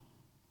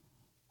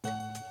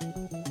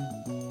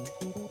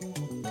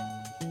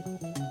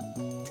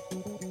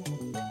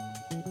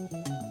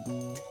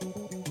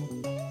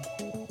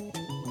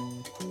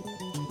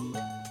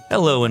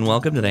Hello and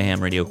welcome to the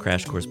Ham Radio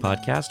Crash Course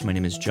Podcast. My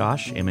name is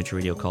Josh, amateur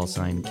radio call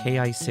sign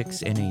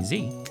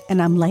KI6NAZ.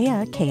 And I'm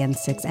Leia,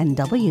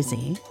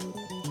 KN6NWZ.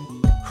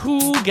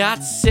 Who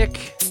got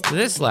sick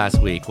this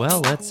last week? Well,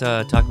 let's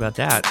talk about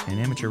that in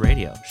amateur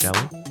radio, shall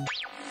we?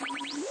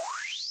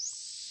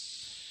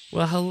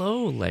 Well,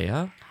 hello,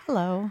 Leia.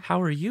 Hello.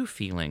 How are you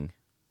feeling?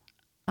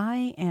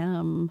 I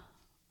am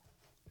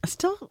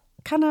still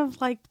kind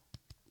of like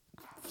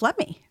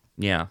phlegmy.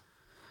 Yeah.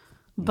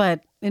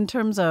 But in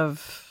terms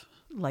of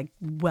like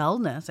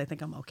wellness, I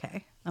think I'm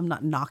okay. I'm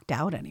not knocked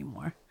out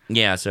anymore.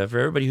 Yeah, so for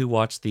everybody who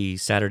watched the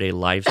Saturday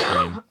live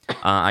stream,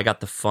 I got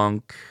the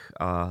funk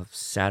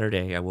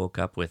Saturday. I woke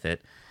up with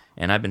it,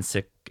 and I've been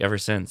sick ever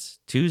since.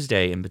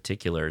 Tuesday in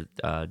particular,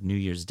 New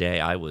Year's Day,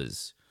 I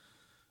was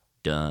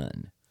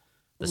done.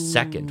 The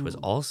second was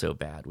also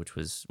bad, which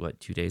was,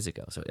 2 days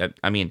ago? So,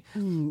 I mean,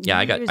 yeah,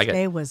 I got... New Year's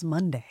Day was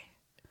Monday.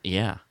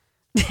 Yeah.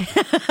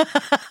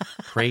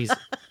 Crazy.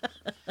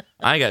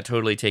 I got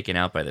totally taken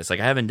out by this. Like,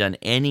 I haven't done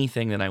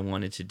anything that I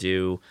wanted to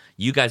do.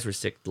 You guys were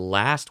sick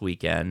last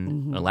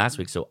weekend, or last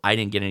week, so I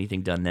didn't get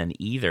anything done then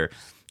either.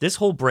 This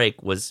whole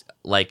break was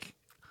like,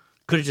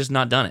 could have just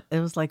not done it. It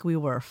was like we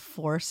were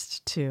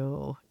forced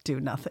to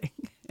do nothing.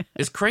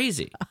 It's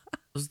crazy.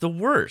 It was the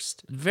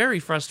worst. Very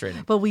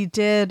frustrating. But we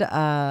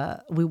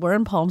were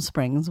in Palm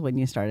Springs when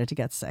you started to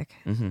get sick.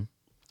 Mm-hmm.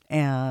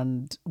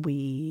 And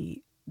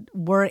we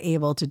were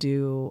able to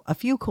do a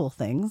few cool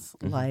things,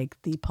 like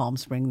the Palm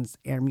Springs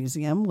Air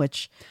Museum,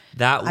 which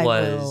that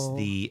was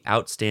the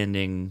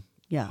outstanding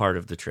part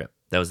of the trip.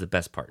 That was the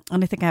best part.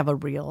 And I think I have a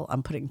reel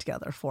I'm putting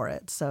together for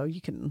it, so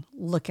you can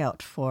look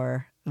out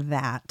for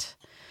that.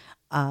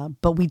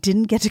 But we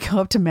didn't get to go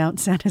up to Mount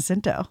San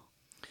Jacinto.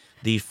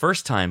 The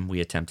first time we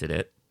attempted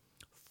it,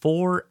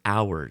 4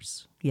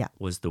 hours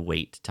was the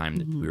wait time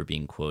that we were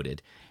being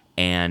quoted.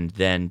 And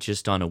then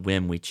just on a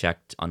whim, we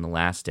checked on the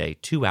last day,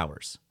 2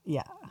 hours.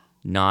 Yeah.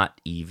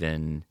 Not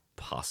even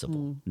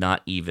possible.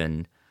 Not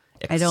even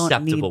I don't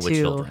acceptable need with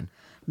to children.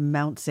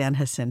 Mount San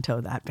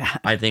Jacinto that bad.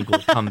 I think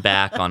we'll come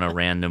back on a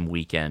random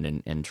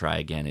weekend and try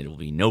again. It will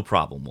be no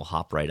problem. We'll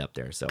hop right up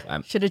there. So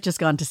should have just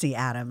gone to see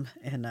Adam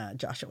in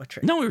Joshua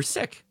Tree. No, we were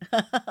sick.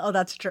 Oh,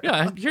 that's true.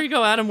 Yeah, here you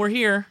go, Adam. We're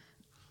here.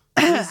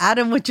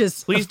 Adam would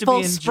just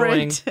full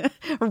sprint,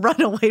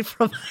 run away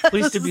from us.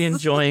 Pleased to be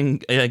enjoying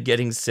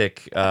getting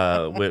sick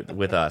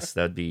with us.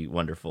 That'd be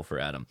wonderful for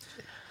Adam.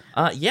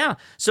 Yeah.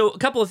 So a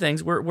couple of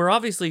things. We're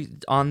obviously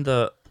on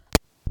the.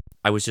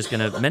 I was just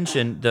going to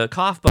mention the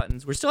cough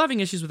buttons. We're still having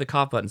issues with the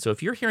cough button. So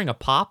if you're hearing a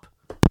pop,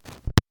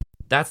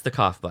 that's the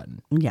cough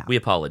button. Yeah. We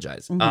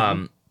apologize.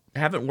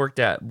 Haven't worked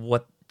at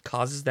what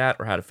causes that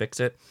or how to fix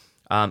it.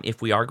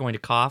 If we are going to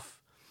cough,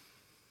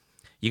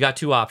 you got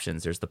two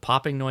options. There's the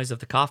popping noise of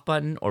the cough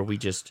button, or we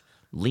just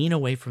lean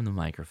away from the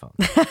microphone.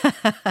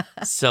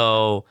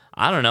 So,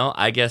 I don't know.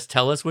 I guess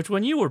tell us which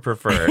one you would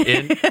prefer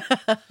in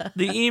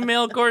the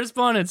email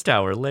correspondence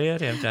tower,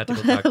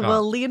 leia@hamtactical.com.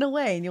 We'll lean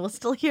away and you will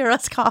still hear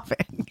us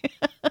coughing.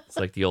 It's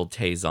like the old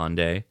Tay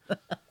Zonday.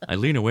 I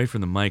lean away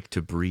from the mic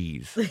to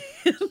breathe.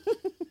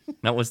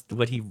 That was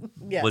what he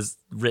was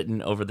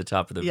written over the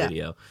top of the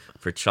video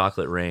for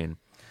Chocolate Rain.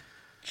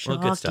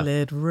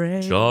 Chocolate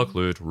Rain.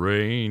 Chocolate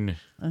Rain.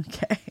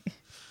 Okay.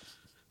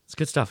 It's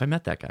good stuff. I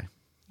met that guy.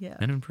 Yeah.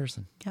 Met him in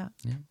person. Yeah.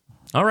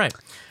 All right.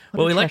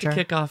 Well, we like to treasure.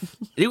 kick off.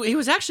 He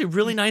was actually a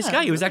really nice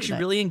guy. He was actually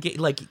nice. really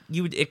engaged. Like,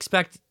 you would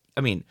expect.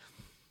 I mean,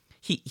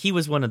 he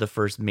was one of the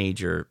first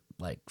major,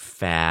 like,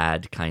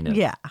 fad kind of,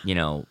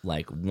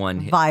 like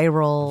one hit.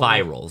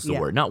 Viral's the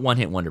word. Not one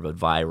hit wonder, but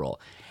viral.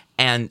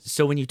 And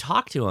so when you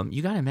talk to him,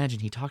 you got to imagine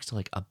he talks to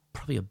like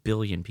probably a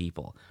billion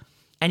people.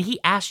 And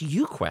he asks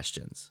you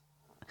questions.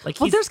 Like,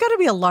 well, there's got to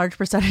be a large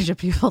percentage of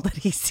people that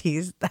he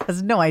sees that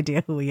has no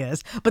idea who he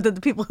is. But then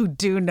the people who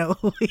do know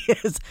who he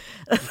is,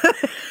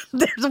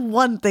 there's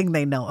one thing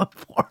they know him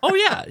for. Oh,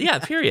 yeah,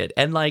 period.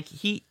 And like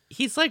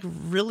he's like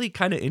really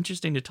kind of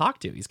interesting to talk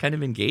to. He's kind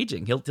of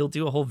engaging. He'll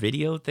do a whole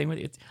video thing with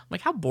you. I'm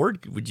like, how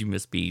bored would you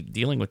must be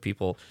dealing with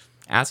people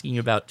asking you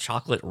about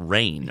Chocolate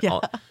Rain? Yeah.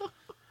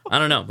 I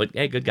don't know, but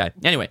hey, good guy.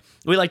 Anyway,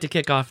 we like to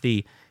kick off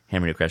the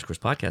Ham Radio Crash Course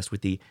podcast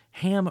with the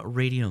Ham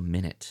Radio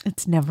Minute.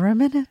 It's never a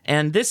minute.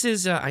 And this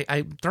is,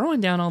 I'm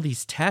throwing down all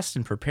these tests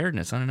and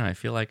preparedness. I don't know. I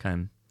feel like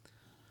I'm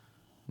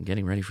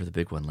getting ready for the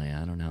big one,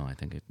 Leia. I don't know. I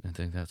think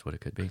that's what it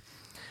could be.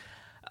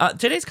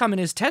 Today's comment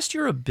is, test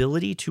your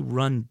ability to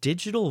run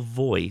digital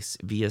voice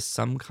via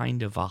some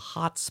kind of a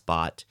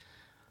hotspot,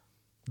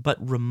 but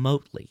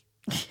remotely.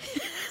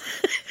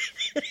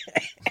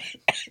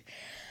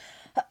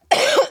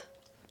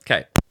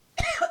 Okay.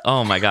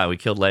 Oh my God, we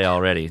killed Leia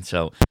already.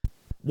 So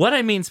what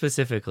I mean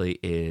specifically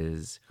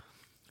is,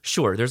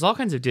 sure, there's all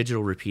kinds of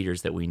digital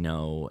repeaters that we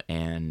know,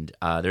 and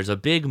there's a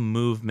big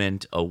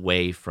movement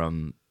away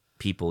from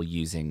people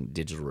using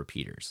digital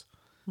repeaters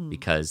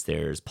because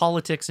there's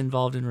politics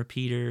involved in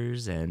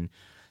repeaters, and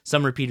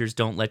some repeaters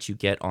don't let you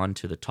get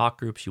onto the talk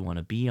groups you want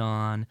to be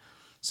on.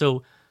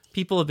 So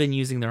people have been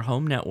using their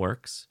home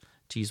networks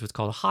to use what's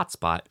called a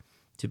hotspot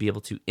to be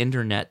able to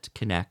internet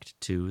connect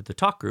to the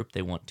talk group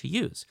they want to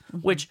use,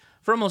 which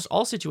for almost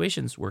all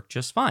situations work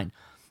just fine.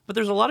 But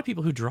there's a lot of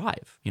people who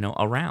drive,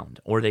 around,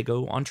 or they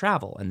go on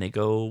travel and they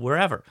go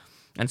wherever.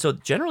 And so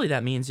generally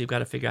that means you've got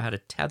to figure out how to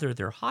tether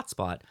their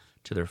hotspot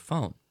to their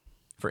phone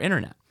for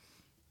internet.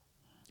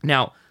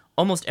 Now,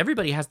 almost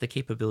everybody has the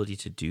capability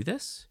to do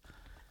this,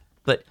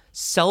 but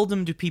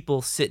seldom do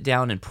people sit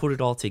down and put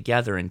it all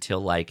together until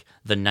like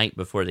the night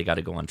before they got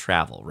to go on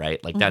travel,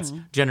 right? Like that's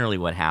generally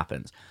what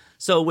happens.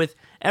 So with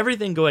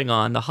everything going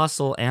on, the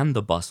hustle and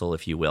the bustle,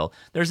 if you will,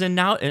 there's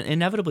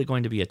inevitably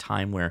going to be a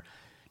time where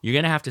you're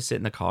going to have to sit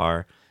in the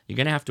car, you're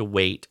going to have to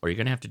wait, or you're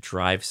going to have to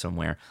drive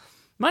somewhere.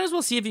 Might as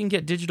well see if you can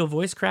get digital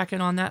voice cracking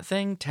on that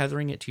thing,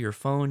 tethering it to your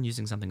phone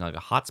using something like a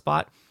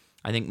hotspot.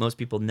 I think most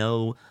people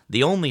know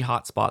the only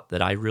hotspot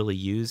that I really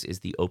use is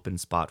the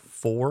OpenSpot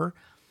 4.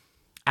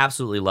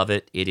 Absolutely love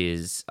it. It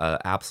is an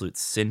absolute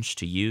cinch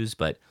to use,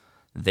 but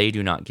they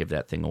do not give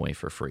that thing away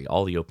for free.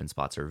 All the open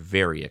spots are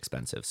very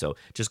expensive. So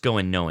just go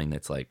in knowing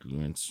that's like,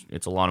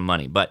 it's a lot of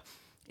money, but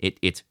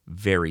it's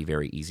very,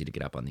 very easy to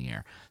get up on the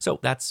air. So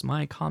that's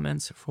my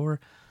comments for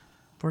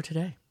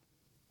today.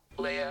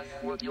 Leia,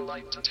 would you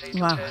like to take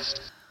Wow. a test?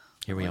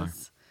 Here we are.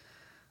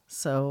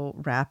 So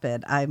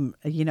rapid. I'm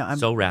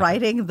So rapid.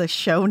 writing the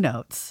show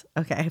notes,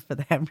 okay, for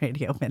the Ham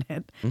Radio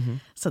Minute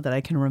so that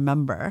I can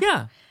remember.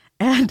 Yeah.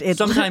 And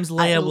Sometimes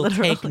Leia will take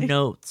literally-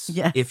 notes,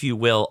 Yes. if you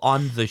will,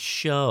 on the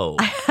show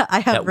I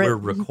have that we're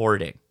written,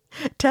 recording.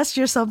 test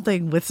your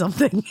something with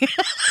something.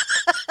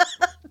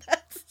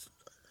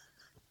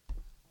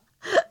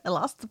 I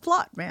lost the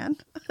plot, man.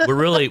 We're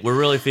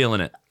really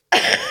feeling it.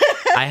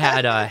 I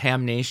had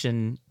Ham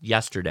Nation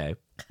yesterday,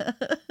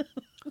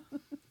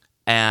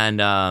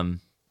 and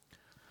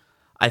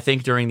I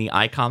think during the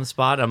ICOM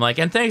spot, I'm like,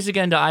 and thanks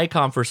again to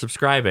ICOM for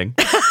subscribing.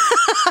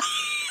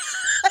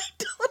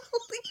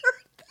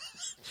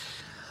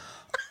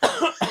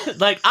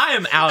 Like, I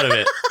am out of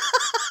it.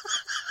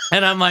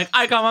 And I'm like,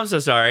 ICOM, I'm so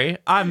sorry.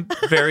 I'm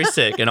very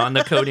sick and on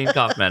the codeine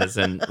cough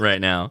medicine right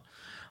now.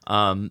 So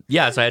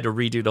I had to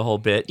redo the whole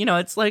bit.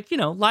 It's like,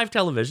 live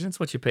television. It's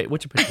what you pay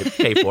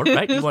for,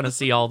 right? You want to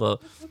see all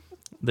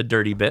the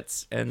dirty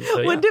bits. And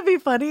so, Wouldn't it be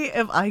funny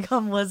if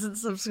ICOM wasn't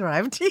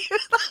subscribed to you?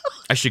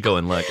 I should go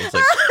and look. It's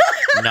like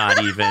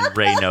not even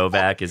Ray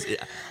Novak is.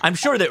 I'm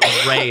sure that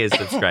Ray is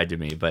subscribed to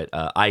me, but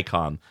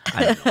ICOM,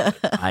 I don't know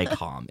what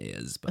ICOM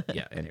is. But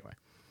yeah, anyway.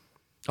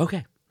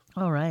 Okay.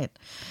 All right.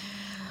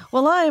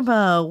 Well, I'm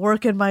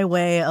working my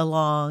way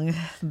along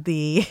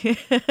the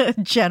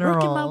general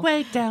Working my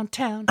way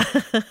downtown.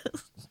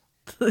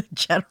 the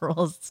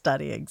general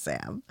study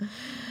exam.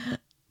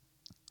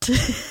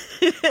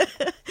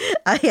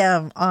 I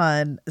am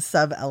on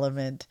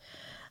sub-element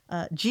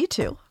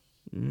G2.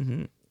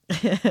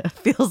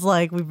 Feels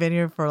like we've been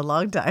here for a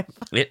long time.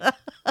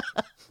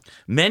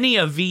 Many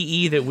a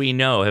VE that we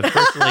know have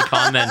personally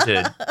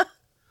commented.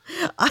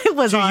 I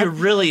was So on. you're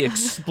really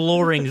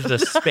exploring the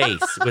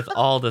space with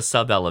all the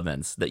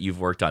sub-elements that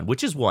you've worked on,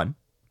 which is one.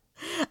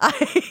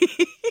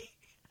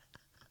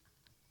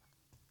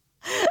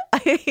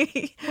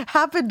 I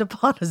happened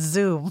upon a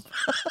Zoom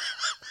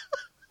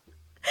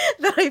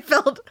that I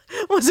felt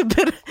was a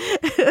bit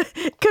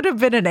could have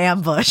been an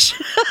ambush.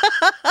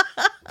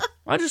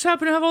 I just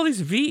happen to have all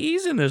these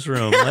VEs in this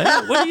room.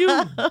 Leia. What are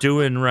you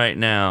doing right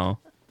now?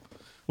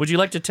 Would you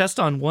like to test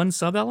on one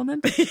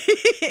sub-element?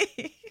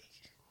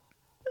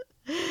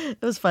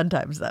 It was fun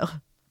times though.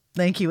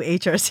 Thank you,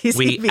 HRCC.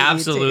 We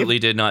absolutely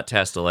did not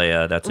test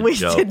Leia. That's a We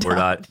joke. did We're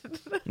not.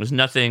 There's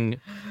nothing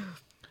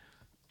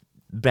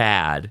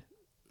bad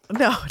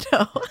No.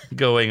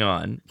 going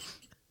on.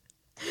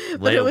 it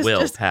Leia was will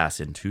just- pass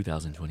in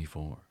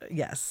 2024.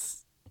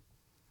 Yes,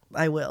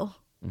 I will.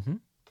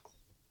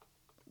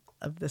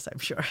 Of this, I'm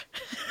sure.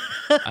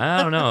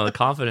 I don't know. The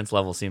confidence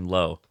level seemed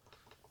low.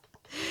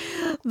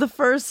 The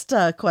first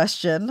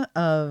question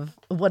of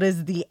what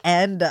is the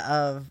end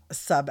of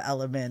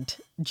sub-element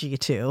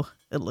G2,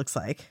 it looks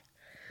like.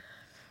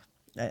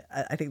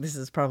 I think this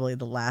is probably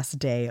the last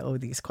day of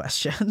these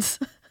questions.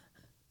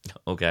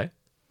 Okay.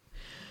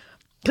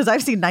 Because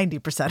I've seen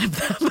 90%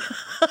 of them.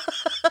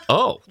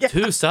 Oh,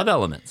 two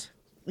sub-elements.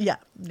 Yeah.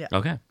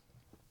 Okay.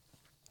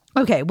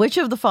 Okay, which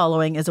of the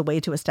following is a way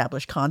to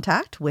establish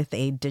contact with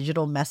a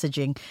digital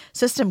messaging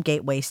system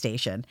gateway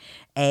station?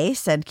 A,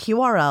 send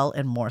QRL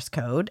in Morse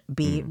code.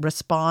 B,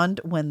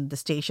 respond when the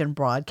station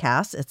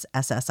broadcasts its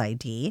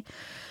SSID.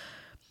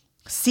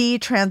 C,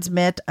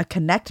 transmit a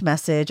connect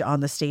message on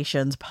the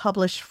station's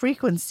published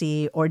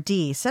frequency. Or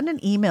D, send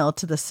an email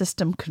to the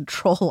system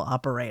control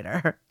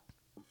operator.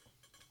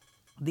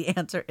 The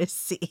answer is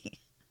C.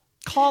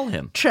 Call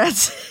him.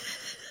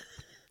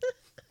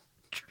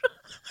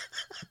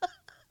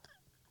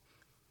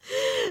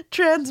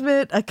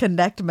 Transmit a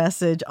connect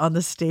message on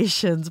the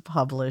station's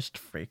published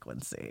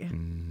frequency.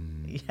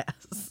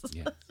 Yes.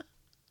 Yes.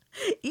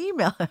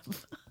 Email him.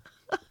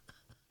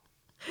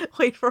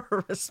 Wait for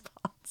a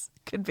response.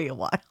 Could be a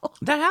while.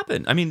 That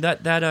happened. I mean,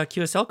 that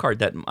QSL card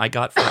that I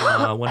got from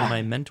one of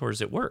my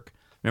mentors at work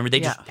Remember, they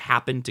Yeah. just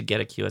happened to get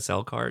a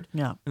QSL card.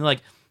 Yeah. And they're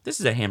like, this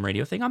is a ham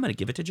radio thing. I'm going to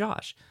give it to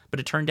Josh. But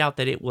it turned out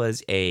that it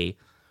was a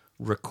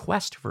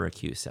request for a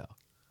QSO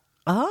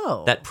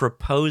Oh. that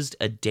proposed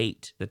a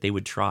date that they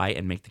would try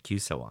and make the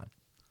QSO on.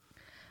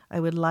 I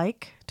would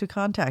like to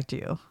contact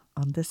you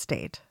on this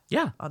date.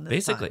 Yeah, On this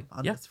basically. time,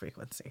 on yeah. this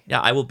frequency. Yeah,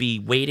 I will be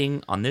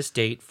waiting on this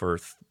date for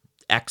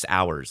X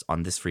hours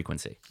on this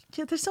frequency.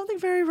 Yeah, there's something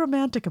very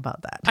romantic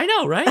about that. I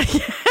know, right?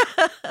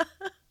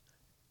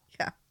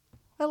 Yeah.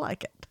 I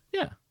like it.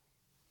 Yeah.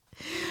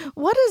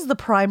 What is the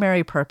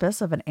primary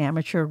purpose of an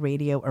amateur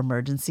radio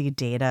emergency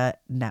data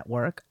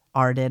network,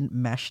 Arden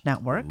Mesh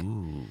Network?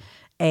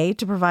 A,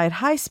 to provide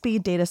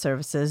high-speed data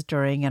services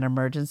during an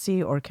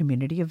emergency or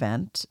community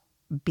event.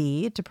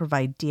 B, to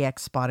provide DX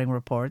spotting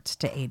reports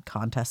to aid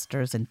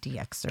contesters and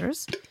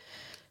DXers.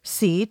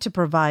 C, to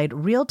provide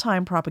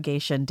real-time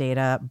propagation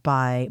data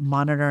by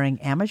monitoring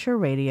amateur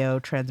radio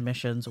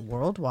transmissions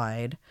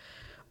worldwide.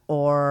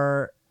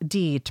 Or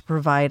D, to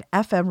provide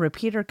FM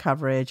repeater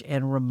coverage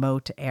in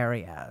remote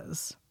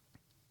areas.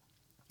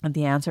 And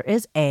the answer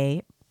is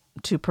A,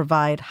 to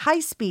provide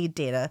high-speed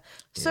data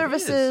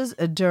services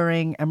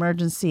during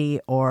emergency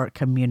or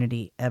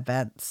community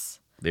events.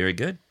 Very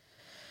good.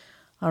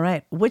 All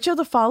right. Which of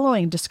the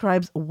following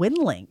describes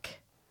WinLink?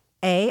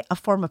 A, a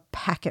form of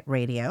packet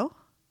radio.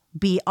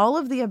 B, all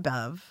of the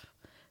above.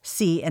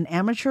 C, an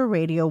amateur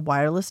radio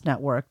wireless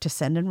network to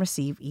send and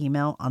receive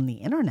email on the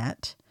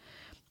internet.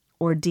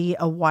 Or D,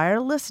 a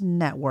wireless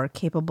network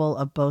capable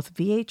of both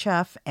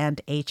VHF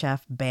and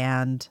HF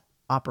band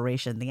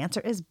operation. The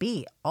answer is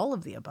B, all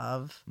of the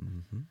above.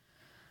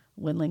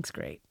 WinLink's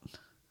great.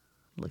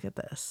 Look at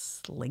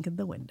this. Link in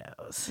the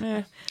windows.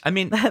 I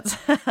mean,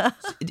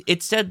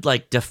 it said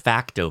like de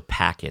facto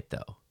packet,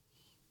 though.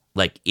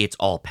 Like it's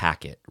all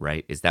packet,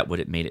 right? Is that what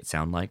it made it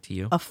sound like to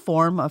you? A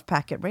form of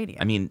packet radio.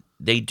 I mean,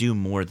 they do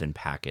more than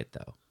packet,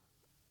 though.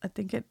 I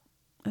think it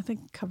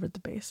covered the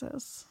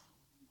bases.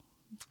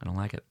 I don't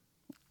like it.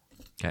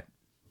 Okay.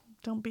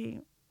 Don't be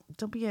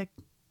a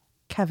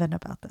Kevin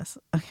about this.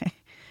 Okay.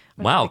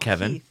 Or Wow, a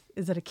Kevin. Keith.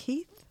 Is it a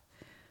Keith?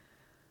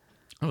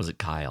 Oh, was it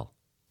Kyle?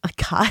 A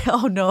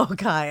Kyle? Oh no,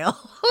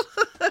 Kyle.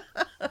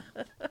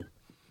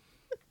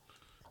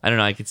 I don't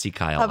know. I could see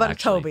Kyle. How about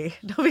actually. Toby?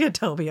 Don't be a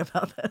Toby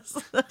about this.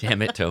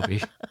 Damn it,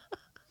 Toby.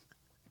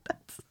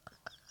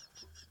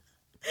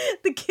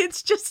 The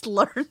kids just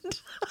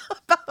learned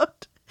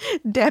about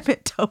Damn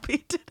It Toby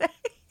today.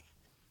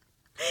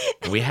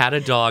 We had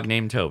a dog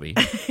named Toby,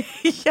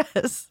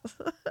 Yes.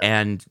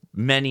 and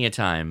many a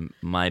time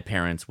my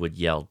parents would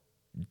yell,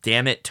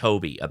 "Damn it,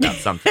 Toby," about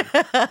something.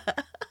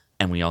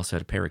 And we also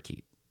had a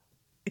parakeet.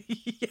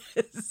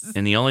 Yes.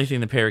 And the only thing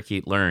the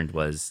parakeet learned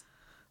was,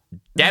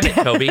 "Damn it,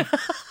 Toby."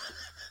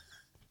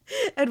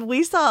 And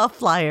we saw a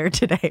flyer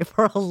today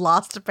for a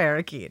lost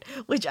parakeet,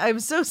 which I'm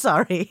so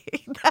sorry.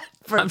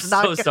 I'm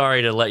so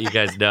sorry to let you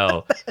guys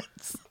know.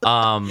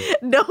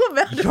 No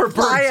amount Your of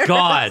flyers. bird's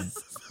gone.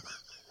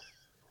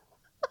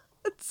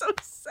 It's so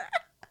sad.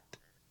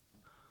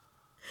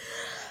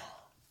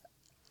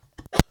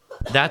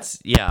 That's,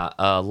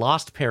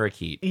 lost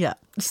parakeet. Yeah.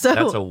 So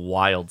That's a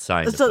wild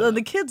sign. to So put.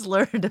 the kids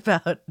learned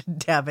about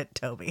Damn It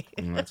Toby.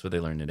 That's what they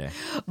learned today.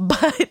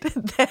 But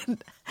then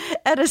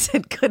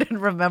Edison couldn't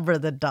remember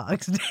the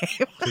dog's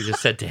name. We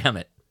just said, "Damn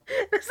it."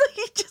 So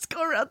he just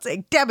go around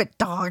saying, "Damn it,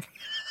 dog."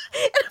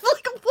 And I'm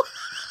like,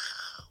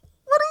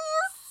 what are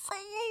you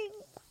saying?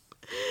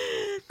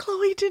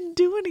 Chloe didn't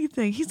do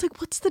anything. He's like,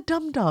 "What's the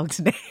dumb dog's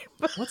name?"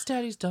 What's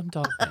Daddy's dumb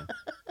dog name?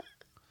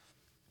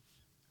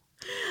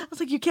 I was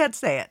like, "You can't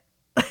say it."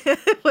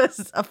 It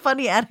was a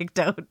funny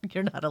anecdote.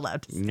 You're not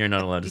allowed to say. You're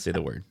not allowed to say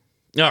the word.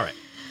 All right.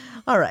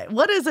 All right.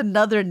 What is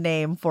another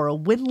name for a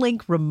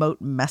WinLink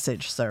remote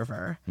message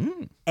server?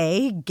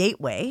 A,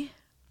 gateway.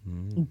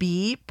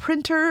 B,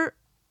 printer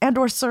and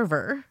or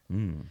server.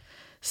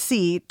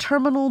 C,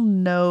 terminal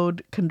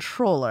node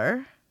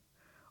controller.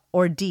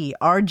 Or D,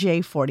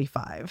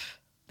 RJ45.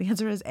 The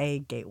answer is A,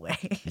 gateway.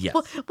 Yes.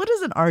 What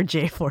is an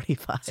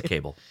RJ45? It's a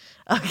cable.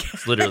 Okay.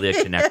 It's literally a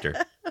connector.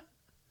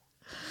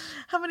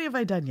 How many have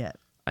I done yet?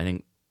 I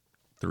think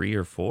 3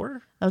 or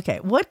 4. Okay.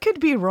 What could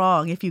be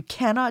wrong if you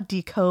cannot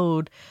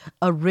decode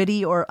a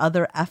RIDI or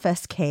other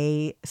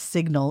FSK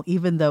signal,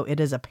 even though it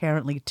is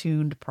apparently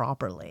tuned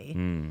properly?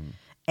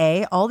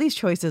 A, all these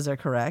choices are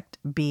correct.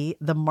 B,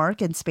 the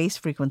mark and space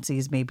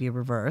frequencies may be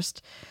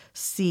reversed.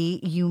 C,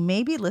 you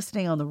may be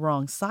listening on the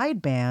wrong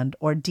sideband.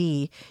 Or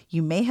D,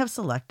 you may have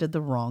selected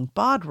the wrong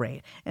baud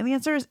rate. And the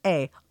answer is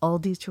A, all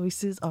these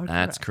choices are correct.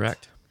 That's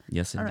correct.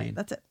 Yes, All indeed. right.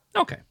 That's it.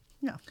 Okay.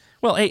 Yeah.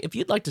 Well, hey, if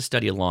you'd like to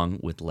study along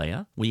with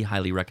Leia, we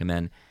highly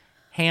recommend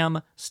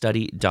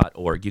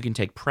hamstudy.org. You can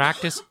take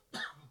practice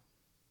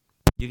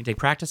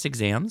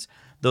exams.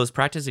 Those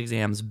practice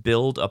exams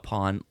build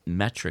upon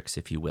metrics,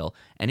 if you will,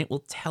 and it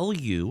will tell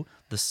you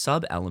the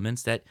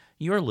sub-elements that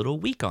you're a little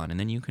weak on, and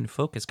then you can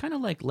focus, kind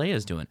of like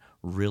Leia's doing,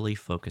 really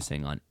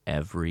focusing on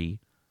every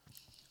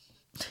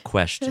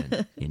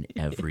question in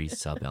every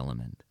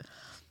sub-element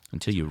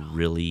until you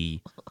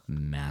really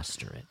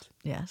master it.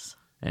 Yes.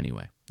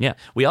 Anyway, yeah.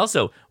 We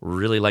also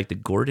really like the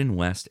Gordon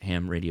West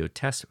Ham Radio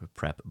Test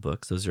Prep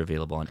books. Those are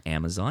available on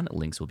Amazon.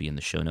 Links will be in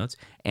the show notes.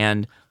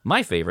 And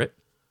my favorite,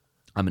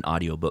 I'm an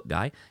audiobook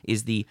guy,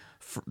 is the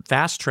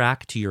Fast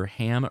Track to Your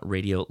Ham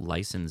Radio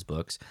License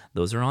books.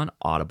 Those are on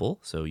Audible,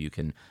 so you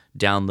can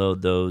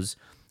download those.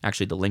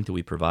 Actually, the link that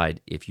we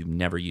provide, if you've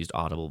never used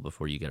Audible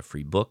before, you get a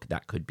free book.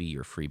 That could be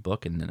your free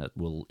book, and then it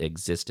will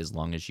exist as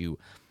long as you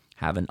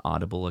have an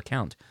Audible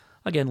account.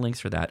 Again, links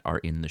for that are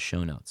in the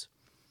show notes.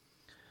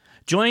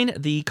 Join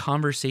the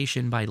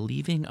conversation by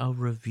leaving a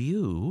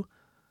review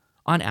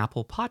on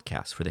Apple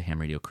Podcasts for the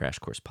Ham Radio Crash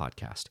Course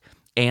podcast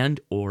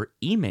and or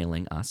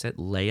emailing us at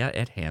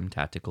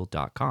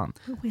leah@hamtactical.com.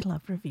 We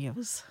love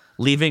reviews.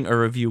 Leaving a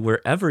review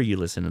wherever you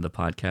listen to the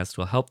podcast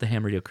will help the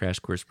Ham Radio Crash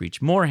Course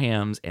reach more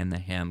hams and the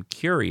ham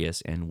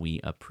curious, and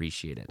we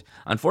appreciate it.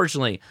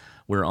 Unfortunately,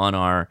 we're on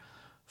our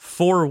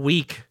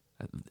 4-week,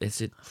 is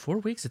it 4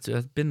 weeks? It's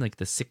been like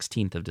the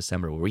 16th of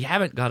December where we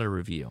haven't got a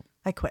review.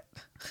 I quit.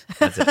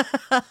 That's it.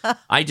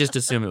 I just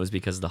assume it was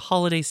because of the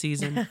holiday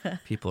season.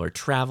 People are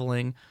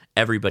traveling.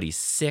 Everybody's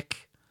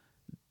sick.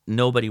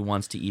 Nobody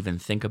wants to even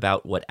think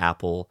about what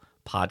Apple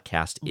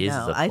Podcast is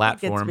as a platform. I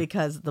think it's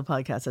because the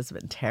podcast has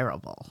been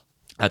terrible.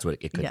 That's what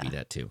it could be,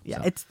 that too. Yeah,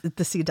 so. It's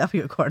the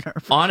CW corner.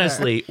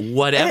 Honestly, sure.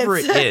 whatever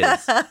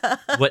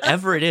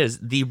it is,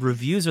 the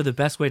reviews are the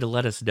best way to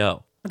let us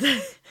know.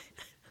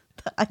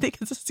 I think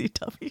it's a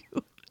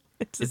CW.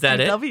 It's a is that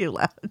CW it?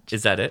 lounge.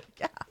 Is that it?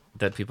 Yeah.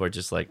 That people are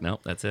just like,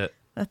 nope, that's it.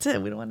 That's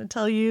it. We don't want to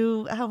tell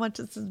you how much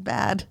this is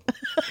bad.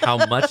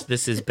 How much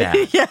this is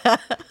bad. Yeah.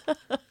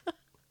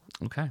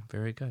 Okay,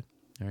 very good.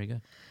 Very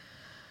good.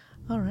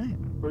 All right.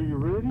 Are you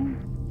ready?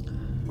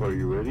 Are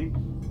you ready?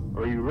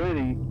 Are you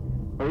ready?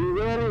 Are you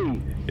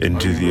ready?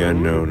 Into the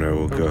unknown I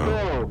will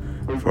go,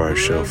 for I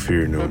shall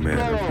fear no man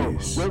of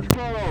peace.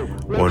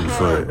 1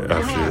 foot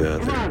after the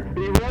other,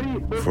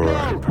 for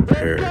I am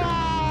prepared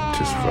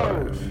to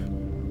survive.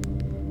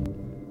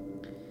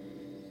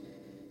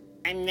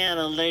 I'm not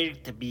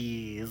allergic to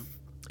bees.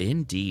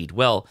 Indeed.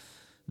 Well,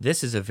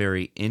 this is a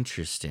very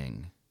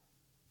interesting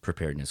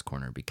preparedness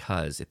corner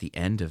because at the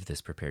end of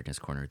this preparedness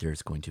corner,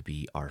 there's going to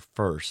be our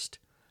first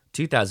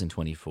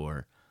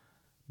 2024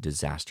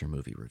 disaster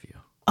movie review.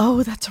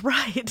 Oh, that's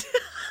right.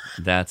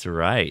 That's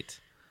right.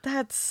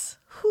 That's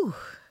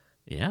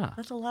Yeah.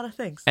 That's a lot of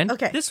things. And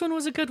okay. this one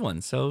was a good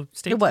one, so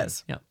stay tuned. It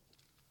was. Yeah.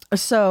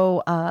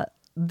 So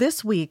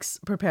this week's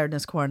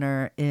preparedness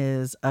corner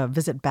is a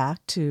visit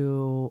back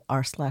to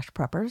our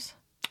 /preppers.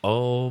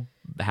 Oh,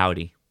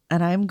 howdy.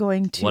 And I'm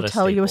going to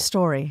tell you a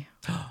story.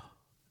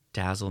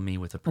 Dazzle me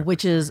with a prep.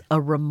 Which is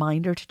a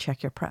reminder to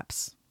check your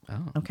preps.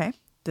 Oh. Okay.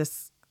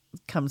 This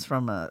comes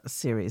from a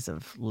series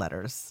of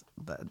letters,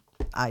 the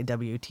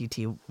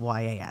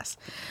IWTTYAS.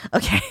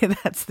 Okay,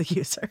 that's the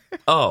user.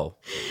 Oh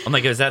my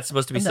God, is that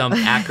supposed to be some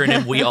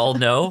acronym we all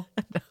know?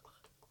 No.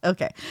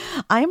 Okay.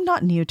 I am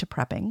not new to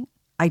prepping.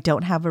 I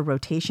don't have a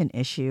rotation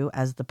issue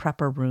as the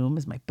prepper room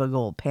is my big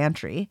old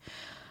pantry.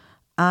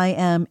 I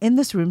am in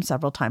this room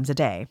several times a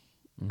day.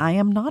 I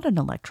am not an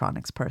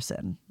electronics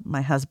person.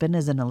 My husband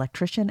is an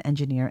electrician,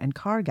 engineer, and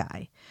car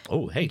guy.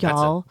 Oh, hey,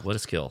 Y'all, what a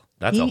skill.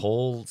 That's a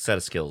whole set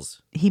of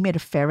skills. He made a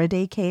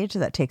Faraday cage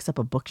that takes up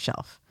a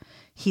bookshelf.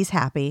 He's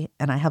happy,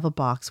 and I have a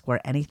box where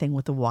anything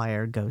with a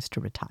wire goes to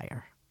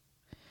retire.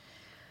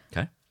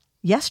 Okay.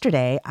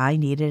 Yesterday, I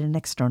needed an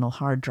external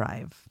hard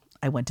drive.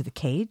 I went to the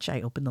cage, I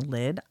opened the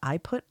lid, I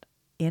put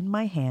in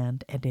my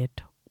hand, and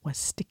it was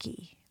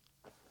sticky.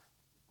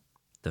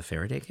 The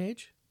Faraday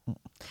cage?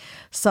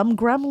 Some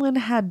gremlin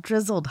had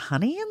drizzled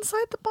honey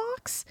inside the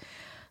box.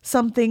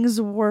 Some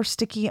things were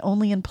sticky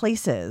only in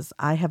places.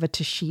 I have a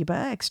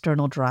Toshiba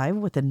external drive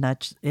with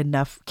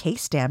enough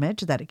case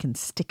damage that it can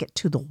stick it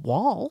to the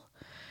wall.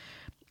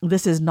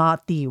 This is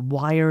not the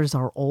wires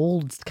are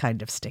old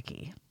kind of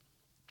sticky.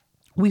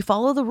 We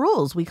follow the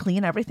rules. We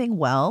clean everything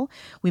well.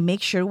 We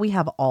make sure we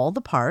have all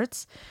the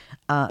parts,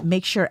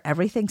 make sure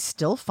everything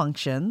still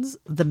functions.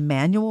 The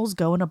manuals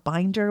go in a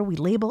binder. We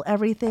label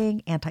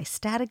everything.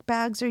 Anti-static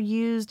bags are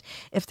used.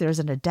 If there's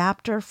an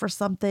adapter for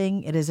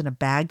something, it is in a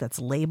bag that's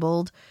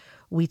labeled.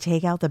 We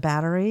take out the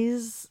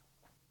batteries.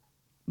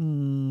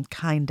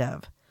 Kind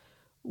of.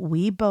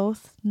 We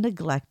both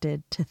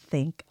neglected to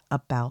think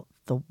about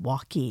the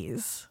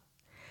walkies.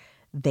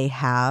 They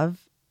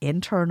have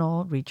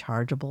internal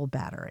rechargeable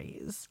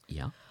batteries.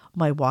 Yeah.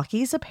 My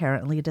walkies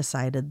apparently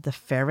decided the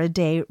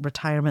Faraday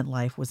retirement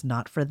life was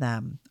not for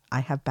them.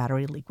 I have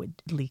battery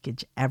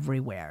leakage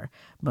everywhere.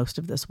 Most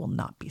of this will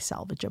not be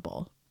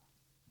salvageable.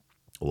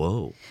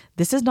 Whoa.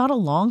 This is not a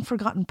long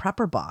forgotten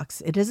prepper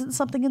box. It isn't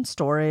something in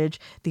storage.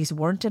 These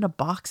weren't in a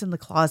box in the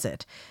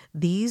closet.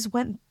 These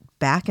went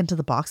back into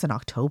the box in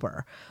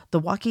October.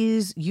 The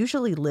walkies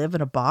usually live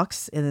in a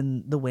box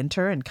in the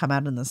winter and come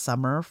out in the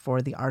summer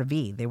for the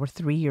RV. They were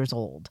 3 years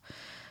old.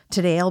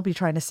 Today I'll be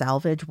trying to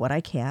salvage what I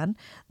can.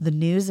 The good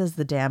news is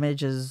the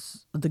damage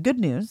is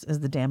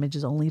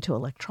only to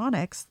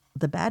electronics.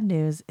 The bad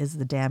news is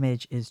the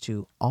damage is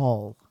to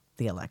all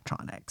the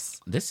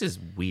electronics. This is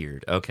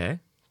weird. Okay.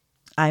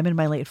 I'm in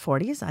my late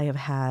 40s. I have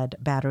had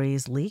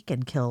batteries leak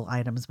and kill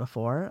items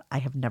before. I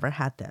have never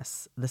had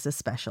this. This is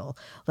special.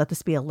 Let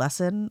this be a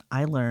lesson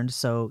I learned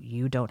so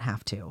you don't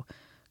have to.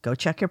 Go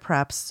check your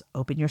preps,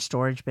 open your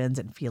storage bins,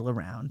 and feel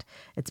around.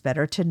 It's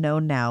better to know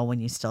now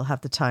when you still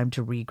have the time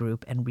to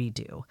regroup and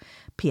redo.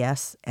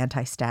 P.S.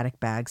 Anti-static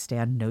bags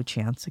stand no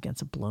chance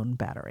against a blown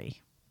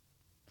battery.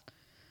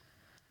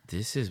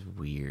 This is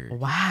weird.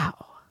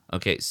 Wow.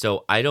 Okay,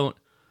 so I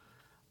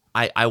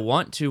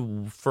want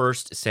to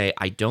first say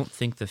I don't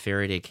think the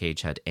Faraday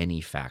cage had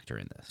any factor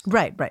in this.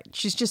 Right.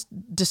 She's just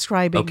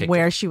describing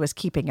where she was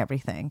keeping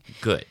everything.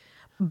 Good.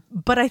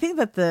 But I think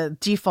that the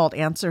default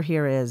answer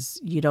here is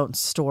you don't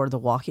store the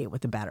walkie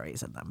with the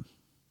batteries in them.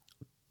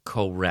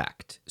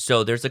 Correct.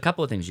 So there's a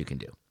couple of things you can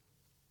do.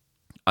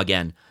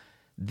 Again,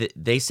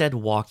 they said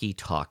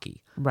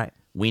walkie-talkie. Right.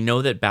 We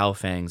know that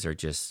Baofangs are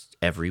just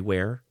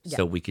everywhere,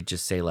 so we could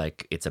just say,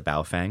 like, it's a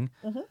Baofeng.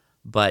 Mm-hmm.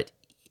 But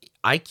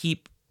I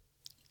keep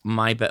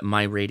my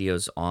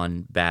radios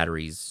on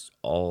batteries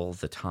all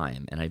the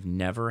time, and I've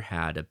never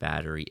had a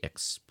battery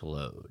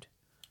explode.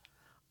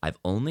 I've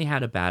only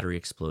had a battery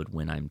explode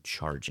when I'm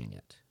charging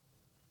it.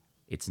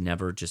 It's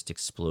never just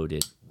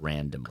exploded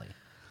randomly.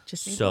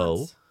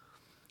 So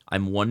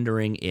I'm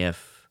wondering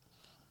if...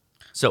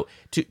 So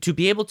to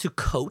be able to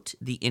coat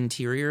the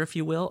interior, if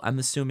you will, I'm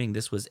assuming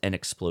this was an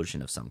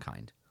explosion of some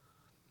kind.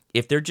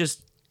 If they're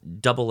just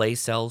AA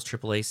cells,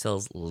 AAA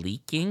cells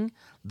leaking,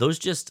 those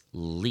just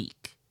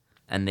leak.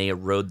 And they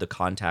erode the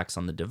contacts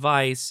on the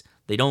device.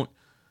 They don't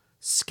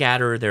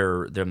scatter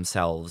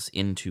themselves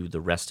into the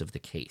rest of the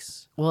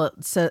case. Well,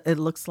 so it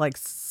looks like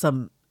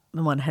someone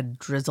had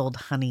drizzled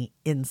honey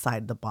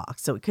inside the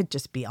box. So it could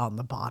just be on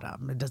the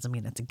bottom. It doesn't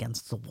mean it's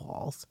against the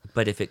walls.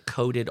 But if it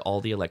coated all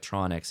the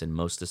electronics and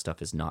most of the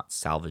stuff is not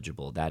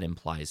salvageable, that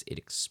implies it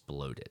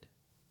exploded.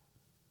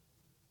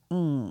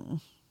 You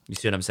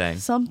see what I'm saying?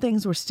 Some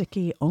things were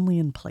sticky only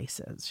in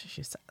places,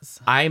 she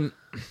says.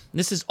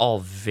 This is all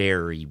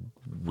very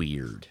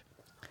weird.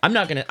 I'm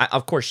not going to...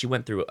 Of course, she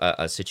went through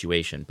a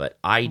situation, but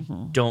I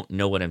don't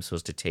know what I'm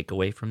supposed to take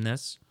away from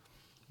this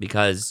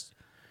because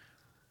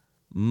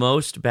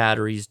most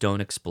batteries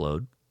don't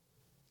explode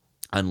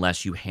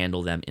unless you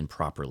handle them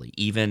improperly.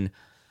 Even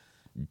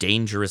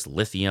dangerous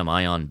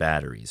lithium-ion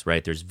batteries,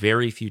 right? There's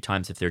very few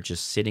times if they're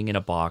just sitting in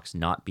a box,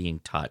 not being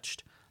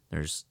touched.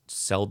 There's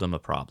seldom a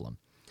problem.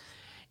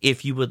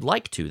 If you would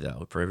like to,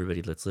 though, for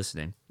everybody that's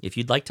listening, if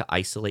you'd like to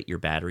isolate your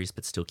batteries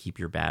but still keep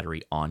your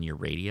battery on your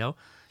radio,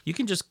 you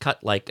can just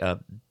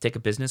take a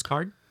business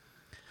card,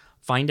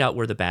 find out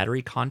where the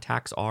battery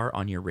contacts are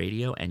on your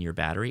radio and your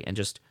battery, and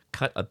just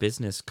cut a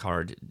business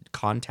card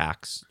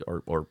contacts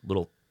or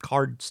little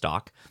card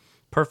stock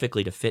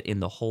perfectly to fit in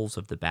the holes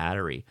of the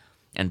battery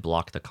and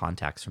block the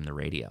contacts from the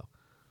radio.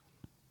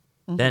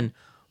 Mm-hmm. Then,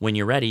 when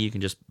you're ready, you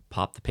can just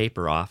pop the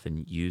paper off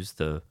and use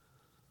the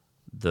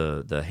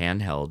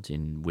handheld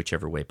in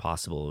whichever way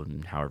possible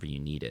and however you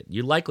need it.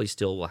 You likely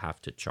still will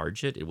have to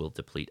charge it. It will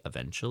deplete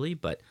eventually,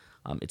 but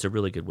it's a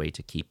really good way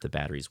to keep the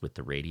batteries with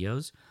the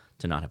radios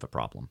to not have a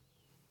problem.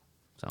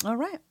 So, all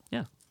right.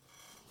 Yeah.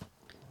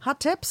 Hot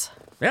tips.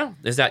 Yeah.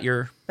 Is that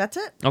your... That's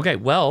it. Okay.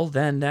 Well,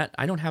 then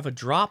I don't have a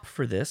drop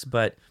for this,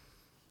 but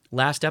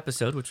last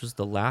episode, which was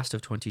the last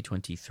of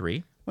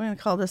 2023. We're going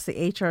to call this the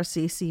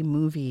HRCC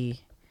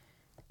Movie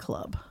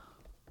Club.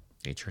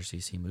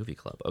 HRCC Movie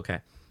Club. Okay.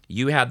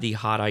 You had the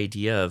hot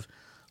idea of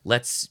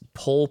let's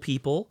poll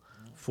people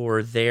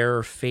for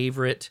their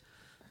favorite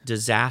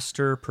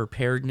disaster,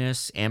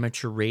 preparedness,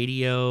 amateur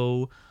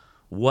radio,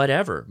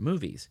 whatever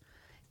movies.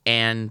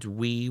 And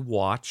we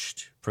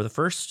watched, for the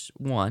first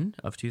one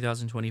of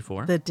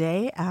 2024... The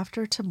Day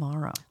After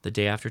Tomorrow. The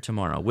Day After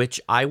Tomorrow,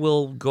 which I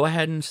will go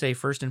ahead and say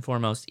first and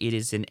foremost, it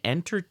is an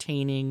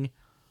entertaining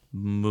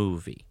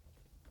movie.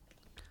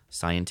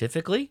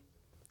 Scientifically,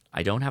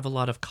 I don't have a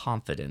lot of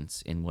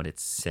confidence in what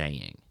it's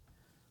saying.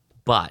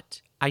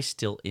 But I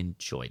still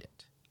enjoyed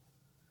it.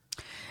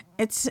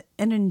 It's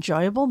an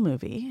enjoyable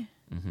movie.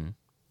 Mm-hmm.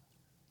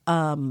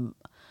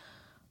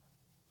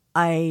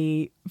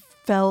 I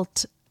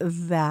felt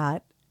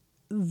that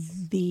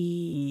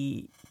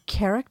the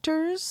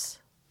characters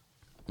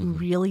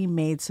really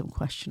made some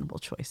questionable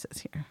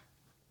choices here.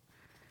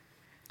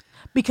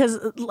 Because,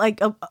 like,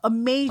 a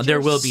major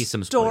there will be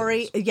some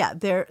story. spoilers.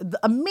 Yeah,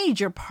 a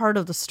major part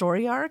of the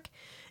story arc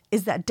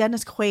is that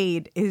Dennis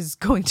Quaid is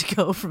going to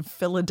go from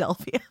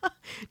Philadelphia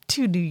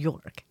to New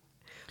York.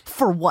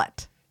 For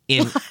what?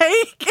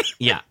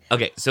 Yeah.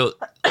 Okay. So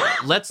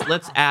let's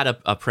add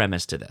a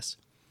premise to this.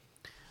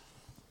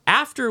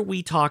 After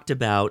we talked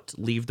about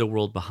Leave the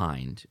World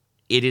Behind,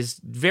 it is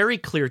very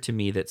clear to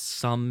me that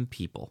some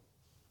people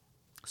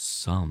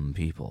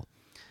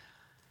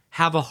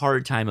have a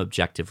hard time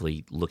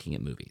objectively looking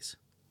at movies.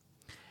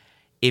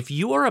 If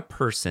you are a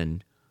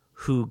person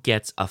who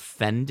gets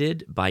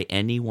offended by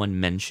anyone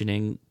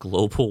mentioning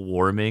global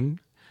warming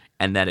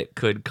and that it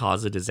could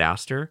cause a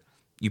disaster,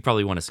 you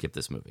probably want to skip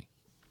this movie.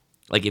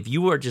 Like, if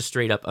you are just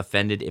straight up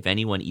offended if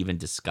anyone even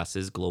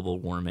discusses global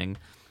warming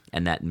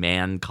and that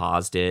man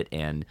caused it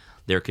and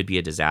there could be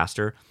a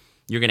disaster,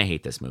 You're going to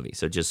hate this movie.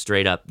 So just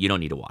straight up, you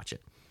don't need to watch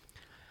it.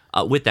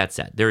 With that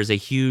said, there is a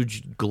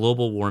huge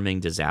global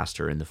warming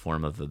disaster in the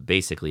form of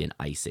basically an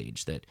ice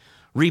age that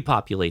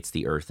repopulates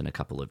the Earth in a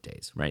couple of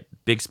days, right?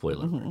 Big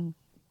spoiler alert.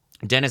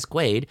 Dennis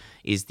Quaid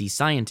is the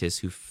scientist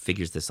who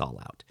figures this all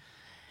out.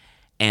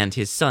 And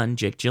his son,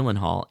 Jake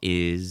Gyllenhaal,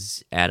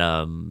 is at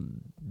a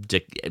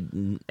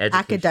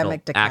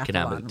Academic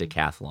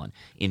decathlon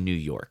in New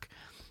York.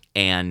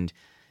 And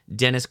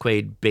Dennis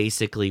Quaid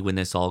basically, when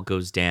this all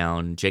goes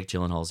down, Jake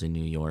Gyllenhaal's in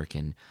New York,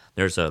 and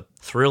there's a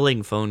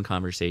thrilling phone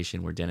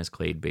conversation where Dennis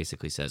Quaid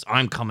basically says,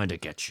 "I'm coming to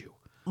get you."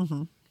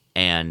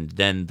 And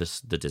then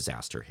the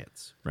disaster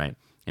hits, right?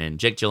 And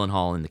Jake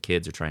Gyllenhaal and the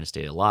kids are trying to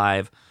stay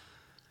alive.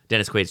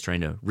 Dennis Quaid's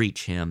trying to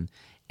reach him,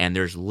 and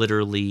there's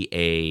literally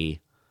a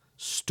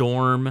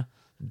storm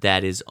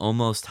that is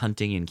almost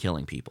hunting and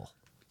killing people.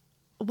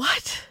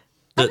 What?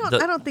 I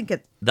don't think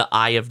it... The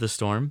eye of the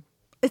storm?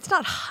 It's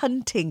not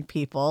hunting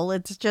people.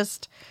 It's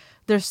just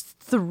there's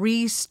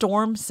 3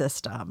 storm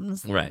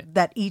systems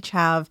that each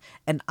have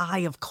an eye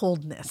of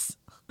coldness.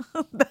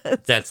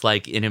 That's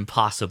like an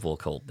impossible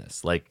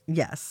coldness. Like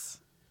yes.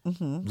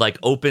 Like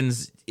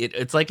opens it.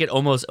 It's like it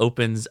almost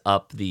opens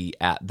up the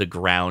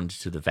ground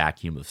to the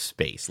vacuum of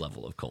space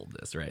level of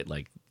coldness, right?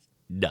 Like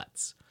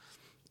nuts,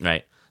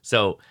 right?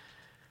 So,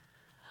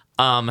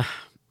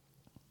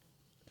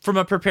 from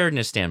a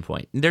preparedness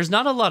standpoint, there's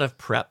not a lot of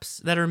preps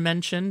that are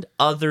mentioned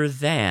other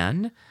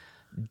than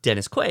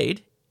Dennis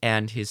Quaid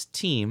and his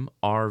team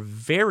are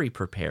very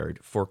prepared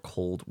for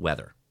cold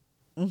weather.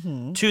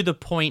 To the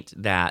point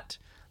that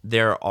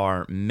there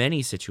are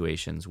many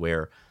situations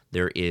where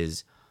there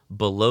is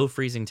below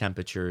freezing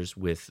temperatures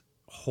with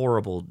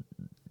horrible,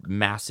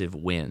 massive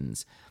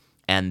winds,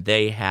 and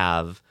they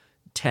have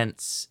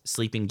tents,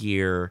 sleeping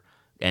gear,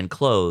 and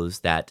clothes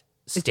that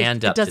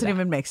stand up. It doesn't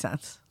even make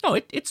sense. No,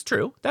 it's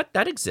true.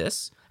 That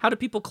exists. How do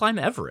people climb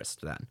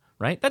Everest then?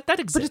 Right? That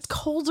exists. But it's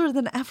colder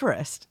than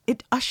Everest.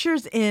 It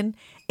ushers in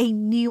a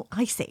new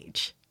ice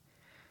age.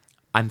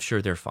 I'm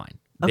sure they're fine.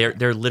 Okay.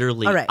 They're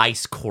literally All right.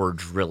 ice core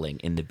drilling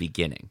in the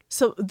beginning.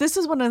 So this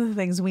is one of the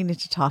things we need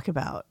to talk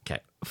about Okay.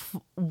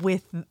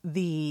 with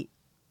the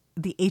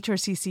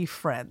HRCC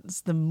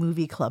friends, the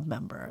movie club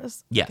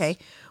members. Yes. Okay.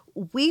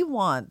 We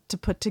want to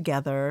put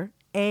together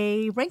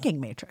a ranking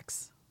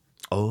matrix.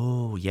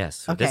 Oh, yes.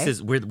 So Okay. this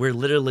is we're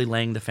literally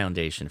laying the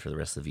foundation for the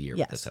rest of the year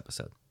Yes. with this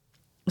episode.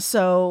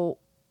 So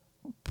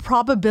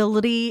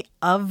probability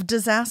of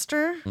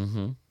disaster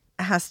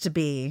has to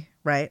be,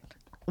 right,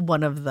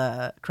 one of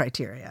the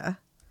criteria.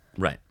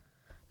 Right.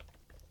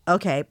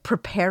 Okay,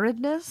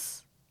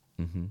 preparedness,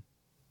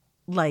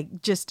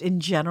 like just in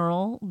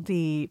general,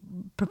 the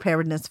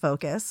preparedness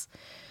focus,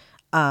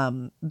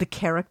 the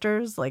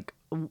characters, like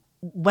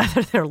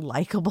whether they're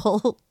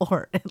likable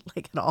or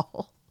like at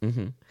all,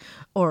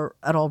 or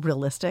at all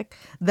realistic,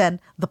 then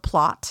the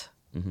plot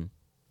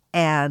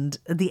and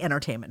the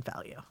entertainment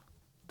value.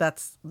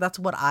 That's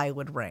what I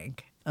would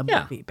rank a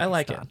Yeah, movie. I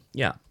like based it. on.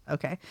 Yeah.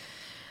 Okay,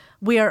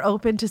 we are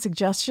open to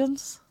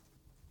suggestions.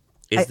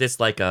 Is this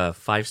like a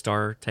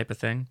 5-star type of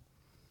thing?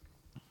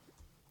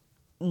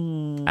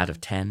 Out of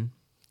 10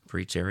 for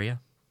each area?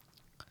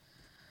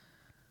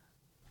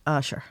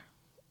 Sure.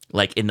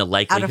 Like in the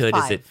likelihood,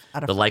 is 5. it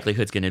Out of the 5.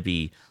 likelihood's going to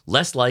be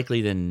less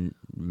likely than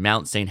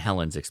Mount St.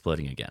 Helens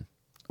exploding again?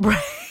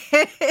 Right.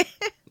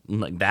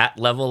 Like that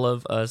level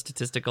of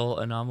statistical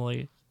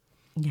anomaly?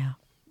 Yeah.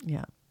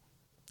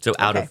 So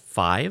out Okay. of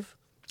 5?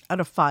 Out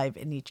of 5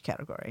 in each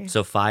category.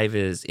 So 5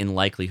 is in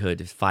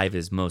likelihood, 5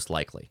 is most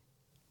likely.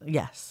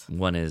 Yes.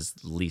 1 is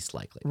least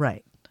likely.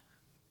 Right.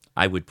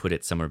 I would put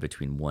it somewhere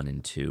between 1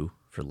 and 2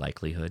 for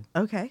likelihood.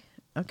 Okay.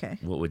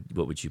 What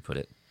would you put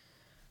it?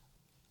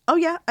 Oh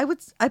yeah,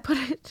 I put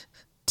it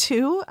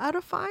 2 out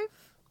of 5.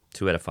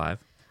 2 out of 5?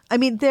 I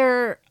mean,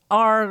 there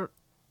are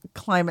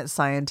climate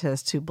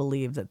scientists who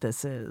believe that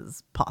this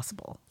is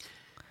possible.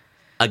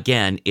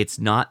 Again, it's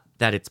not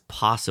that it's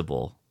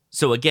possible.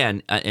 So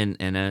again,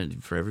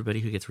 and for everybody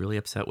who gets really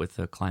upset with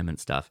the climate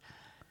stuff,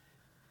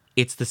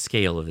 it's the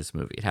scale of this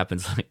movie. It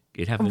happens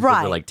Right,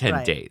 over like 10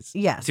 right. days.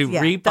 Yes, To yeah,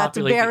 that's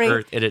repopulate very- the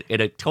Earth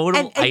in a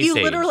total And ice you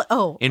age literally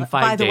in 5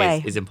 by the days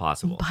way, is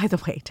impossible. By the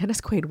way, Dennis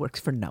Quaid works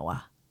for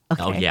NOAA.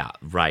 Okay. Oh yeah,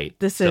 right.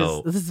 This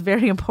is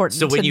very important.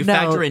 So when to you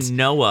factor note. in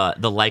Noah,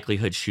 the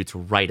likelihood shoots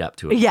right up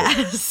to it.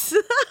 Yes.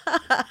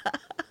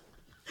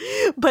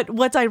 But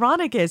what's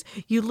ironic is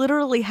you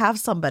literally have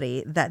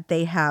somebody that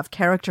they have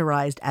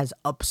characterized as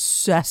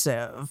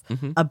obsessive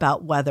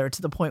about weather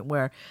to the point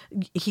where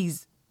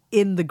he's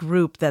in the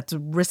group that's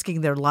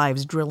risking their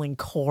lives drilling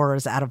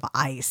cores out of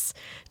ice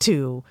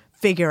to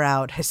figure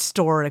out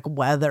historic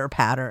weather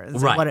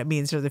patterns Right. and what it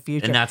means for the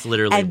future. And that's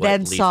literally and what then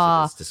leads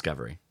saw to this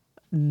discovery.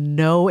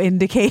 no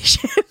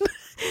indication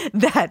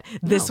that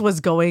this was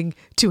going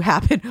to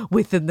happen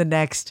within the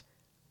next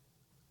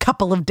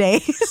couple of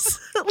days.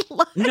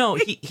 No,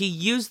 he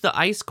used the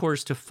ice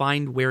cores to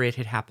find where it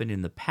had happened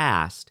in the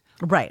past.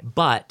 Right.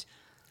 But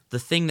the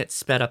thing that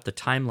sped up the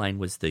timeline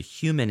was the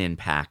human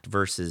impact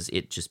versus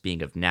it just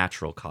being of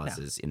natural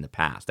causes in the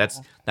past.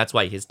 That's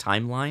why his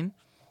timeline,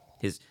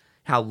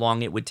 how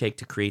long it would take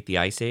to create the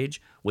ice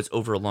age was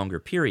over a longer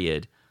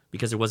period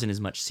because there wasn't as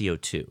much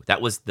CO2.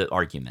 That was the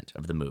argument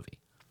of the movie.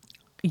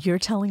 You're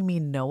telling me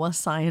NOAA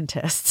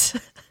scientists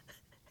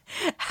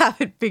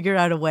haven't figured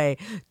out a way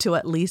to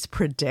at least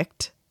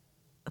predict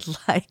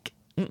like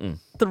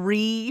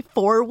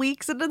 3-4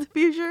 weeks into the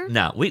future?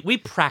 No, we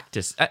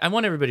practice. I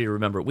want everybody to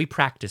remember, we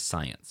practice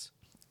science.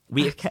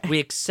 We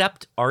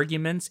accept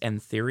arguments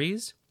and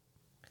theories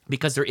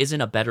because there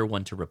isn't a better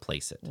one to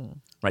replace it,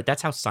 right?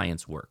 That's how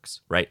science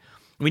works, right?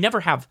 We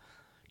never have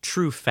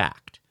true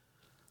fact.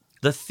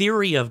 The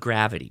theory of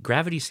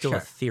gravity's still a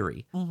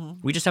theory.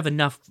 We just have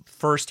enough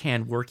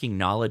firsthand working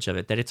knowledge of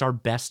it that it's our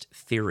best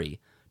theory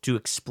to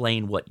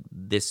explain what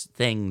this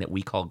thing that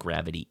we call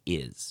gravity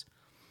is.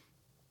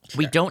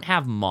 We don't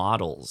have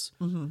models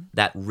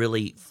that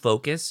really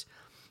focus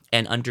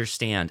and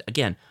understand.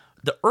 Again,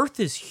 the Earth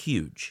is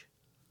huge,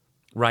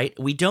 right?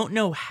 We don't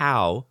know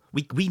how.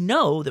 We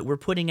know that we're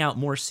putting out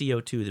more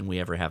CO2 than we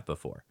ever have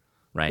before,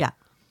 right? Yeah.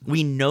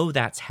 We know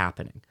that's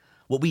happening.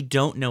 What we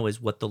don't know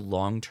is what the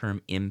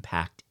long-term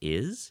impact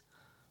is,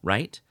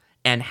 right?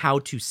 And how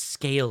to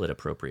scale it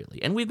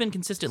appropriately. And we've been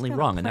consistently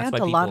wrong, and that's why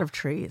a lot of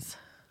trees.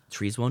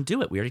 trees won't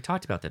do it. We already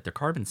talked about that. They're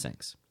carbon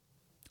sinks.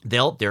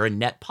 They're a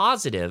net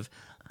positive,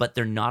 but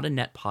they're not a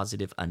net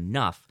positive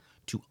enough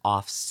to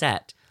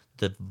offset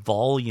the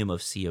volume of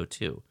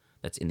CO2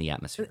 that's in the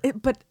atmosphere.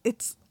 But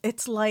it's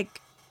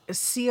like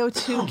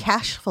CO2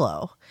 cash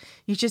flow.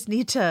 You just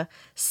need to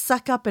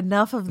suck up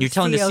enough of the You're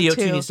telling CO2.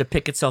 the CO2 needs to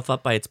pick itself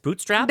up by its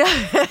bootstraps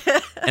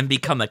and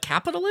become a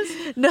capitalist?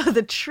 No,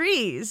 the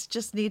trees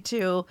just need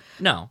to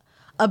No.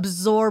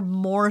 absorb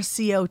more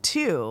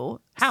CO2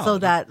 How? so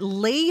that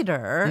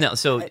later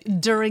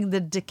during the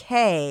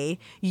decay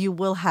you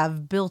will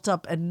have built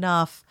up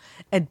enough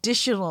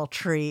additional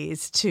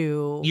trees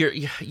to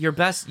your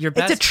best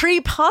It's a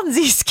tree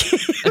Ponzi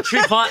scheme. a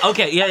tree pond.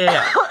 Okay,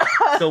 yeah.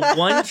 So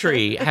one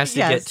tree has to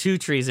get two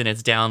trees in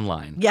its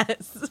downline.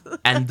 Yes.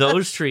 And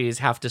those trees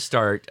have to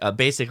start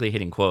basically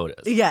hitting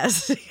quotas.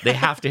 Yes. They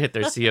have to hit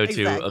their CO2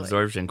 Exactly.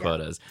 absorption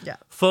quotas. Yeah.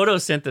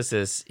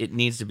 Photosynthesis, it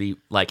needs to be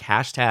like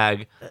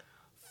hashtag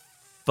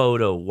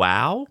photo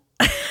wow.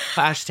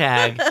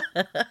 Hashtag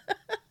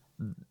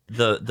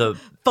the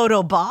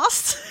Photo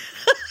boss.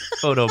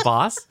 photo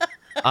boss.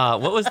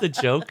 What was the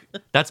joke?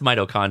 That's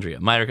mitochondria.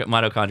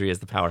 Mitochondria is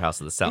the powerhouse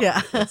of the cell.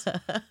 Yeah.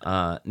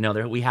 No,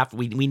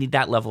 we need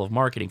that level of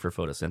marketing for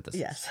photosynthesis.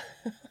 Yes.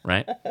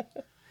 Right?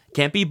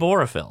 Can't be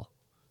borophyll.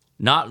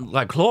 Not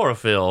like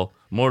chlorophyll,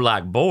 more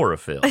like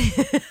borophyll.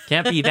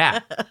 Can't be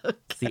that. Okay.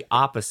 It's the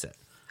opposite.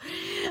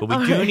 But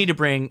we do need to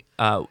bring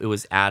it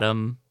was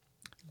Adam.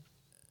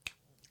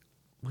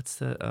 What's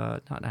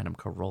the not Adam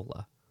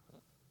Carolla.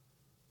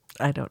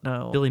 I don't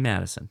know. Billy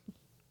Madison.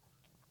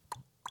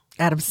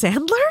 Adam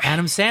Sandler?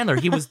 Adam Sandler.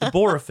 He was the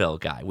borophyll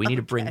guy. We need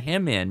to bring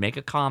him in, make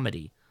a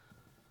comedy.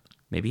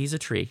 Maybe he's a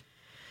tree.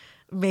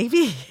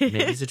 Maybe.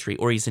 Maybe he's a tree.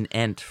 Or he's an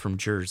ent from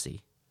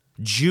Jersey.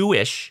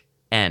 Jewish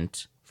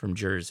ent from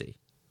Jersey.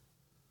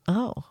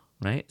 Oh.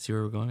 Right? See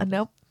where we're going?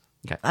 Nope.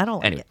 Okay. I don't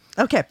like Anyway.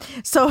 it. Okay.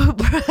 So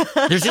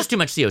There's just too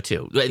much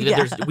CO2.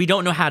 Yeah. We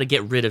don't know how to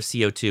get rid of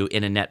CO2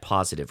 in a net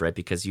positive, right?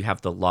 Because you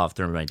have the law of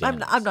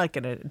thermodynamics. I'm not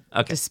going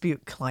to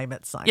dispute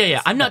climate science.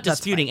 Yeah. I'm not That's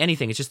disputing fine.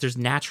 anything. It's just there's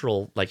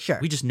natural, Sure.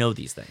 we just know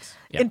these things.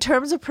 Yeah. In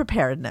terms of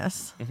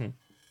preparedness,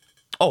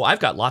 Oh, I've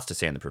got lots to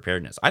say on the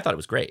preparedness. I thought it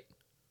was great.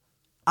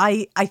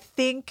 I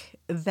think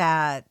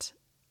that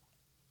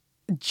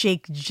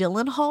Jake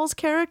Gyllenhaal's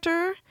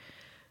character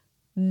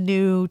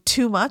knew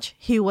too much.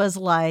 He was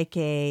like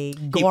a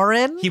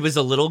Gorin. He was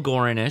a little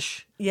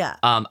Gorinish. Yeah.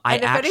 I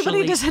and if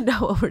anybody doesn't know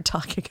what we're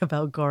talking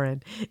about,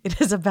 Gorin, it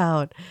is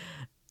about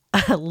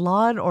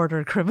Law and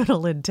Order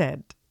Criminal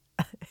Intent.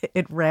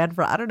 It ran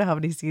for I don't know how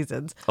many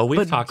seasons. Oh, we've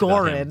but talked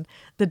about him. Gorin,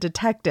 the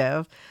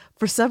detective,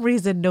 for some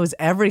reason knows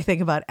everything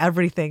about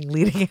everything,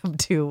 leading him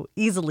to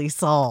easily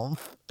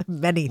solve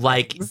many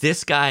Like, things.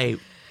 this guy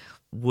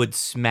would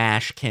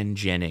smash Ken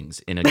Jennings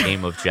in a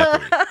game of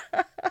Jeopardy.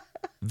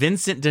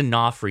 Vincent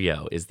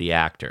D'Onofrio is the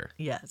actor.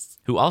 Yes.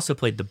 Who also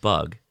played the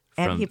Bug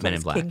And from he Men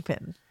in plays Black.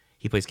 Kingpin.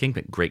 He plays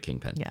Kingpin. Great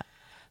Kingpin. Yeah.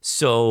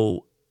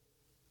 So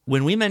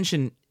when we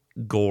mention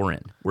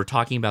Gorin, we're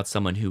talking about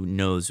someone who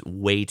knows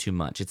way too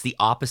much. It's the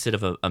opposite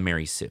of a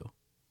Mary Sue.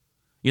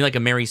 You know, like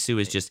a Mary Sue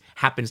is just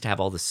happens to have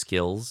all the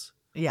skills.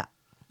 Yeah.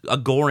 A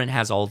Gorin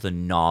has all the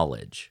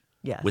knowledge.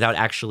 Yes. Without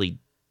actually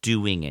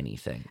doing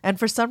anything. And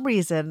for some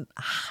reason,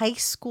 high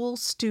school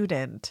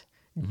student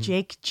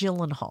Jake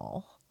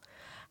Gyllenhaal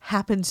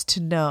happens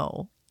to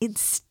know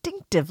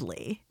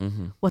instinctively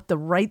what the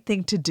right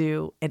thing to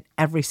do in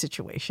every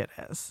situation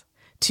is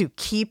to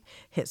keep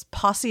his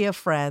posse of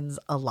friends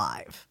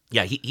alive.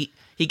 Yeah, he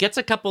gets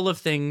a couple of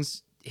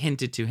things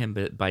hinted to him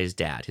by his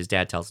dad. His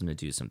dad tells him to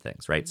do some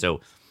things, right? So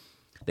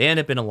they end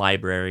up in a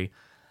library,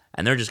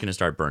 and they're just going to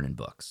start burning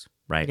books,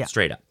 right? Yeah.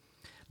 Straight up.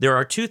 There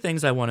are two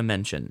things I want to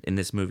mention in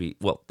this movie.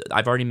 Well,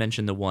 I've already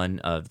mentioned the one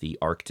of the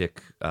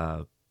Arctic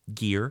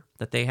gear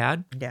that they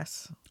had.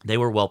 Yes. They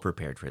were well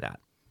prepared for that.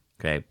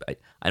 Okay,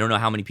 I don't know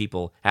how many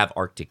people have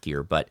Arctic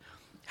gear, but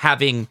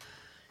having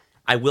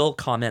I will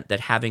comment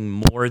that having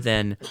more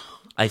than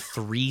a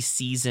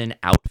 3-season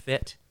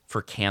outfit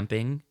for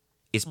camping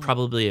is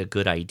probably a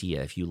good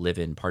idea if you live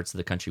in parts of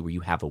the country where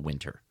you have a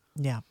winter.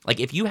 Yeah. Like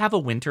if you have a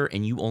winter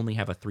and you only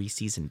have a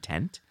 3-season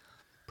tent,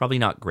 probably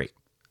not great.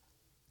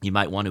 You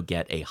might want to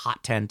get a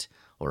hot tent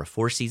or a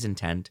 4-season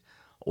tent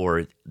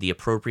or the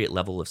appropriate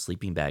level of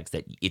sleeping bags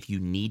that if you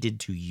needed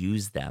to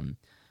use them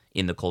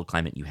in the cold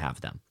climate, you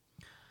have them.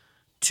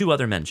 2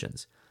 other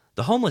mentions.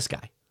 The homeless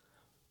guy,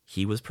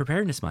 he was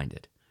preparedness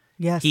minded.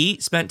 Yes. He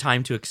spent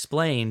time to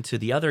explain to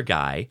the other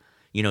guy,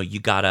 you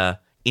gotta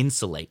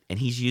insulate. And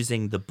he's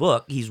using the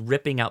book. He's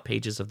ripping out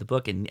pages of the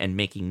book and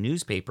making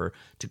newspaper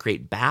to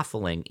create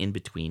baffling in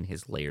between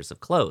his layers of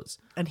clothes.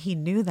 And he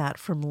knew that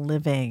from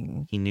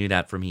living. He knew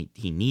that from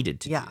he needed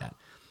to do that.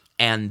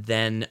 And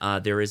then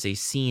there is a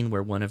scene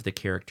where one of the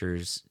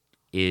characters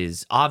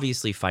is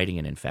obviously fighting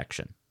an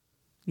infection.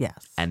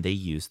 Yes. And they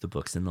use the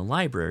books in the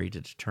library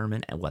to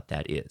determine what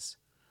that is.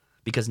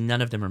 Because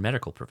none of them are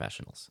medical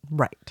professionals.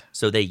 Right.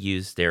 So they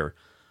use their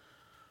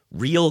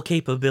real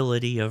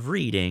capability of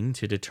reading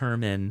to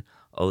determine,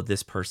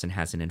 this person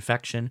has an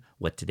infection.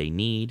 What do they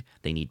need?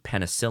 They need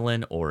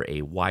penicillin or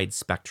a wide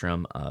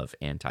spectrum of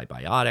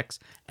antibiotics.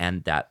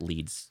 And that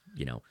leads,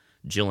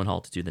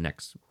 Gyllenhaal to do the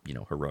next,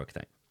 heroic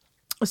thing.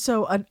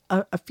 So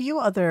a few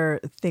other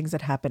things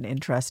that happened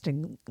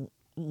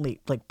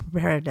interestingly, like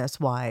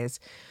preparedness-wise,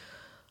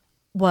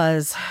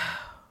 was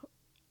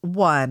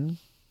one,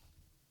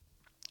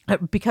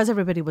 because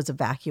everybody was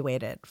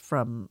evacuated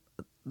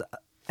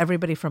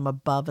everybody from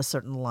above a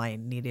certain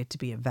line needed to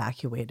be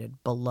evacuated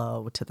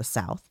below to the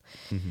south.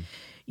 Mm-hmm.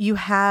 You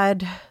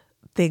had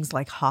things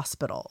like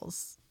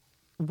hospitals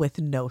with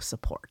no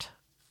support,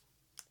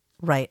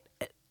 right?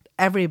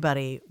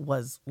 Everybody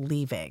was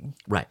leaving.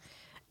 Right.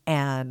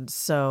 And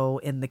so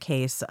in the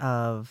case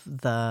of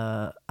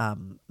the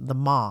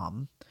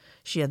mom,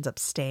 she ends up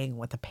staying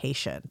with a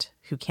patient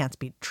who can't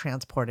be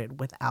transported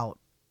without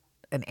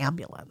an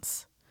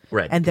ambulance.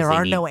 Right. And there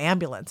are no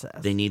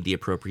ambulances. They need the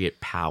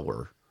appropriate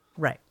power.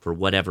 Right. For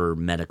whatever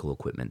medical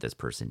equipment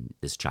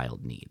this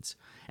child needs.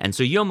 And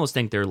so you almost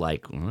think they're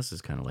like, well, this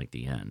is kind of like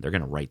the end. They're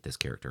going to write this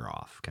character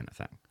off kind of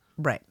thing.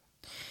 Right.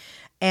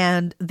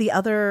 And the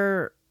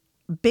other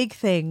big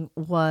thing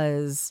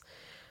was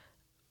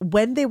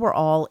when they were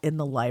all in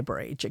the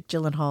library, Jake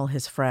Gyllenhaal,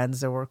 his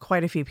friends, there were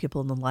quite a few people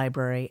in the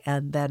library.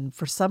 And then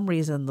for some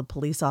reason, the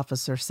police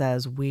officer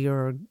says, we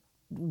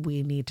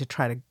need to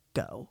try to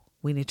go.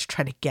 We need to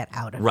try to get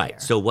out of here.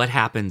 Right. So what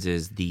happens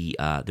is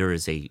there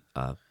is a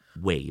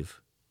wave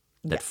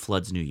that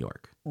floods New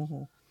York.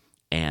 Mm-hmm.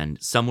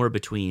 And somewhere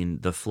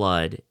between the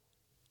flood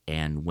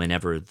and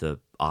whenever the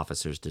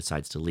officers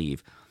decides to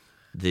leave,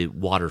 the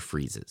water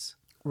freezes.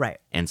 Right.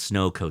 And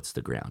snow coats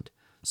the ground.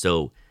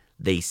 So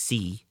they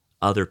see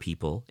other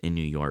people in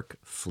New York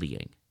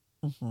fleeing.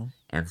 Mm-hmm.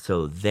 And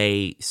so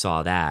they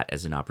saw that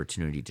as an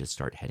opportunity to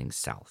start heading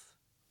south.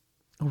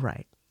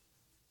 Right.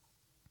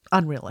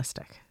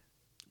 Unrealistic.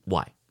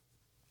 Why?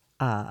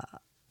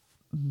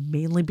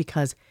 Mainly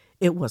because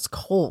it was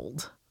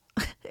cold.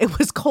 It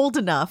was cold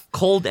enough.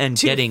 Cold and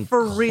getting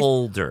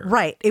colder.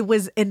 Right. It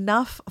was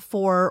enough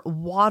for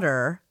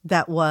water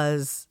that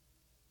was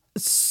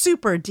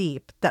super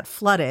deep that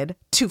flooded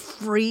to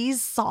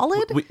freeze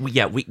solid.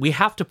 We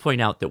have to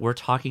point out that we're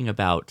talking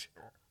about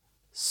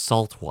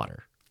salt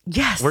water.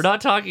 Yes. We're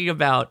not talking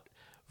about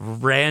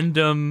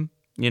random,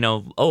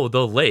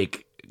 the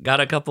lake got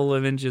a couple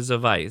of inches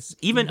of ice.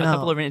 Even a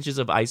couple of inches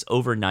of ice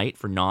overnight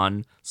for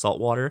non-salt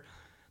water,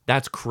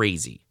 that's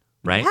crazy,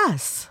 right?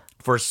 Yes.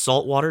 For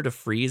salt water to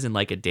freeze in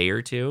like a day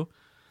or two,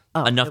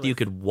 enough that you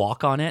could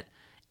walk on it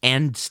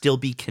and still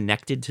be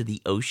connected to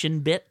the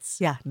ocean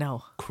bits. Yeah,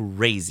 no.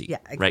 Crazy. Yeah,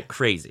 exactly. Right?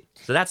 Crazy.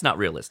 So that's not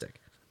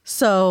realistic.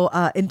 So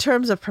in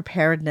terms of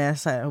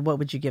preparedness, what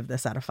would you give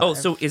this out of 5? Oh,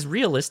 so is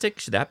realistic,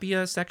 should that be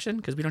a section?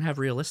 Because we don't have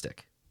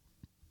realistic.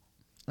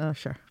 Oh,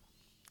 sure.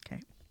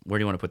 Okay. Where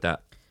do you want to put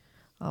that?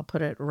 I'll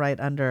put it right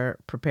under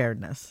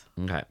preparedness.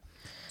 Okay.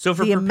 So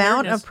for the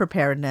amount of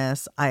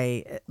preparedness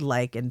I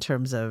like in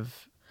terms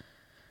of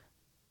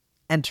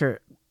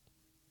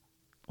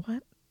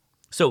what?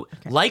 So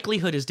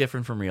likelihood is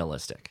different from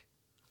realistic.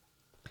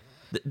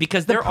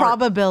 Because the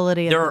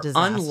probability there of are the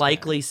disaster.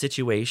 Unlikely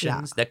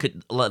situations that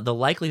the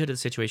likelihood of the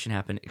situation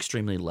happen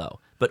extremely low.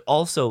 But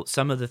also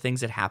some of the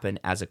things that happen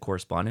as a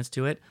correspondence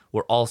to it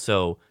were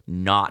also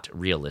not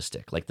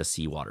realistic, like the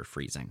seawater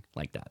freezing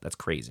like that. That's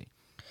crazy.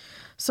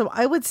 So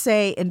I would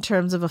say in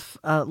terms of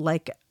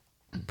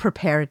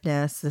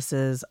preparedness, this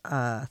is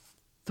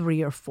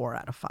 3 or 4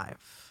 out of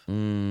 5.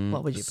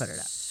 What would you put it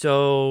at?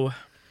 So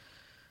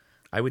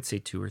I would say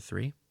 2 or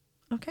 3.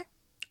 Okay.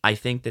 I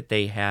think that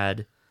they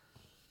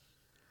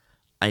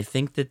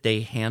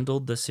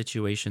handled the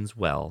situations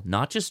well.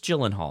 Not just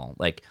Gyllenhaal,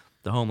 like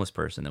the homeless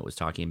person that was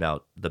talking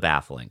about the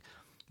baffling,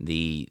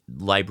 the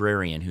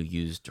librarian who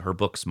used her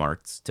book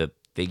smarts to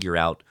figure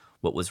out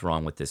what was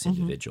wrong with this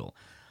individual.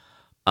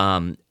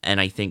 And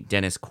I think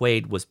Dennis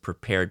Quaid was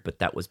prepared, but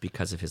that was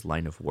because of his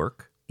line of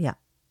work. Yeah.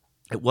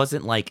 It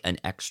wasn't like an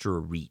extra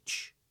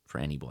reach for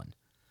anyone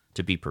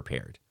to be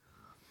prepared.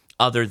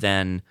 other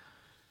than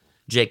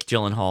Jake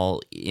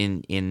Gyllenhaal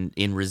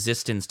in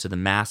resistance to the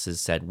masses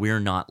said, we're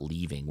not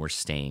leaving, we're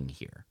staying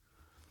here.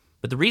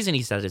 But the reason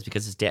he said it is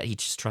because his dad, he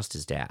just trusts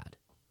his dad.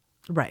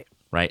 Right.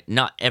 Right?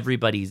 Not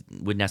everybody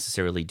would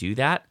necessarily do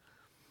that,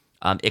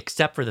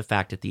 except for the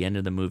fact at the end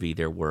of the movie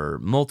there were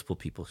multiple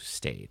people who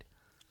stayed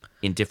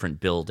in different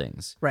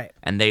buildings. Right.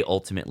 And they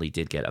ultimately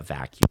did get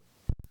evacuated.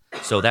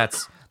 So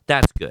that's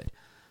good.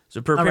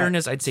 So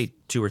preparedness, I'd say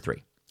 2 or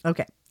 3.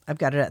 Okay. I've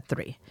got it at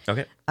 3.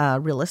 Okay.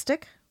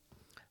 Realistic?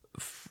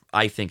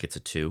 I think it's a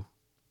 2.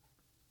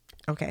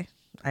 Okay.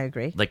 I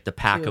agree. Like the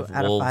pack 2 of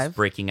out of wolves 5.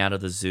 breaking out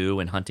of the zoo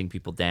and hunting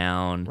people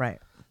down. Right.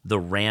 The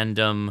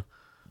random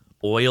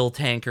oil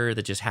tanker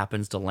that just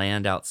happens to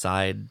land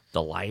outside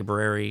the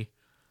library.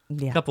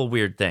 Yeah. A couple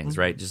weird things,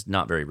 right? Just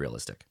not very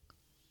realistic.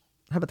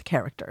 How about the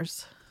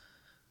characters?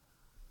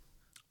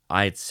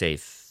 I'd say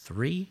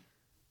 3,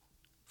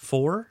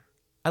 4.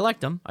 I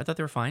liked them. I thought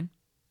they were fine.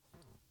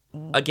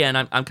 Again,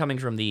 I'm coming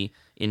from the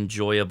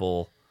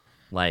enjoyable,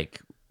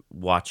 like,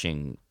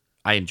 watching.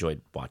 I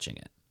enjoyed watching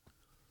it.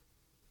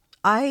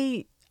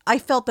 I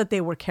felt that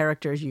they were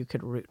characters you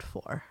could root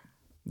for.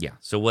 Yeah.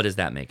 So what does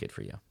that make it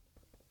for you?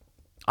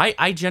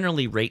 I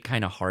generally rate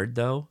kind of hard,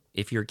 though.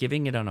 If you're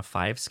giving it on a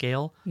 5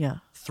 scale, Yeah.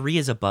 3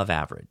 is above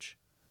average.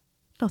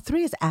 No,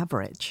 3 is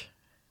average.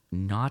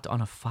 Not on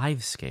a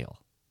 5 scale.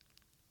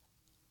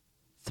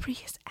 3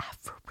 is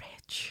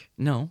average.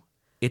 No,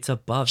 it's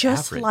above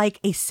Just average. like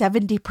a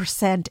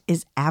 70%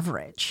 is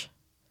average.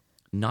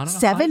 Not on a 5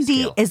 70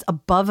 scale. is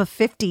above a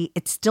 50.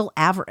 It's still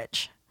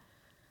average.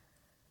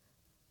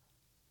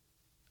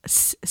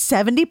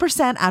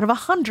 70% out of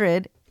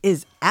 100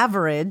 is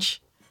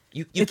average.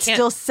 You It's can't,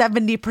 still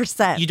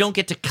 70%. You don't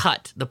get to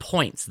cut the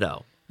points,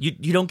 though.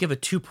 You don't give a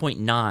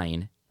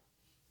 2.9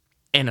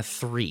 and a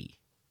 3.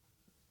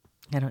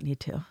 I don't need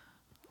to.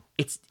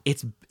 It's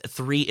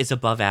 3 is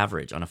above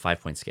average on a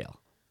 5-point scale.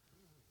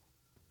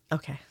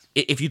 Okay.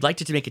 If you'd like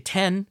to make a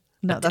 10,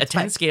 No, a that's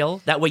 10 fine.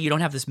 scale, that way you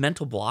don't have this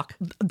mental block.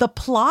 The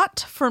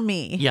plot for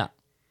me Yeah.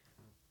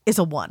 is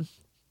a 1.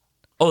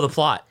 Oh, the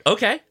plot.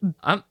 Okay.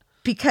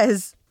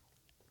 Because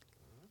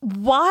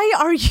why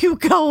are you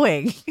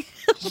going?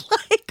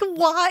 Like,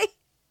 why?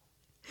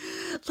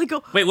 Like,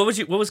 Wait, what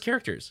was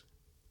characters?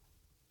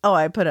 oh,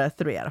 I put a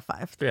 3 out of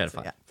 5. 3 out of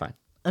 5. Yeah. Fine.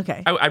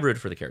 Okay. I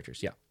rooted for the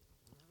characters. Yeah.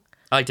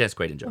 I like Dennis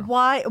Quaid in general.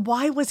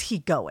 Why was he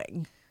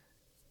going?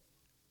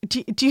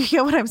 Do you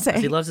get what I'm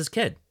saying? He loves his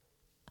kid.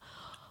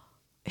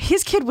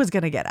 His kid was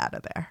going to get out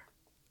of there.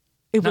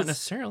 It Not was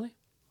necessarily.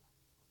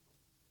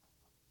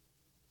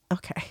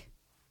 okay.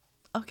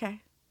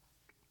 Okay.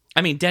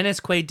 I mean, Dennis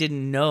Quaid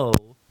didn't know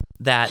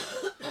that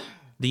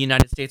the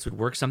United States would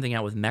work something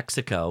out with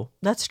Mexico,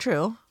 That's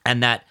true.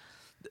 and that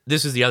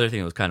this is the other thing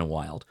that was kind of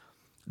wild.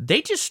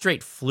 They just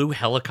straight flew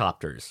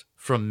helicopters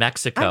from I know,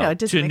 Mexico it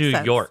doesn't to make New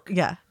sense. York.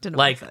 Yeah, didn't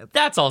Like, make sense.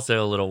 that's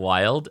also a little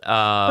wild.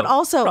 But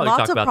also, probably lots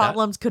talk of about that.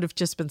 problems could have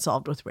just been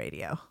solved with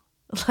radio.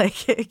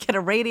 Like, get a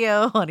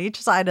radio on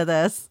each side of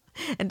this.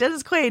 And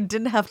Dennis Quaid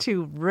didn't have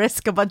to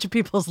risk a bunch of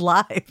people's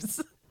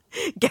lives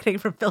getting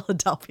from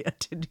Philadelphia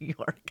to New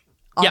York.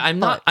 on Yeah,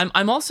 foot.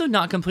 I'm also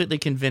not completely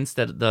convinced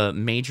that the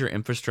major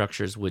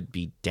infrastructures would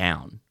be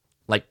down.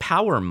 Like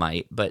power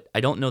might, but I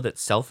don't know that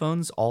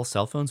all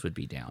cell phones would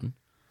be down.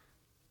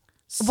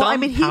 Well, I Some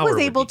mean, he power was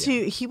would able be to.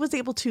 down. He was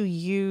able to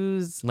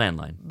use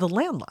Landline. the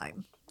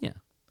landline. Yeah.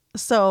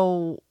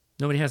 So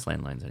Nobody has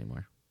landlines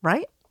anymore.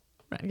 right.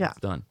 Right. Yeah. It's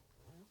done.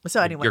 So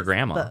anyway, Your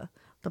grandma.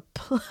 The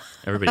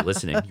Everybody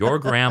listening, your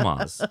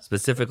grandmas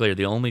specifically are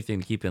the only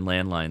thing keeping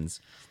landlines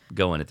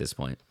going at this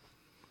point.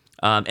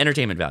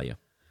 Entertainment value.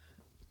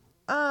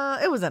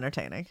 it was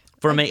entertaining.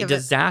 From I'd a give it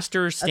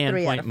disaster 3 out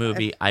standpoint of 5.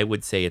 movie, I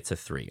would say it's a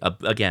 3.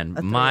 Again,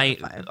 A 3 out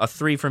of 5. a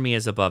 3 for me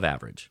is above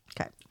average.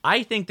 Okay.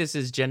 I think this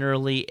is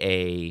generally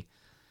a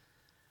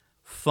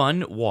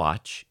fun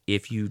watch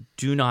if you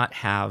do not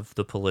have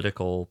the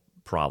political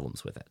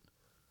problems with it.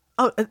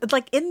 Oh,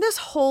 like in this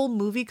whole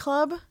movie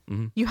club,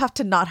 Mm-hmm. you have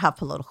to not have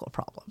political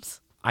problems.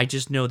 I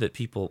just know that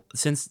people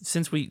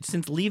since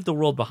Leave the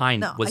World Behind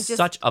No, was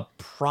such a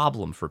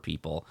problem for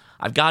people,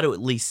 I've got to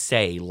at least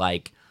say,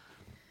 like,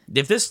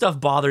 if this stuff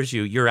bothers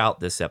you, you're out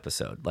this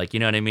episode. Like, you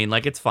know what I mean?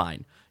 Like, it's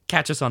fine.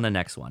 Catch us on the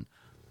next one.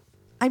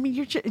 I mean,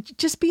 you're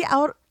just be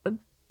out.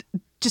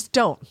 Just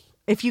don't.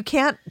 If you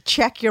can't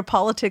check your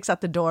politics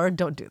at the door,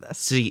 don't do this.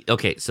 See,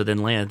 okay, so then,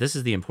 Lana, this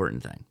is the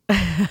important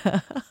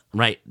thing.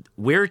 Right?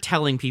 We're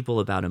telling people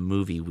about a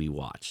movie we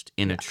watched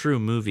in a true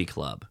movie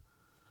club.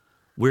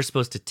 We're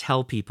supposed to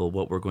tell people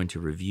what we're going to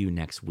review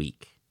next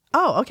week.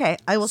 Oh, okay.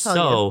 I will tell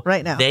So you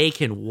right now. they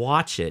can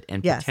watch it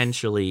and Yes.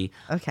 potentially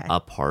Okay.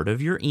 a part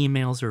of your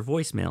emails or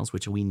voicemails,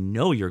 which we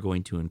know you're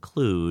going to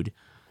include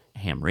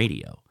ham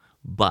radio.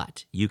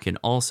 But you can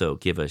also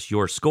give us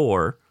your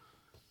score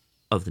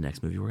of the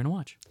next movie we're going to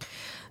watch.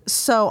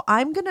 So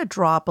I'm going to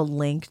drop a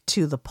link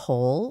to the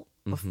poll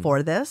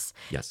for this.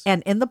 Yes.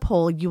 And in the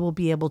poll, you will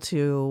be able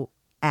to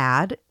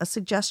add a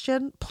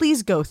suggestion.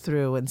 Please go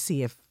through and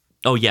see if,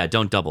 Oh, yeah,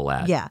 don't double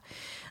add. yeah.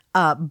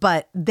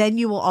 But then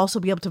you will also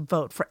be able to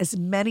vote for as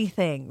many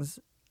things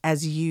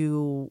as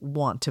you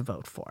want to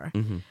vote for.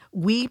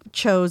 We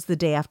chose The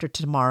Day After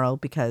Tomorrow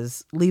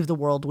because Leave the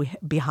World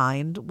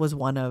Behind was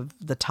one of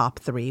the top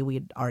 3. We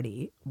had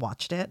already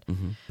watched it.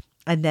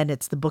 And then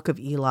it's The Book of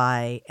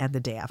Eli and The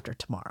Day After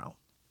Tomorrow.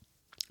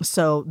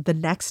 So the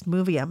next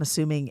movie, I'm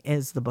assuming,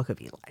 is The Book of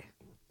Eli.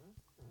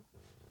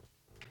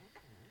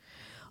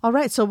 All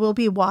right, so we'll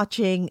be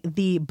watching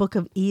The Book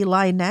of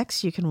Eli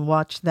next. You can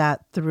watch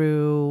that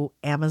through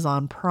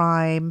Amazon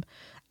Prime,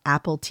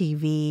 Apple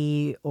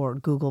TV, or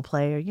Google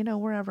Play, or,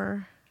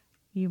 wherever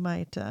you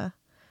might.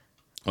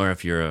 Or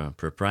if you're a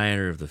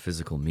proprietor of the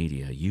physical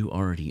media, you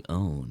already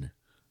own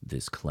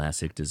this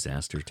classic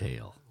disaster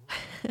tale.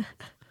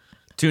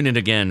 Tune in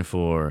again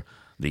for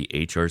the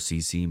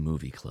HRCC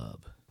Movie Club.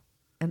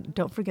 And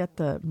don't forget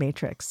The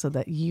Matrix so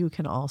that you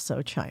can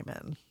also chime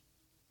in.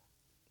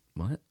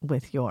 What?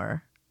 With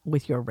your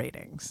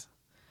ratings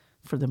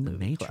for the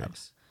movie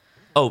Matrix.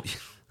 Club.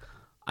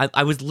 Oh,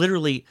 I was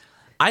literally,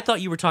 I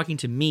thought you were talking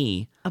to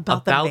me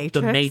about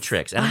the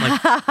Matrix. And I'm like,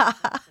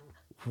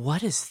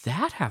 what does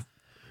that have?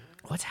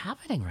 What's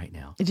happening right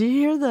now? Did you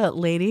hear the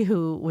lady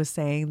who was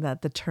saying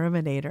that the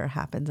Terminator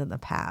happens in the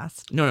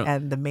past? No.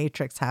 And the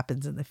Matrix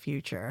happens in the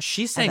future.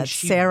 She's saying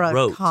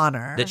Sarah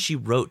Connor. That she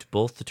wrote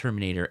both the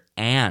Terminator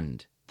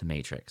and the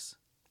Matrix.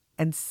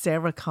 And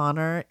Sarah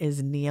Connor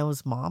is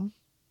Neo's mom?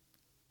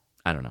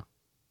 I don't know.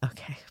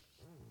 Okay.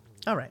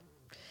 All right.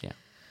 Yeah.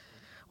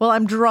 Well,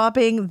 I'm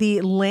dropping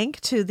the link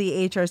to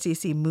the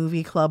HRCC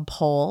Movie Club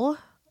poll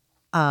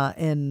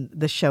in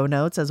the show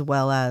notes, as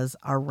well as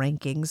our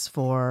rankings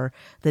for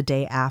The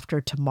Day After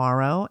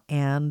Tomorrow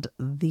and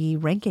the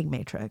ranking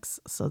matrix,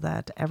 so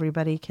that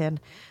everybody can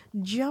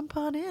jump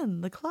on in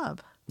the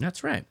club.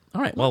 That's right.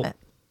 All right. Well,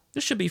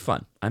 this should be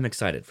fun. I'm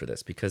excited for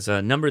this because a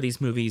number of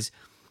these movies,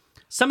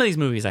 some of these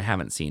movies I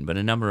haven't seen, but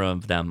a number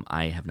of them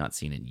I have not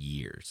seen in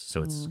years.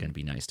 So it's going to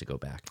be nice to go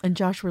back. And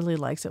Josh really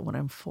likes it when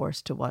I'm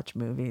forced to watch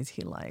movies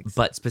he likes.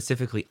 But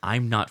specifically,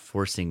 I'm not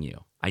forcing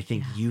you. I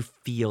think you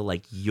feel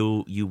like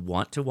you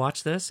want to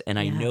watch this. And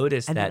I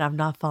noticed and that then I'm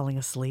not falling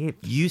asleep.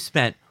 You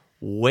spent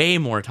way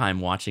more time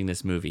watching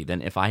this movie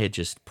than if I had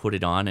just put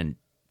it on and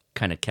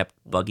kind of kept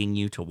bugging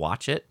you to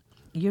watch it.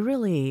 You're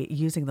really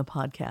using the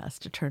podcast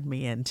to turn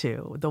me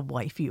into the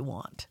wife you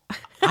want.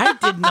 I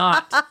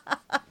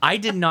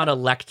did not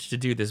elect to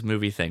do this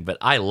movie thing, but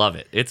I love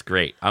it. It's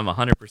great. I'm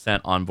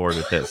 100% on board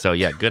with this. So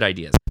yeah, good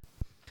ideas.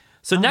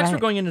 So next we're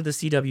going into the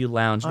CW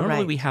Lounge.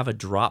 Normally we have a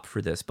drop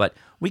for this, but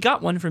we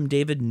got one from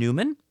David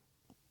Newman.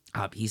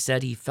 He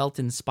said he felt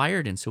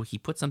inspired, and so he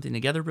put something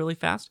together really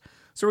fast.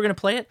 So we're going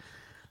to play it.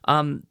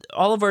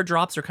 All of our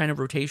drops are kind of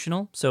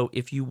rotational. So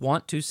if you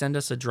want to send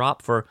us a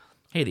drop for,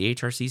 hey, the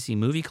HRCC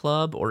Movie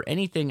Club or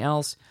anything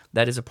else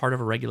that is a part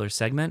of a regular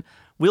segment,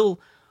 we'll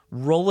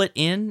roll it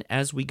in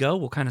as we go.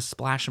 We'll kind of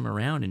splash them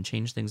around and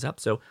change things up.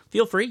 So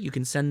feel free. You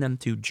can send them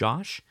to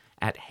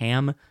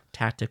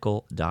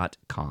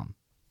josh@hamtactical.com.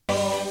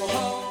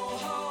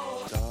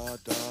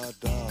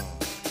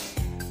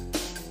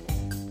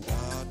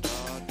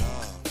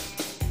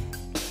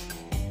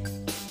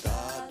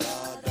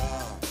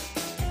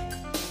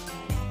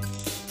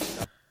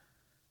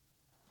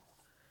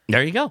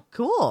 There you go.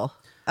 Cool.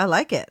 I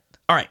like it.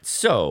 All right.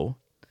 So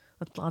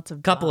with lots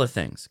of couple of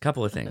things.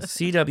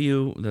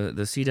 CW,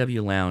 the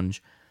CW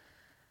Lounge.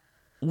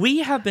 We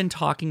have been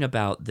talking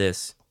about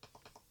this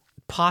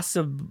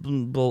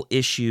possible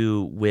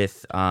issue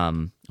with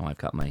I've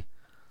got my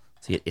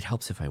it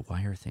helps if I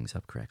wire things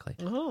up correctly.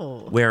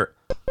 Oh.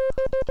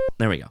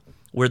 There we go.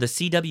 Where the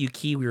CW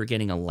key, we were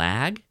getting a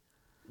lag.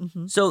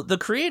 Mm-hmm. So the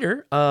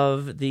creator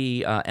of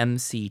the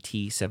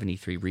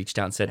MCT73 reached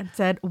out and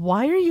said,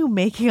 why are you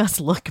making us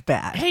look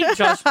bad? Hey,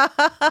 Josh.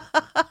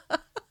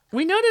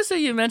 We noticed that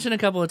you mentioned a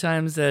couple of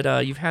times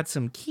that you've had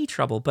some key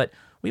trouble, but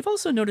we've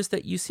also noticed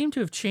that you seem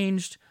to have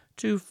changed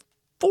to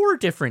 4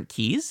 different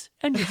keys,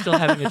 and you're still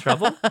having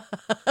trouble.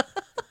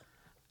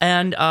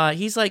 And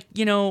he's like,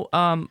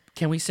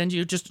 can we send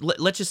you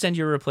let's just send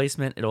you a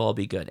replacement. It'll all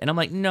be good. And I'm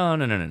like, no.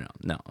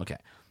 Okay,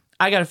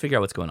 I got to figure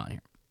out what's going on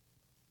here.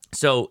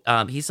 So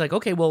he's like,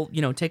 okay, well,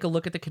 take a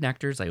look at the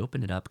connectors. I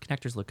opened it up.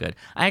 Connectors look good.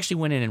 I actually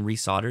went in and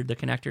resoldered the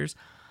connectors.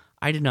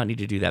 I did not need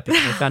to do that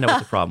because I found out what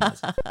the problem was.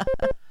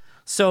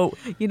 So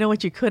you know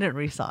what you couldn't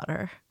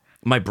resolder?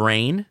 My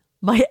brain.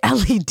 My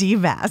LED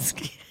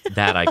mask.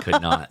 That I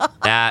could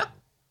not. That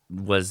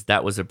was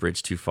a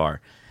bridge too far.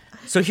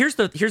 So here's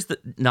the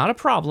not a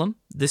problem.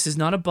 This is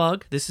not a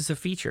bug. This is a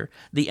feature.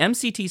 The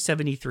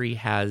MCT73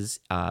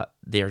 has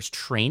there's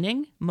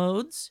training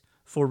modes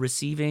for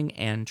receiving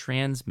and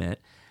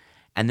transmit,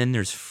 and then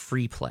there's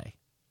free play.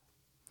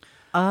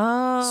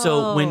 Oh.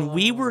 So when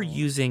we were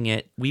using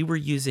it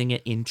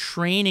in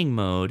training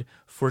mode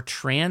for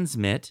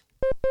transmit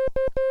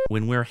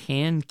when we're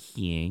hand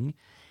keying,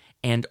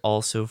 and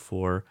also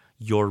for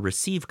your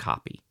receive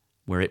copy,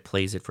 where it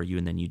plays it for you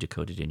and then you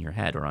decode it in your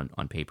head or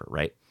on paper,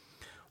 right?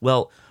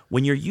 Well,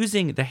 when you're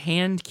using the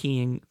hand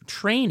keying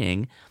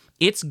training,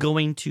 it's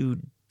going to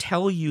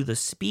tell you the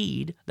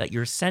speed that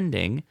you're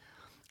sending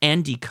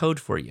and decode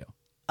for you.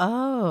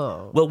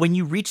 Oh. Well, when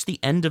you reach the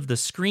end of the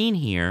screen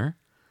here,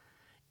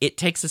 it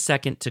takes a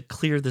second to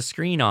clear the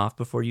screen off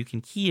before you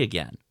can key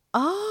again.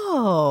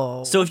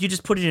 Oh. So if you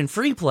just put it in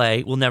free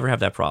play, we'll never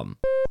have that problem.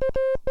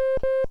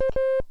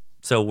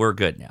 So we're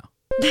good now.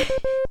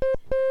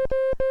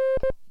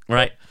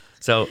 Right?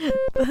 So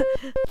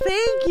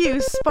Thank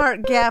you,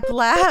 Spark Gap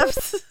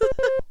Labs.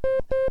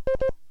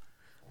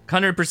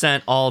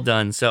 100% all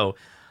done. So,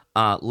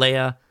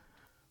 Leia,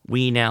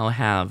 we now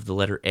have the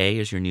letter A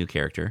as your new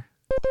character.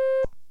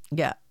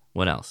 Yeah.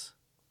 What else?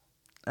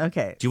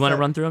 Okay. Do you want to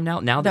run through them now?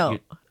 Now that No. you...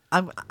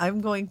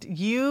 I'm going to.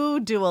 You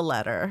do a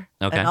letter.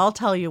 Okay. And I'll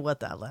tell you what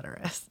that letter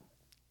is.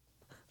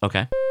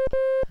 Okay.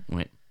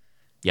 Wait.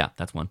 Yeah,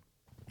 that's one.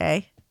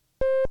 A.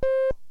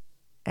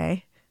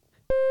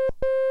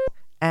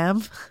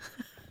 M.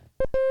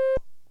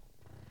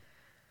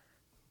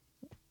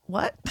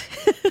 What?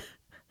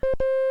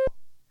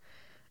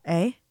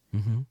 A.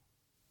 Mm-hmm.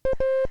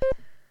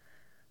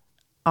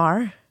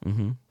 R.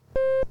 Mm-hmm.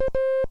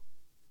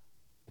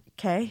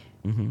 K.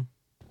 Mm-hmm.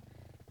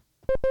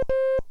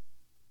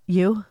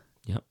 U.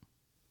 Yep.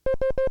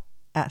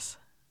 S.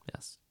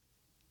 Yes.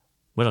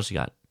 What else you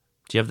got?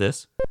 Do you have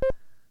this?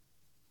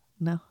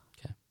 No.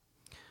 Okay.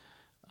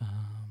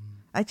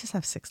 I just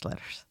have 6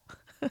 letters.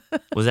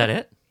 Was that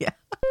it? Yeah.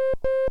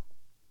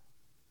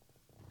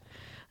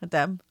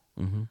 Them.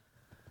 Mm-hmm.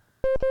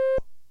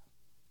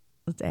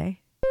 It's A.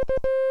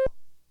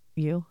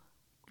 U.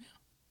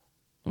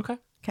 Okay.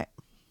 Okay.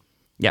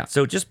 Yeah,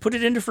 so just put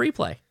it into free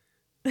play.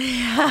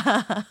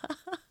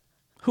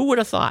 Who would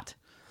have thought?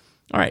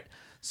 All right.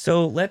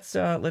 So let's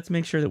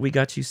make sure that we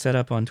got you set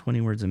up on 20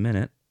 words a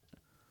minute.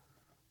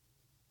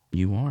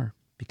 You are,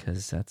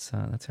 because that's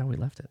how we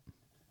left it.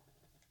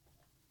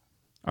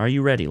 Are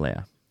you ready,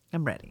 Leia?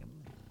 I'm ready.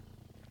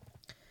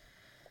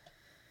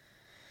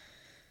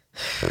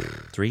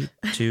 3,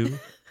 2,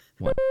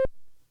 1.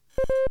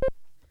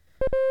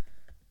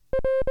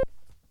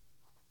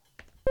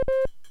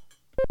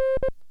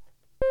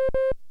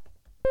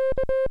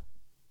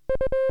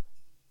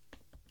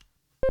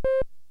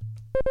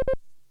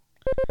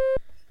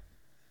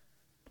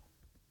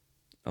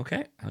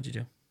 Okay, how'd you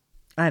do?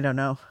 I don't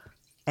know.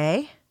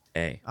 A.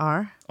 A,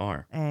 R.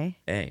 R, A.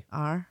 A,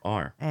 R.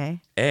 R,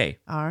 A. A,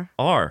 R.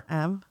 R,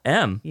 M.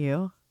 M,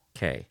 U.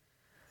 K,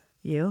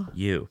 U.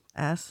 U,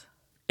 S.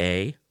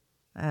 A,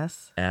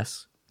 S.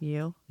 S,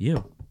 U.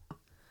 U.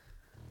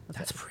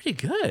 That's pretty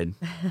good.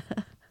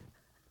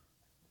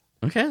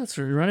 Okay, let's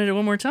run it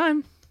one more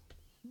time.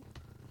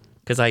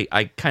 Because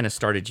I kind of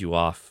started you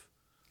off.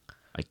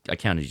 I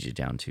counted you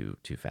down too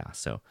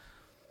fast. So,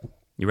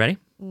 you ready?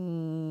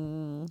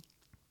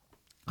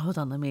 Hold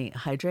on, let me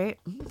hydrate.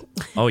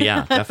 Oh,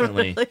 yeah,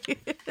 definitely. Really?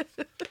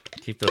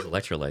 Keep those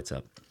electrolytes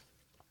up.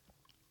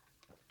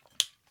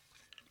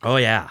 Oh,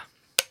 yeah.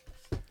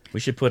 We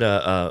should put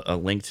a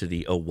link to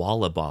the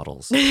Owala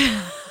bottles.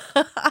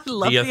 I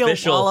love the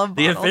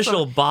the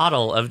official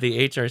bottle of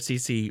the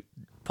HRCC,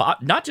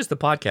 not just the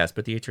podcast,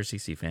 but the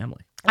HRCC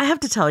family. I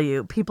have to tell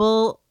you,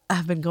 people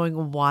have been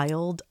going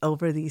wild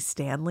over these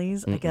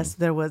Stanleys. I guess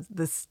there was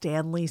the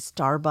Stanley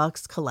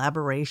Starbucks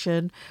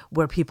collaboration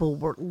where people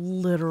were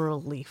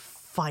literally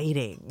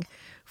fighting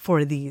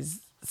for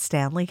these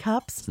Stanley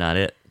cups. It's not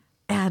it.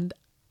 And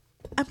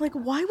I'm like,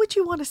 why would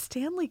you want a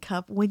Stanley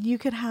cup when you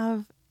could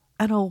have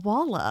an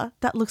Owala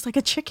that looks like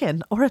a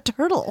chicken or a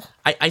turtle?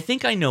 I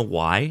think I know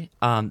why.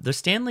 The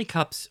Stanley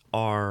Cups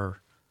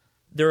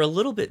they're a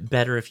little bit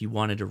better if you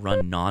wanted to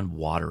run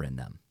non-water in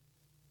them.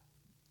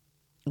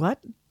 What?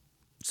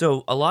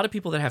 So a lot of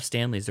people that have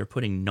Stanleys, they're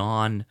putting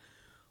non-water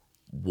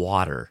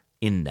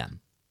in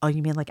them. Oh,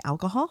 you mean like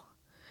alcohol?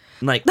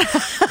 Like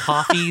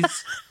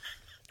coffees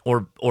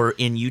or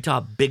in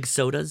Utah, big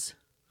sodas.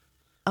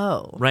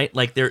 Oh. Right?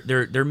 Like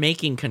they're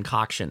making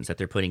concoctions that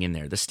they're putting in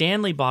there. The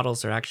Stanley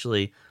bottles are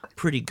actually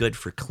pretty good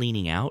for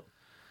cleaning out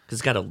because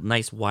it's got a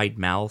nice wide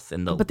mouth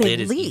and the But they lid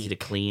is easy to leak.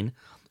 clean.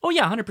 Oh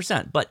yeah,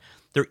 100%. But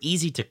they're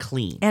easy to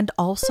clean. And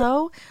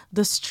also,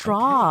 the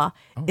straw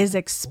is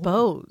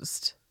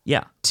exposed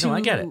Yeah. to No,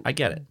 I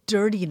get it.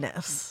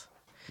 dirtiness.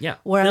 Yeah.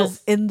 Whereas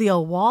Filth. in the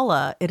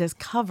Owala, it is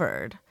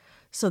covered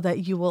so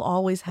that you will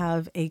always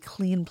have a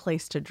clean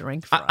place to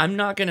drink from. I'm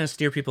not going to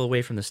steer people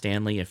away from the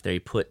Stanley if they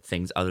put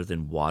things other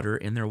than water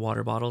in their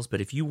water bottles. But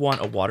if you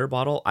want a water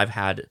bottle, I've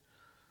had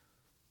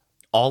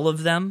all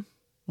of them.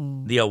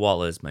 The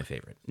Owala is my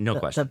favorite. No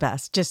question. The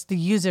best. Just the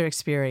user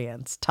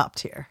experience, top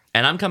tier.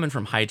 And I'm coming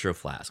from Hydro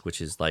Flask,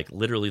 which is like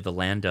literally the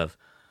land of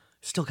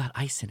still got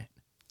ice in it.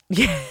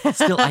 Yeah.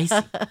 Still icy.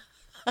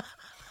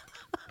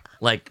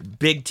 Like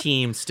big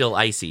team, still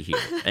icy here.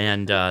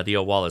 And the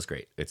Owala is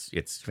great.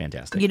 It's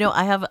fantastic. You know,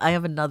 I have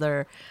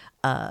another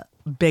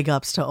big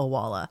ups to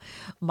Owala.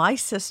 My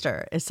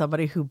sister is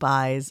somebody who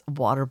buys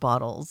water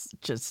bottles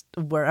just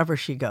wherever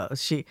she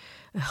goes. She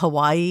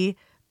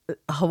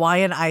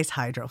Hawaiian Ice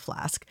Hydro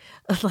Flask,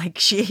 like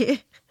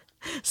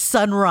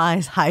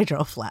Sunrise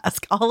Hydro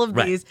Flask. All of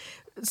Right. these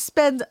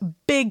spends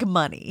big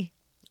money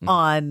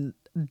on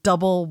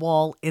double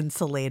wall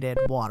insulated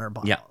water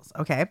bottles. Yeah.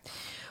 Okay,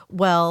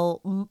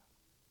 well,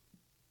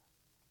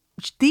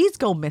 these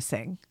go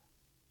missing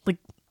like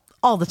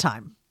all the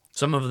time.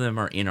 Some of them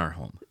are in our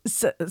home.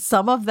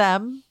 Some of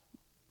them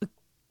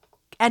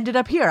ended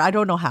up here. I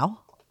don't know how.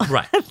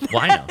 Right.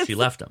 Well, I know. She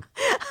left them.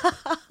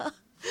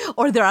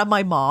 Or they're at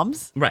my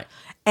mom's. Right.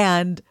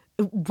 And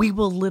we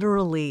will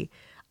literally,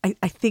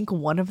 I think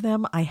one of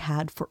them I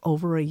had for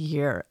over a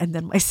year. And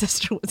then my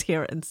sister was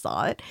here and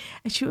saw it.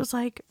 And she was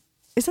like,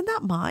 isn't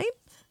that mine?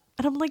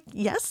 And I'm like,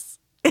 yes,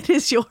 it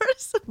is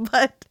yours.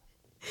 But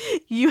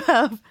you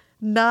have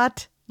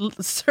not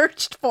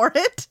searched for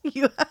it.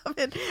 You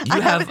haven't.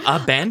 You have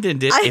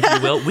abandoned it, if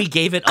you will. We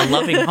gave it a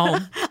loving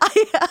home.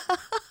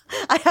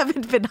 I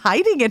haven't been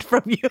hiding it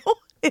from you.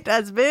 It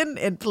has been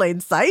in plain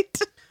sight.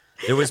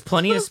 There was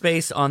plenty of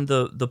space on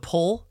the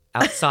pole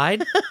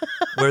outside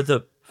where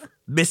the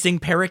missing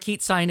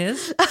parakeet sign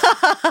is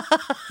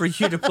for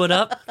you to put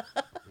up.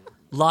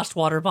 Lost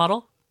water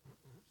bottle.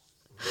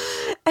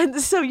 And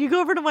so you go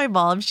over to my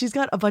mom. She's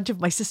got a bunch of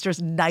my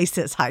sister's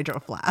nicest hydro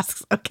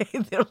flasks. Okay,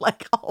 they're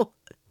like all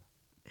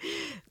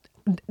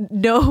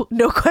no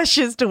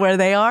questions to where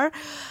they are.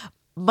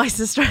 My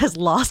sister has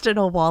lost an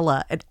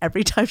Owala, and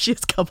every time she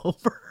has come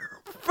over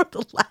for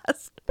the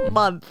last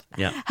month,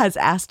 has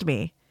asked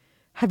me,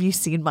 have you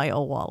seen my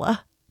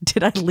Owala?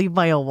 Did I leave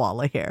my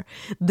Owala here?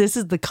 This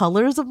is the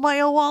colors of my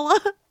Owala.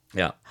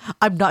 Yeah.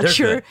 I'm not They're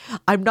sure. good.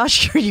 I'm not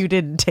sure you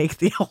didn't take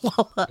the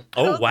Owala.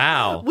 Oh,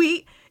 wow.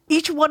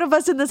 Each one of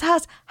us in this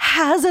house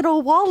has an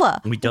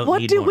Owala. We don't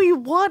What need do more. we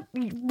want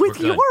with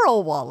good. your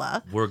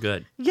Owala? We're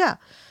good. Yeah.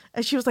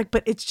 And she was like,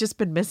 but it's just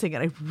been missing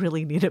and I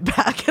really need it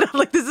back. And I'm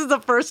like, this is the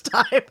first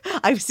time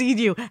I've seen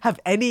you have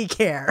any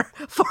care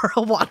for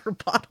a water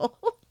bottle.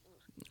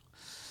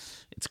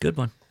 It's a good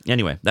one.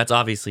 Anyway, that's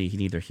obviously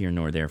neither here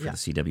nor there for the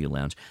CW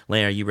Lounge.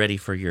 Leia, are you ready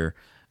for your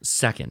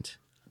second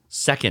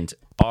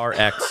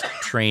RX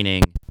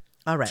training?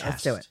 All right, test?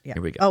 let's do it. Yeah.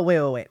 Here we go.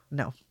 Oh, wait.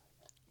 No.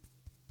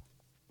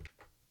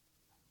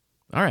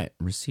 All right.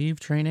 Receive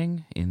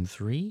training in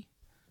 3,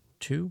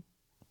 2,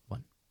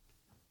 1.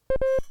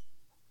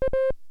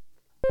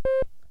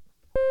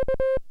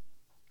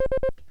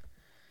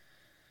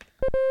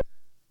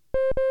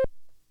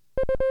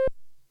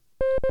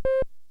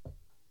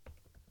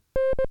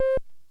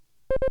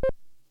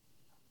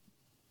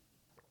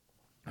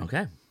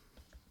 Okay.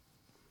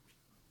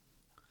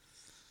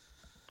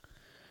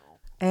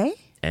 A,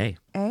 A.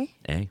 A,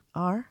 A.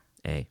 R,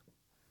 A.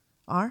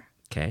 R,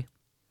 K.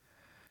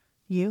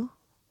 U,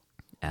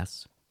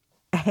 S.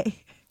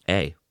 A,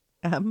 A.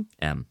 M,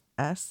 M.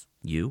 S,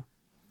 U.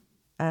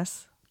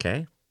 S,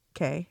 K.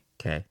 K,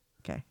 K.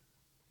 K.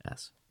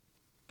 S.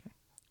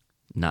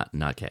 Not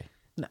K.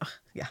 No.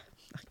 Yeah.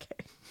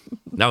 Okay.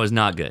 That was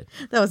not good.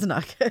 That was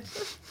not good.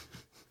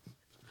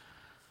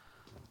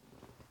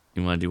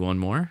 You want to do one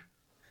more?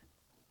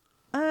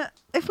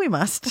 If we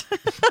must.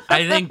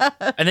 I think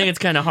it's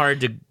kind of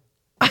hard to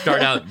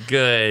start out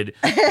good.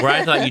 Where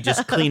I thought you'd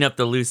just clean up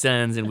the loose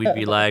ends and we'd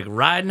be like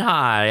riding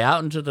high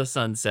out into the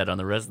sunset on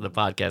the rest of the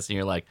podcast, and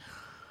you're like,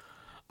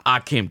 I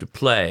came to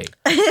play.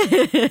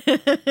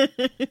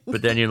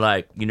 But then you're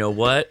like, you know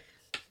what?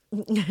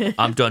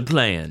 I'm done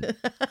playing.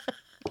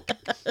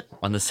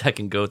 On the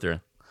second go through.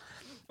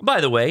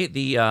 By the way,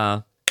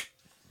 the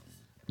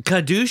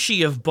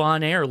Kadushi of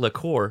Bonaire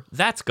liqueur,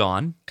 that's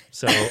gone.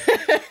 So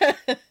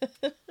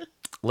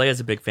Leia's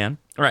a big fan.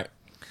 All right.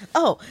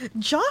 Oh,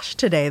 Josh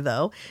today,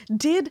 though,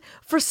 did,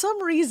 for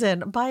some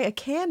reason, buy a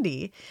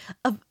candy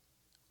of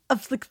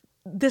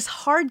this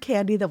hard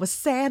candy that was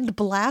sand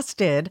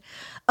blasted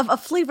of a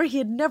flavor he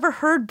had never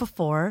heard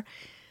before.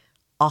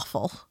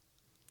 Awful.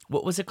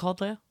 What was it called,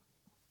 Leia?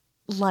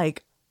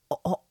 Like,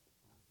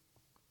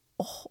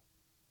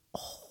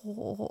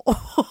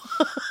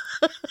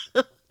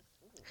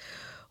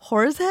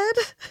 Whore's head?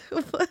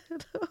 What?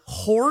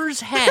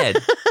 Whore's head.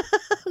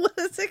 What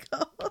is it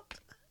called?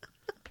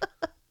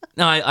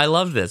 No, I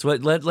love this.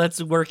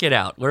 Let's work it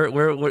out. Where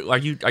are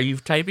you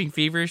typing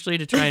feverishly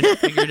to try and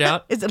figure it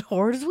out? Is it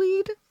whore's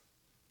weed?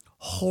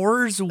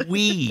 Whore's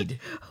weed.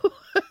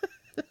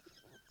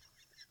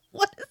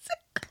 What is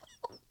it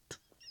called?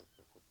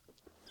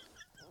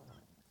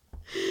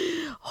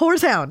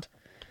 Whore's hound.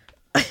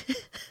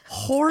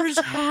 Whore's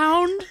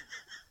hound?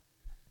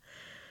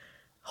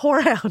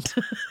 Whorehound.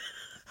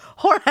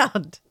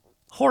 Whorehound.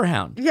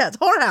 Whorehound. Yes,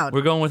 whorehound.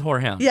 We're going with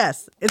whorehound.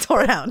 Yes, it's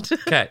whorehound.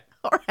 Okay.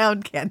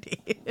 Whorehound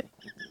candy.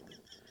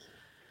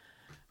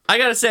 I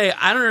gotta say,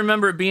 I don't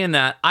remember it being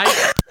that.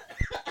 I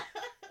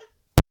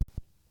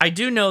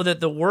do know that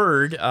the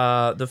word,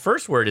 the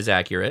first word is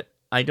accurate.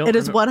 I don't. It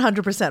is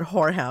remember- 100%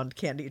 whorehound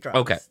candy drops.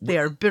 Okay. They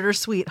are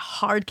bittersweet,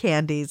 hard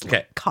candies, Okay.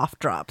 like cough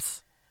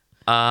drops.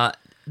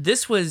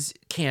 This was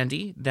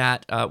candy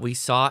that we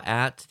saw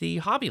at the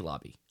Hobby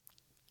Lobby.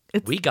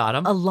 It's We got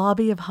them. a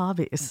lobby of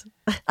hobbies.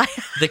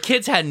 The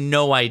kids had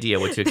no idea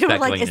what to They expect. were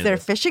like, going is into there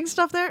this. fishing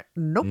stuff there?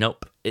 Nope.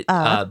 Nope.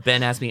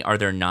 Ben asked me, "Are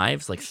there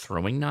knives, like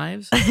throwing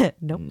knives?"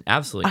 Nope.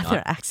 Absolutely Are not.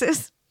 there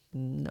axes?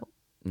 Nope.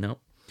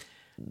 Nope.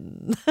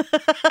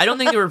 I don't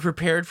think they were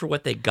prepared for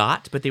what they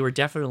got, but they were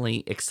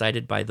definitely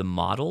excited by the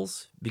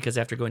models, because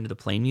after going to the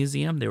plane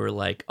museum, they were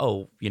like,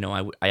 "Oh,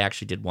 I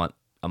actually did want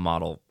a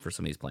model for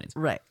some of these planes."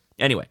 Right.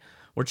 Anyway,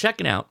 we're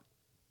checking out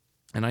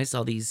and I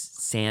saw these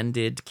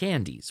sanded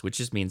candies, which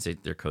just means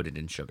that they're coated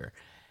in sugar.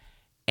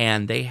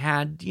 And they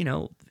had,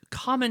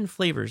 common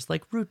flavors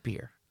like root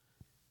beer,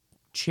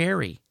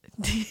 cherry,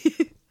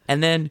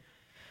 and then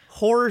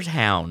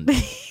Horsehound.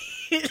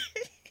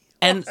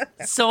 And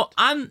so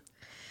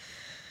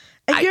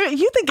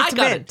you think it's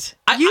mint.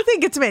 You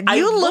think it's mint.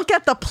 You look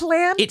at the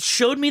plant. It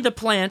showed me the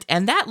plant,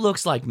 and that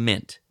looks like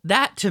mint.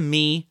 That, to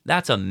me,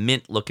 that's a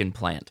mint-looking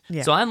plant.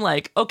 Yeah. So I'm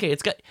like, okay,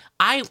 it's got...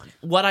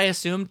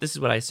 this is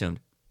what I assumed.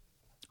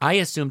 I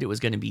assumed it was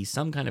going to be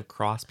some kind of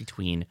cross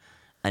between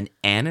an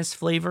anise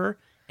flavor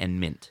and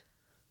mint.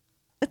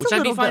 It's a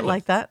little bit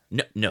like that.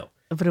 No.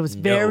 But it was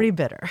very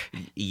bitter.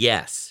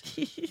 Yes.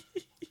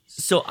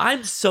 So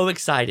I'm so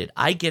excited.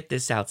 I get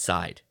this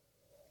outside.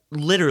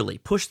 Literally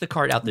push the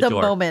cart out the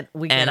door. The moment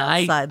we get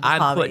outside the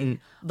hobby.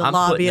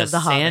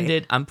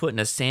 I'm putting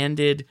a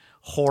sanded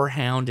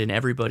whorehound in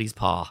everybody's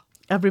paw.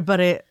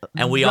 Everybody,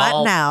 and we right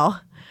all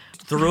now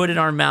threw it in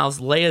our mouths.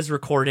 Leia's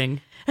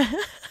recording.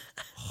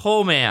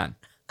 Oh man,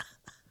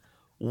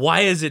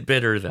 why is it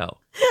bitter though?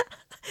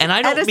 And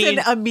I don't Edison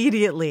mean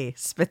immediately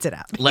spits it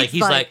out. Like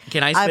he's like,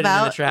 can I spit it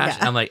in the trash?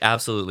 Yeah. I'm like,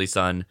 absolutely,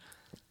 son.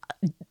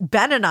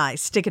 Ben and I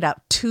stick it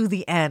out to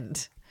the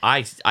end.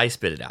 I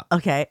spit it out.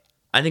 Okay.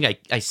 I think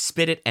I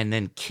spit it and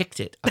then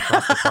kicked it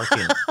across the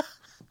parking lot.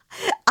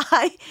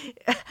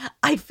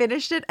 I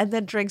finished it and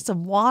then drank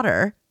some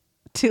water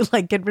to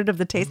like get rid of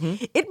the taste.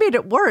 Mm-hmm. It made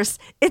it worse.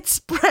 It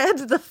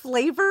spread the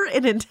flavor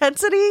and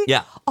intensity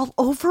all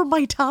over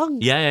my tongue.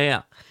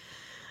 Yeah.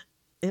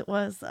 It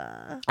was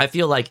I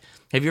feel like,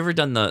 have you ever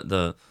done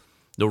the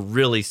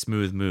really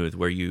smooth move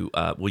where you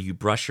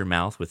brush your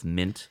mouth with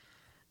mint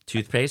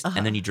toothpaste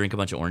and then you drink a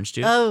bunch of orange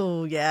juice?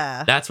 Oh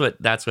yeah. That's what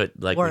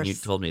like worse. When you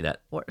told me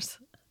that. Worse.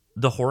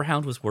 The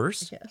whorehound was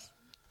worse? Yes.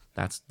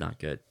 That's not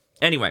good.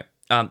 Anyway,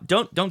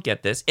 don't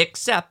get this,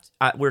 except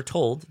we're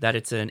told that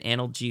it's an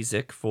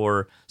analgesic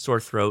for sore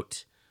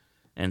throat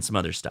and some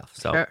other stuff.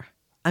 So sure.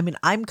 I mean,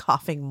 I'm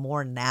coughing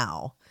more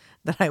now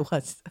than I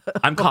was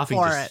I'm coughing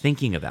just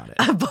thinking about it.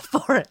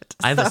 Before it.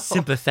 I have a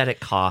sympathetic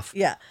cough.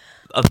 Yeah.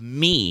 Of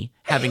me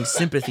having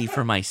sympathy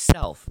for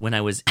myself when I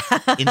was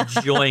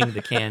enjoying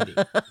the candy.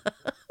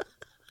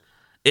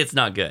 It's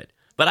not good.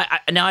 But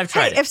now I've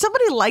tried it. If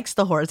somebody likes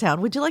the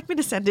Horsehound, would you like me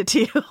to send it to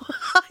you?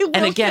 I will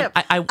and again,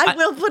 I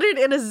will put it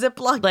in a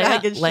Ziploc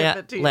bag and ship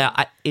it to you.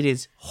 It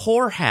is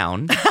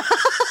Whorehound,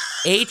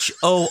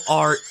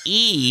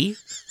 H-O-R-E,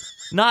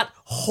 not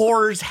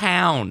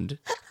Horsehound.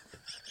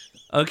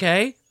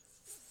 Okay?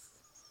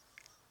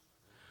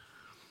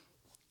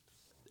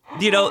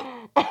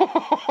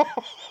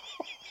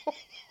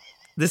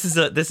 This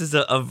is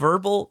a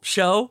verbal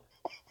show.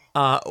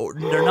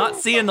 They're not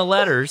seeing the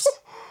letters.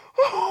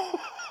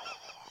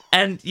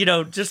 And,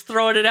 just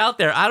throwing it out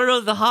there. I don't know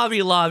if the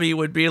Hobby Lobby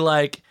would be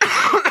like,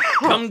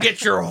 come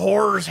get your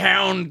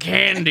Horsehound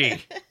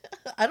candy.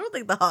 I don't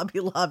think the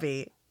Hobby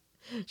Lobby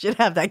should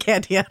have that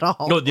candy at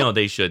all. No,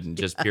 they shouldn't.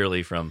 Just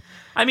purely from,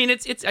 I mean,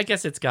 it's. I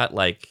guess it's got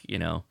like,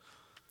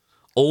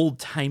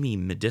 old-timey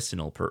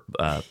medicinal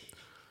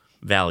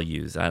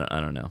values. I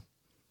don't know.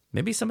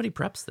 Maybe somebody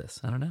preps this.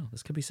 I don't know.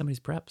 This could be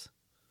somebody's preps.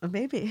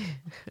 Maybe.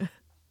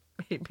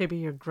 Maybe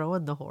you're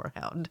growing the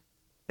Whorehound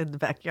in the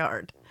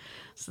backyard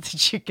so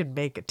that you can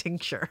make a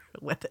tincture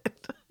with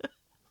it.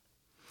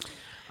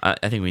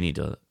 I think we need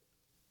to.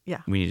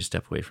 Yeah. We need to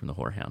step away from the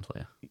Whorehound,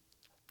 Leia.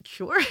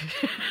 Sure.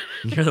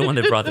 You're the one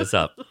that brought this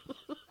up.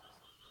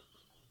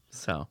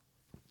 So.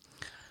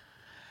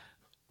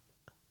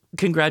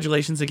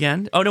 Congratulations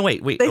again. Oh no!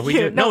 Wait. Thank you.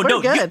 Good?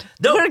 We're good.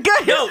 No, we're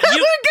good. No,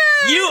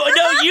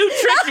 you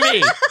tricked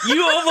me.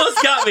 You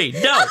almost got me.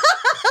 No,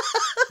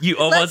 you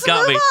almost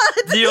got me.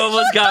 You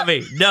almost got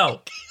me.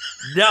 No,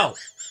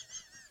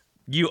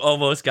 you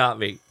almost got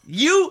me.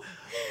 You.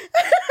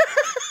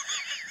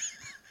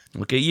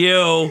 Look at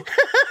you.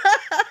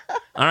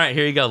 All right,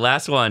 here you go.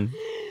 Last one.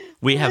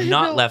 We have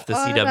not left the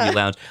CW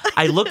lounge.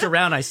 I looked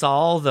around. I saw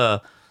all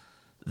the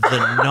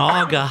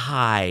naga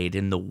hide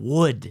and the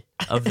wood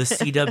of the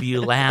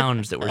CW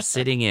lounge that we're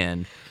sitting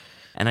in.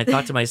 And I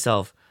thought to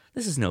myself,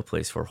 this is no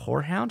place for a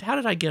whorehound. How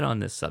did I get on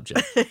this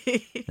subject?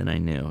 And I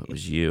knew it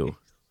was you.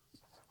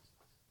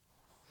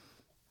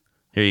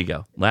 Here you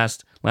go.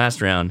 Last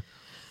round.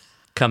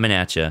 Coming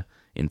at you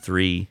in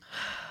 3,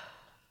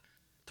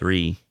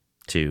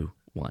 2,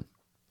 1.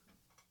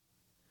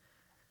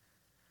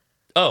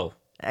 Oh.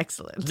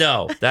 Excellent.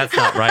 No, that's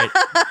not right.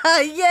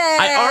 Yay!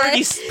 I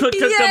already took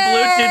the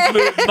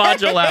Bluetooth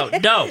module out.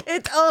 No.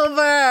 It's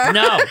over.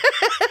 No.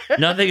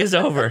 Nothing is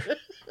over.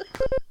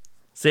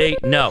 See?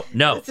 No.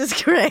 This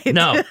is great.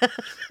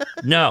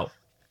 No.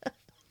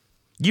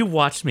 You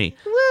watched me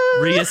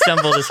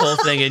reassemble this whole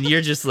thing, and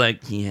you're just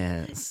like,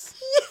 yes.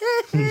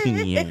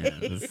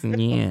 Yes.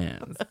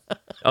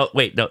 Oh,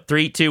 wait, no.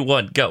 3, 2,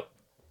 1, go.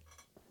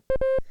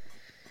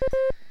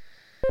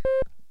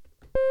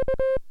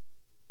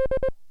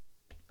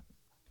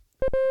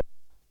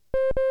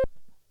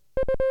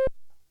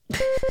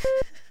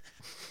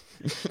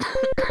 It's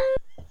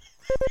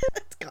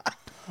gone.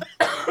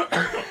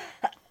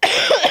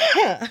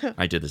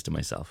 I did this to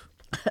myself.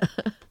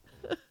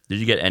 Did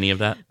you get any of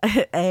that?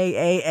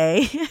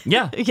 A.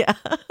 Yeah. Yeah.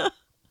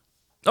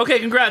 Okay,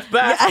 congrats,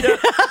 Bash.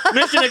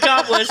 Mission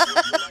accomplished.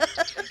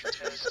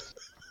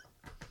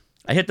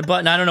 I hit the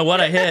button. I don't know what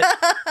I hit.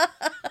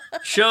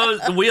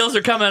 The wheels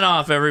are coming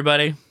off,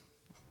 everybody.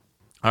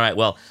 All right,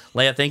 well,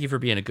 Leia, thank you for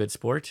being a good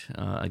sport.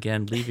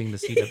 Again, leaving the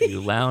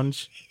CW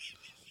lounge.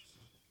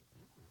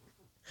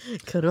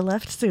 Could have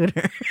left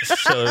sooner.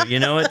 So you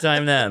know what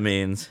time that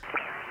means.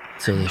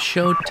 So the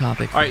show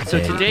topic. All right,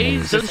 so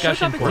today's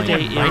discussion point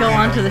is... Go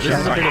on to the This is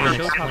a show. bit of a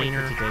show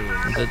explainer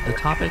today. The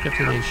topic of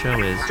today's show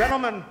is...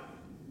 Gentlemen,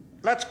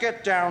 let's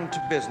get down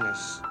to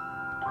business.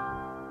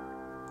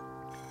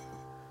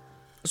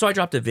 So I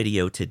dropped a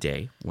video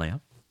today,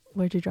 Leia,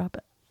 Where'd you drop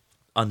it?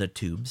 on the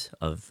tubes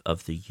of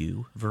the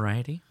U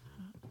variety.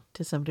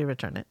 Did somebody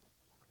return it?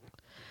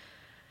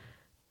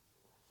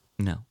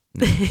 No.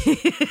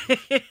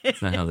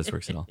 That's not how this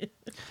works at all.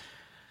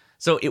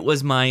 So it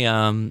was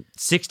my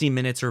 60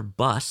 Minutes or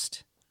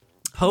Bust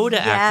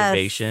POTA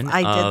activation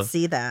I did of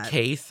see that.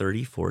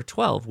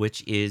 K3412,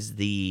 which is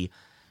the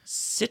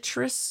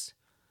citrus...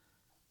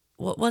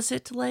 What was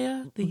it,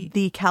 Leia?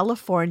 The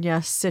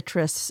California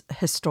Citrus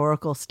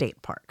Historical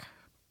State Park.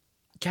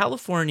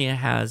 California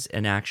has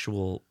an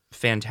actual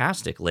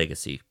fantastic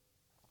legacy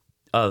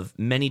of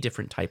many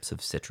different types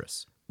of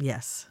citrus.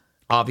 Yes.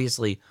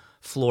 Obviously,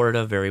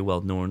 Florida, very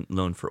well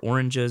known for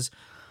oranges.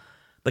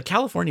 But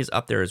California is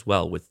up there as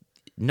well with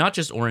not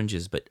just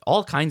oranges, but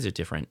all kinds of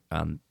different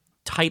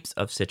types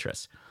of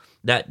citrus.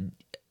 That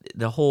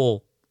the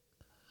whole,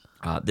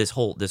 this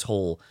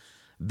whole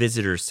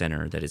visitor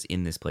center that is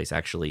in this place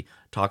actually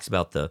talks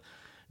about the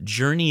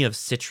journey of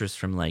citrus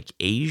from like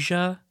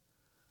Asia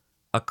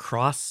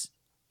across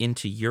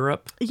into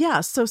Europe. Yeah,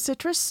 so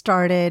citrus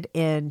started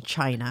in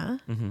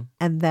China,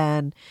 and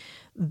then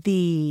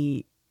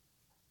the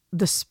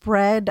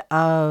spread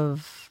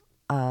of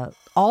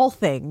all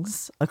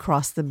things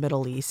across the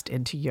Middle East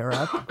into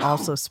Europe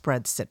also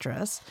spread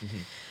citrus.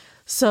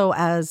 So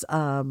as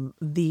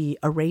the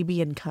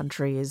Arabian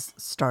countries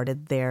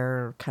started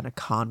their kind of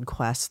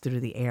conquest through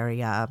the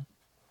area,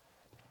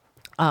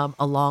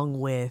 along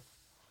with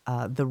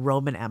the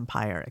Roman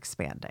Empire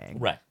expanding.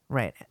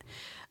 Right.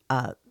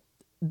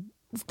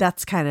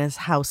 That's kind of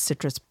how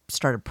citrus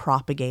started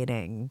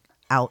propagating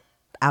out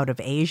of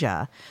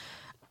Asia.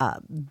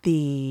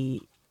 The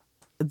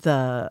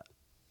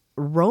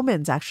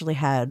Romans actually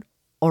had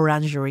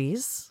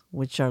orangeries,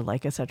 which are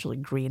like essentially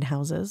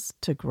greenhouses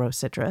to grow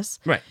citrus.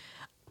 Right.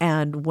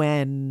 And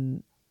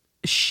when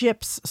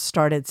ships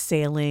started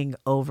sailing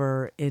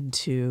over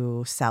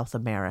into South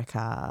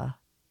America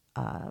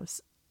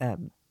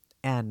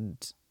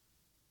and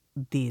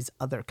these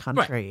other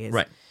countries,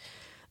 Right.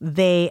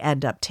 they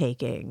end up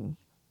taking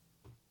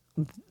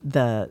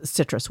the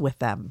citrus with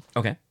them.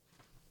 Okay.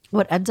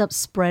 What ends up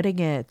spreading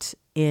it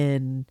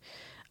in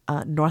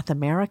North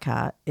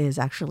America is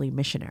actually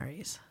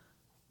missionaries.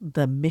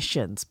 The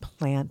missions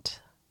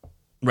plant.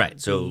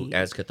 Right. So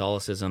as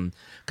Catholicism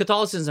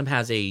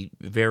has a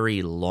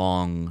very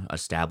long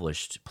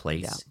established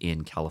place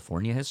in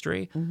California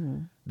history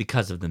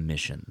because of the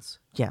missions.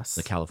 Yes.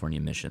 The California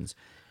missions.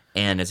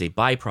 And as a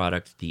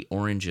byproduct, the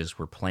oranges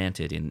were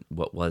planted in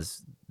what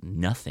was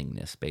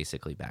nothingness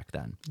basically back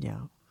then.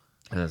 Yeah.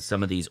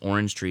 Some of these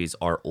orange trees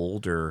are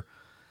older.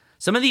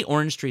 Some of the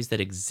orange trees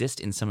that exist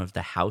in some of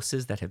the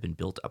houses that have been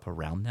built up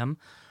around them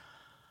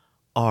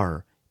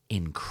are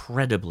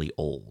incredibly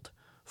old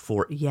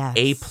for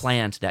a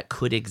plant that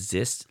could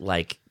exist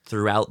like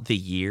throughout the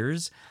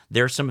years.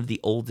 They're some of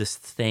the oldest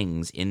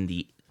things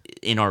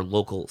in our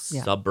local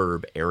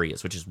suburb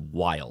areas, which is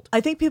wild. I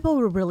think people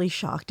were really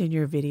shocked in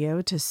your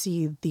video to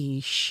see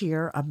the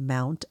sheer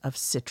amount of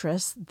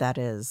citrus that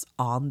is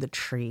on the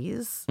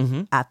trees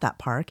at that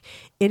park.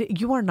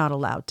 You are not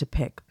allowed to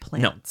pick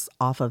plants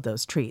off of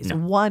those trees. No.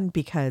 One,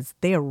 because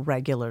they are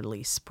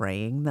regularly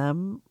spraying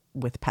them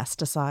with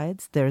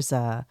pesticides.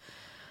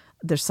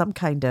 There's some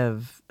kind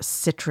of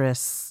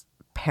citrus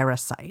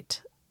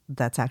parasite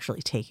that's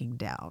actually taking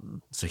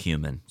down. It's a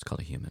human. It's called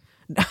a human.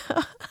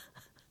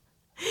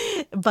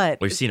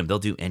 But We've seen them. They'll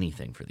do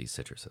anything for these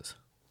citruses.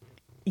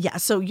 yeah,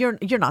 so you're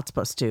not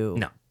supposed to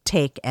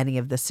take any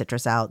of the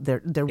citrus out.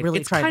 They're really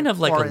it's trying kind to of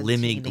like a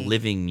quarantine.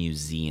 living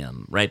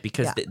museum, right?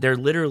 Because they're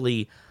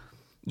literally.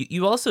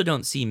 You also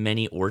don't see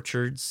many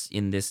orchards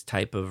in this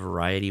type of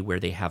variety where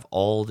they have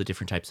all the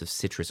different types of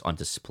citrus on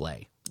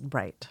display.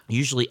 Right.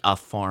 Usually a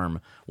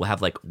farm will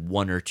have like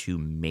one or two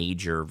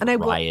major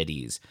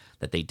varieties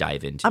that they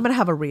dive into. I'm gonna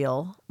have a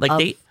reel.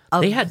 Like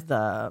of they had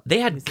the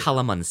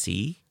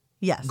calamansi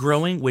yes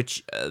growing,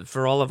 which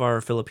for all of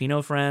our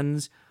Filipino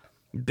friends,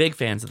 big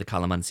fans of the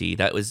calamansi.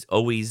 That was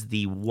always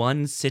the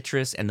one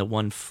citrus and the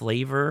one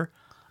flavor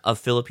of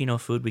Filipino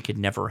food we could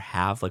never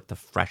have like the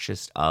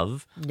freshest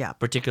of. Yeah.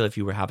 Particularly if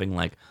you were having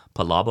like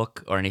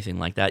palabok or anything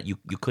like that, you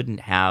couldn't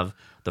have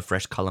the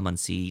fresh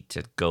calamansi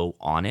to go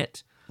on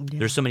it. Yeah.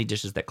 There's so many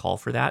dishes that call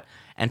for that.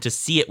 And to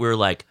see it, we were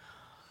like,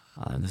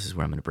 this is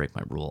where I'm going to break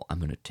my rule. I'm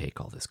going to take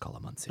all this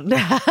calamansi.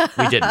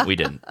 We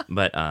didn't.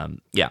 But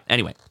yeah,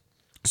 anyway.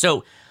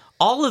 So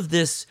all of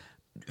this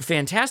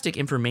fantastic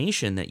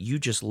information that you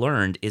just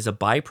learned is a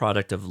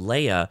byproduct of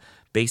Leia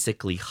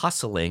basically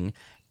hustling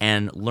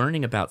and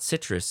learning about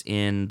citrus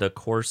in the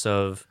course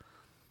of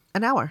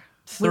an hour.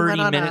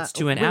 30 minutes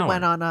to an hour. We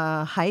went on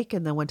a hike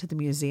and then went to the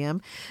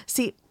museum.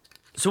 See,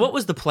 so what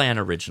was the plan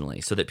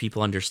originally, so that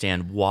people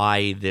understand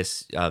why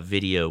this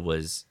video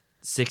was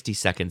 60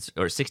 seconds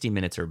or 60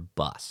 minutes or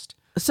bust?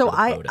 So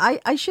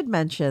I should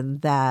mention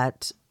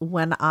that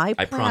when I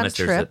promise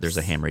trips, there's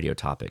a ham radio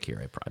topic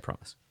here. I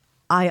promise.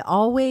 I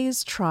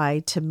always try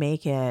to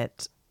make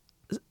it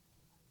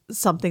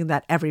something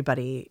that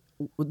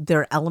there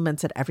are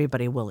elements that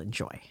everybody will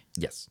enjoy.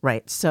 Yes.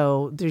 Right.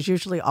 So there's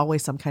usually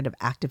always some kind of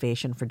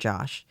activation for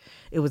Josh.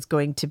 It was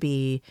going to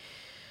be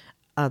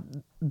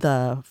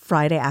the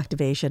Friday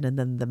activation and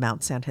then the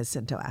Mount San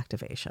Jacinto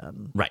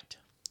activation. Right.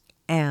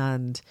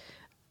 And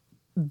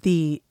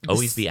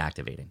always be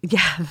activating.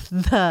 Yeah.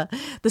 The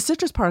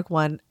Citrus Park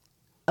one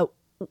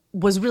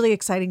was really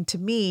exciting to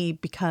me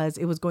because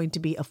it was going to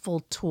be a full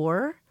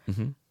tour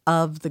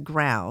of the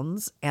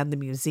grounds and the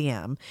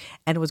museum,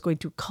 and it was going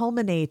to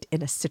culminate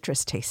in a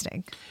citrus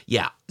tasting.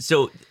 Yeah.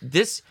 So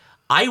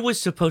I was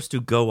supposed to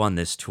go on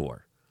this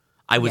tour.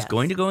 I was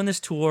going to go on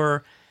this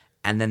tour,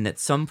 and then at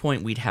some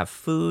point we'd have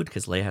food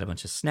because Leia had a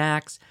bunch of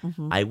snacks.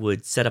 I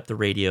would set up the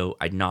radio.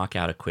 I'd knock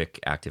out a quick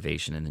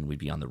activation, and then we'd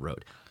be on the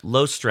road.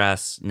 Low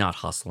stress, not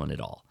hustling at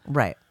all.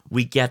 Right.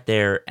 We get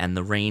there, and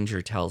the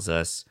ranger tells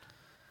us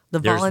the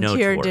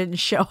volunteer didn't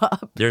show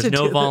up. There's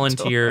no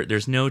volunteer.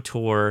 There's no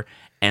tour.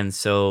 And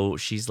so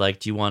she's like,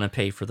 do you want to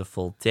pay for the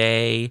full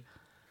day?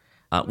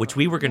 Which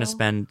we were going to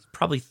spend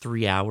probably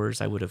 3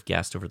 hours, I would have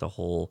guessed, over the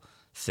whole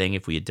thing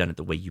if we had done it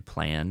the way you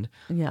planned.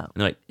 Yeah.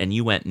 And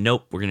you went,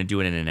 nope, we're going to do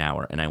it in an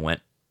hour. And I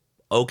went,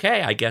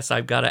 okay, I guess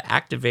I've got to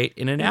activate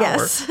in an hour.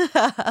 Yes.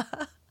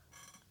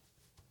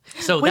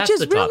 So which that's is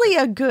the really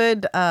a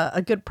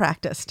good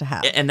practice to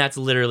have. And that's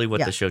literally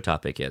what the show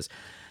topic is.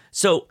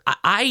 So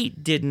I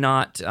did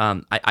not,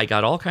 I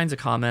got all kinds of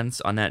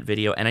comments on that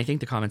video, and I think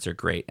the comments are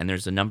great. And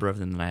there's a number of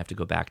them that I have to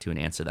go back to and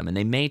answer them. And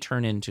they may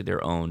turn into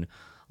their own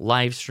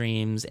live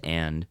streams.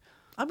 And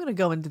I'm going to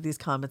go into these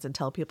comments and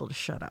tell people to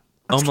shut up.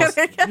 Almost.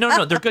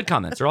 No, they're good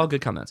comments. They're all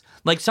good comments.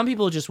 Like some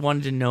people just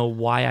wanted to know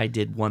why I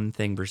did one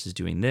thing versus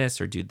doing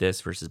this, or do this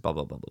versus blah,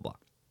 blah, blah, blah, blah.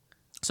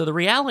 So the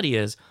reality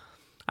is,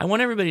 I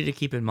want everybody to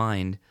keep in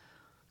mind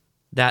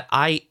that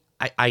I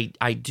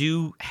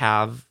do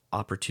have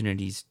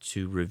opportunities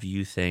to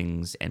review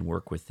things and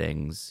work with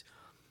things.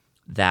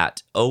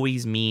 That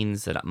always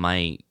means that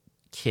my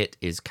kit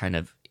is kind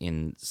of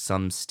in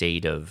some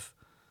state of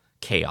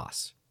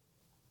chaos.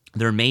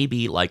 There may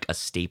be like a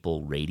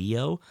staple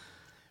radio.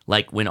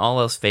 Like when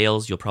all else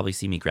fails, you'll probably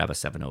see me grab a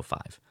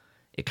 705.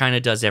 It kind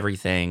of does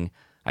everything.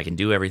 I can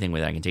do everything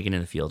with it. I can take it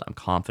in the field. I'm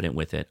confident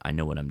with it. I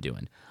know what I'm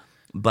doing.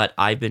 But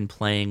I've been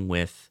playing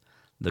with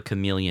the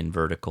Chameleon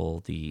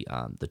vertical, the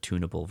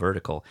tunable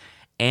vertical,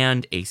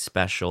 and a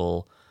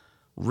special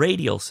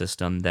radial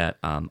system that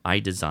I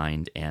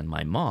designed, and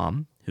my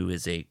mom, who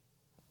is a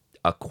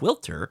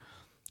quilter,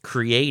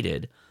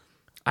 created.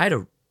 I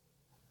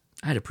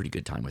had a pretty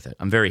good time with it.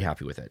 I'm very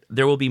happy with it.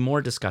 There will be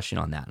more discussion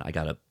on that. I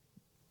got a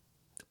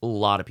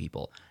lot of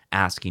people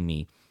asking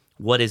me,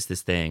 what is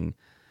this thing?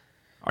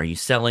 Are you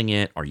selling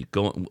it? Are you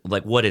going,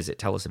 like, what is it?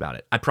 Tell us about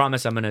it. I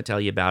promise I'm going to tell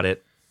you about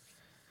it.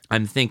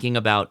 I'm thinking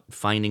about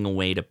finding a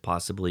way to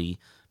possibly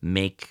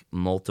make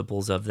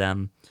multiples of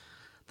them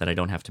that I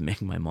don't have to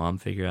make my mom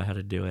figure out how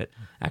to do it,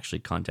 actually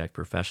contact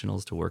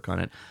professionals to work on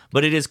it.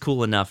 But it is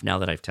cool enough now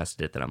that I've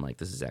tested it that I'm like,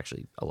 this is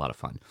actually a lot of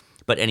fun.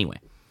 But anyway.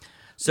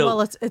 So,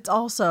 well, it's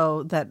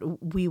also that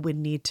we would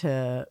need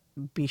to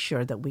be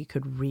sure that we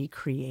could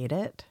recreate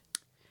it.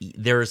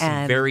 There are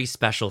some very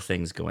special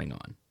things going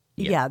on.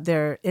 Yeah,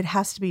 it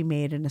has to be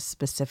made in a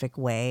specific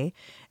way.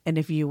 And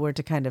if you were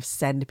to kind of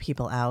send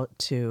people out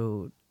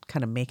to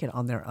kind of make it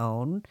on their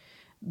own,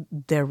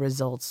 their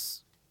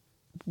results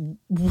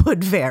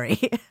would vary.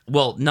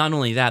 Well, not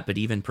only that, but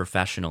even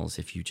professionals,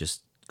 if you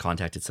just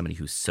contacted somebody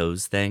who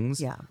sews things.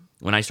 Yeah.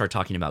 When I start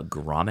talking about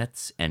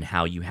grommets and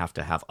how you have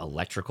to have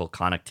electrical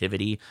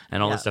connectivity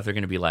and all this stuff, they're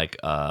going to be like,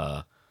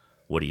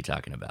 what are you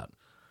talking about?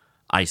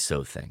 I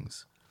sew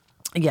things.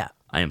 Yeah.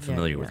 I am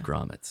familiar with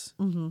grommets,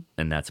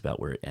 and that's about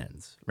where it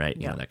ends, right?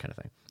 You know, that kind of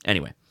thing.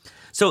 Anyway,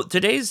 so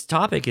today's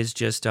topic is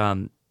just,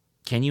 can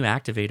you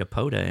activate a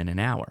POTA in an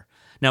hour?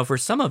 Now, for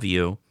some of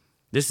you,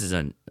 this is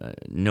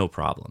no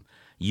problem.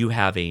 You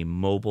have a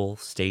mobile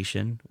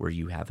station where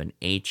you have an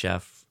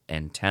HF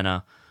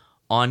antenna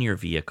on your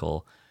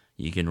vehicle.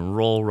 You can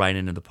roll right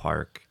into the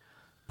park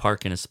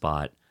in a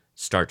spot,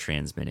 start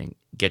transmitting,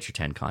 get your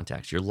 10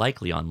 contacts. You're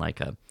likely on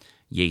like a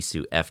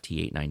Yaesu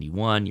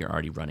FT891. You're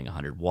already running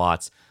 100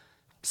 watts.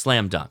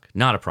 Slam dunk.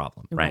 Not a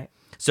problem, right?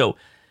 So,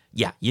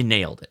 yeah, you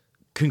nailed it.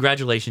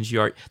 Congratulations.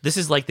 This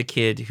is like the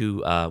kid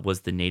who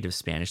was the native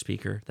Spanish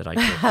speaker that I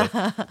worked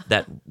with,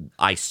 that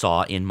I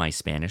saw in my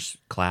Spanish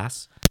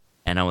class.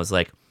 And I was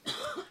like,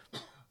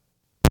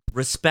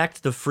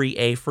 respect the free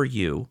A for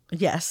you.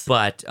 Yes.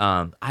 But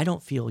I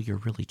don't feel you're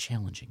really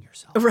challenging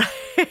yourself.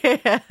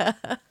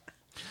 Right.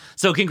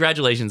 So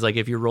congratulations. Like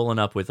if you're rolling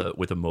up with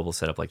a mobile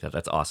setup like that,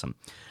 that's awesome.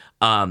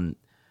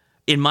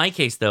 In my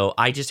case, though,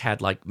 I just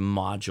had like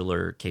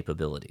modular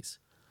capabilities.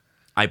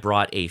 I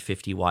brought a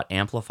 50-watt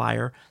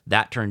amplifier.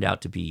 That turned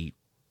out to be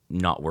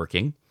not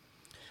working.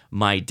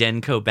 My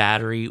Denko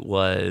battery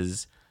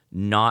was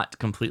not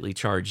completely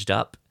charged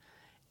up.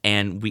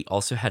 And we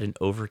also had an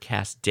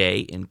overcast day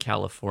in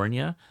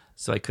California,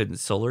 so I couldn't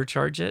solar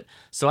charge it.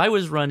 So I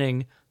was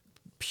running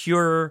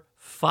pure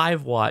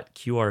 5-watt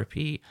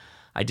QRP.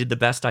 I did the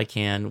best I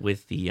can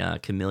with the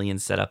Chameleon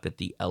setup at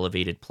the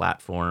elevated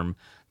platform,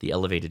 the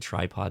elevated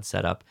tripod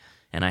setup,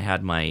 and I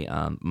had my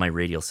my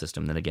radial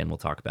system that, again, we'll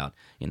talk about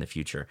in the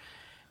future.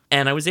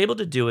 And I was able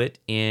to do it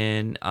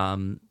in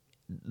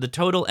the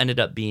total ended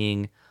up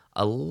being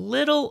a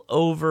little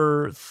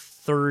over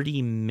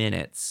 30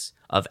 minutes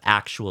of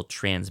actual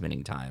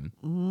transmitting time.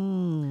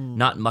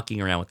 Not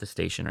mucking around with the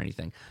station or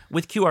anything.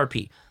 With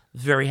QRP,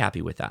 very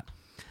happy with that.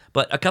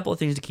 But a couple of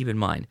things to keep in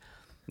mind.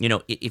 You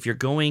know, if you're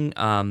going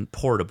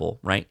portable,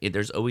 right,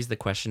 there's always the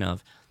question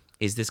of,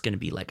 is this going to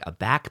be like a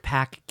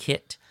backpack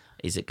kit?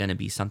 Is it going to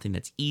be something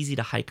that's easy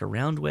to hike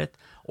around with?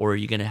 Or are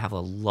you going to have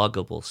a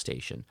luggable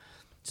station?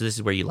 So this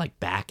is where you like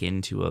back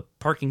into a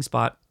parking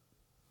spot,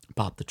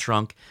 pop the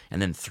trunk, and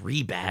then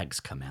 3 bags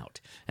come out.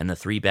 And the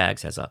 3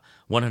 bags has a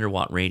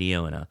 100-watt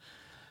radio and a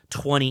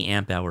 20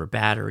 amp hour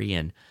battery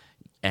and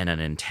an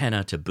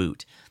antenna to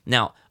boot.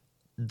 Now,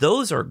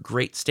 those are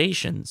great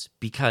stations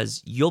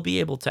because you'll be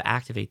able to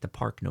activate the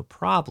park no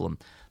problem.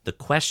 The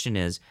question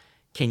is,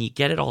 can you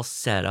get it all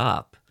set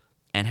up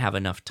and have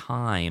enough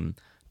time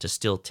to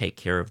still take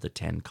care of the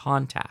 10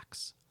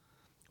 contacts,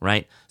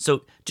 right?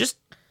 So just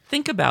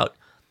think about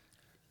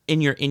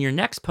in your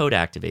next POTA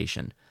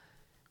activation,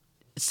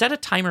 set a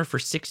timer for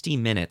 60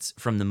 minutes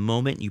from the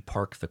moment you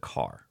park the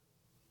car.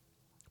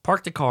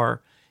 Park the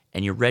car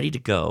and you're ready to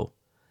go.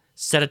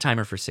 Set a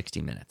timer for 60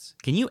 minutes.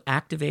 Can you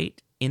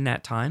activate in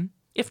that time?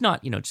 If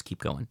not, just keep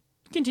going.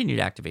 Continue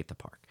to activate the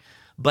park.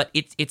 But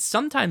it's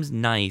sometimes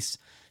nice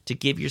to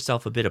give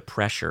yourself a bit of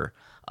pressure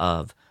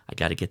of, I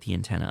got to get the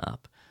antenna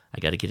up. I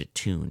got to get it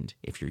tuned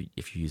if you're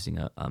using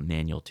a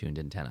manual tuned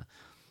antenna.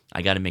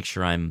 I got to make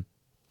sure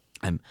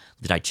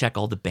did I check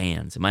all the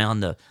bands? Am I on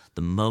the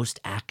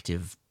most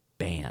active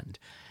band?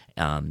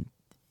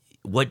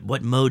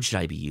 What mode should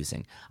I be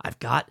using? I've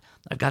got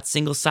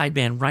single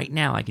sideband right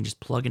now. I can just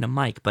plug in a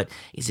mic, but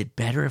is it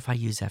better if I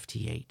use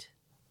FT8?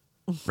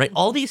 Right?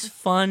 All these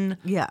fun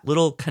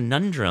little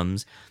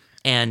conundrums,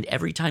 and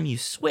every time you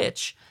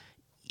switch,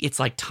 it's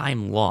like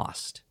time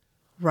lost.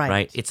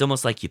 Right? It's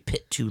almost like you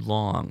pit too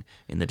long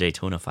in the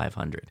Daytona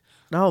 500.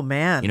 Oh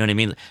man. You know what I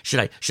mean?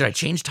 Should I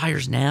change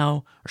tires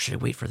now or should I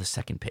wait for the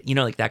second pit?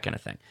 Like that kind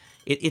of thing.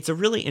 It's a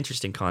really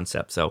interesting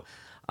concept. So,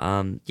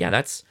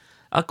 that's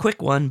a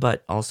quick one,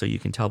 but also you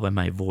can tell by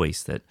my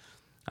voice that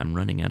I'm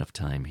running out of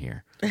time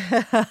here.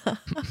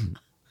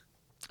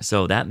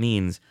 So that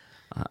means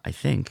I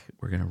think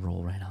we're going to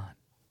roll right on.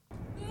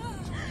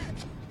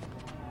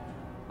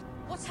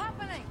 What's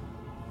happening?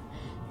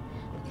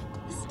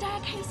 The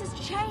staircase has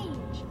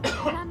changed,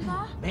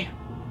 remember? Man,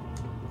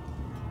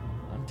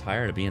 I'm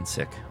tired of being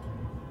sick.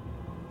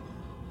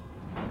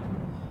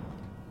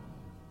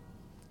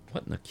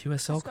 What in the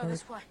QSL card?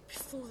 This way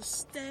before the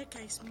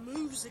staircase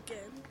moves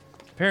again.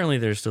 Apparently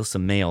there's still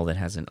some mail that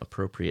hasn't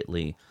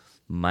appropriately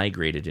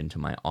migrated into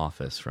my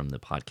office from the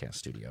podcast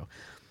studio.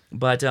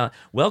 But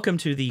welcome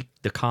to the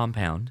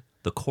compound,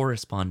 the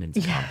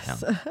correspondence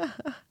compound.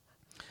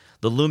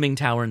 The looming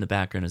tower in the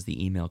background is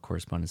the email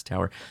correspondence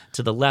tower.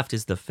 To the left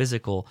is the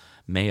physical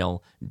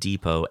mail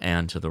depot,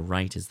 and to the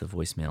right is the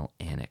voicemail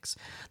annex.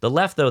 The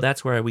left, though,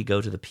 that's where we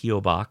go to the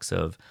P.O. Box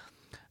of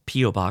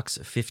P.O. Box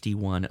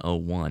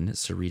 5101,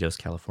 Cerritos,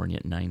 California,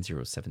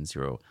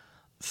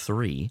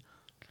 90703.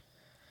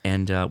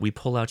 And we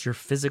pull out your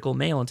physical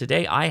mail. And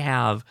today I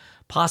have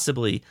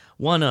possibly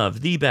one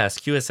of the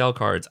best QSL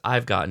cards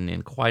I've gotten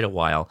in quite a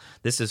while.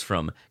 This is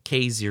from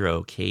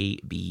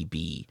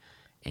K0KBB.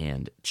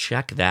 And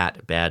check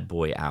that bad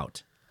boy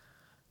out.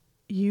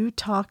 You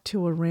talked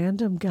to a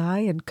random guy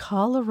in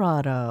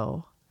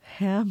Colorado.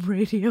 Ham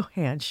radio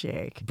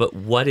handshake. But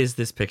what is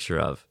this picture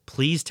of?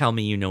 Please tell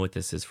me you know what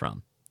this is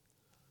from.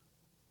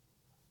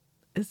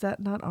 Is that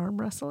not arm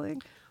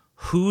wrestling?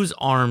 Whose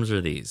arms are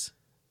these?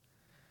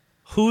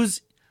 Whose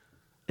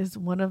is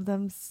one of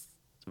them?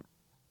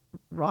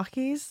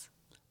 Rocky's?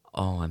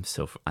 Oh, I'm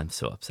so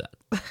upset.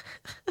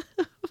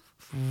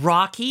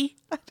 Rocky?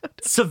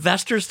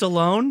 Sylvester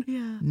Stallone?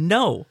 Yeah.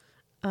 No.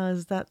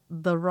 Is that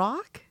The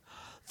Rock?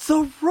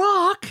 The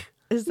Rock?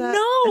 Is that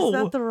no? Is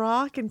that The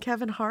Rock and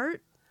Kevin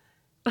Hart?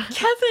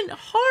 Kevin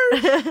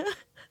Hart?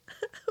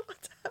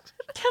 What's happening?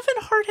 Kevin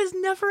Hart has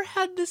never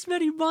had this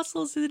many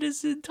muscles in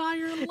his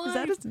entire life. Is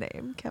that his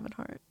name, Kevin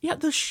Hart? Yeah,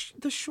 the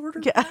shorter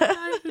guy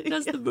who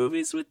does the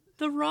movies with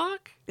The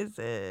Rock. Is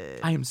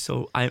it? I am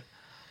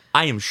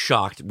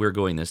shocked we're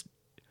going this.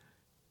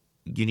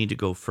 You need to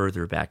go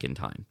further back in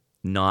time,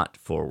 not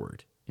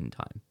forward in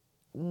time.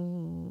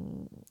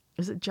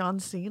 Is it John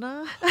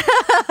Cena?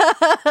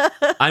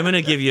 I'm going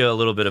to give you a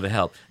little bit of a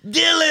help.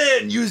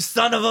 Dylan, you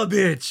son of a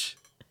bitch.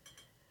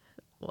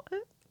 What?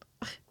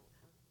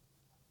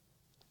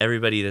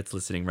 Everybody that's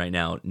listening right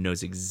now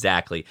knows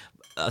exactly.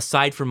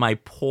 Aside from my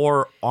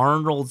poor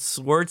Arnold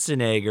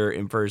Schwarzenegger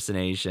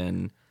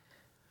impersonation.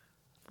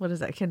 What is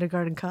that,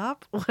 Kindergarten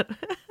Cop? What?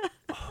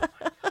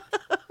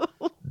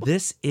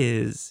 This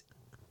is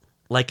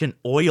like an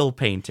oil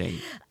painting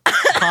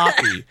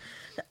copy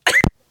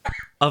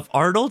of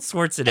Arnold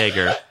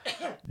Schwarzenegger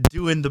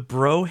doing the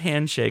bro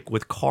handshake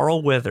with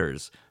Carl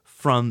Weathers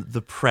from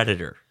The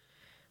Predator.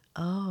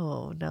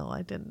 Oh, no,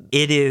 I didn't.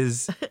 It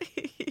is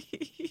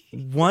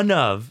one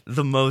of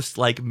the most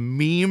like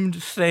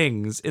memed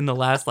things in the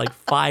last like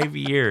 5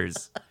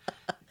 years.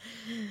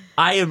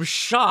 I am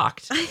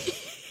shocked.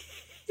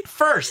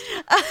 First.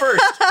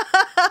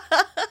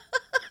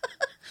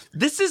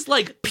 This is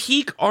like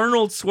peak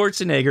Arnold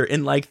Schwarzenegger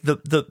in like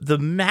the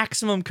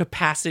maximum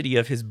capacity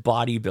of his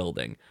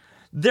bodybuilding.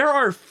 There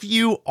are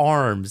few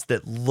arms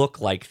that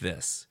look like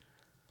this.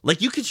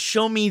 Like you could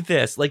show me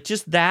this, like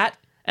just that,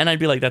 and I'd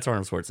be like, that's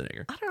Arnold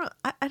Schwarzenegger. I don't know.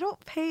 I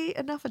don't pay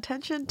enough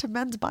attention to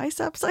men's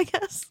biceps, I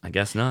guess. I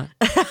guess not.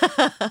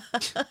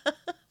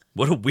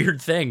 What a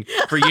weird thing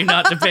for you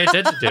not to pay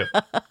attention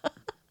to.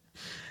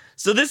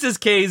 So this is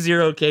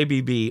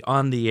K0KBB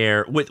on the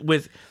air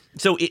with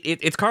so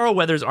it's Carl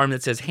Weathers' arm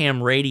that says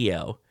ham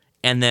radio,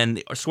 and then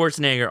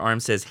Schwarzenegger arm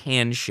says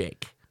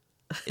handshake.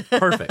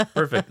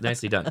 Perfect.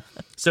 Nicely done.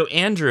 So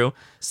Andrew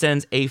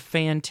sends a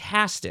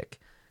fantastic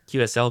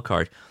QSL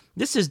card.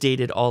 This is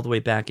dated all the way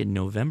back in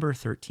November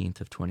 13th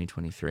of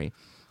 2023.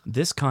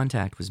 This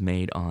contact was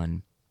made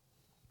on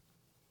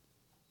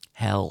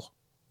Hellfeld.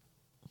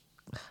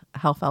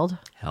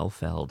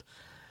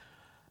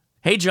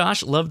 Hey,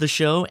 Josh, love the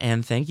show,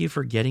 and thank you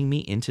for getting me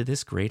into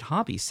this great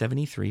hobby.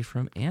 73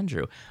 from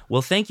Andrew.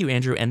 Well, thank you,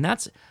 Andrew. And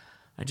I'd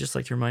just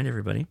like to remind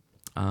everybody,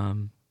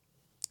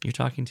 you're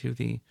talking to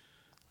the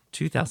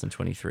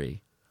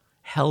 2023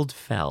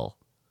 Hellfest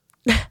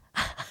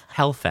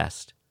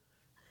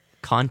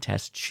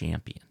contest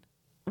champion.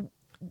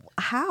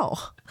 How?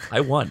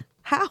 I won.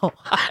 How?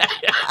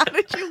 How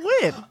did you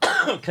win?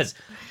 Because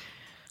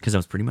I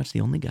was pretty much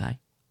the only guy.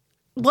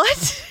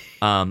 What?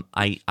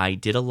 I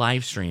did a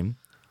live stream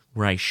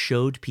where I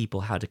showed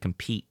people how to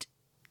compete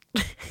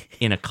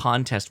in a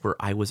contest where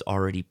I was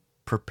already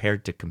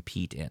prepared to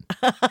compete in.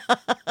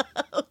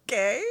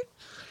 Okay.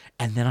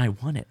 And then I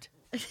won it.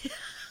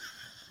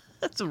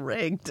 That's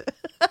rigged.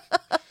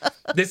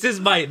 This is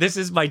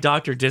my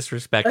Dr.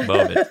 Disrespect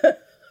moment.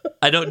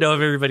 I don't know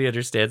if everybody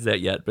understands that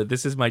yet, but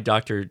this is my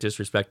Dr.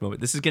 Disrespect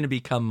moment. This is going to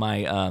become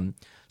my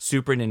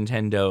Super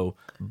Nintendo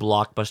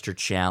Blockbuster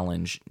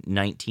Challenge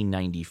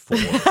 1994.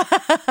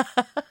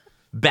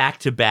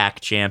 Back-to-back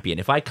champion.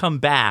 If I come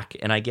back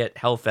and I get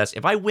Hellfest,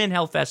 if I win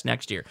Hellfest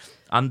next year,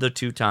 I'm the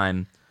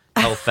 2-time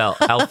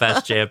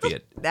Hellfest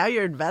champion. Now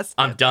you're invested.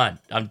 I'm done.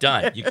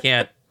 You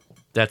can't.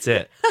 That's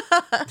it.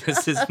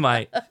 This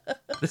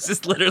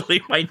is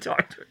literally my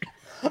doctor.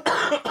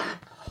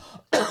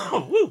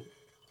 Woo.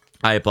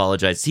 I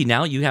apologize. See,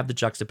 now you have the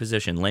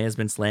juxtaposition. Leia's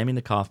been slamming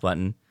the cough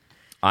button.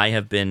 I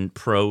have been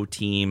pro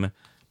team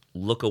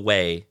look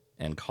away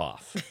and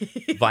cough.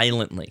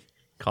 Violently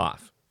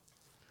cough.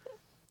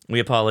 We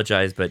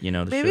apologize, but, the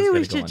show's Maybe we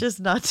go should on. just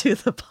not do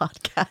the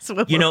podcast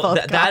when we're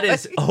both that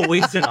is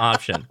always an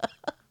option.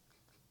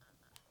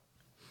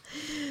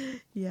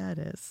 Yeah, it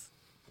is.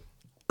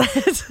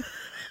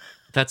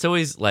 That's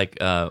always like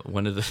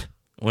one of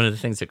the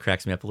things that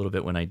cracks me up a little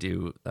bit when I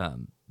do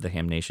the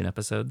Ham Nation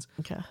episodes.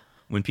 Okay.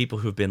 When people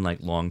who've been like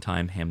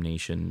longtime Ham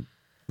Nation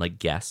like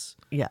guests,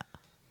 Yeah.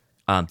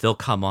 they'll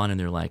come on and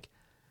they're like,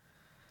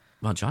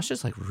 "Well, Josh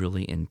is like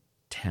really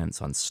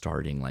intense on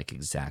starting like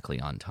exactly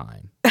on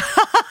time."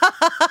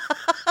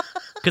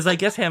 Because I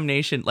guess Ham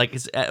Nation, like,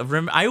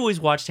 I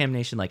always watched Ham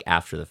Nation like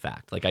after the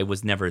fact. Like I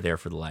was never there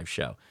for the live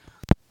show,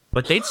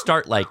 but they'd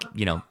start like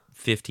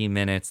 15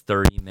 minutes,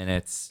 30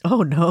 minutes.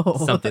 Oh no,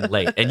 something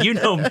late. And you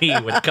know me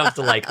when it comes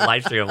to like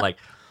live stream, I'm like,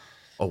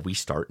 "Oh, we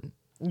starting?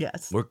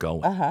 Yes, we're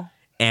going." Uh-huh.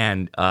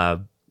 And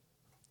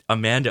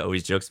Amanda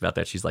always jokes about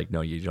that. She's like,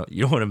 "No, you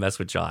don't want to mess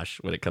with Josh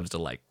when it comes to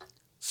like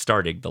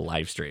starting the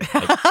live stream.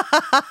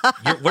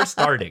 Like, we're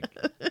starting."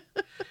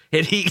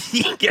 And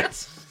he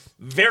gets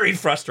very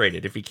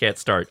frustrated if he can't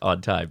start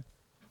on time.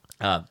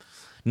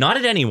 Not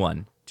at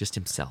anyone, just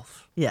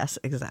himself. Yes,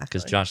 exactly.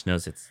 Because Josh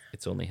knows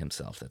it's only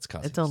himself that's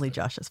causing. It's only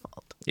Josh's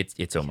fault.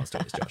 It's almost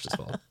always Josh's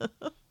fault,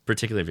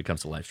 particularly if it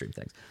comes to live stream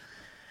things.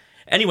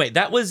 Anyway,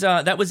 that was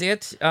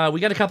it. We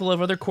got a couple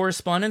of other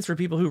correspondence for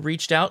people who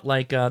reached out,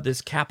 like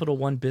this Capital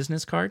One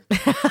business card.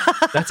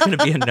 That's going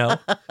to be a no.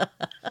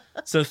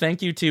 So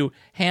thank you to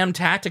Ham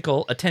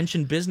Tactical,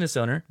 attention business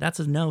owner. That's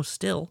a no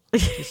still.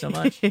 Thank you so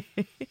much.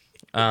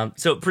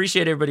 So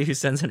appreciate everybody who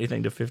sends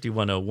anything to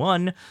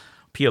 5101,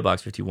 P.O.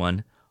 Box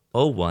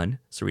 5101,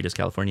 Cerritos,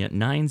 California,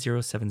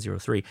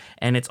 90703.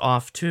 And it's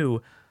off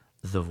to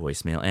the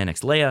voicemail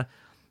annex. Leia,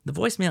 the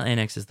voicemail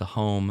annex is the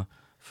home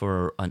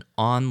for an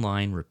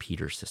online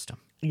repeater system.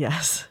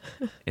 Yes.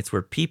 It's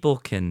where people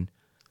can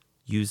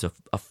use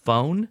a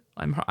phone,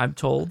 I'm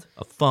told,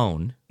 a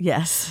phone.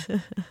 Yes.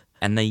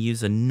 And they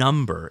use a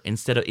number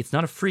instead of, it's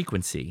not a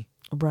frequency.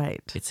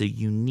 Right. It's a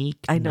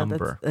unique I know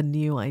number. that's a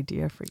new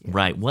idea for you.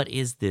 Right. What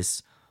is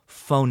this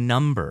phone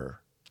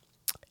number?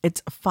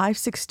 It's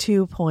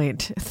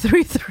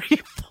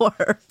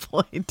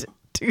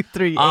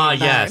 562.334.2389. Ah,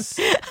 yes.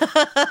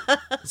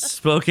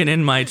 Spoken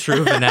in my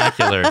true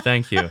vernacular.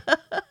 Thank you.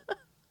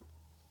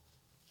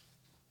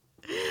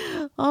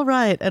 All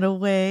right, and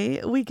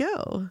away we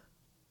go.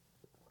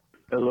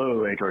 Hello,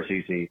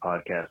 HRCC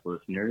podcast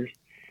listeners.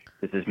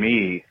 This is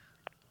me,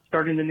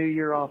 starting the new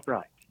year off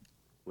right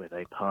with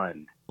a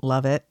pun.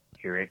 Love it.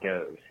 Here it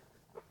goes.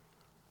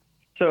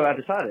 So I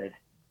decided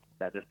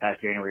that this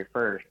past January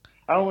 1st,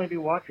 I'll only be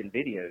watching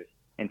videos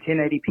in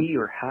 1080p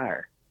or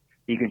higher.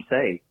 You can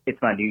say it's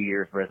my New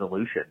Year's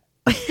resolution.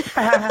 All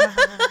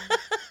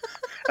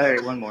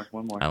right, one more.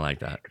 I like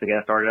that. Because I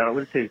got started out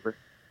with a twofer.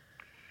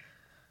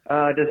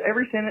 Does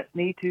every sentence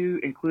need to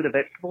include a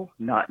vegetable?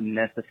 Not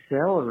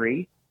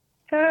necessarily.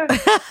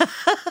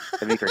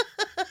 Dimitri.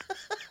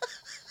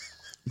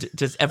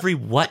 Does every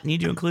what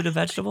need to include a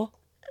vegetable?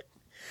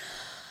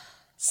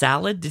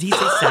 Salad? Did he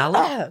say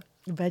salad?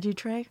 Veggie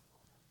tray?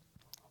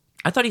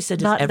 I thought he said,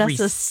 does Not every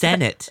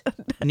Senate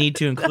need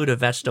to include a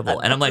vegetable?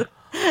 And I'm like,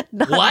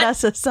 Not what?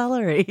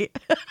 necessarily.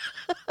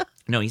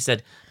 No, he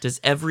said, does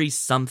every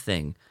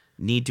something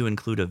need to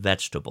include a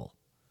vegetable?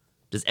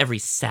 Does every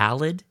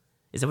salad?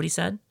 Is that what he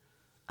said?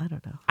 I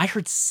don't know. I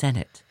heard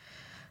Senate.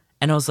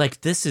 And I was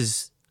like, this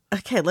is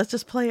Okay, let's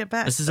just play it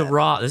back. this is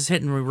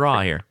hitting me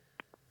raw here.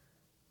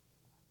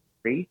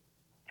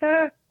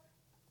 Does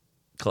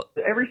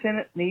every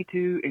sentence need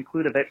to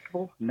include a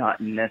vegetable?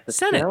 Not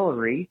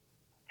necessarily.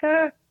 He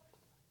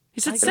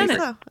said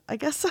Senate. I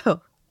guess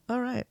so. All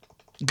right.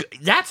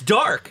 That's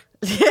dark.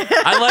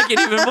 I like it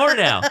even more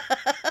now.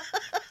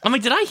 I'm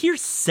like, did I hear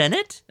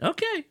Senate?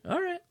 Okay,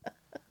 all right.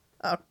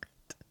 All right.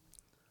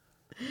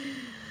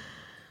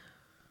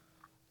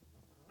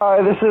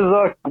 Hi, this is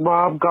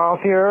Rob Goff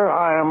here.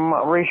 I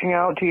am reaching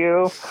out to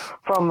you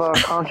from the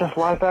Conscious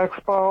Life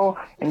Expo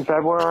in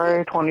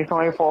February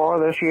 2024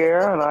 this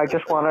year, and I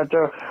just wanted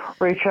to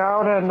reach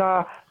out and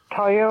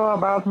tell you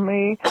about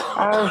me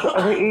as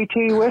the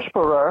E.T.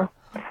 Whisperer,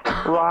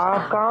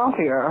 Rob Goff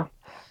here.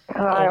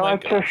 And I'd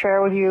like to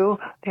share with you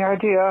the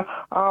idea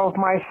of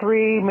my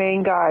three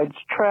main guides,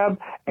 Treb,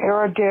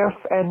 Erediff,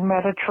 and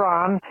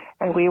Metatron,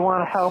 and we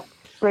want to help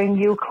bring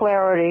you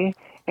clarity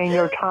in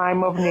your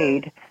time of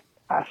need.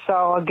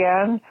 So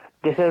again,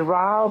 this is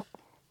Rob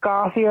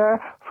Gothier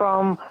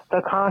from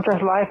the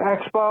Conscious Life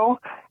Expo,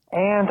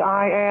 and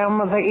I am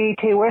the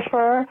E.T.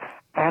 Whisperer,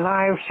 and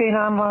I've seen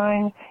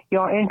online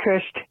your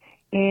interest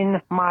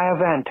in my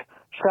event.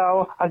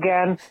 So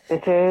again,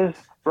 this is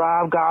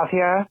Rob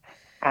Gothier,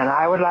 and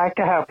I would like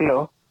to help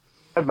you.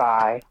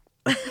 Goodbye.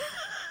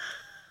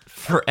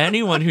 For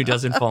anyone who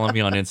doesn't follow me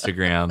on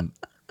Instagram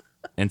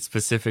and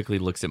specifically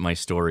looks at my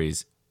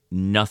stories,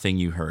 nothing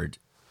you heard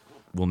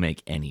will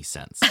make any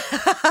sense.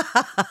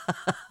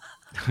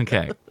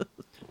 Okay.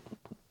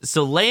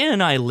 So Leia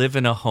and I live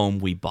in a home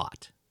we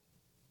bought.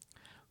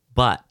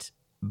 But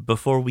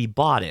before we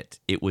bought it,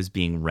 it was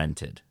being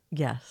rented.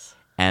 Yes.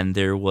 And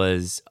there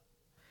was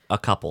a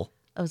couple.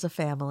 It was a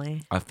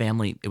family. A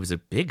family. It was a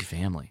big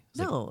family.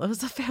 It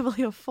was a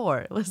family of four.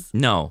 It was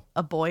No.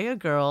 a boy, a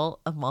girl,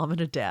 a mom,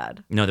 and a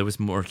dad. No, there was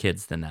more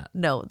kids than that.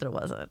 No, there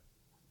wasn't.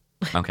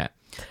 Okay.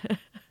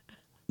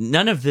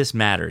 None of this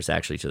matters,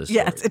 actually, to the story.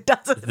 Yes, it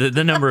doesn't.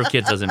 The number of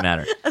kids doesn't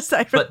matter.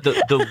 Aside from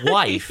But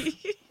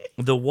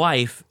the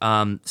wife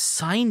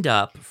signed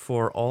up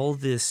for all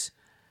this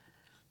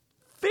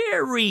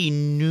very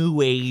new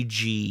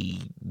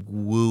agey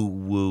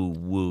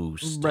woo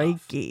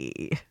stuff.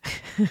 Reiki.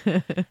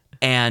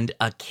 And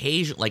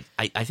occasionally,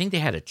 I think they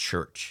had a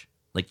church.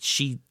 Like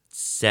she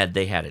said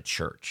they had a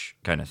church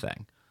kind of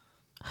thing.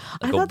 I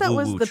Like a thought that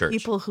was woo-woo the church.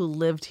 people who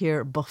lived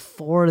here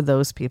before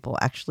those people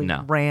actually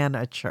No. ran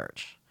a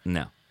church.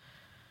 No.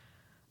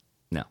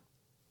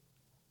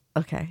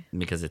 Okay.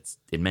 Because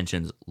it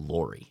mentions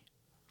Lori.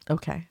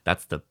 Okay.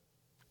 That's the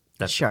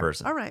Sure.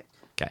 person. All right.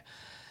 Okay.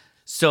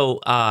 So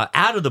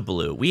out of the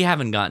blue, we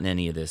haven't gotten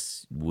any of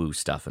this woo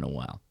stuff in a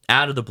while.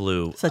 Out of the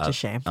blue, Such a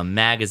shame. A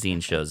magazine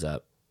shows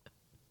up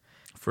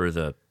for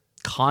the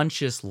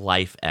Conscious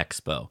Life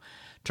Expo.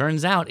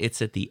 Turns out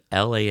it's at the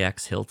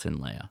LAX Hilton,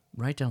 Leia,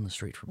 right down the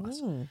street from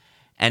us.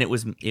 And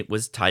it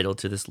was titled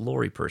to this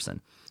Lori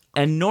person.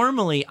 And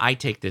normally I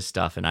take this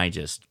stuff and I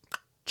just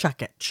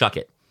chuck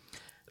it.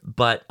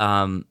 But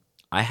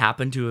I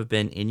happened to have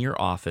been in your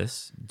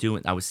office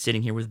I was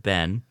sitting here with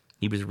Ben.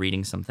 He was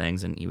reading some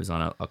things and he was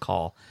on a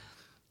call.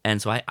 And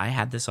so I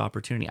had this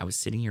opportunity. I was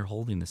sitting here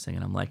holding this thing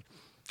and I'm like,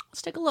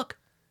 let's take a look.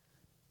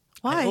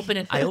 Why? I open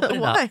it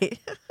up.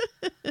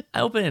 I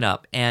open it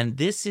up and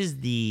this is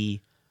the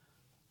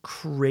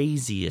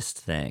craziest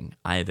thing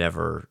I've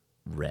ever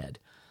read.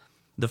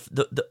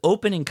 The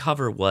opening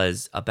cover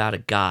was about a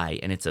guy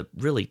and it's a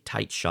really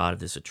tight shot of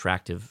this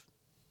attractive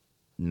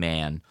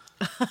man.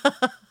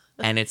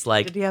 And it's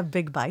like, did he have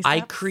big biceps? I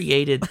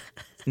created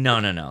no,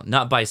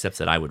 not biceps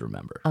that I would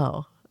remember.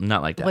 Oh,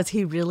 not like that. Was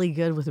he really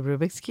good with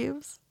Rubik's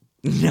cubes?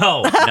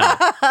 No.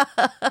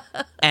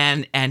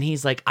 And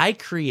he's like, I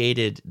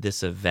created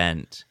this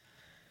event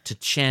to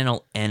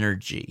channel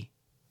energy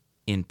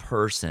in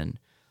person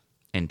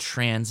and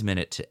transmit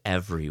it to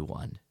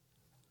everyone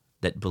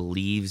that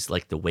believes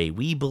like the way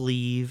we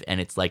believe. And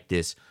it's like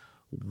this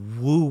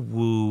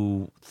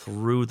woo-woo,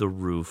 through the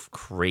roof,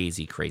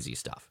 crazy, crazy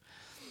stuff.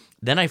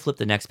 Then I flip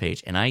the next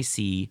page and I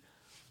see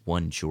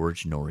one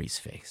George Norrie's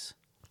face.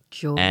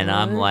 And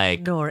I'm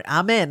like,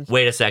 I'm in.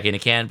 Wait a second,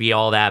 it can't be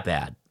all that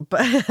bad.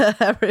 But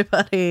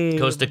everybody,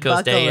 Coast to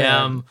Coast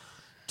AM,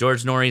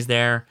 George Norrie's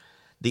there.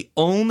 The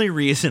only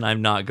reason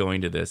I'm not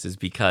going to this is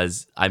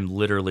because I'm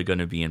literally going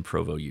to be in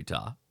Provo,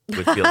 Utah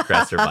with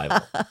Fieldcraft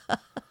Survival.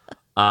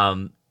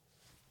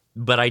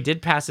 But I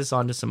did pass this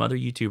on to some other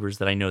YouTubers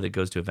that I know that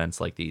goes to events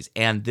like these.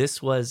 And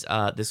this was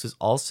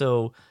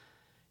also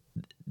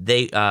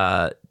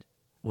what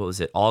was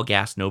it? All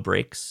Gas No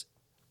Brakes.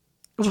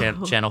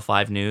 Channel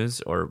 5 News,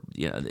 or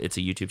it's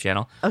a YouTube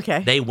channel.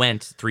 Okay. They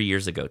went 3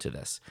 years ago to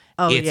this.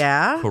 Oh, it's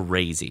yeah?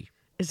 Crazy.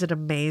 Is it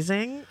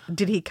amazing?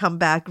 Did he come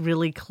back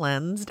really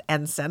cleansed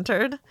and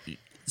centered?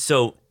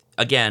 So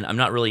again, I'm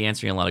not really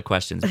answering a lot of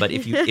questions, but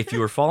if you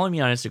were following me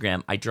on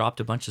Instagram, I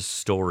dropped a bunch of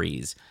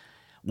stories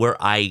where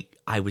I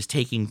was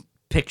taking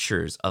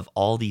pictures of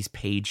all these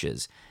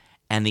pages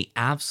and the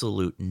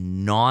absolute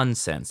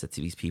nonsense that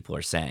these people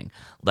are saying,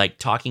 like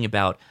talking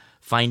about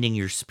finding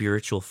your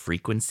spiritual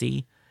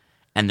frequency.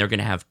 And they're going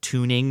to have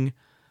tuning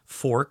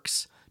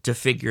forks to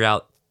figure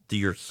out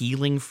your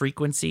healing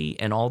frequency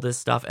and all this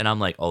stuff. And I'm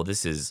like, oh,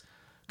 this is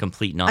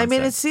complete nonsense. I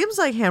mean, it seems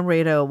like ham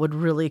radio would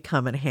really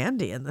come in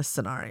handy in this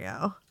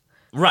scenario.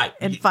 Right.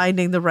 And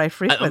finding the right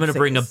frequency. I'm going to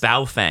bring a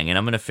Baofeng and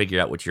I'm going to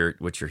figure out what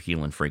your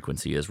healing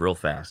frequency is real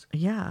fast.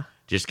 Yeah.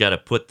 Just got to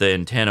put the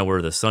antenna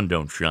where the sun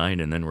don't shine,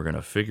 and then we're going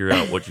to figure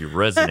out what you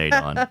resonate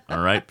on.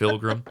 All right,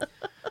 Pilgrim?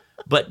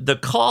 But the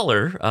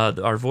caller,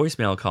 our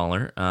voicemail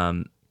caller,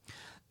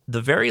 the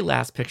very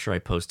last picture I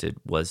posted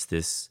was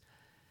this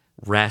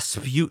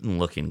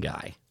Rasputin-looking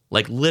guy.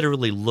 Like,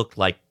 literally looked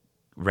like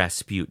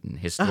Rasputin,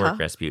 historic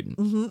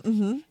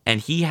Rasputin.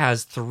 And he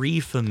has 3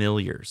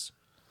 familiars.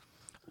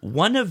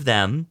 One of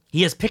them,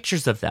 he has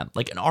pictures of them,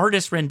 like an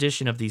artist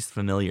rendition of these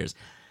familiars.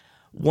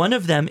 One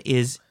of them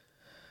is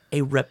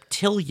a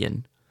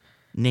reptilian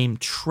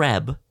named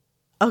Treb.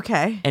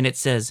 Okay. And it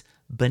says,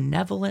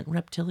 Benevolent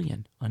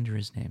Reptilian, under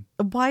his name.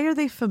 Why are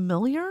they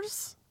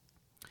familiars?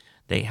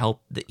 They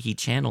help. He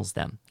channels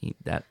them.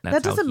 That's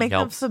that doesn't make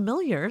helps. them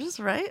familiars,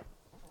 right?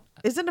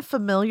 Isn't a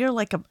familiar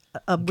like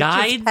a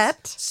guides,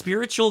 pet?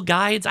 Spiritual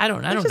guides? I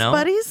don't know.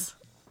 Buddies.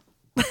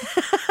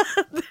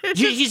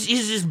 He's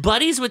just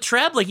buddies with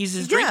Treb. Like he's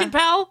his drinking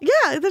pal.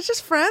 Yeah, they're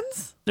just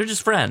friends. They're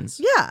just friends.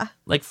 Yeah,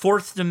 like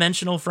 4th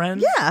dimensional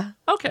friends. Yeah.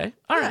 Okay.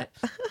 All right.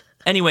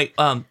 Anyway,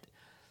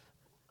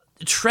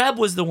 Treb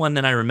was the one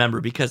that I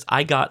remember because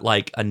I got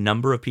like a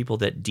number of people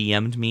that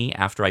DM'd me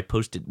after I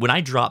posted. When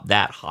I dropped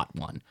that hot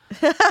one,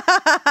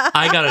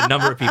 I got a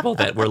number of people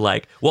that were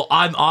like, well,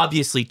 I'm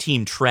obviously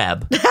Team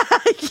Treb.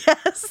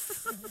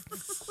 Yes.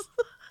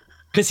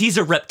 Because he's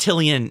a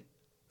reptilian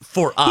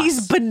for us.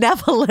 He's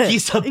benevolent.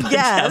 He's a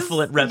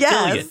benevolent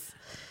reptilian. Yes.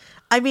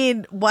 I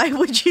mean, why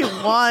would you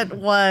want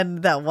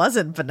one that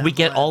wasn't benevolent? We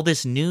get all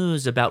this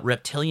news about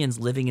reptilians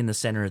living in the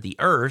center of the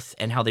earth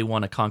and how they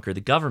want to conquer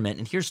the government.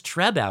 And here's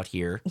Treb out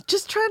here.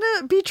 Just trying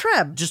to be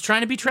Treb. Just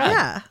trying to be Treb.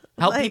 Yeah.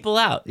 Help people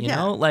out, you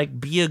know?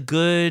 Like, be a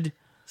good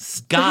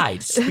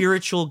guide,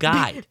 spiritual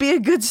guide. Be a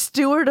good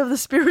steward of the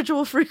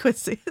spiritual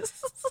frequencies.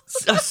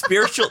 A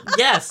spiritual,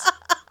 yes.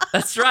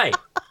 That's right.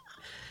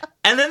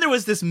 And then there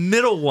was this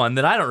middle one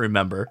that I don't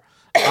remember.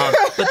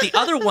 But the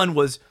other one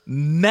was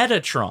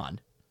Metatron.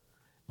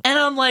 And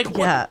I'm like,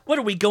 what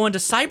are we going to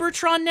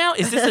Cybertron now?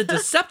 Is this a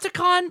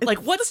Decepticon? Like,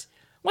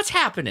 what's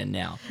happening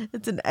now?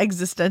 It's an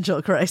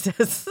existential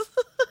crisis.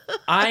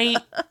 I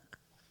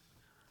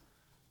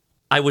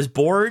was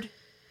bored.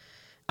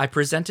 I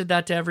presented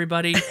that to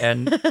everybody,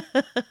 and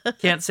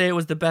can't say it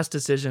was the best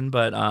decision,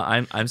 but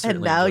I'm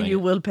certainly. And now you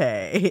will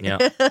pay. Yeah.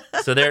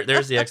 So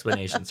there's the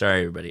explanation. Sorry,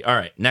 everybody. All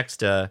right,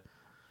 next voicemail.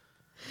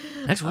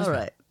 All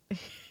right.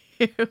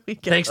 Here we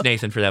go. Thanks,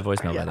 Nathan, for that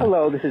voicemail. By the way.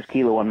 Hello, this is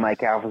Kilo and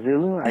Mike Alpha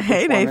Zulu. I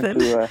just wanted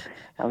to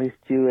at least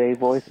do a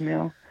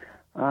voicemail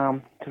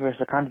to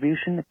a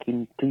contribution to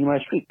continue my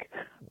streak.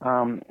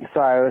 So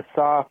I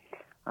saw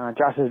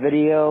Josh's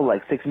video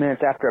like 6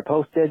 minutes after I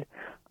posted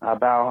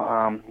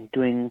about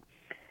doing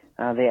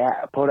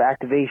the POTA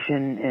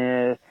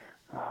activation.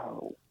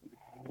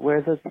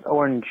 Where's this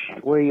orange?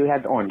 Where you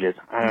had the oranges?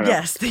 I don't know.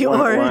 Yes, the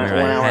orange. 1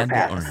 hour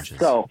past.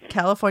 So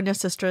California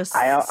Citrus.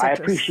 I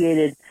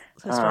appreciated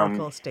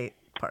Historical State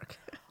Park.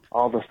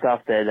 all the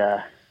stuff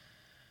that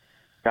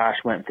Josh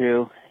went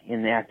through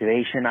in the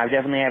activation. I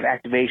definitely have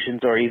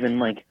activations or even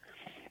like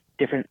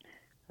different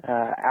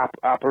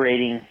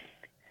operating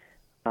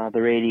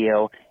the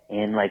radio,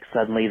 and like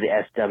suddenly the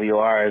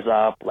SWR is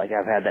up. Like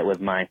I've had that with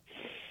my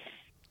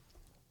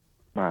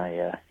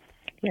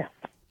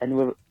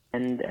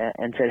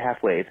and said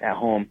halfways at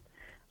home,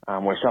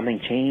 where something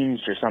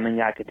changed or something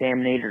got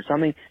contaminated or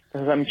something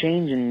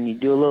changed, and you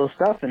do a little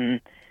stuff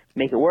and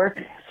make it work.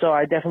 So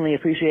I definitely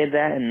appreciated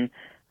that, and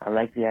I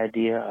like the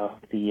idea of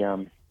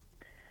the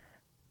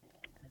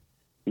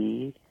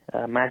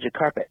magic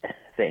carpet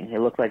thing. It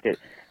looked like it.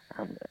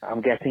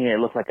 I'm guessing it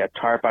looked like a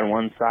tarp on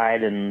one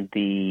side, and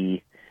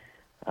the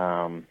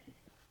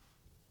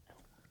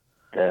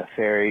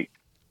fairy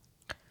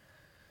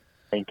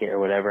blanket or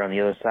whatever on the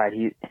other side.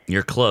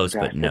 You're close,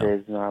 but no.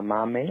 His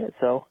mom made it.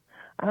 So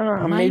I don't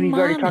know. My Maybe you've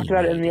already talked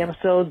about it in mommy the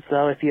episode.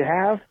 So if you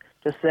have,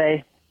 just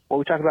say what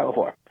we talked about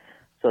before.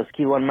 So it's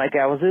Key One Mike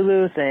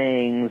Awazulu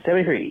saying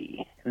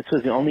 73. This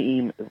was the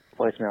only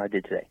voicemail I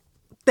did today.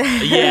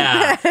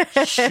 Yeah,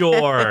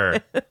 sure.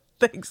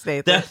 Thanks,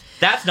 Nathan.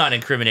 That's not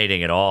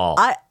incriminating at all.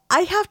 I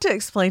have to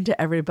explain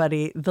to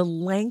everybody the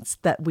lengths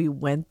that we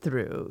went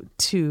through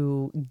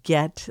to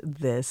get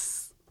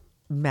this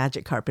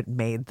magic carpet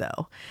made,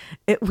 though.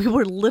 We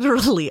were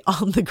literally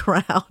on the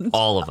ground.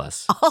 All of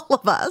us. All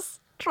of us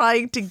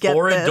trying to get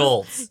Four this.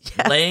 adults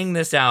Yes. laying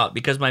this out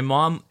because my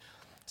mom.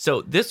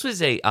 So this was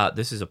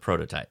this is a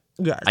prototype.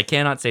 Yes. I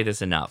cannot say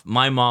this enough.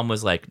 My mom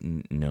was like,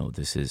 "No,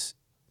 this is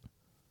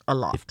a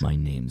lot. If my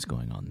name's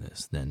going on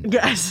this, then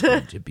Yes.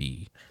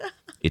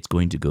 it's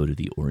going to go to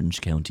the Orange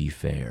County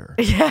Fair.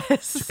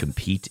 Yes. To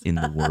compete in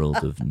the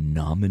world of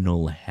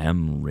nominal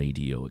ham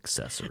radio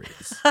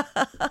accessories."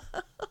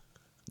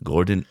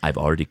 Gordon, I've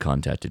already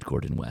contacted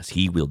Gordon West.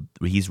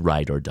 He's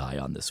ride or die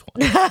on this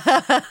one.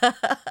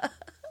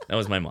 That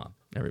was my mom,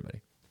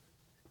 everybody.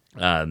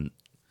 I'm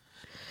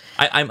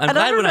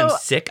glad when I'm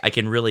sick, I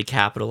can really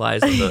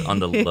capitalize on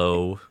the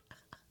low,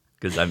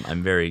 because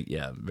I'm very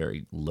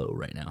low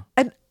right now.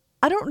 And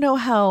I don't know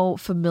how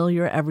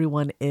familiar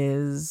everyone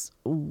is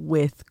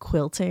with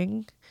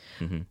quilting,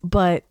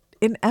 but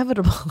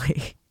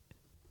inevitably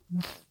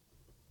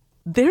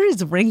there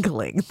is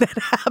wrinkling that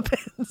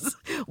happens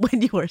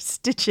when you are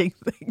stitching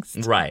things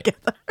together.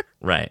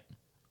 Right.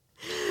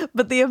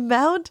 But the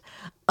amount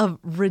of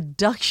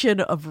reduction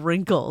of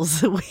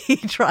wrinkles we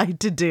tried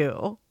to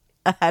do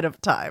ahead of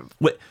time.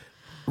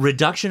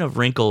 Reduction of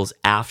wrinkles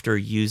after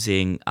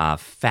using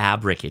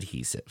fabric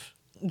adhesive.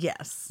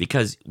 Yes.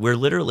 Because we're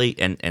literally,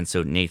 and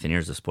so Nathan,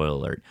 here's a spoiler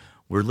alert.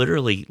 We're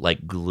literally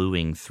like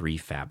gluing 3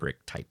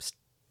 fabric types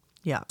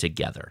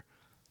together.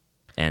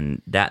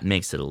 And that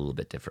makes it a little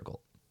bit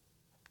difficult.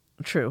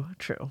 True.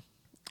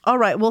 All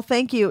right. Well,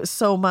 thank you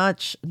so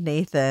much,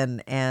 Nathan,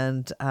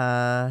 and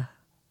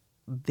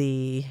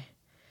the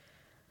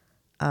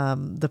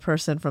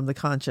person from the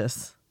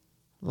Conscious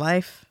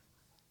Life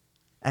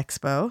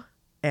Expo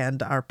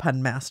and our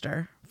pun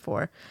master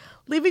for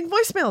leaving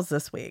voicemails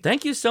this week.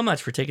 Thank you so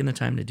much for taking the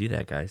time to do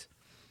that, guys.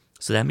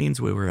 So that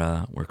means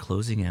we're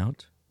closing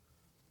out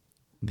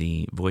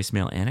the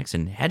voicemail annex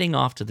and heading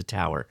off to the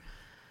tower,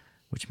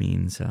 which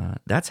means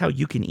that's how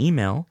you can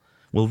email.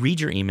 We'll read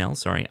your email.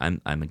 Sorry,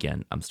 I'm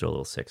still a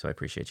little sick, so I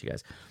appreciate you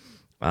guys.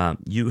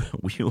 We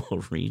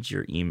will read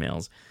your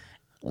emails.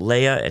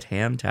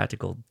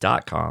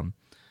 Leia@hamtactical.com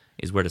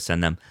is where to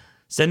send them.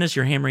 Send us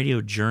your ham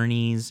radio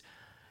journeys,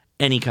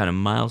 any kind of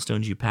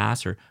milestones you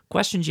pass, or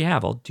questions you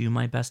have. I'll do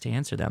my best to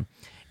answer them.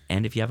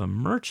 And if you have a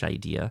merch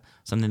idea,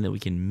 something that we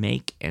can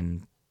make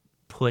and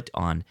put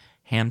on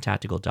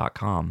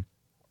hamtactical.com,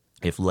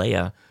 if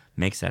Leia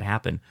makes that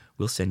happen,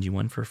 we'll send you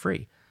one for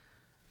free.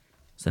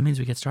 So that means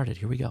we get started.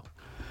 Here we go.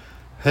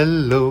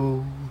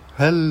 Hello,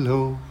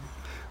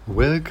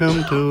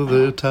 welcome to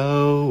the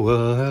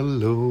tower.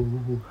 Hello,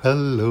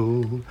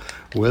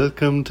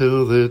 welcome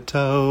to the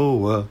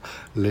tower.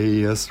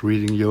 Leia's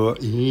reading your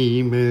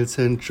emails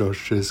and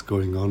Josh is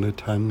going on a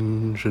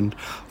tangent.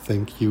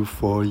 Thank you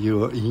for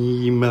your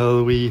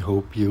email. We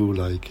hope you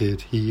like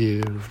it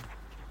here.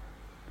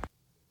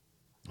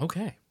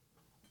 Okay.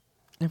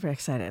 I'm very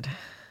excited.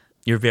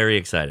 You're very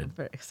excited.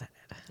 Very excited.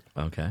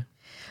 Okay.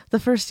 The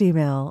first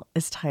email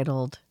is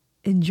titled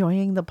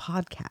Enjoying the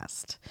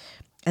Podcast.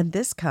 And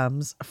this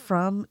comes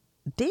from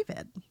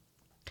David.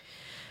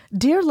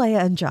 Dear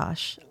Leia and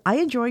Josh, I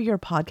enjoy your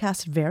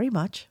podcast very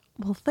much.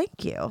 Well,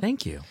 thank you.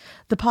 Thank you.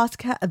 The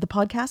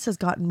podcast has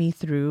gotten me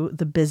through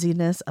the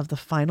busyness of the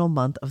final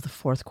month of the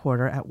fourth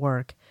quarter at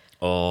work.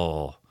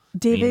 Oh,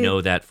 David, we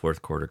know that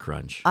fourth quarter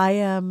crunch. I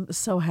am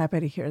so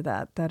happy to hear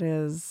that. That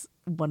is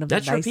one of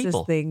the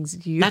nicest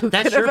things you that's could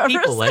your have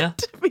people, ever Leia. said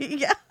to me.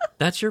 Yeah.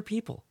 That's your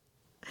people.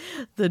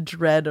 The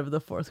dread of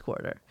the fourth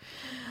quarter.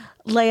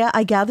 Leia,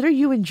 I gather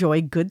you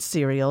enjoy good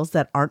cereals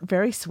that aren't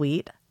very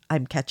sweet.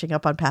 I'm catching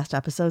up on past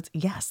episodes.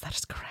 Yes, that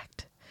is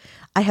correct.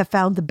 I have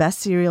found the best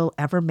cereal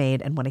ever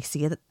made, and when I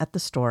see it at the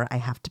store, I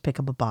have to pick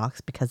up a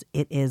box because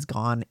it is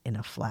gone in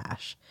a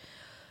flash.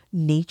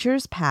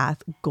 Nature's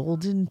Path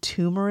Golden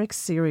Turmeric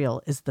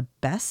cereal is the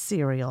best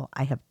cereal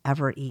I have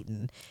ever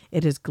eaten.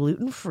 It is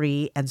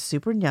gluten-free and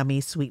super yummy,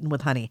 sweetened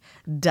with honey.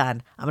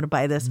 Done. I'm going to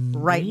buy this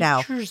right now.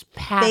 Nature's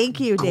Path Thank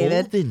you,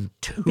 David. Golden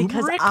Turmeric?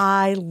 Because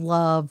I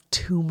love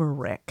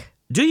turmeric.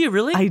 Do you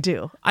really? I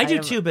do. I do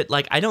too, but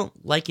I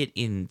don't like it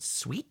in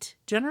sweet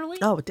generally.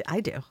 Oh,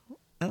 I do.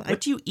 What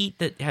do you eat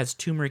that has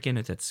turmeric in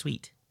it that's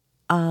sweet?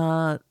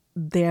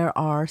 There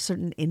are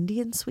certain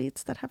Indian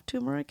sweets that have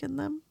turmeric in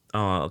them.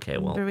 Oh, okay.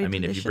 Well, Very I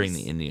mean, delicious. if you bring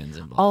the Indians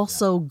involved.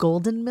 Also,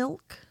 golden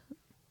milk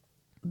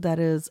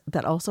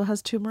that also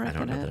has turmeric I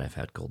don't in know it. that I've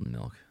had golden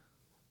milk.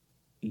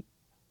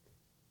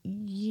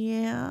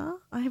 Yeah,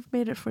 I have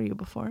made it for you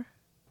before.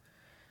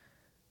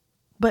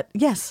 But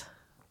yes,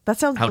 that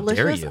sounds How dare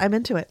delicious. you. I'm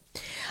into it.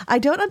 I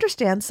don't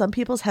understand some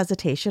people's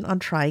hesitation on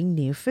trying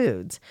new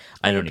foods.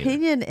 I My don't either.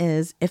 opinion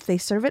is if they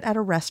serve it at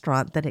a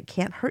restaurant, then it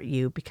can't hurt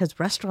you because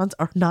restaurants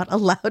are not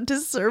allowed to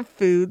serve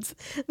foods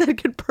that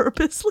could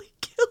purposely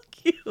kill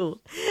you.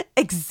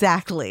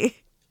 Exactly.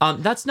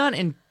 That's not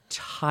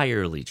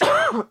entirely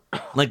true.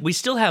 Like we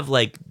still have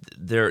like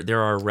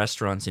there are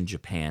restaurants in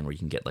Japan where you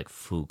can get like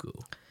fugu.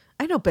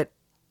 I know, but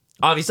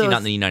Obviously not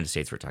in the United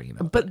States we're talking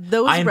about. But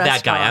those I'm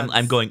that guy. restaurants-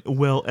 I'm going,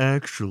 well,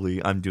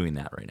 actually, I'm doing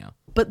that right now.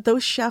 But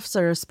those chefs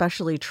are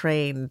especially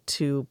trained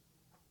to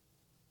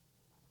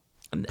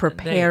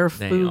prepare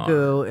they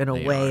fugu are. in a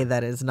They way are.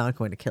 that is not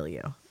going to kill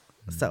you.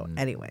 So,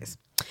 anyways.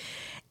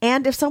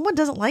 And if someone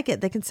doesn't like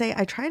it, they can say,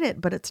 I tried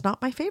it, but it's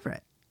not my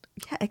favorite.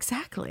 Yeah,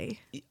 exactly.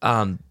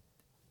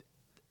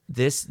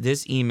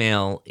 This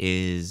email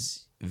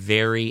is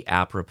very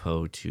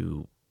apropos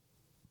to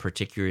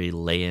particularly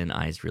Leia and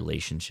I's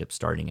relationship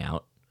starting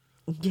out.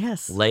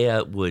 Yes.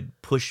 Leia would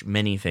push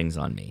many things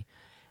on me.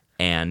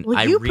 And Well,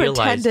 I you realized,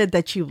 pretended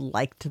that you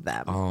liked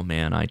them. oh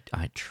man, I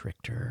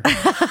tricked her.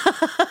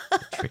 I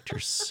tricked her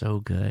so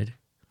good.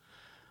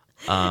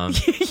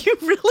 You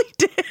really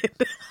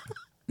did.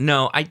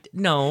 No.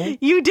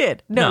 You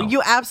did. No, No.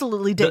 you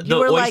absolutely did. The You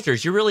were oysters.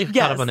 like, You're really caught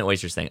yes. up on the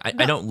oysters thing. I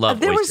don't love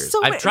There were oysters.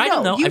 so I've many- tried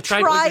them no, though. you I've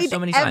tried oysters so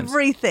many times.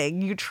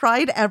 everything. You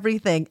tried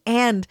everything.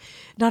 And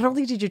not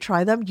only did you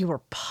try them, you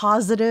were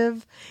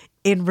positive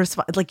in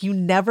response. Like you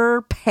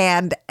never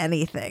panned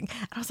anything.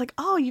 And I was like,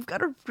 oh, you've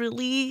got a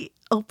really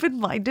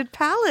open-minded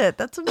palate.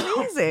 That's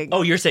amazing.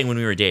 Oh, you're saying when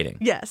we were dating?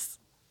 Yes.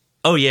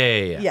 Oh yeah.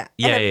 Yeah.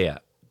 Yeah.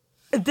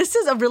 This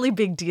is a really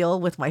big deal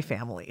with my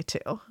family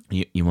too.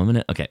 You want a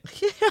minute? Okay.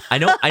 I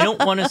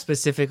don't want to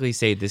specifically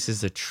say this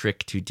is a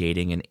trick to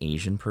dating an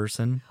Asian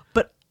person.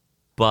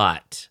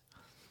 But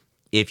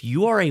if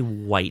you are a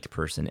white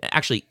person,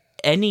 actually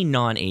any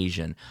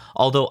non-Asian,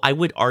 although I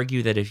would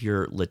argue that if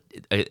you're,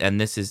 and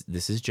this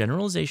is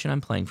generalization I'm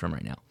playing from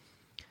right now.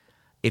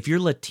 If you're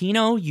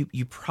Latino, you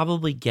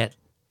probably get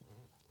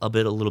a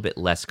little bit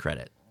less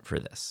credit for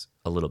this,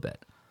 a little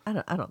bit.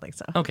 I don't think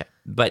so. Okay.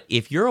 But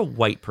if you're a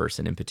white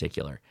person in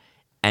particular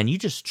and you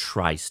just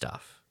try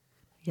stuff,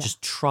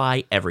 just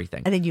try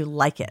everything. And then you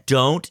like it.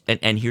 Don't,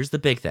 and here's the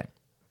big thing.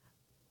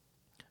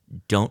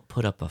 Don't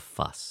put up a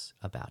fuss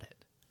about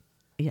it.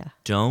 Yeah.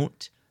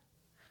 Don't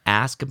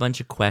ask a bunch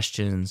of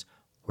questions.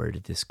 Where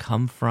did this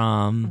come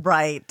from?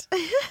 Right.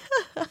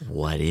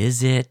 What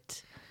is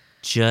it?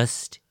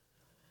 Just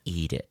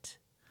eat it.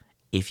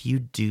 If you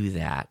do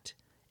that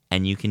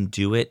and you can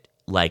do it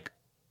like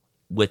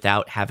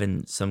without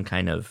having some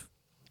kind of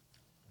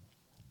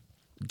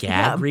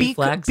gag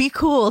reflex. Be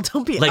cool.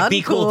 Don't be like uncool.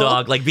 be cool,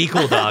 dog. Like be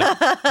cool, dog.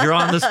 You're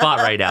on the spot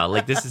right now.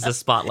 Like this is a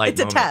spotlight.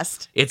 It's a moment.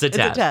 test. It's a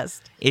test. It's a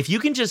test. If you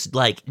can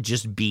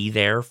just be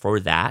there for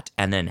that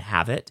and then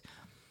have it,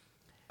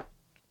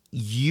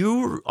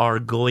 you are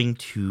going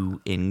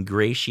to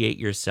ingratiate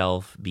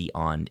yourself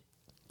beyond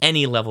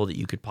any level that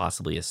you could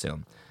possibly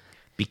assume.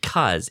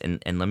 Because,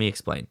 and let me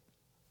explain.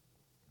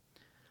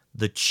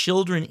 The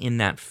children in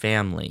that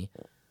family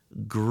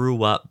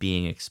grew up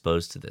being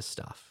exposed to this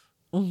stuff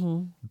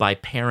by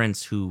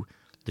parents who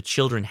the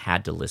children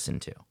had to listen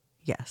to.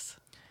 Yes.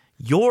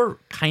 You're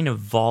kind of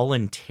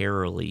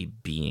voluntarily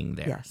being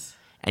there. Yes.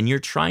 And you're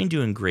trying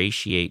to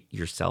ingratiate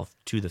yourself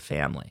to the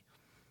family.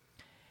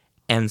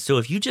 And so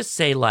if you just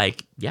say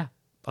like, yeah,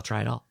 I'll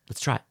try it all.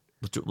 Let's try it.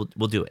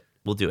 We'll do it.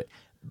 We'll do it.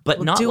 But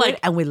We'll not do like, it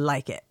and we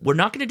like it. we're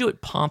not going to do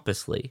it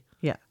pompously.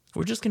 Yeah.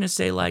 We're just going to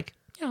say like,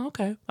 yeah,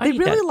 okay. They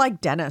really like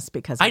Dennis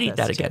because of I need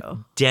this, that again.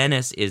 too.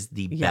 Dennis is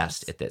the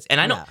best at this.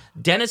 And I know Yeah.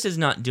 Dennis is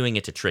not doing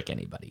it to trick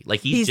anybody. Like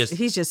he's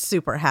just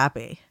super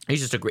happy. he's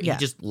just a great, Yeah. he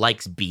just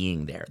likes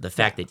being there. The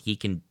fact that he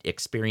can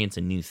experience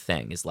a new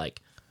thing is like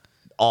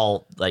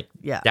all like,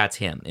 that's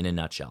him in a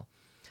nutshell.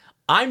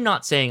 I'm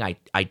not saying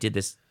I did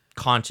this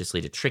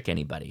consciously to trick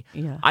anybody.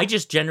 Yeah. I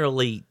just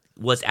generally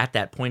was at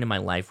that point in my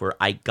life where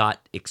I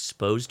got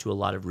exposed to a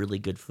lot of really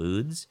good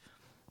foods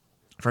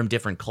from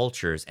different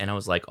cultures. And I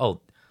was like, oh,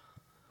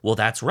 well,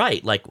 that's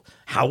right. Like,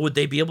 how would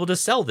they be able to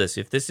sell this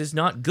if this is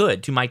not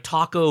good? To my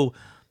Taco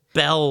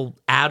Bell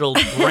addled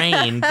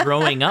brain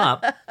growing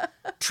up,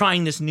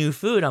 trying this new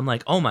food, I'm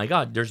like, oh my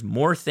God, there's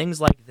more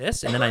things like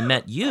this. And then I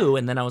met you,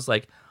 and then I was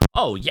like,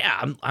 oh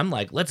yeah, I'm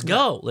like, let's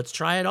go. Let's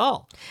try it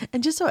all.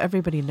 And just so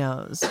everybody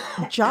knows,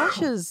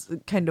 Josh is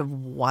kind of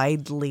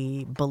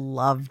widely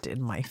beloved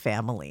in my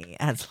family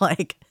as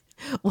like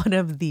one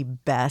of the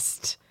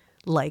best,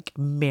 like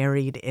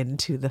married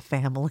into the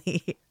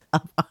family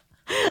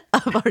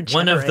of our generation.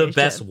 One of the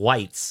best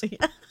whites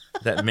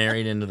that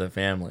married into the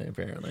family,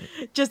 apparently.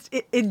 Just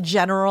in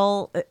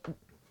general,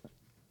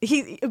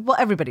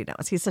 everybody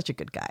knows he's such a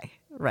good guy,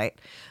 right?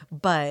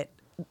 But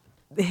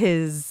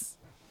his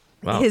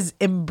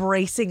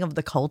embracing of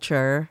the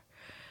culture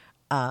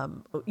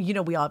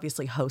we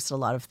obviously host a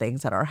lot of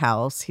things at our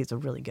house. He's a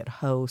really good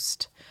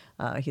host.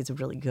 He's a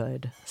really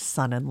good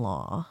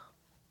son-in-law,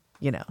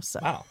 so.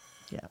 Wow.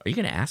 Yeah. Are you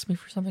going to ask me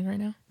for something right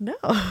now? No.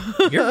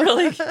 You're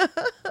really...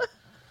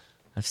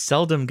 I've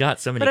seldom got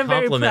so many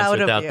compliments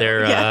without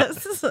their...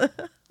 Yes.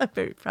 I'm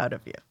very proud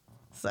of you.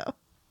 So...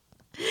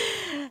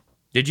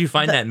 Did you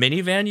find that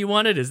minivan you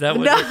wanted? Is that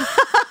what? No.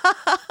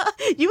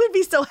 You would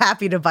be so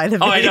happy to buy the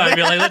minivan. Oh, I know. I'd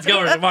be like, let's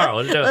go tomorrow.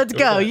 Let's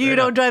go. You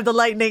don't drive the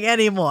Lightning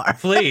anymore.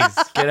 Please,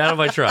 get out of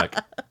my truck.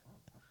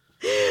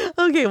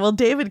 Okay, well,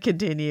 David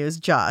continues.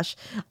 Josh,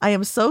 I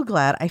am so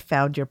glad I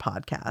found your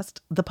podcast.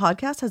 The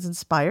podcast has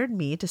inspired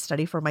me to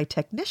study for my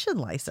technician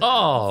license.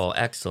 Oh,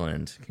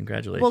 excellent.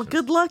 Congratulations. Well,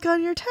 good luck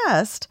on your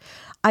test.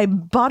 I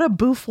bought a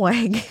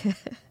Boofwang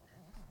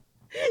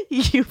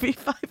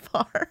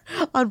UV5R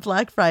on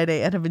Black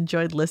Friday and have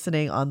enjoyed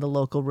listening on the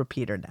local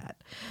repeater net.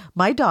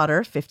 My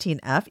daughter,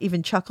 15F,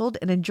 even chuckled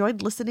and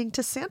enjoyed listening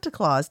to Santa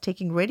Claus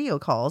taking radio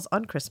calls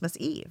on Christmas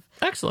Eve.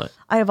 Excellent.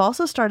 I have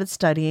also started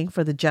studying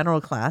for the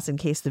general class in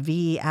case the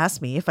VE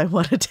asks me if I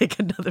want to take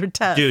another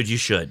test. Dude, you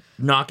should.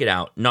 Knock it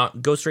out.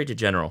 Go straight to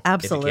general.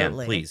 Absolutely. If you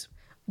can, please.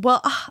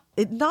 Well,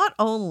 not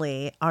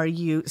only are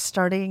you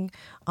starting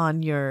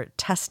on your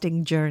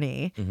testing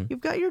journey, you've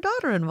got your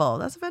daughter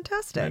involved. That's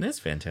fantastic. That is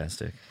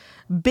fantastic.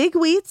 Big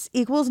wheats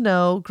equals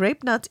no.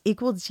 Grape nuts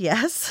equals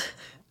yes.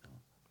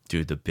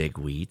 Dude, the big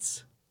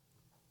wheats.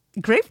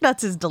 Grape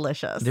nuts is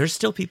delicious. There's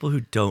still people who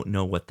don't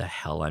know what the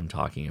hell I'm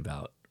talking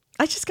about.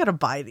 I just got to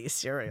buy these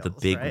cereals. The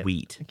big right?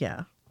 wheat.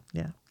 Yeah.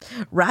 Yeah.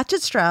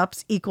 Ratchet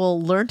straps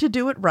equal learn to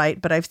do it right,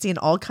 but I've seen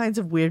all kinds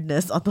of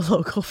weirdness on the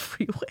local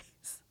freeway.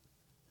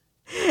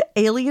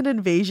 Alien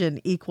invasion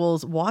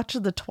equals watch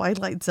the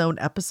Twilight Zone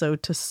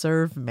episode to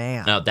serve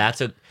man. Now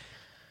that's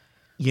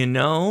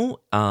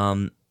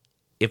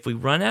if we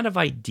run out of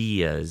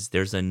ideas,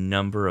 there's a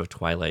number of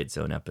Twilight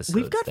Zone episodes.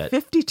 We've got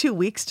 52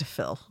 weeks to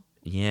fill.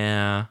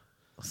 Yeah.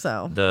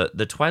 So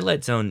the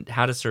Twilight Zone,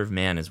 How to Serve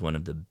Man, is one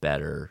of the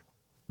better,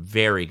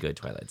 very good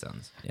Twilight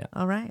Zones. Yeah.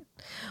 All right.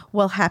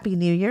 Well, Happy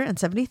New Year and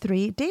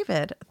 73,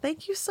 David.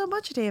 Thank you so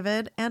much,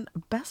 David, and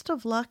best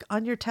of luck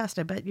on your test.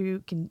 I bet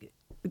you can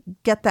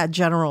get that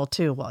general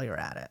too while you're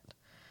at it.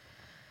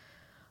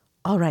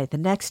 All right, the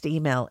next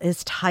email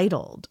is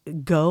titled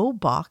Go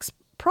Box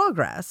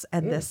Progress,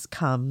 and this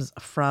comes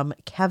from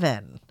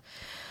Kevin.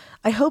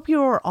 I hope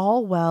you are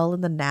all well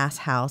in the Nass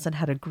house and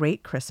had a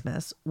great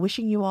Christmas.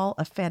 Wishing you all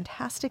a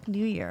fantastic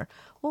New Year.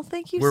 Well,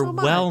 thank you so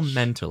much. We're well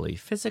mentally.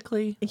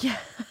 Physically, yeah,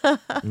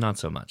 not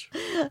so much.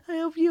 I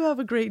hope you have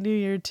a great New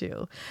Year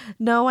too.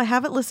 No, I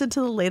haven't listened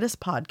to the latest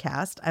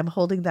podcast. I'm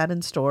holding that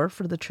in store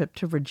for the trip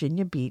to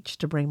Virginia Beach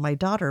to bring my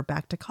daughter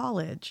back to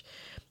college.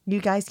 You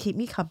guys keep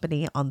me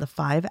company on the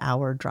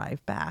 5-hour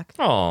drive back.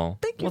 Oh,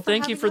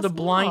 thank you for the us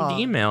blind along.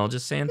 email.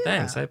 Just saying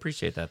thanks. I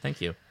appreciate that.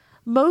 Thank you.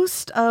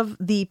 Most of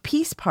the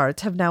piece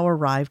parts have now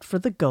arrived for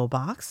the Go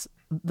Box.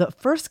 The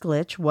first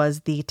glitch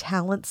was the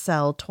Talent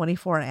Cell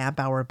 24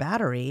 amp hour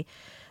battery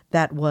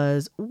that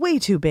was way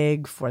too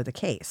big for the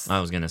case.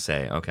 I was going to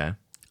say, okay.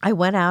 I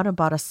went out and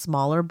bought a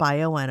smaller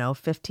Bioenno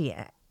 50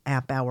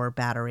 amp hour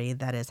battery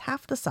that is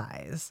half the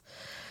size.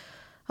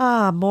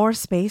 More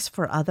space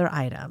for other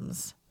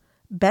items.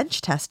 Bench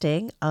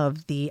testing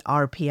of the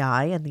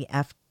RPI and the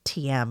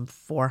FTM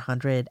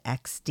 400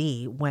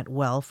 XD went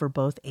well for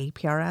both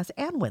APRS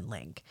and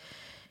WinLink.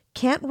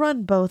 Can't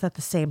run both at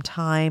the same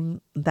time.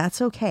 That's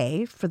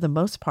okay. For the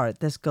most part,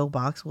 this Go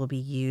Box will be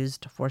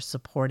used for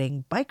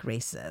supporting bike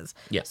races.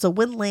 Yeah. So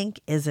WinLink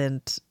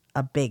isn't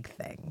a big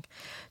thing.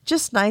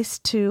 Just nice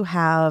to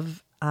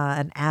have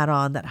an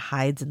add-on that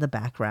hides in the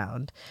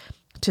background.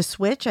 To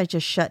switch, I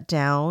just shut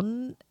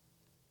down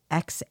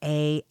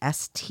XASTIR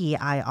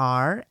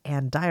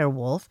and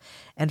Direwolf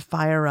and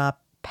fire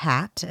up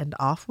Pat, and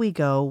off we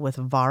go with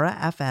Vara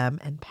FM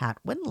and Pat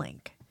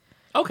WinLink.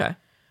 Okay,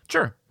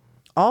 sure.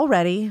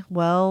 Already,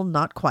 well,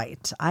 not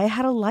quite. I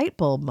had a light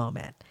bulb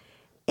moment.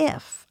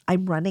 If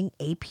I'm running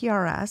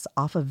APRS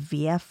off of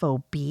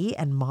VFOB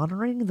and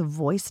monitoring the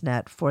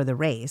VoiceNet for the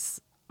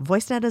race,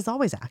 VoiceNet is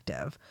always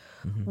active.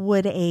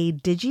 Would a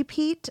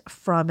DigiPeat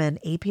from an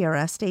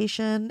APRS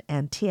station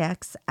and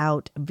TX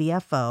out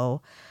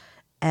VFO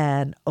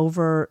and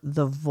over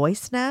the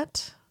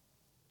VoiceNet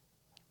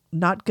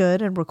not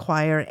good and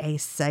require a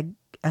second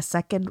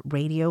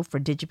radio for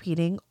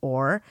digipeating,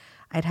 or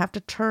I'd have to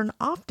turn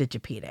off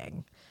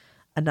digipeating.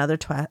 Another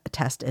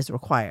test is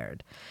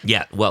required.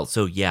 Yeah, well,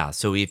 so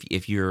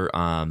if you're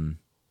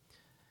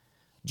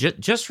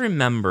just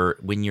remember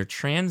when you're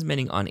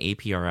transmitting on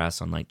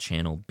APRS on like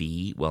channel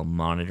B while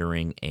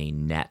monitoring a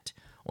net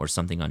or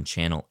something on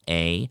channel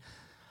A,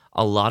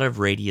 a lot of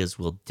radios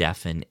will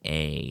deafen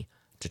A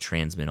to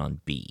transmit on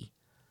B.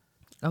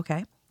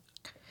 Okay.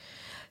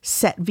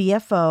 Set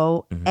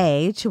VFO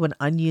A to an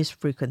unused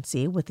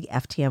frequency with the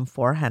FTM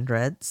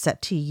 400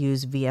 set to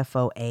use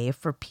VFO A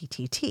for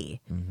PTT.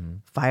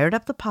 Fired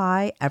up the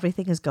Pi,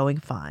 everything is going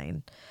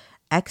fine.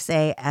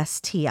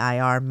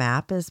 XASTIR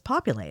map is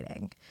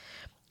populating.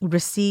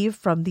 Receive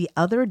from the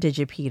other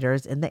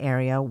digipeaters in the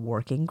area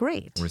working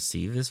great.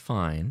 Receive is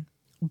fine.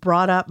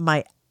 brought up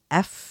my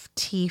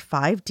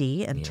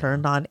FT5D and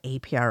turned on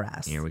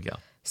APRS. Here we go.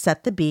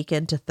 Set the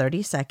beacon to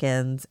 30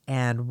 seconds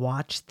and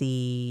watch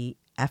the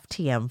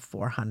FTM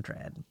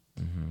 400.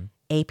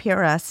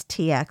 APRS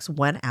TX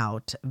went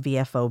out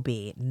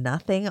VFOB.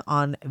 Nothing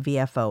on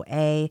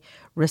VFOA.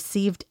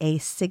 Received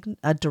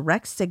a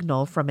direct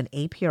signal from an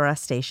APRS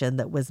station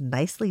that was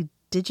nicely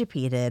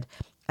digipeated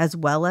as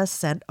well as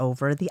sent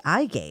over the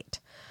iGate.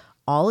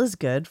 All is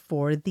good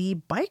for the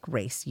bike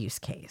race use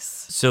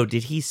case. So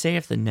did he say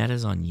if the net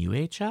is on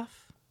UHF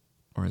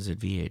or is it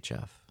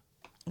VHF?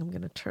 I'm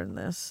going to turn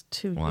this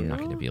to Well, you. I'm not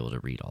going to be able to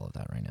read all of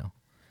that right now.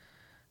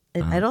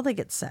 I don't think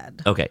it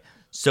said. Okay.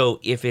 So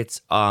if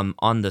it's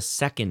on the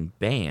second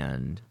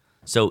band,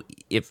 so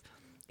if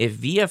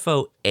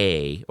VFO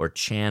A or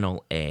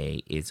channel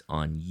A is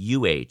on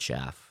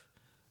UHF,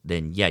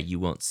 then yeah, you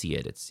won't see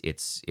it.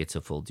 It's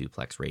a full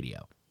duplex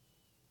radio.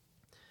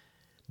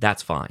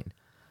 That's fine.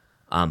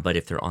 But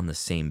if they're on the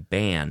same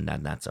band,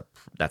 then that's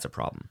a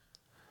problem.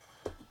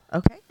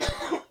 Okay.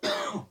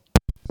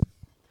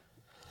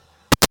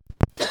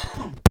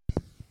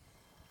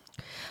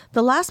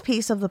 The last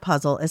piece of the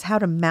puzzle is how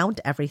to mount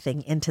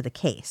everything into the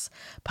case.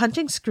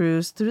 Punching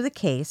screws through the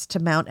case to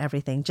mount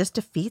everything just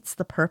defeats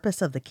the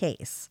purpose of the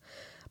case.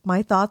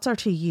 My thoughts are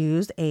to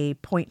use a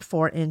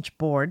 0.4-inch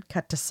board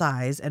cut to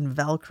size and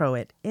Velcro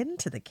it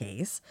into the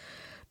case.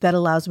 That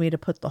allows me to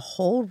put the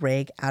whole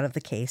rig out of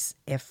the case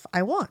if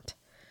I want.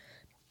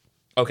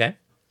 Okay.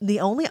 The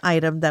only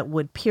item that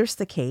would pierce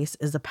the case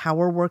is a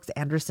PowerWorks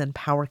Anderson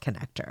power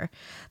connector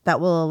that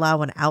will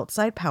allow an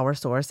outside power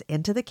source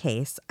into the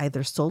case,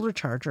 either solar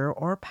charger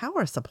or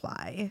power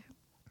supply.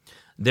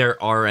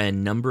 There are a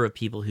number of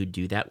people who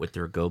do that with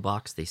their Go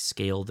Box. They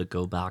scale the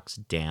Go Box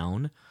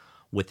down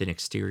with an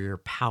exterior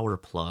power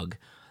plug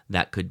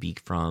that could be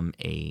from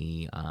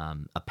a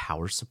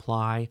power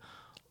supply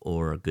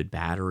or a good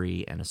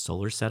battery and a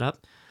solar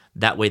setup.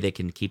 That way they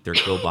can keep their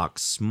Go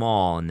Box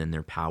small, and then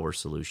their power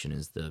solution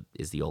is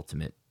the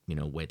ultimate,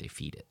 way they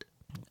feed it.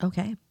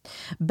 Okay.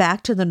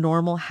 Back to the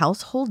normal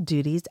household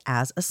duties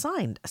as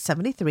assigned.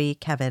 73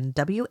 Kevin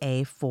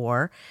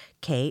WA4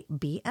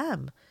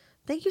 KBM.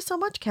 Thank you so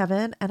much,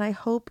 Kevin, and I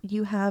hope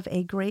you have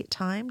a great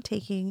time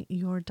taking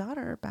your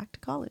daughter back to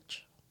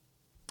college.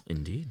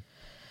 Indeed.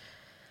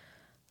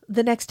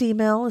 The next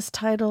email is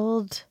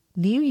titled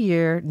New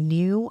Year,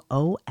 New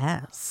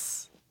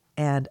OS.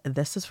 And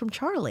this is from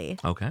Charlie.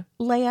 Okay.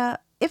 Leia,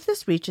 if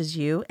this reaches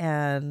you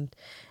and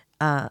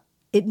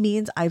it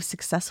means I've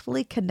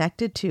successfully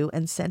connected to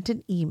and sent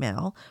an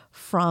email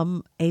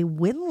from a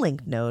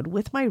WinLink node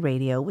with my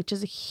radio, which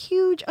is a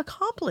huge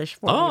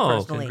accomplishment for me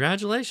personally. Oh,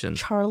 congratulations.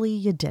 Charlie,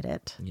 you did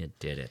it. You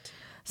did it.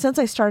 Since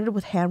I started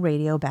with ham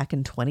radio back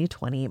in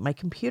 2020, my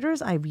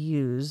computers I've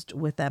used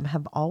with them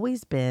have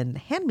always been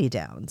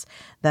hand-me-downs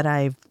that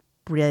I've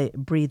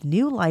breathed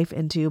new life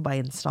into by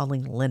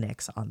installing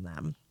Linux on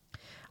them.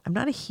 I'm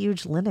not a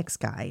huge Linux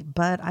guy,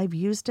 but I've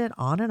used it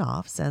on and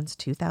off since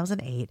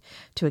 2008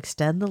 to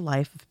extend the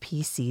life of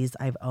PCs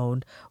I've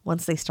owned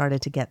once they started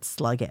to get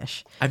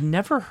sluggish. I've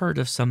never heard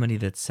of somebody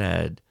that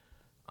said,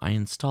 I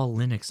install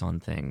Linux on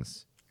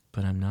things,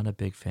 but I'm not a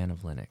big fan of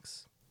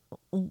Linux.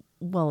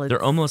 Well,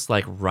 they're almost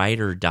like ride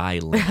or die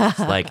Linux.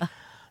 Like,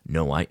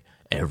 no,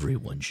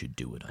 everyone should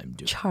do what I'm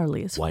doing.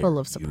 Charlie is full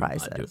of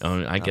surprises.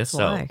 I guess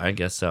so. I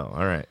guess so.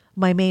 All right.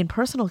 My main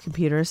personal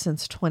computers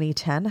since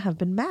 2010 have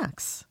been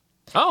Macs.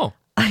 Oh,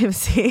 I've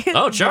seen.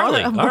 Oh,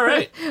 Charlie! All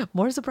right,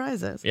 more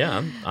surprises.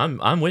 Yeah,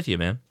 I'm with you,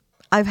 man.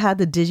 I've had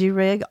the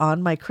DigiRig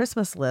on my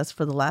Christmas list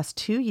for the last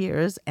 2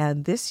 years,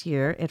 and this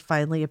year it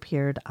finally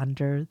appeared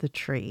under the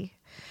tree.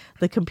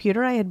 The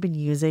computer I had been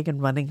using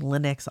and running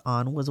Linux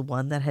on was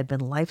one that had been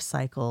life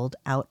cycled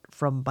out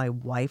from my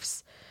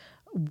wife's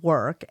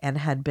work and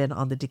had been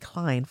on the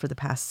decline for the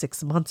past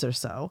 6 months or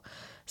so.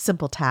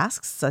 Simple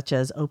tasks such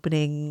as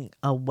opening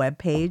a web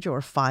page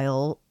or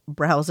file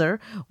browser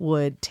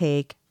would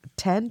take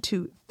 10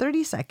 to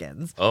 30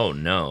 seconds. Oh,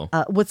 no.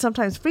 Would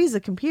sometimes freeze the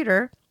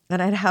computer,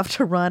 and I'd have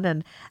to run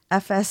an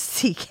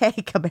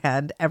FSCK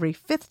command every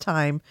 5th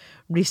time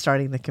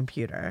restarting the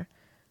computer.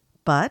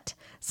 But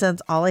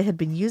since all I had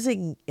been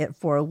using it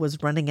for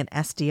was running an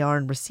SDR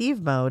and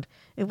receive mode,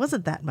 it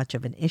wasn't that much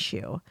of an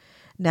issue.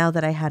 Now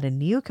that I had a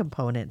new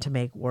component to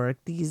make work,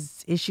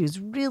 these issues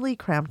really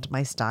cramped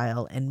my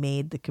style and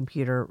made the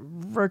computer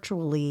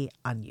virtually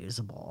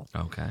unusable.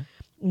 Okay.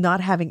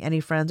 Not having any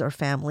friends or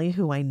family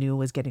who I knew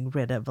was getting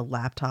rid of a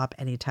laptop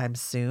anytime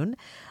soon,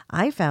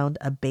 I found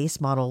a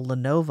base model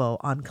Lenovo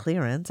on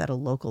clearance at a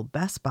local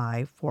Best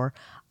Buy for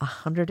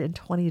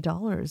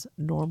 $120,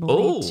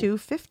 normally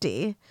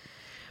 $250.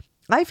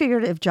 I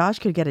figured if Josh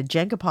could get a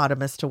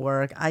Jenkapotamus to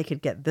work, I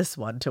could get this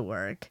one to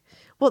work.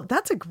 Well,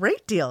 that's a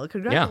great deal.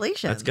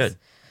 Congratulations. Yeah, that's good.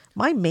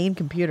 My main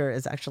computer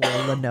is actually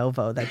a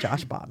Lenovo that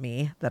Josh bought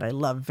me that I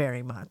love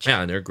very much.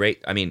 Yeah, and they're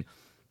great. I mean,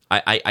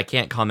 I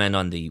can't comment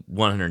on the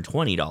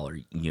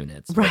 $120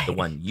 units, right. but the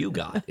one you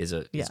got is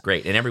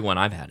great, and every one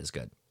I've had is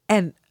good.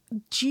 And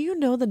Do you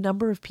know the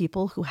number of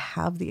people who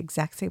have the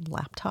exact same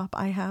laptop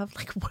I have?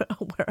 Like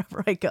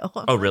wherever I go.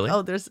 I'm really? Like,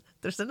 oh,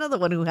 there's another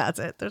one who has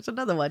it. There's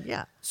another one.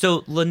 Yeah.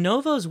 So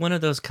Lenovo is one of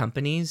those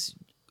companies.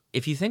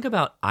 If you think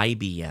about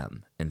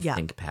IBM and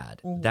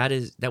ThinkPad,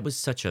 that was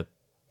such a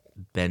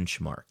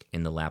benchmark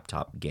in the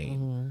laptop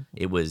game.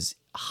 It was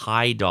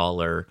high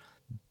dollar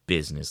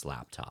business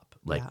laptop,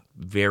 like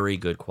very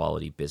good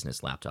quality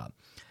business laptop.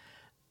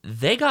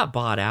 They got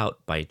bought out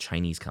by a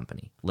Chinese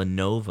company.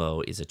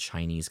 Lenovo is a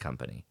Chinese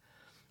company.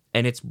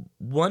 And it's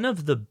one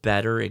of the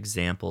better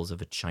examples of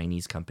a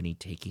Chinese company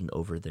taking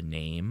over the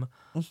name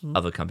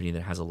of a company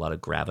that has a lot of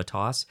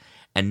gravitas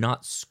and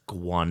not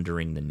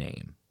squandering the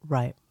name.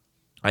 Right.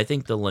 I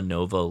think the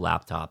Lenovo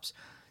laptops,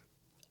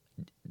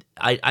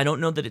 I don't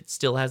know that it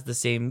still has the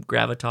same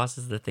gravitas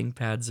as the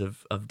ThinkPads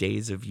of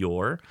days of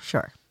yore.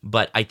 Sure.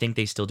 But I think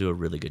they still do a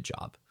really good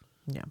job.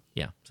 Yeah.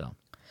 Yeah, so.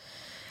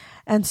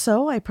 And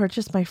so I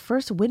purchased my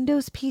first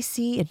Windows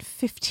PC in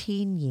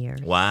 15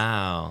 years.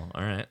 Wow.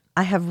 All right.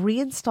 I have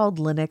reinstalled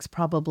Linux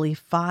probably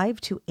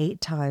 5 to 8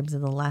 times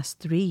in the last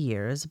 3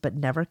 years, but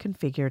never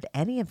configured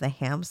any of the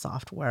ham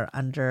software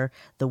under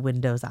the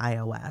Windows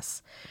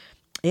iOS.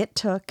 It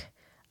took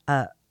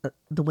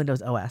the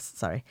Windows OS,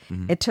 sorry.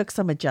 It took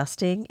some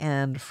adjusting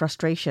and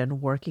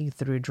frustration working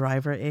through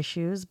driver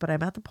issues, but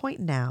I'm at the point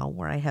now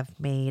where I have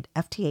made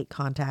FT8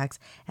 contacts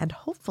and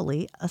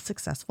hopefully a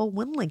successful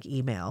WinLink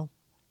email.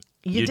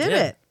 You did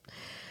it.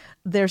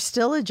 There's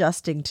still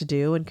adjusting to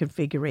do in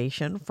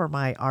configuration for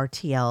my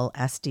RTL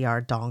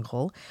SDR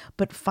dongle,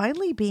 but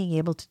finally being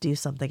able to do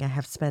something I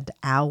have spent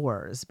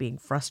hours being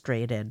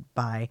frustrated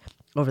by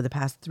over the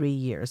past 3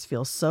 years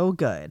feels so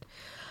good.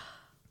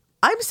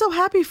 I'm so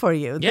happy for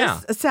you.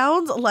 Yeah. This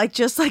sounds like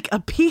just like a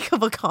peak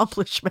of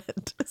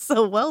accomplishment.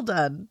 So well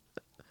done.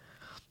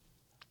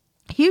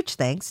 Huge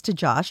thanks to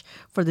Josh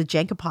for the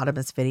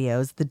Jankopotamus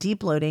videos. The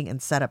deep loading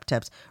and setup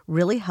tips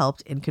really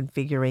helped in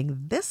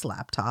configuring this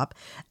laptop,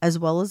 as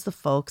well as the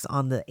folks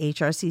on the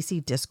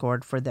HRCC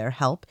Discord for their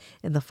help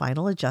in the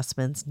final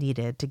adjustments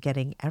needed to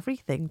getting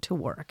everything to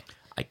work.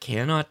 I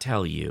cannot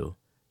tell you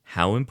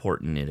how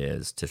important it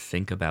is to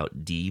think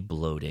about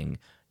de-bloating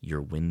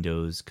your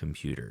Windows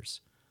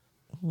computers.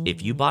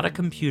 If you bought a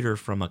computer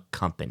from a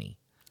company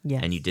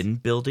and you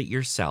didn't build it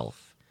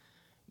yourself,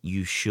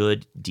 you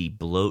should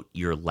de-bloat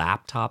your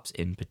laptops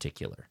in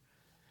particular.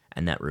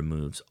 And that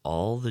removes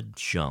all the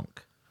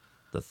junk,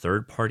 the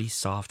third-party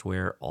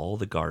software, all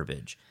the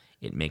garbage.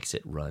 It makes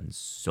it run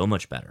so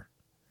much better.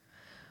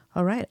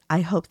 All right.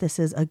 I hope this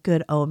is a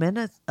good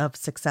omen of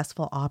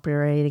successful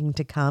operating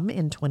to come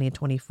in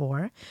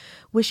 2024.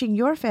 Wishing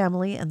your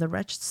family and the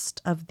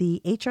rest of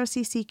the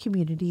HRCC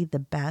community the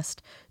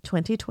best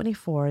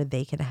 2024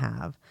 they can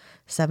have.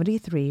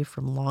 73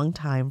 from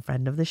longtime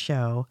friend of the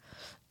show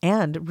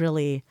and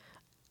really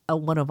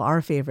one of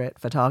our favorite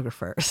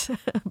photographers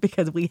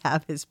because we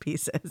have his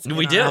pieces.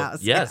 We do.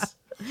 House. Yes.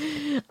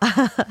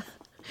 Yeah.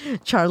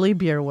 Charlie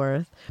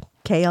Beerworth.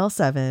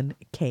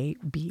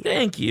 KL7KB.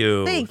 Thank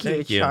you. Thank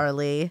you,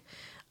 Charlie.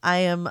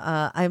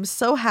 I'm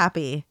so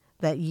happy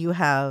that you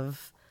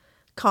have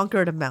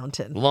conquered a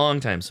mountain.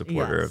 Longtime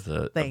supporter of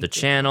the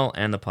channel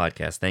and the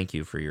podcast. Thank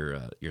you for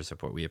your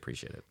support. We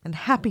appreciate it. And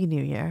Happy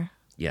New Year.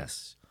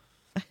 Yes.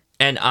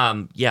 And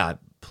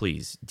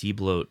please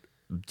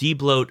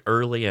de-bloat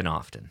early and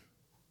often.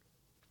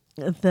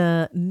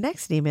 The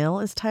next email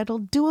is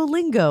titled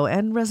Duolingo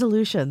and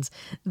Resolutions.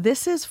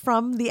 This is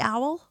from the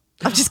Owl.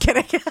 I'm just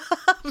kidding.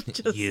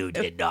 You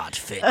did not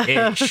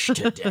finish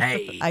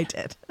today. I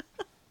did.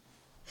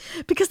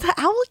 Because the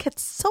owl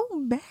gets so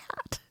mad.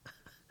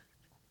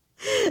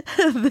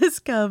 This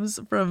comes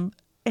from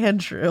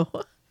Andrew.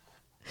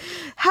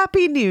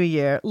 Happy New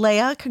Year.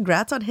 Leia,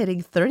 congrats on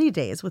hitting 30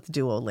 days with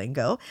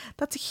Duolingo.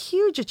 That's a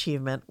huge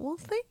achievement. Well,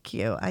 thank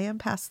you. I am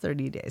past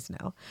 30 days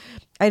now.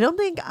 I don't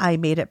think I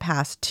made it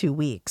past 2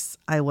 weeks.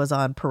 I was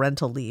on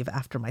parental leave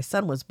after my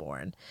son was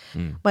born.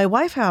 My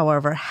wife,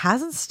 however,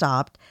 hasn't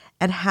stopped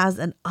and has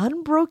an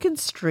unbroken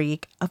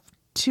streak of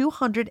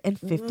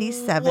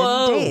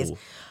 257 days.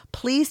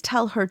 Please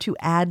tell her to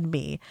add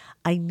me.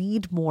 I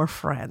need more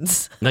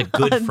friends. Like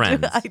good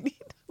friends. I need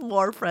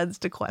more friends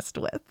to quest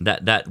with.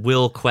 That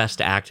will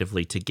quest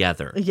actively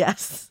together.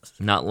 Yes.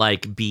 Not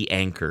like be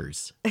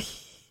anchors.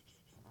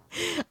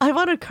 I'm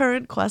on a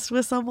current quest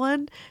with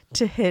someone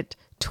to hit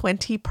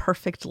 20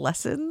 perfect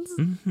lessons.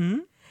 Mm-hmm.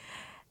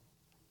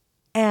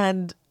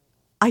 And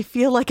I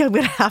feel like I'm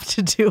going to have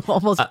to do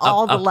almost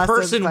all the lessons.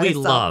 A person we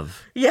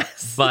love.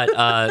 Yes.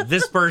 But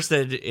this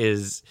person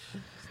is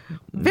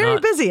very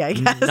busy, I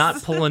guess.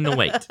 Not pulling the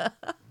weight.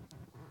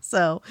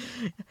 So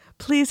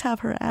please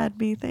have her add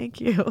me.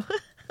 Thank you.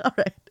 All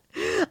right.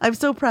 I'm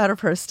so proud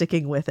of her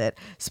sticking with it.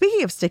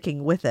 Speaking of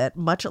sticking with it,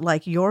 much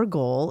like your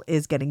goal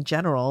is getting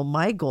general,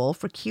 my goal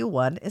for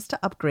Q1 is to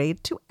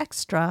upgrade to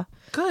extra.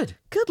 Good.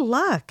 Good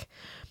luck.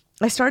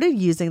 I started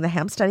using the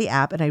Ham Study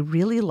app and I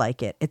really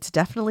like it. It's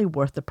definitely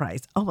worth the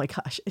price. Oh my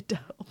gosh.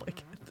 Oh my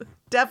God.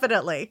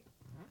 Definitely.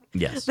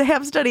 Yes. The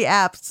Ham Study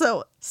app.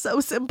 So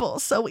simple,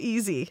 so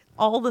easy.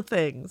 All the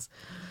things.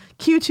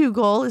 Q2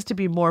 goal is to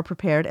be more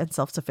prepared and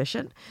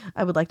self-sufficient.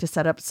 I would like to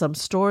set up some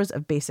stores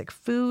of basic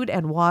food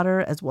and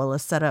water, as well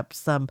as set up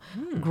some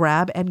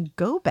grab and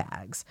go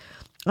bags.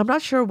 I'm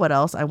not sure what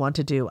else I want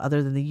to do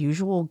other than the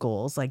usual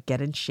goals like get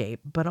in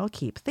shape, but I'll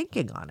keep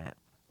thinking on it.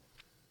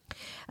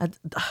 And,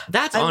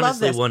 That's I love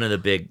honestly this. one of the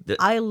big.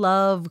 I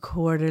love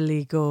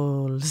quarterly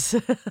goals.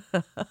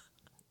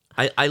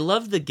 I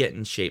love the get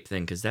in shape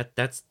thing because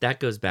that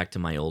goes back to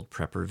my old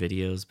prepper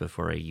videos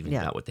before I even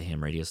got with the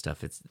ham radio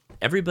stuff. It's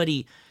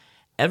everybody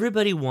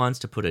wants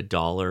to put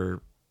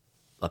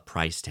a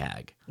price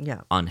tag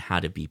on how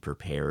to be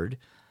prepared,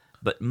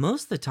 but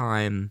most of the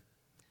time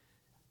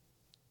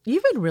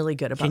you've been really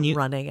good about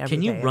running every day.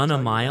 Can you run a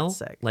mile?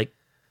 Like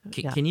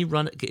Yeah. can you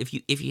run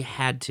if you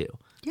had to?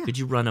 Yeah. Could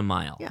you run a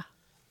mile? Yeah.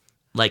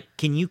 Like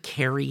can you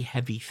carry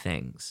heavy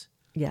things?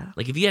 Yeah.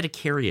 Like if you had to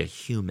carry a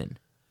human,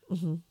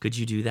 could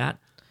you do that?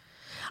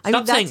 I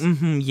mean, Stop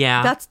saying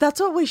yeah. That's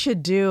what we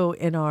should do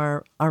in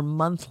our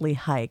monthly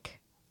hike.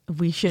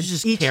 We should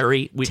just each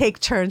take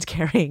turns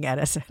carrying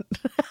Edison.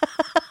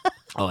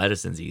 Oh,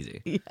 Edison's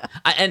easy. Yeah.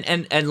 And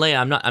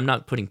Leia, I'm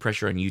not putting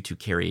pressure on you to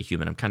carry a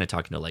human. I'm kind of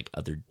talking to like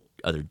other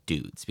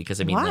dudes because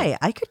I mean, why? like,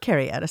 I could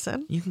carry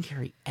Edison. you can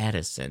carry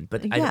Edison,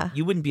 but Yeah.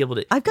 you wouldn't be able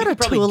to. I've got you a could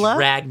probably Tula.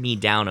 drag me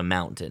down a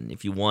mountain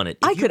if you wanted.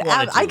 I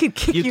could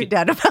kick you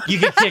down a mountain. You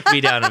could kick me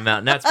down a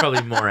mountain. That's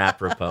probably more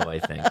apropos, I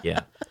think.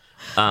 Yeah.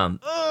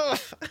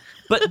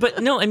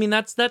 But no, I mean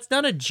that's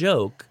not a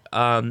joke.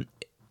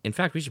 In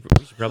fact, we should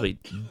probably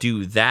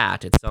do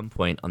that at some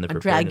point on the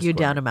preparedness Drag you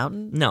corner. down a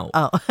mountain? No.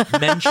 Oh.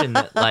 Mention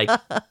that, like,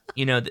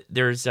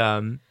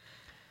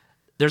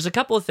 there's a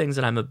couple of things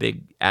that I'm a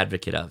big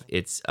advocate of.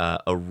 It's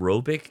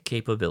aerobic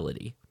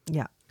capability.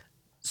 Yeah.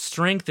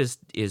 Strength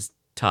is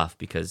tough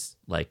because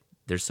like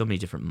there's so many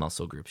different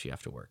muscle groups you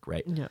have to work,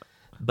 right? Yeah.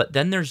 But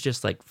then there's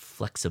just like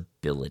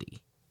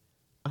flexibility.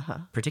 Uh-huh.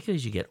 Particularly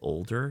as you get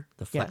older,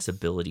 the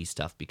flexibility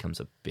stuff becomes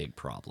a big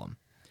problem.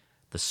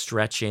 The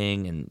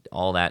stretching and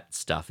all that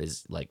stuff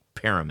is like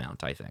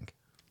paramount, I think.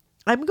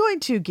 I'm going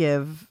to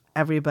give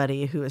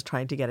everybody who is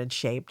trying to get in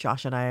shape.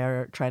 Josh and I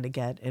are trying to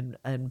get in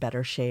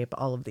better shape.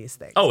 All of these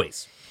things.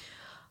 Always.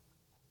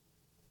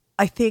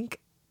 I think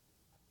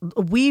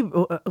we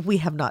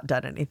have not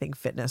done anything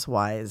fitness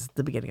wise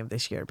the beginning of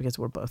this year because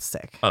we're both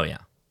sick. Oh yeah.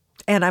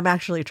 And I'm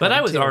actually trying. But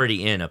I was to,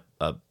 already in a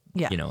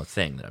Yeah. a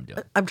thing that I'm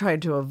doing. I'm trying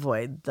to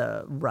avoid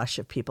the rush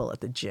of people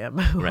at the gym.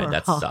 Who Right, are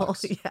that all-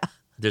 sucks. Yeah.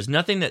 There's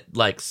nothing that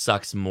like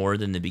sucks more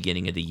than the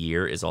beginning of the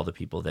year is all the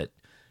people that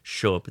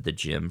show up at the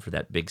gym for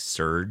that big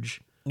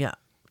surge. Yeah.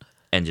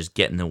 And just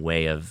get in the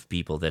way of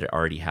people that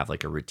already have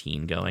like a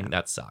routine going.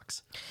 That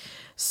sucks.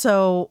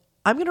 So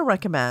I'm going to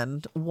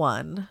recommend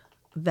one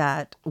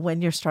that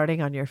when you're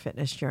starting on your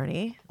fitness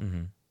journey,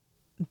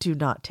 do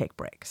not take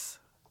breaks.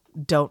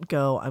 Don't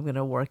go, I'm going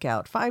to work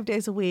out 5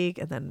 days a week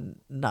and then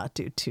not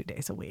do 2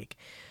 days a week.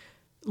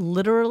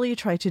 Literally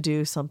try to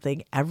do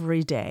something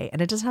every day.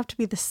 And it doesn't have to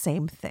be the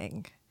same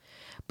thing,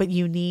 but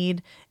you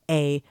need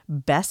a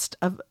best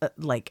of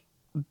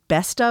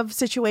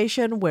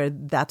situation where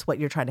that's what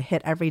you're trying to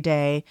hit every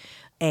day.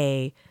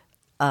 A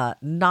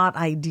not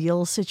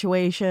ideal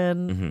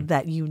situation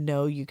that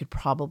you could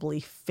probably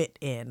fit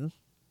in,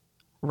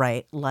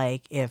 right?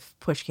 Like if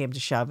push came to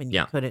shove and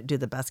you couldn't do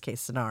the best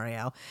case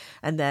scenario.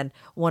 And then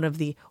one of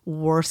the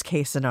worst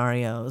case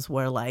scenarios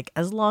where like,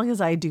 as long as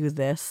I do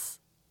this,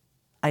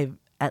 I've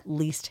at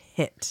least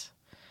hit.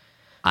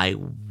 I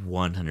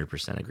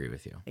 100% agree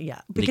with you.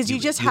 Yeah. Because you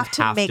just have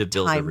to make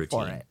build a time routine.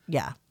 for it.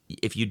 Yeah.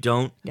 If you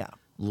don't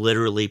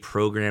literally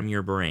program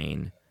your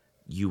brain,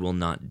 you will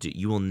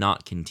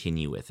not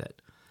continue with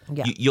it.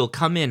 Yeah. You'll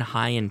come in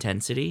high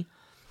intensity.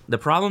 The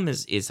problem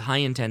is high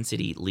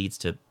intensity leads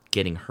to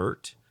getting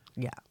hurt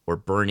or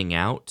burning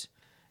out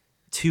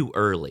too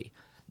early.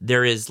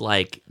 There is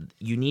like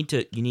you need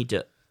to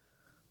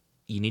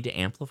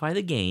amplify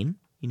the gain.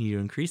 You need to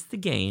increase the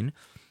gain,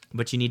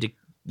 but you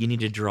need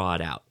to draw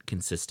it out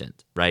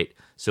consistent, right?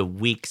 So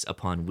weeks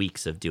upon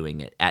weeks of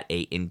doing it at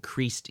a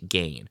increased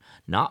gain,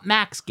 not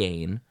max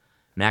gain.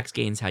 Max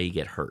gain's how you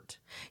get hurt.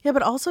 Yeah,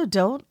 but also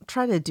don't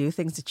try to do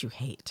things that you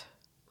hate.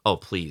 Oh,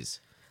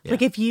 please. Yeah.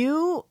 Like if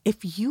you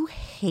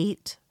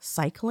hate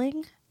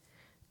cycling,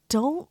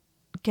 don't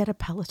get a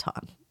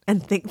Peloton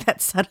and think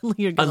that suddenly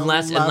you're going to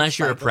unless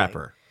you're a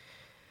prepper.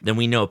 Then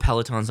we know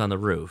Peloton's on the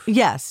roof.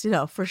 Yes,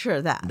 for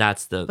sure that.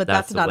 But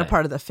that's not a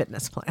part of the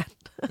fitness plan.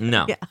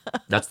 No.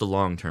 That's the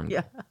long-term goal.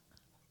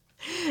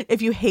 Yeah.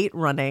 If you hate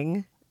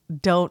running,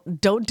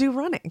 don't do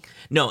running.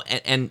 No,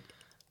 and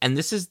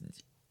this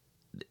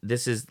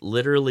is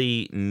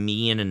literally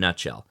me in a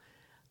nutshell.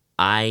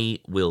 I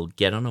will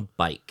get on a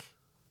bike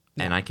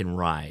and I can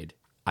ride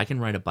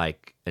a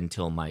bike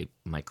until my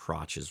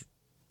crotch is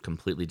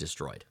completely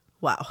destroyed.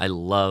 Wow. I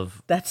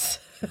love that's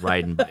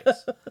riding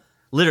bikes.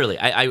 Literally,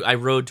 I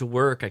rode to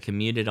work. I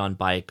commuted on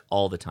bike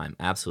all the time.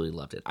 Absolutely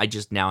loved it. I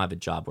just now have a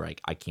job where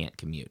I can't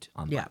commute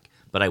on bike,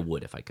 but I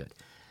would if I could.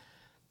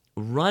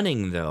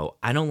 Running, though,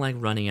 I don't like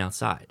running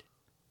outside.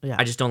 Yeah.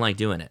 I just don't like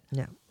doing it.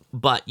 Yeah.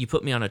 But you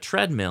put me on a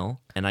treadmill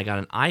and I got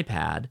an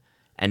iPad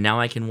And now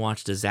I can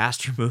watch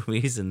disaster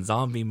movies and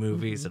zombie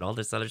movies and all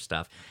this other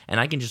stuff. And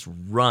I can just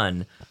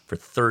run for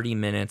 30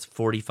 minutes,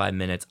 45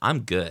 minutes. I'm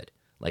good.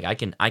 Like I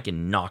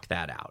can knock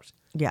that out.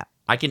 Yeah.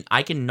 I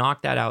can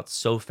knock that out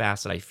so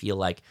fast that I feel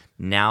like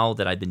now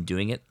that I've been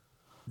doing it,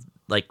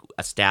 like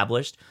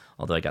established,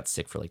 although I got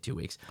sick for like 2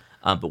 weeks.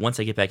 But once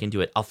I get back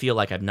into it, I'll feel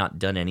like I've not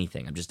done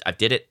anything. I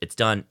did it. It's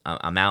done.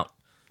 I'm out.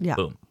 Yeah.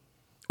 Boom.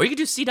 Or you could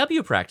do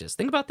CW practice.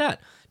 Think about that.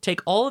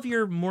 Take all of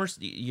your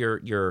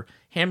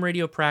ham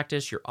radio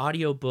practice, your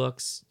audio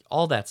books,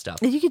 all that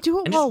stuff. And you could do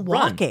it and while just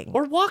run. walking.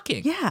 Or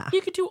walking. Yeah. You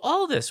could do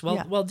all this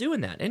while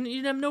doing that. And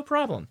you'd have no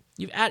problem.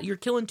 You're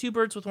killing two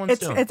birds with one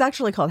stone. It's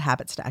actually called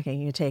habit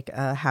stacking. You take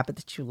a habit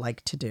that you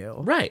like to do.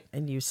 Right.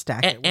 And you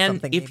stack it with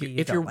something if maybe you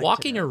if don't you're like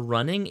walking to do. or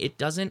running, it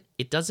doesn't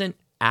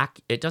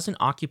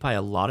occupy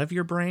a lot of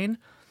your brain,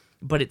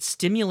 but it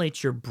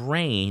stimulates your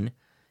brain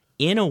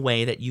in a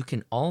way that you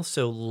can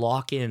also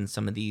lock in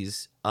some of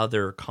these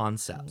other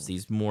concepts,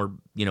 these more,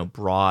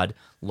 broad,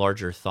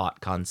 larger thought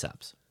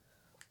concepts.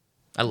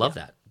 I love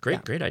that.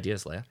 Great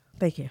ideas, Leia.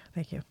 Thank you.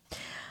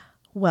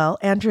 Well,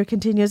 Andrew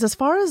continues, as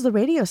far as the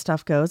radio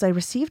stuff goes, I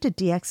received a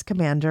DX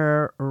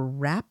Commander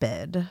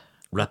Rapide.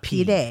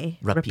 Okay,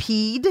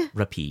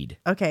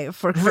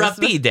 for Christmas.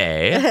 Rapide.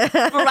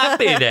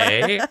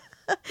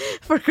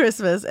 For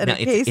Christmas. And now,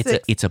 K6.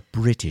 it's a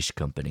British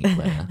company,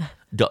 Leia.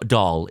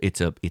 Doll, it's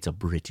a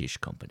British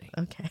company.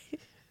 Okay.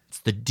 It's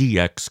the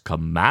DX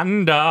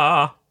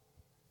Commander.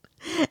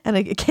 And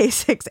a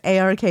K6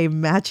 ARK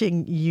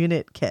matching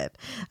unit kit.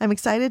 I'm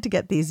excited to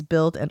get these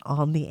built and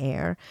on the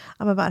air.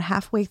 I'm about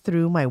halfway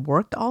through my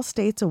Worked All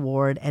States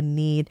award and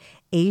need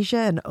Asia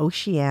and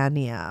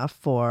Oceania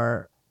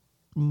for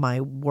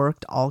my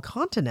Worked All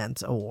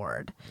Continents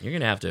award. You're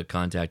going to have to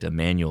contact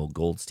Emmanuel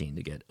Goldstein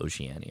to get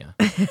Oceania.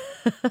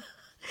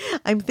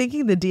 I'm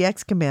thinking the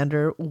DX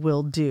Commander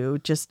will do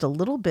just a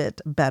little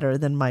bit better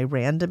than my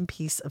random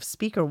piece of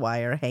speaker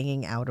wire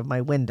hanging out of my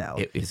window.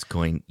 It is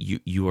going.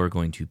 You are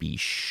going to be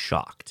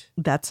shocked.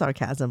 That's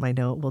sarcasm. I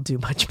know it will do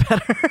much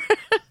better.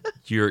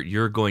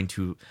 You're going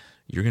to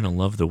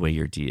love the way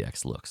your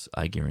DX looks.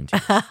 I guarantee.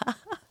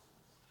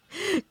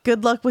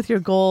 Good luck with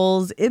your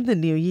goals in the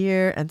new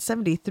year. And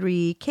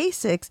 73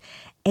 K6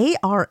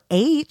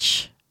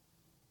 ARH.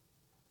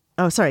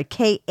 Oh, sorry,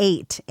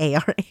 K8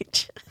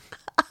 ARH.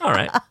 All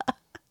right.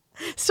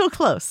 Still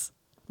close.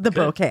 The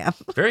Good.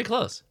 Brocam. Very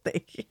close.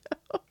 Thank you.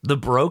 The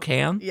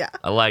Brocam? Yeah.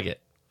 I like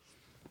it.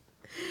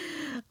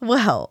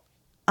 Well,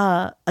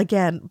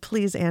 again,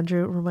 please,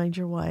 Andrew, remind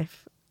your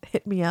wife.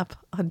 Hit me up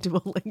on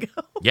Duolingo.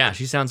 Yeah,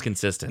 she sounds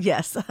consistent.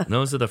 Yes.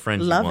 Those are the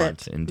friends Love you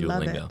want it. in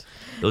Love Duolingo. it.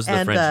 Those are the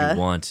And, friends you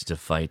want to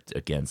fight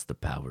against the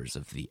powers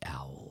of the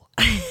owl.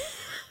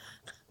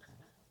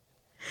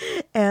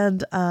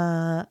 And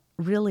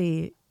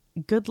really,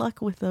 good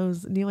luck with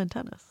those new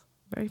antennas.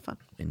 Very fun.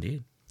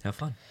 Indeed. Have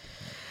fun.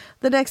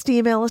 The next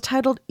email is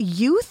titled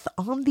Youth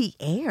on the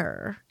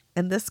Air.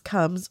 And this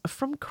comes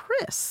from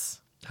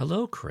Chris.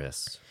 Hello,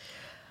 Chris.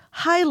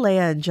 Hi,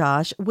 Leia and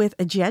Josh. With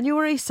a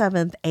January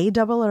 7th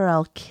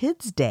ARRL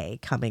Kids Day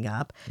coming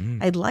up,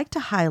 I'd like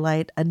to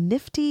highlight a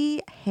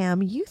nifty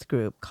ham youth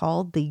group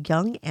called the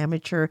Young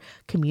Amateur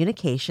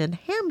Communication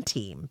Ham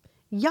Team.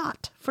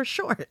 YACHT for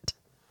short.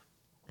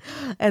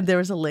 And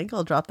there's a link.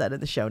 I'll drop that in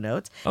the show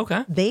notes.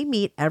 Okay. They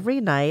meet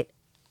every night.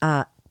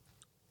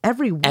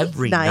 Every weeknight.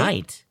 Every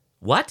night?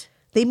 What?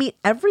 They meet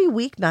every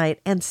weeknight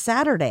and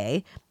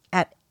Saturday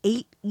at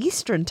 8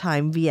 Eastern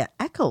Time via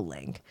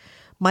Echolink.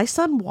 My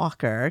son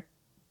Walker,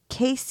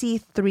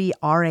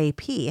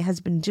 KC3RAP, has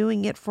been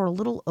doing it for a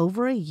little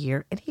over a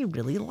year and he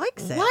really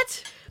likes it.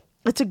 What?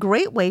 It's a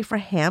great way for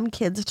ham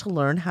kids to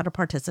learn how to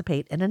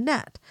participate in a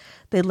net.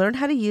 They learn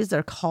how to use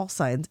their call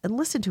signs and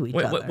listen to each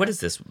other. What is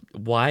this?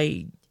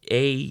 YACHT.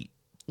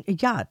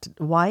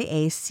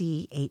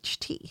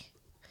 YACHT.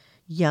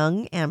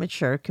 Young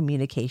Amateur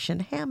Communication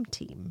Ham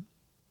Team.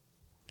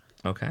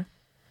 Okay.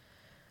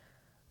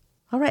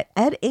 All right.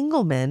 Ed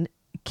Engelman,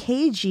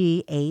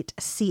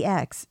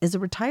 KG8CX, is a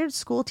retired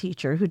school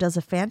teacher who does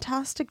a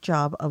fantastic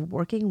job of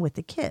working with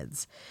the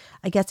kids.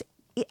 I guess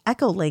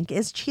Echolink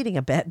is cheating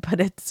a bit, but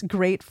it's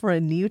great for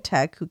a new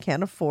tech who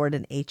can't afford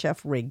an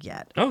HF rig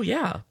yet. Oh,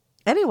 yeah.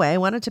 Anyway, I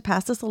wanted to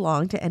pass this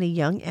along to any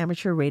young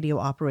amateur radio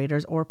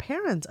operators or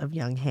parents of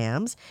young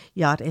hams.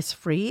 YACHT is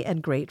free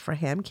and great for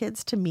ham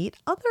kids to meet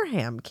other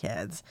ham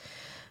kids.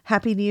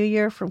 Happy New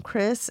Year from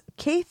Chris,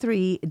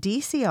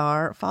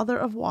 K3DCR, father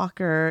of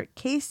Walker,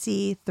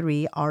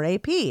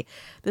 KC3RAP.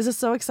 This is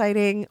so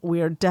exciting.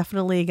 We are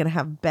definitely going to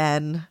have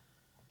Ben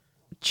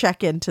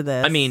check into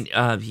this. I mean,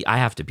 I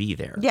have to be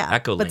there. Yeah,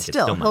 Echolink but is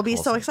still, my he'll be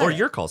call so sign. excited. Or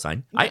your call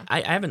sign. Yeah.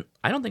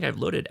 I don't think I've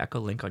loaded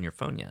Echolink on your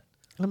phone yet.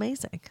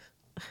 Amazing.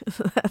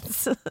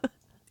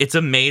 It's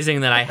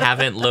amazing that I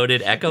haven't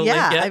loaded Echolink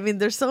yeah, yet. I mean,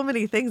 there's so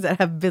many things that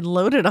have been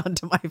loaded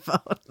onto my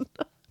phone.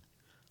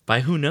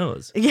 By who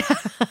knows? Yeah,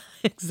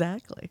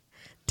 exactly.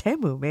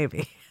 Temu,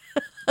 maybe.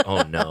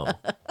 Oh, no.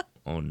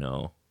 Oh,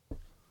 no.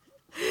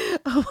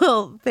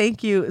 Well,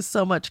 thank you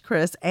so much,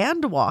 Chris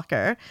and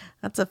Walker.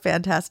 That's a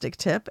fantastic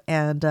tip.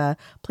 And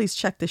please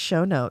check the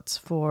show notes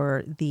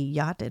for the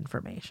yacht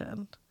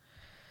information.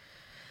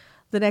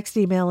 The next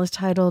email is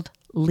titled,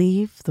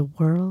 Leave the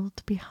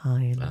World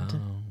Behind.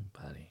 Oh,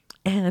 buddy.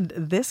 And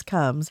this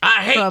comes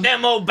I hate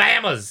them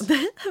Obamas.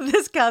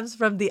 This comes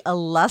from the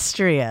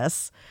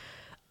illustrious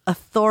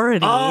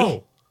authority.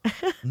 Oh,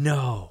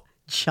 no.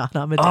 John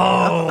Amadeo.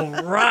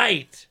 Oh,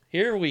 right.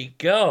 Here we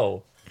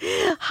go.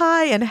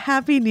 Hi, and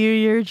Happy New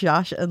Year,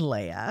 Josh and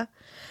Leia.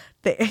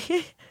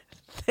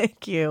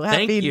 Thank you.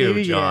 Happy New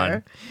Year.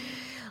 John.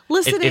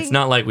 Listening. It's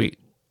not like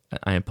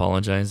I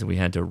apologize that we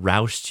had to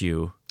roust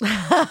you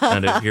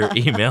out of your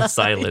email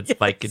silence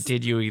by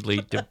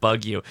continually to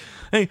bug you.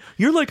 Hey,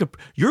 you're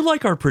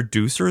like our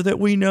producer that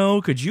we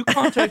know. Could you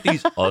contact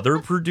these other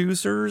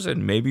producers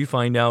and maybe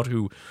find out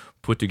who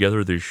put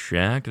together this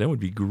shack? That would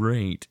be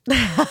great.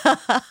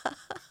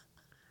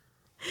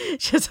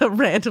 Just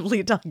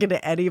randomly talking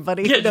to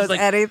anybody who knows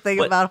anything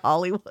about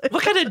Hollywood.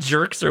 What kind of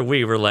jerks are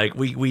we? We're like,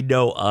 we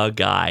know a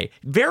guy,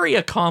 very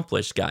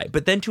accomplished guy,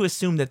 but then to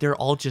assume that they're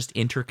all just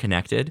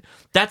interconnected.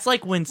 That's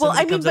like when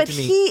somebody comes up to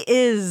me. He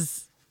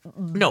is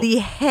the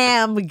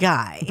ham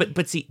guy.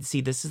 But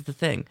see, this is the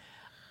thing.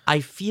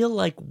 I feel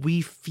like we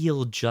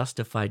feel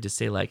justified to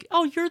say like,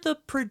 oh, you're the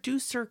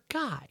producer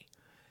guy.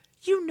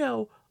 You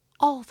know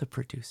all the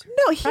producers.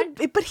 No,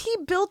 but he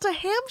built a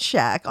ham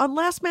shack on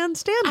Last Man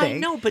Standing. I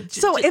know, but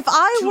so if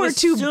I were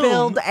to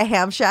build a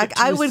ham shack,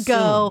 I would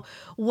go,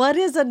 what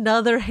is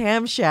another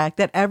ham shack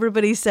that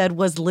everybody said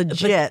was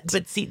legit?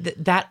 But see,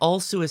 that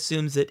also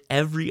assumes that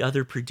every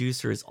other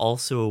producer is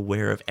also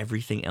aware of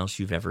everything else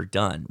you've ever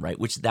done, right?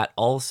 Which that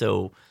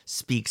also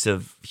speaks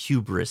of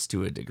hubris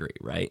to a degree,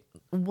 right?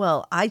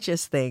 Well, I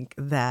just think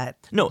that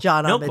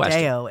John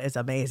Amadeo is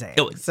amazing.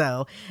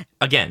 So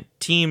again,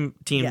 team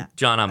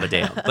John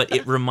Amadeo. But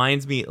it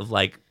reminds me of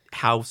like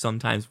how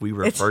sometimes we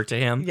refer to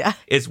him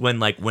is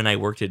when I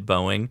worked at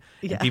Boeing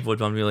and people would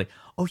be like,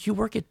 oh, you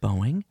work at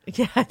Boeing?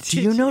 Yeah.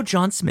 Do you know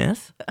John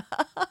Smith?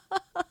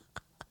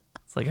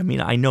 It's like, I mean,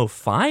 I know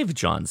 5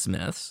 John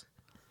Smiths.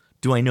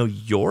 Do I know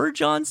your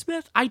John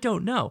Smith? I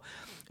don't know.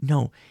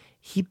 No,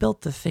 he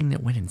built the thing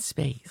that went in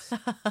space.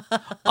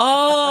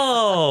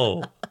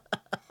 Oh,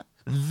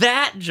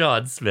 that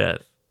John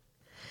Smith.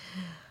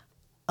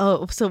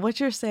 Oh, so what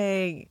you're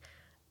saying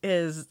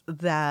is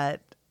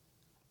that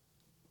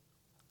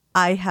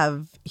I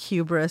have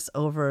hubris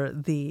over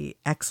the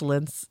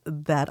excellence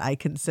that I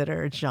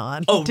consider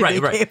John to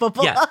be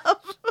capable of.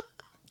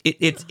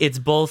 It's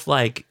both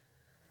like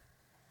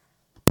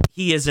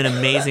he is an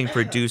amazing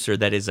producer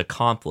that is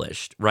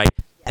accomplished, right?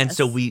 Yes. And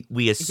so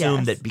we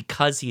assume that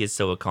because he is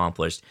so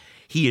accomplished,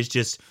 he is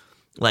just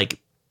like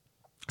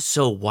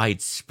so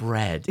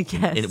widespread.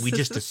 Yes. And we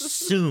just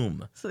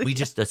assume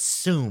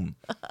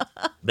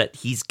that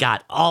he's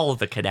got all of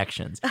the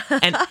connections.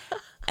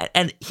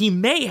 And he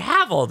may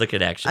have all the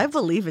connections. I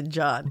believe in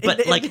John. But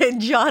in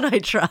John, I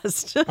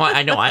trust. Well,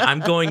 I know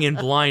I'm going in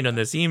blind on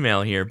this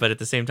email here, but at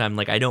the same time,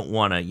 like I don't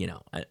want to,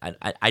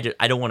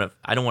 I don't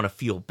want to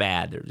feel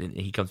bad. And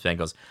he comes back and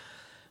goes,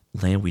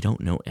 Leia, we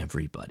don't know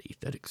everybody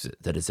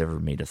that has ever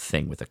made a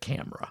thing with a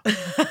camera.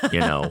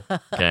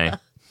 Okay.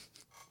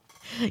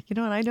 You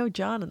know, and I know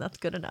John, and that's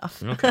good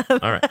enough. Okay.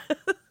 All right.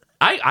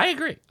 I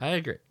agree.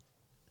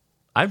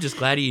 I'm just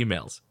glad he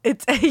emails.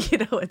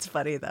 It's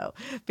funny though,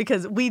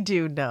 because we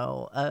do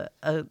know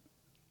a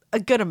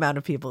good amount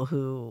of people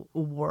who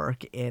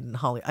work in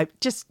Hollywood,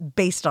 just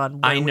based on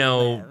where I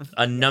know we live.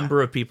 a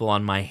number of people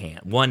on my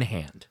hand. One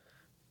hand.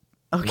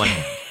 Okay. One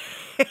hand.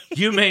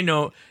 You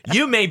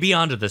may be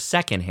onto the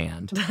second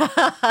hand,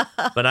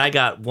 but I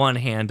got one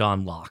hand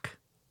on lock.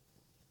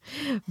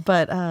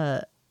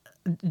 But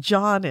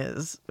John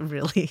is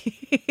really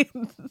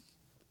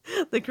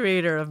the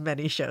creator of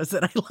many shows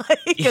that I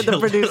like, and the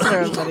producer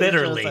of many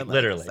shows I like.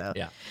 Literally, so.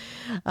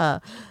 yeah.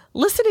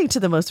 Listening to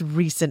the most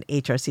recent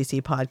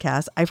HRCC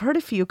podcast, I've heard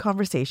a few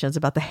conversations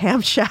about the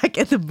ham shack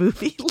and the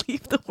movie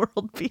Leave the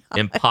World Behind.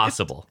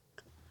 Impossible.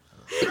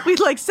 We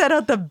set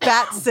out the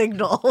bat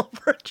signal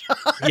for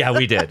John. Yeah,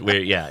 we did.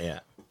 Yeah.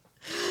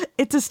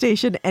 It's a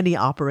station any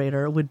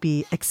operator would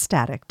be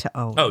ecstatic to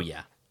own. Oh,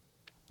 yeah.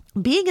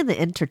 Being in the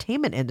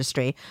entertainment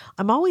industry,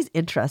 I'm always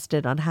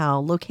interested on how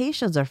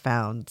locations are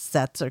found,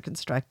 sets are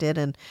constructed,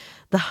 and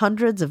the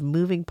hundreds of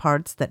moving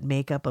parts that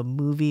make up a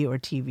movie or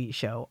TV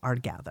show are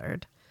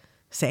gathered.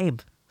 Same.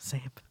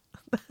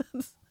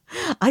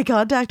 I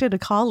contacted a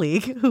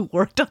colleague who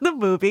worked on the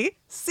movie.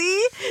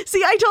 See,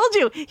 I told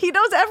you, he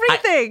knows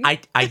everything.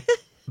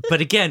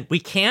 But again, we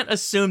can't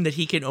assume that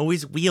he can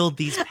always wield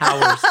these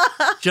powers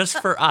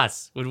just for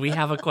us when we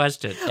have a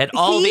question. And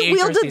all he the HRCC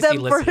wielded them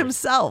listeners. for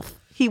himself.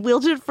 He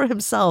wielded it for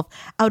himself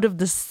out of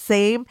the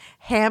same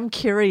ham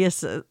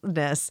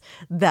curiousness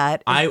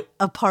that is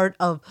a part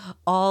of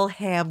all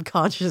ham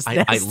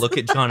consciousness. I look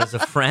at John as a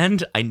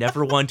friend. I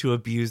never want to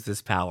abuse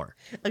this power.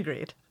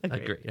 Agreed. Yes.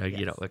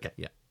 Okay,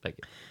 yeah, thank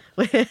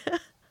you.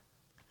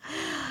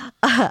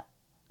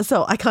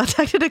 So I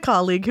contacted a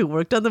colleague who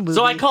worked on the movie.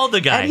 So I called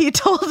the guy. And he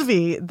told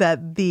me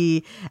that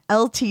the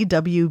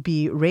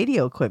LTWB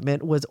radio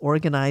equipment was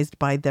organized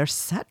by their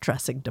set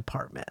dressing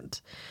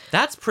department.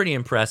 That's pretty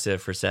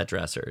impressive for set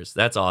dressers.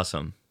 That's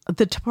awesome.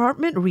 The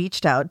department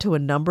reached out to a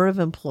number of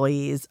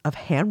employees of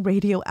ham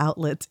radio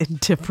outlets in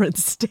different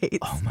states.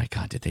 Oh my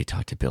God, did they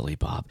talk to Billy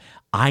Bob?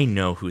 I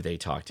know who they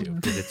talked to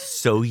because it's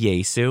so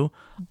Yesu.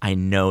 I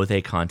know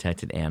they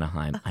contacted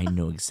Anaheim. I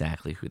know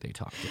exactly who they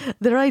talked to.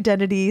 Their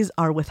identities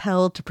are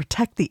withheld to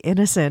protect the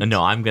innocent.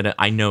 No,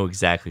 I know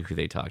exactly who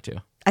they talked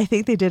to. I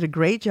think they did a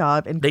great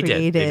job in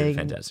creating They did a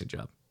fantastic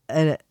job.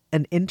 An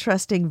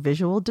interesting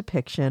visual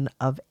depiction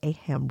of a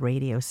ham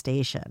radio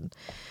station.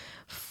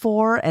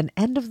 For an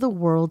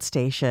end-of-the-world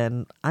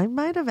station, I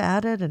might have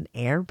added an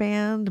air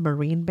band,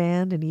 marine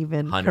band, and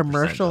even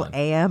commercial done.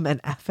 AM and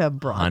FM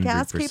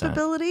broadcast 100%.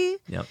 capability.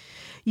 Yep.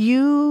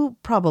 You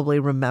probably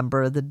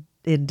remember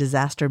in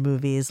disaster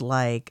movies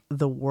like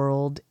The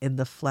World in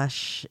the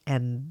Flesh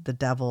and the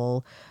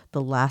Devil,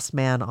 The Last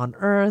Man on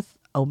Earth,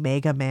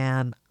 Omega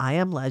Man, I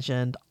Am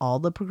Legend, all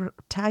the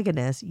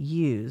protagonists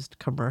used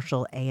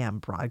commercial AM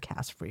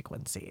broadcast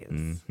frequencies.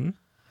 Mm-hmm.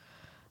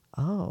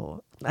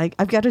 Oh,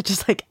 I've got to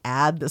just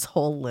add this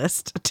whole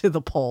list to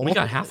the poll. We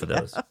got half of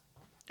those.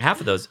 Half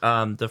of those.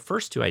 The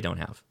first two I don't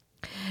have.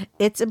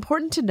 It's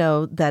important to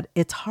know that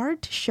it's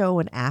hard to show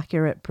an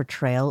accurate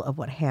portrayal of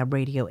what ham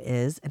radio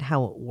is and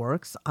how it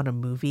works on a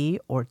movie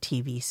or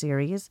TV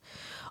series.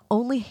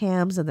 Only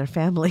hams and their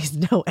families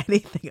know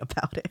anything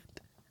about it.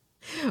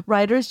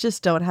 Writers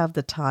just don't have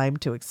the time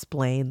to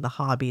explain the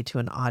hobby to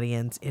an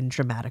audience in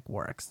dramatic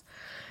works.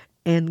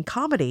 In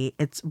comedy,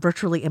 it's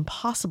virtually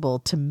impossible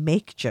to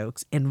make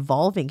jokes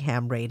involving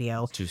ham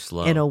radio too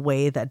slow. In a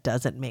way that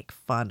doesn't make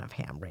fun of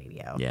ham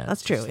radio. Yeah,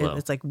 that's true. slow.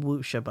 It's like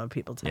whoosh above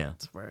people's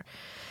heads. Yeah.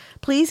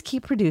 Please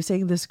keep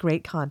producing this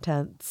great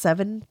content.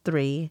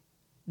 73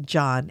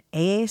 John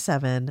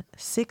AA7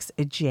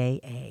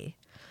 6JA.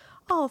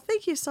 Oh,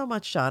 thank you so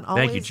much, John.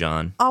 Always, Thank you,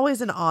 John.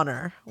 Always an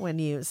honor when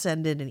you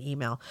send in an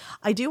email.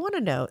 I do want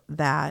to note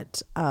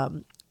that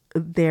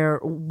there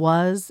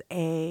was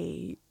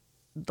a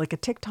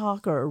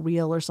TikTok or a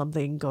reel or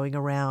something going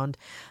around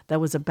that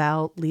was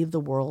about Leave the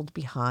World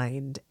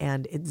Behind,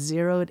 and it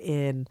zeroed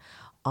in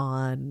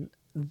on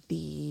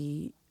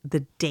the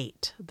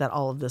date that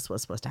all of this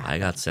was supposed to happen. I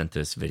got sent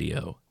this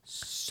video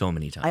so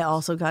many times. I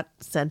also got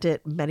sent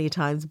it many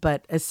times,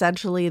 but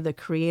essentially the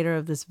creator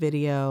of this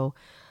video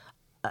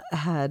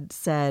had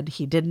said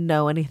he didn't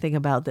know anything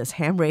about this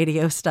ham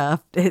radio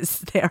stuff. Is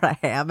there a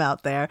ham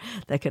out there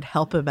that could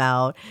help him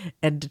out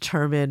and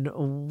determine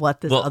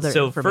what this other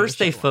so information first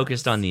they was?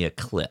 focused on the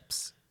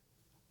eclipse.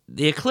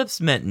 The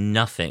eclipse meant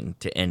nothing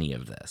to any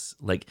of this.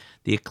 Like,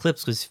 the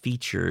eclipse was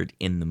featured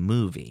in the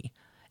movie,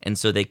 and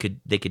so they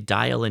could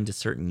dial into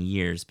certain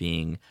years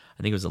being,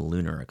 I think it was a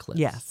lunar eclipse.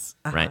 Yes.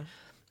 Uh-huh. Right.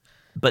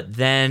 But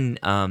then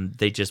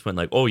they just went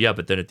like, oh yeah,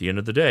 but then at the end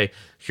of the day,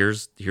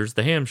 here's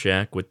the ham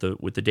shack with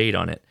the date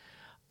on it.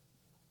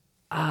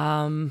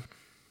 A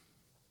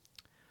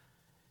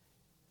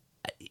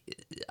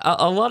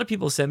lot of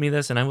people sent me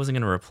this, and I wasn't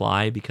going to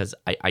reply because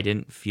I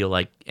didn't feel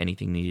like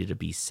anything needed to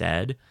be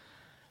said.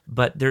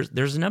 But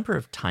there's a number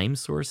of time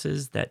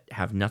sources that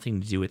have nothing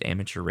to do with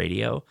amateur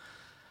radio,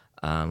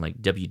 like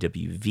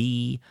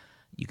WWV.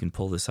 You can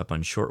pull this up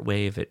on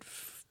shortwave at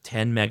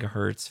 10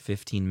 megahertz,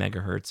 15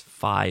 megahertz,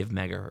 5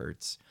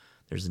 megahertz.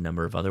 There's a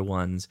number of other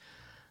ones.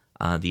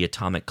 The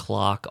atomic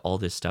clock, all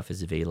this stuff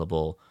is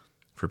available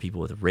for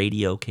people with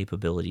radio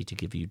capability to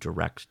give you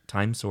direct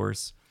time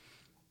source.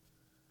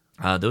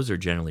 Those are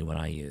generally what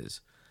I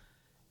use.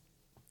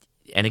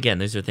 And again,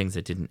 those are things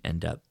that didn't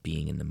end up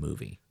being in the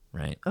movie,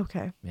 right?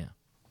 Okay. Yeah.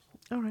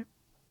 All right.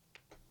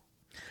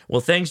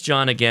 Well, thanks,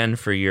 John, again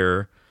for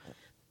your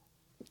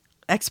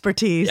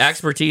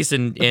expertise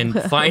in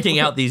finding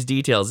out these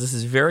details. This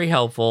is very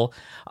helpful.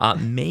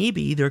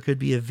 Maybe there could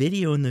be a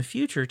video in the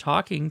future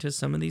talking to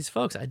some of these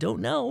folks. I don't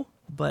know,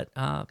 but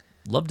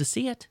love to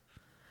see it.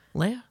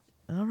 Leah?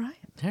 All right.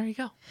 There you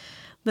go.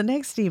 The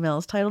next email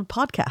is titled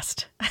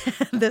Podcast.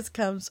 This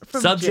comes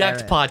from Subject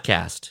Jared.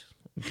 Podcast.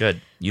 Good.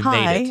 You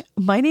Hi, made it.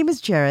 My name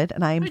is Jared,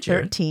 and I am Hi,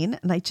 Jared. 13,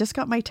 and I just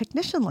got my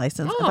technician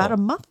license Oh. about a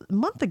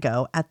month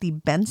ago at the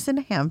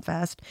Benson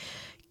Hamfest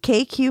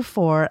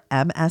KQ4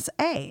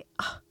 MSA.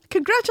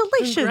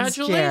 Congratulations,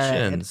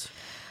 Jared.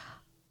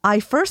 I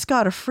first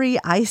got a free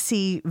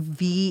IC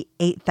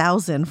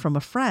V8000 from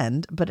a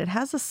friend, but it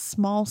has a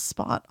small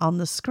spot on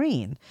the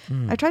screen.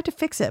 I tried to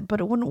fix it, but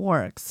it wouldn't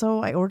work.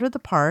 So I ordered the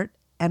part,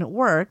 and it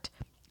worked,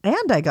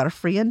 and I got a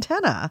free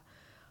antenna.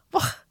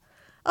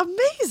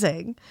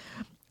 Amazing.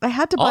 I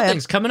had to buy All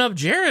things coming up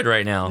Jared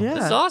right now. Yeah.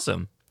 This is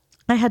awesome.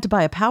 I had to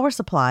buy a power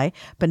supply,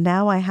 but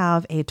now I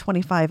have a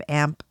 25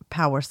 amp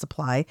power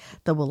supply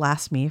that will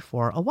last me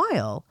for a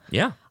while.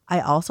 Yeah.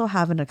 I also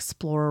have an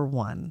Explorer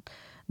 1.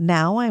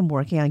 Now I'm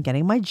working on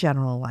getting my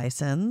general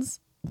license.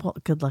 Well,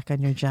 good luck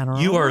on your general.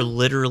 You are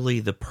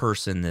literally the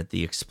person that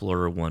the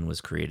Explorer 1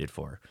 was created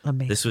for.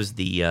 Amazing. This was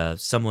the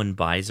someone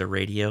buys a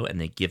radio and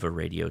they give a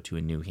radio to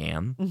a new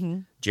ham. Mm-hmm.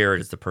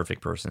 Jared is the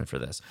perfect person for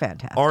this.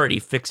 Fantastic. Already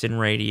fixing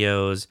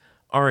radios,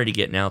 already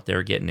getting out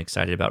there, getting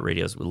excited about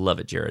radios. We love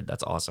it, Jared.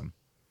 That's awesome.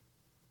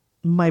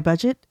 My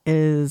budget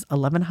is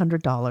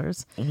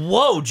 $1,100.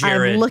 Whoa,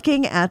 Jared. I'm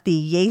looking at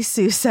the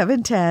Yaesu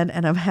 710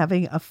 and I'm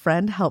having a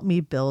friend help me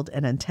build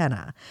an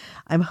antenna.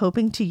 I'm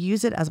hoping to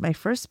use it as my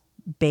first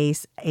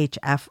base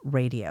HF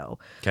radio.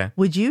 Okay.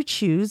 Would you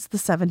choose the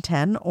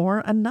 710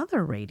 or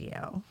another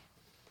radio?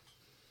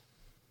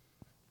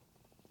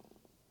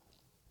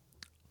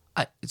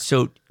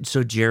 So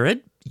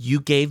Jared, you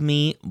gave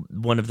me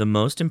one of the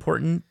most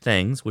important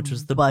things, which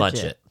was the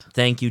budget.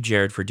 Thank you,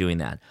 Jared, for doing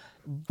that.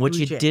 What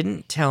you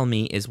didn't tell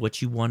me is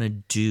what you want to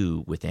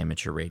do with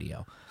amateur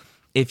radio.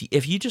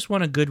 If you just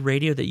want a good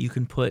radio that you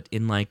can put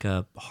in like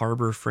a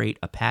Harbor Freight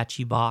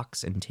Apache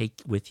box and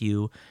take with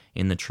you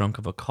in the trunk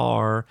of a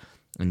car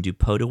and do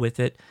POTA with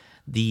it,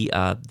 the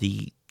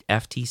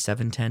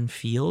FT710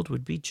 Field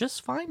would be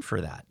just fine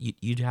for that.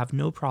 You'd have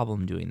no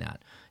problem doing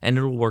that, and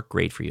it'll work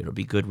great for you. It'll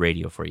be good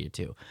radio for you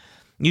too.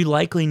 You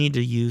likely need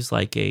to use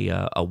like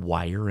a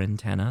wire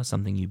antenna,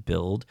 something you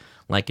build,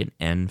 like an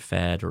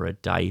end-fed or a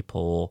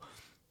dipole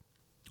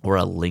or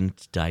a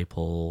linked dipole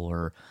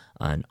or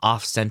an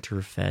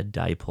off-center fed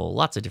dipole.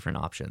 Lots of different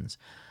options.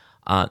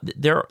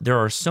 There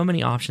are so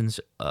many options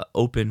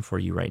open for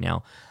you right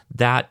now.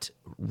 That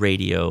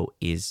radio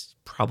is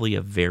probably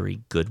a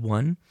very good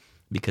one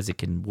because it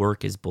can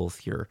work as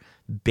both your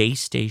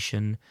base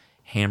station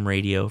ham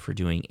radio for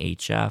doing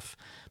HF,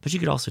 but you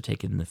could also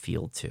take it in the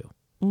field too.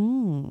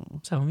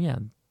 So yeah,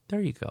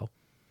 there you go.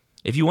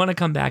 If you want to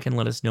come back and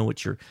let us know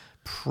what your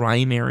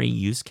primary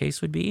use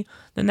case would be,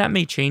 then that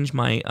may change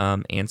my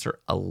answer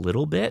a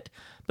little bit,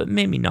 but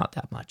maybe not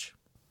that much.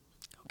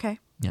 Okay.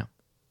 Yeah.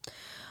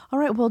 All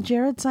right. Well,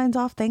 Jared signs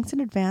off. Thanks in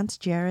advance,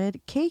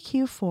 Jared.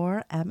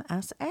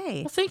 KQ4MSA.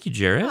 Well, thank you,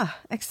 Jared.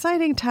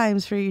 Exciting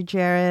times for you,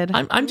 Jared.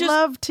 I'm just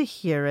love to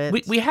hear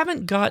it. We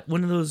haven't got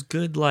one of those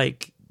good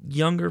like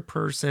younger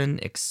person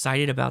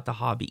excited about the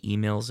hobby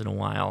emails in a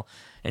while.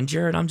 And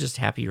Jared, I'm just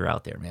happy you're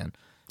out there, man.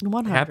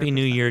 100%. Happy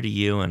New Year to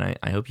you, and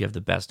I hope you have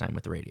the best time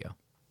with the radio.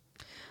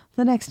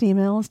 The next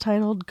email is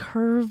titled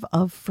Curve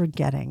of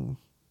Forgetting.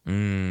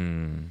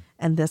 And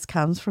this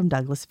comes from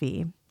Douglas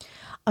V.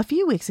 A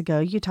few weeks ago,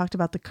 you talked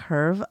about the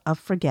curve of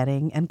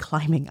forgetting and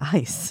climbing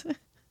ice.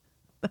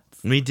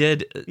 We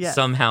did Yes.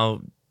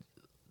 somehow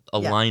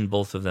align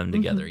both of them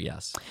together,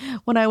 yes.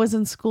 When I was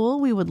in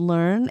school, we would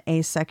learn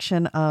a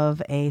section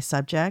of a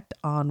subject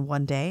on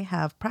one day,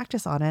 have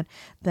practice on it,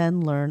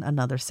 then learn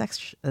another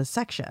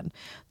section.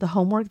 The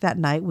homework that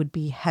night would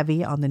be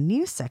heavy on the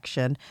new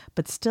section,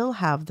 but still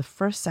have the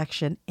first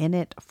section in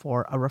it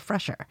for a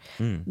refresher.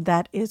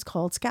 That is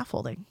called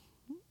scaffolding.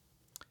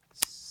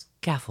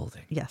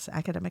 Scaffolding. Yes,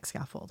 academic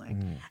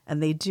scaffolding.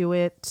 And they do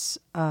it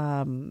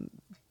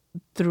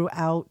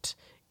throughout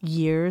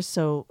years.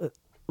 So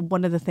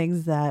one of the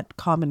things that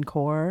Common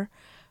Core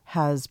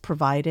has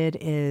provided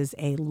is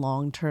a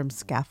long-term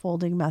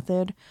scaffolding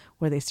method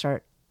where they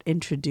start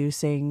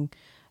introducing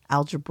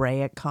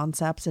algebraic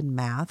concepts in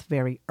math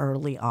very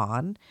early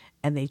on,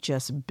 and they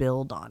just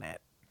build on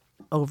it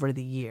over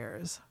the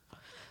years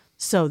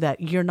so that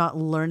you're not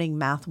learning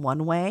math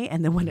one way,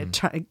 and then when it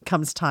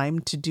comes time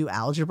to do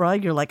algebra,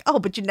 you're like, oh,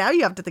 but now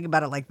you have to think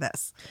about it like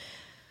this.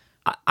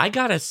 I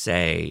gotta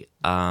say,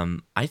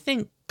 I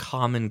think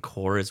Common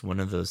Core is one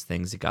of those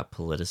things that got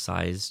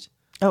politicized.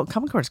 Oh,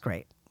 Common Core is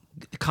great.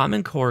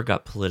 Common Core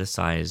got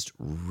politicized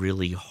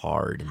really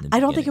hard in the beginning. I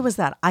don't think it was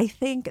that. I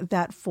think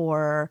that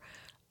for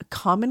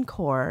Common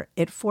Core,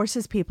 it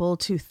forces people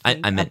to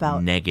think I meant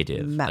about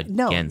negative against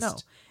No,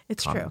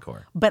 it's Common true.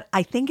 Core. But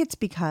I think it's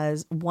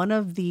because one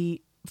of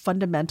the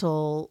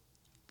fundamental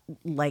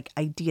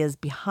ideas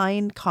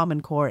behind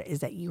Common Core is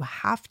that you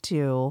have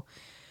to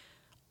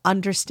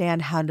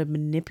understand how to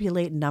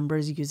manipulate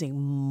numbers using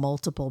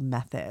multiple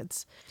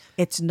methods.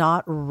 It's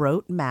not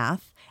rote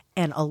math.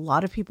 And a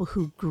lot of people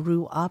who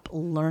grew up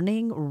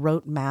learning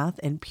rote math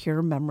and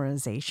pure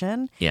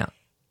memorization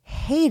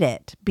hate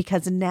it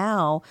because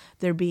now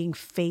they're being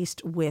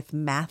faced with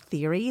math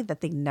theory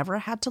that they never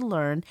had to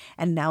learn.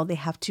 And now they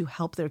have to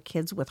help their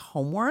kids with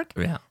homework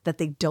that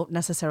they don't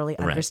necessarily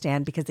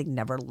understand because they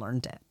never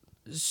learned it.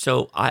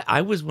 So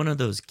I was one of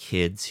those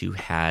kids who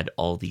had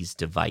all these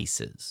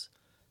devices,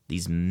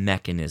 these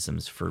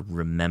mechanisms for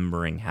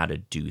remembering how to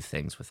do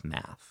things with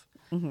math.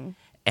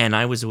 And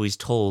I was always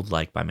told,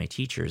 by my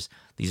teachers,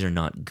 these are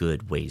not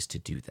good ways to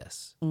do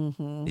this.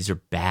 These are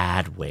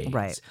bad ways.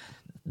 Right.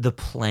 The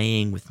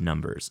playing with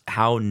numbers,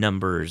 how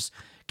numbers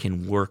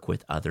can work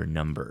with other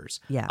numbers.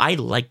 Yeah. I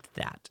liked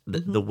that,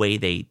 the way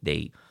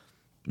they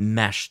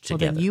meshed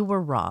together. Well, then you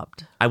were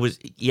robbed. I was,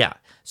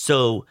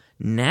 So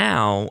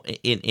now,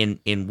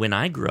 in when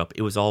I grew up,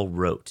 it was all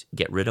rote.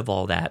 Get rid of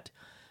all that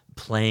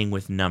playing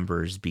with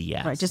numbers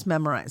BS. Right, just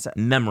memorize it.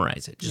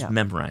 Memorize it. Just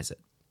memorize it.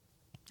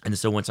 And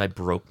so once I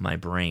broke my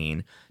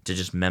brain to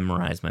just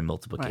memorize my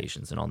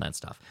multiplications and all that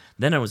stuff,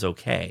 then I was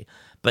okay.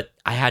 But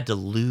I had to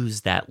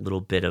lose that little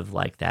bit of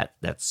like that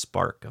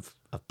spark of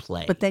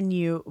play. But then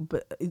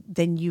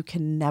you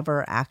can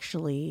never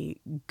actually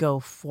go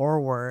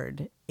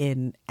forward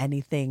in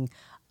anything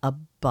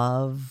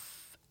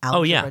above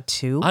algebra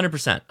 2.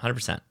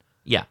 100%.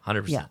 Yeah,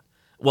 100%. Yeah.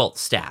 Well,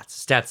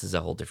 stats is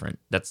a whole different.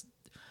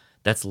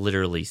 That's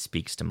literally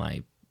speaks to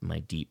my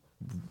deep.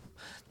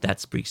 That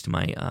speaks to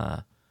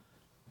my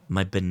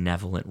my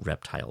benevolent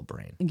reptile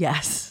brain.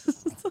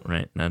 Yes.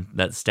 Right. Now,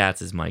 that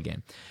stats is my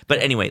game. But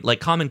anyway, like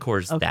Common Core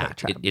is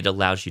that. It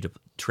allows you to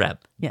treb.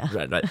 Yeah.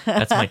 Right.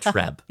 That's my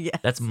treb. Yes.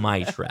 That's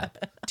my treb.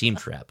 Team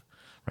treb.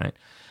 Right.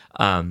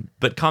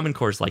 But Common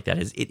Core is like that.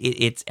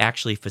 It's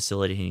actually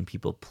facilitating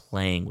people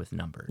playing with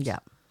numbers. Yeah.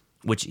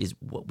 Which is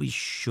what we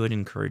should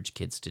encourage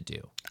kids to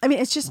do. I mean,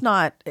 it's just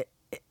not.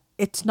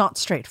 It's not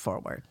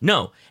straightforward.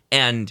 No.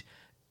 And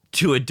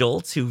to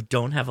adults who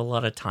don't have a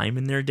lot of time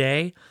in their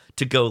day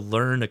to go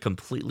learn a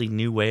completely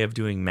new way of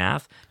doing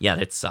math, yeah,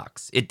 it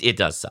sucks. It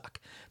does suck.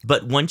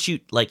 But once you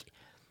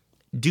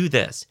do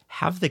this,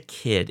 have the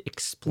kid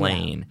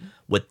explain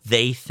what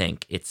they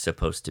think it's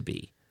supposed to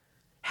be.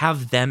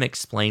 Have them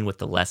explain what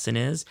the lesson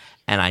is,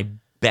 and I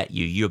bet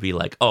you'll be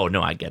like, "Oh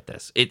no, I get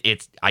this.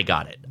 I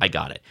got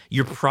it."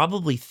 You're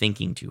probably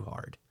thinking too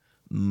hard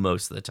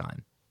most of the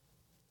time.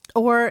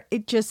 Or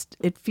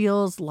it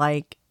feels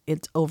like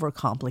it's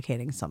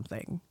overcomplicating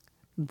something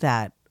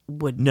that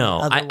would no.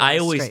 I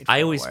always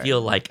straightforward.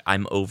 feel like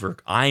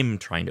I'm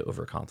trying to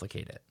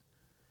overcomplicate it.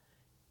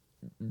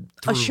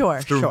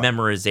 Through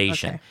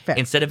memorization, Okay,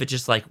 instead of it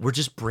just like we're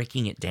just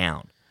breaking it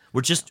down.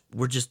 We're just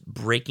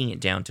breaking it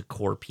down to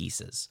core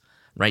pieces,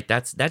 right?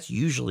 That's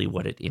usually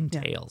what it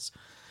entails.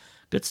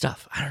 Good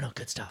stuff. I don't know,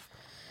 good stuff.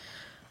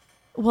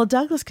 Well,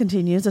 Douglas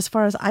continues, as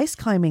far as ice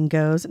climbing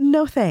goes,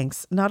 no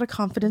thanks. Not a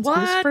confidence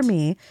boost for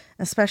me,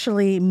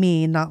 especially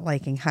me not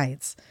liking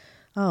heights.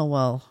 Oh,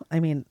 well, I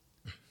mean,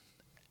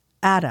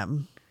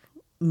 Adam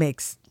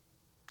makes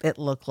it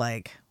look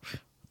like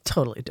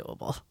totally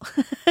doable.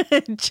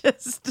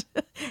 Just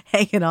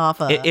hanging off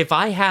If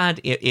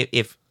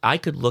I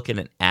could look at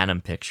an Adam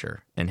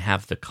picture and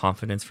have the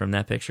confidence from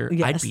that picture,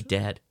 Yes. I'd be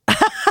dead.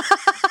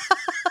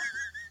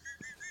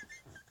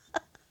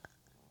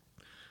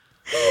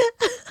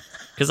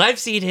 Because I've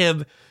seen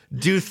him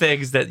do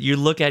things that you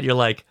look at, you're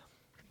like,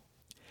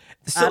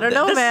 I don't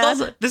know,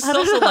 man. This is I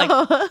don't also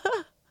know. like,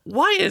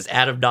 why is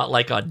Adam not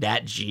like on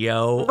Nat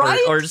Geo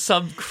Right? or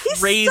some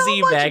crazy He's so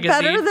much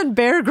magazine? better than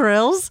Bear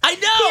Grylls. I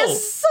know. He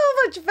is so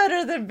much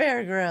better than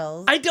Bear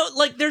Grylls. I don't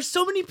like. There's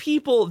so many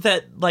people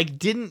that like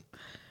didn't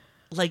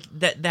like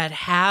that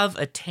have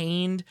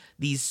attained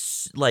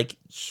these like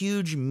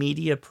huge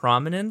media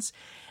prominence,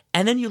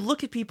 and then you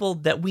look at people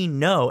that we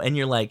know, and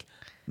you're like,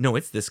 no,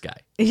 it's this guy.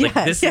 Like,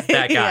 this is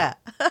that guy.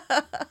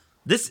 Yeah.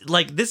 This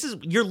is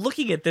you're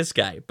looking at this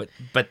guy, but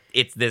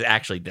it's this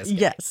actually this guy.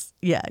 Yes.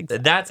 Yeah, exactly.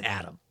 That's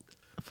Adam.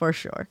 For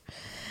sure.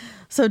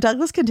 So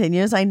Douglas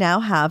continues, I now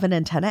have an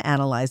antenna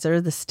analyzer,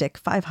 the Stick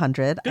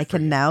 500. I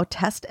can now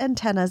test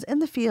antennas in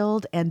the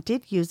field and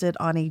did use it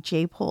on a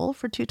J pole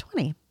for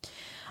 220.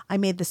 I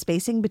made the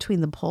spacing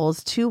between the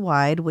poles too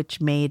wide,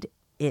 which made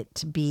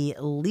it be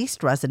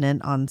least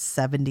resonant on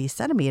 70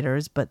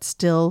 centimeters, but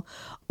still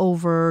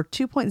over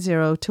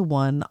 2.0 to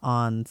 1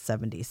 on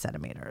 70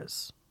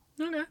 centimeters.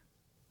 Okay. All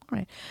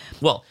right.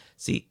 Well,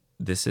 see,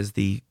 this is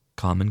the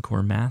Common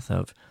Core math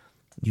of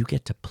you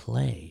get to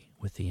play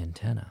with the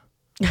antenna.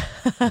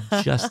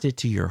 Adjust it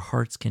to your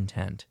heart's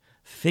content.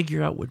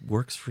 Figure out what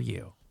works for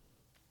you.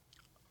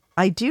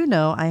 I do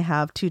know I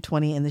have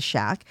 220 in the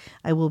shack.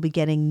 I will be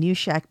getting new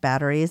shack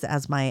batteries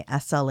as my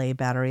SLA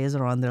batteries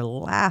are on their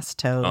last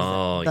toes.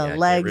 Oh, the yeah,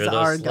 legs get rid of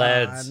are those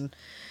sleds. gone.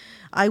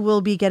 I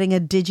will be getting a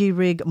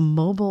DigiRig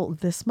mobile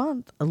this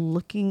month.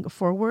 Looking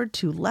forward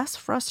to less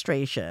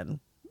frustration.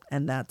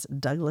 And that's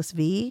Douglas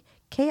V,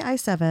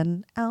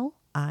 KI7LIK.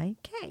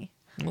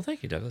 Well,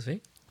 thank you, Douglas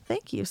V.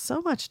 Thank you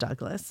so much,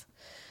 Douglas.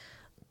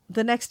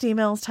 The next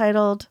email is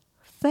titled,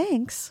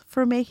 Thanks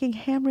for making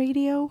ham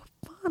radio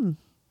fun.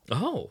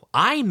 Oh,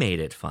 I made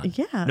it fun.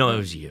 Yeah. No, it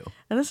was you.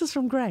 And this is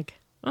from Greg.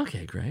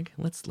 Okay, Greg.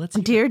 Let's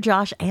Dear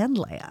Josh and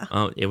Leia.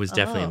 Oh, it was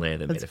definitely Leia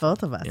that made It's it fun.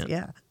 both of us,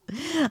 yeah.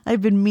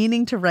 I've been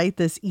meaning to write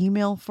this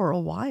email for a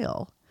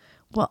while.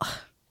 Well,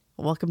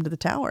 welcome to the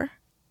tower.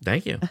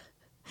 Thank you.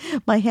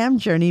 My ham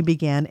journey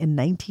began in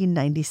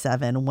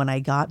 1997 when I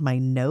got my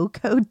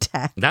no-code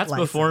tech That's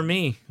license. before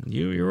me.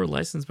 You were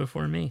licensed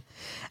before me.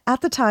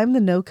 At the time,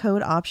 the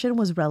no-code option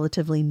was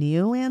relatively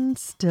new and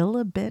still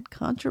a bit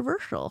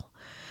controversial.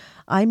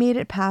 I made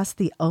it past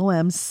the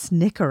OM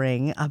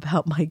snickering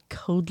about my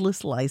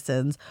codeless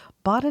license,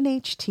 bought an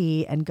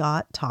HT, and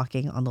got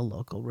talking on the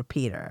local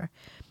repeater.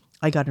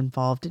 I got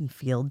involved in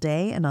field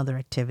day and other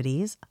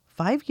activities.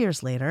 5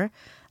 years later,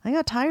 I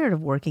got tired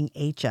of working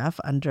HF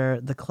under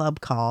the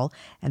club call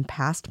and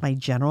passed my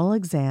general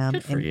exam,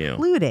 Good for you.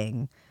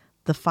 including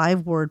the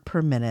 5-word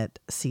per minute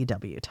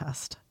CW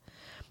test.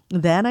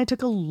 Then I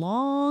took a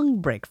long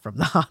break from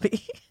the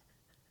hobby.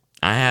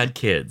 I had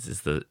kids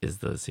is the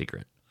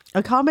secret.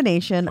 A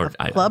combination Or of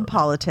I don't club remember.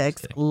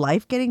 politics,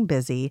 life getting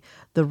busy,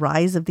 the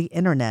rise of the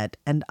internet,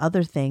 and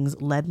other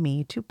things led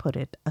me to put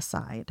it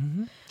aside.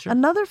 Sure.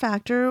 Another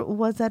factor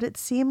was that it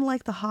seemed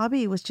like the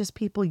hobby was just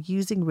people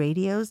using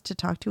radios to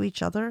talk to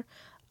each other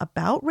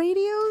about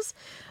radios,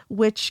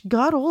 which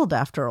got old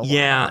after a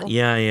Yeah. while.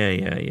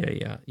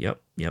 Yep.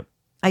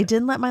 I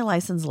didn't let my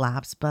license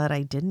lapse, but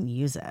I didn't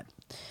use it.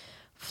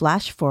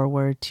 Flash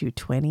forward to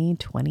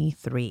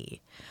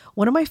 2023.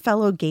 One of my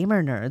fellow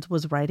gamer nerds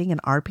was writing an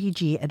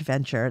RPG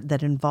adventure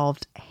that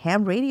involved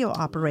ham radio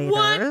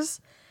operators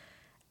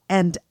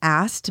and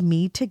asked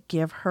me to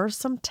give her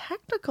some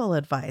technical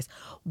advice.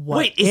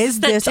 What is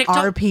that this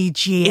TikTok?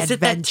 RPG Is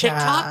it that adventure?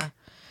 TikTok?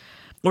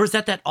 Or is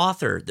that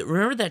author?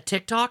 Remember that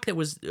TikTok that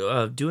was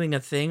doing a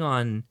thing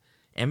on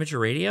amateur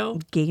radio?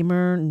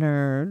 Gamer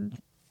nerd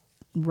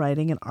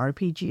writing an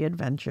RPG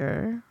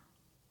adventure.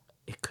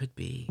 It could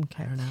be.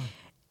 Okay. I don't know.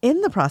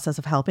 In the process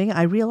of helping,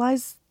 I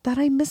realized that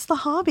I missed the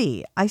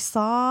hobby. I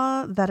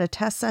saw that a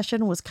test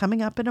session was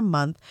coming up in a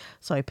month,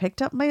 so I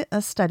picked up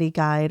a study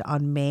guide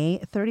on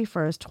May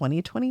 31st,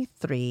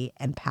 2023,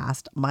 and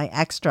passed my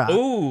extra.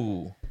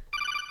 Ooh.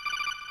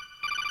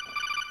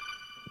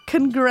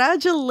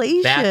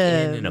 Congratulations. Back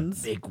in a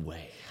big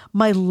way.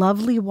 My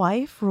lovely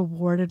wife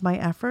rewarded my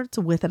efforts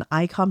with an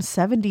ICOM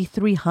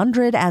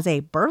 7300 as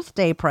a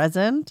birthday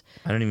present.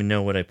 I don't even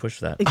know what I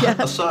pushed that.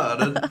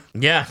 Yeah.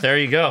 Yeah, there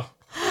you go.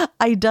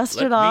 I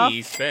dusted off Let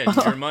me spend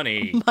your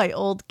money. my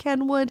old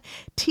Kenwood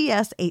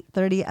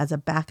TS830 as a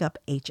backup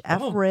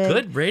HF rig.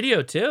 Good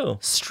radio, too.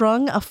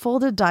 Strung a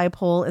folded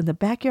dipole in the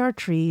backyard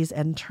trees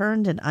and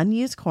turned an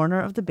unused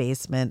corner of the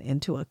basement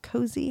into a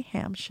cozy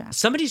ham shack.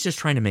 Somebody's just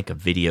trying to make a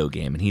video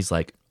game, and he's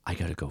like, I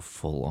gotta go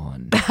full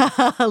on.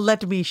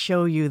 Let me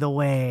show you the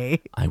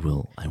way. I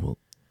will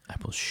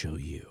show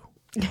you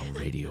how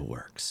radio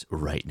works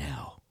right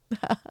now.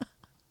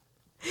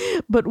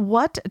 But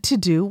what to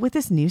do with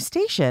this new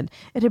station?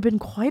 It had been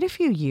quite a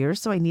few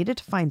years, so I needed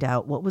to find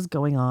out what was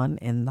going on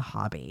in the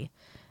hobby.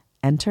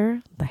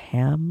 Enter the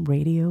ham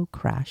radio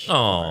crash course.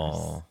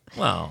 Oh,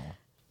 well.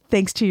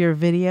 Thanks to your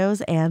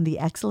videos and the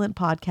excellent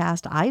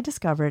podcast, I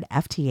discovered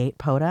FT8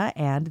 POTA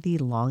and the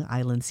Long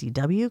Island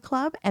CW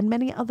Club and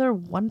many other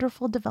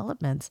wonderful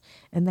developments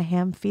in the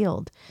ham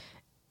field,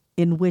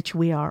 in which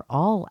we are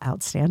all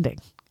outstanding.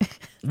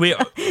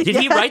 Did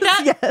he write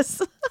that?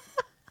 Yes.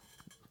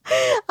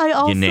 I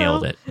also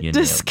nailed it. You nailed it.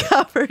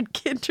 discovered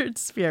kindred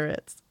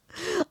spirits.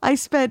 I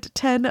spent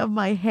 10 of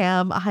my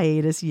ham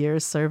hiatus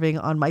years serving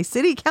on my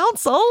city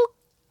council.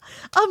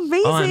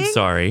 Amazing. Oh, I'm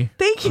sorry.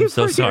 Thank you I'm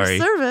so for sorry.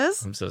 your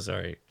service. I'm so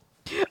sorry.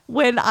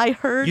 When I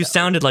heard You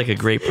sounded like a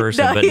great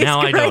person, No, but he's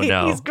now I don't great.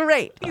 know. He's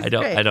great. He's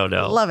great. I don't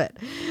know. Love it.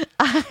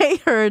 I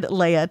heard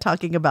Leia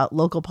talking about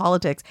local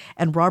politics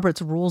and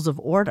Robert's Rules of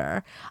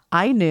Order.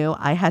 I knew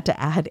I had to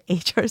add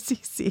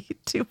HRCC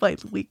to my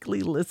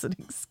weekly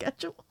listening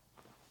schedule.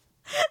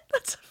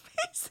 That's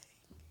amazing.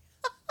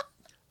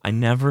 I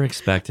never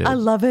expected. I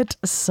love it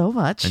so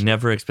much. I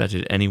never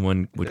expected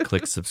anyone would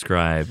click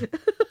subscribe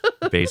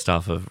based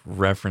off of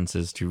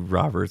references to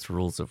Robert's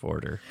Rules of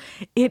Order.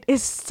 It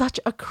is such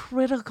a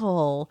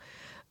critical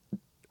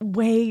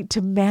way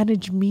to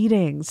manage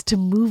meetings, to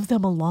move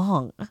them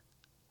along.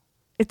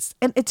 It's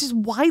just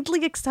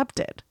widely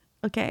accepted.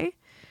 Okay.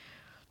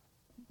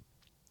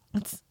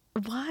 It's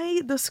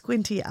why the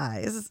squinty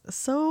eyes?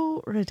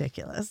 So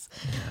ridiculous.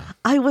 Yeah.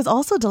 I was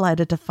also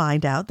delighted to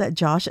find out that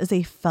Josh is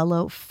a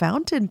fellow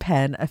fountain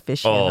pen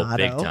aficionado. Oh,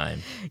 big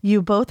time.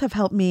 You both have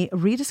helped me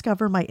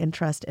rediscover my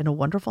interest in a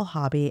wonderful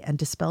hobby and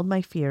dispelled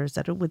my fears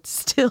that it would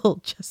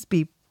still just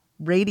be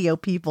radio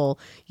people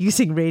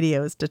using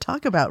radios to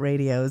talk about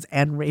radios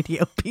and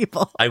radio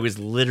people. I was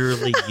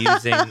literally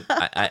using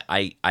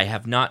I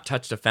have not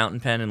touched a fountain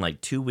pen in like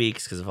 2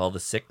 weeks because of all the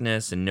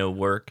sickness and no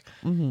work.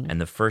 Mm-hmm.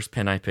 And the first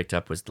pen I picked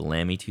up was the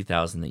Lamy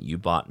 2000 that you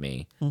bought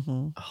me.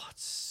 Mm-hmm. Oh,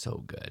 it's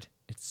so good.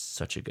 It's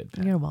such a good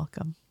pen. You're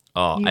welcome.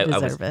 Oh, you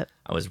deserve it.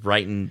 I was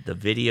writing the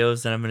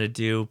videos that I'm going to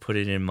do, put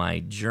it in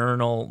my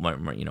journal, my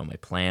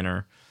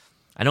planner.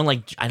 I don't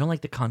like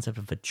the concept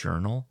of a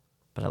journal,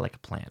 but I like a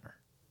planner.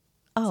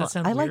 Oh,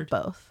 I like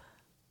both.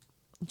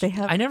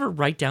 I never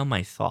write down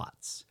my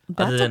thoughts.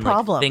 That's other than a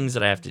problem. Like, things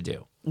that I have to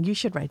do. You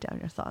should write down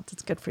your thoughts.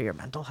 It's good for your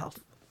mental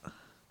health.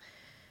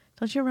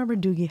 Don't you remember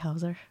Doogie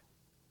Howser?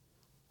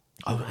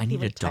 I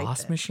need a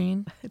DOS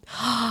machine?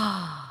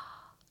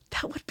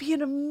 That would be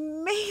an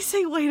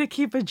amazing way to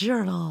keep a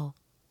journal.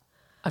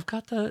 I've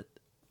got the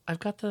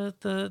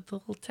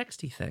little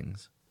texty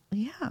things.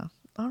 Yeah.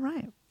 All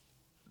right.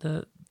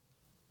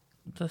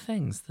 The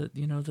things that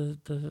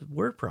the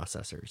word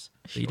processors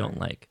that you don't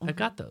like. Mm-hmm. I've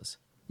got those.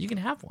 You can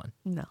have one.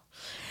 No.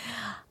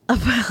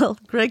 Well,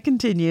 Greg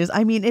continues.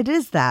 I mean, it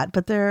is that,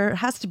 but there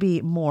has to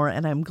be more,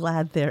 and I'm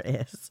glad there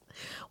is.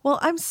 Well,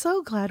 I'm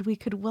so glad we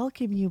could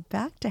welcome you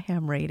back to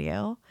Ham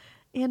Radio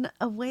in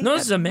a way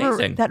this is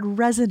amazing. That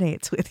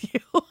resonates with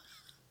you.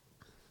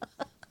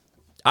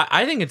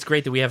 I think it's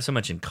great that we have so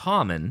much in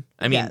common.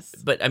 I mean, yes.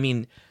 But I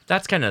mean,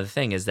 that's kind of the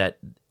thing is that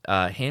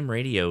ham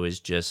radio is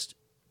just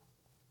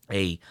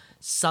a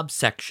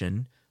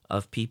subsection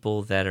of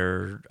people that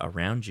are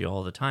around you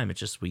all the time. It's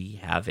just we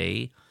have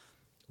a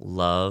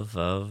love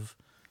of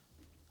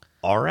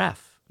RF.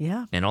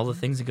 Yeah. And all the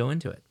things that go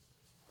into it.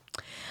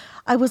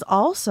 I was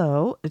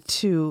also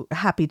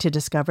happy to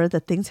discover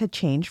that things had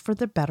changed for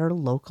the better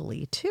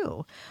locally,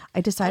 too.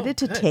 I decided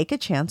to take a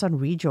chance on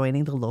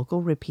rejoining the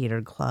local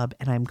Repeater Club,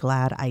 and I'm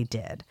glad I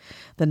did.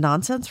 The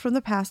nonsense from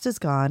the past is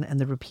gone, and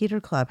the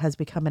Repeater Club has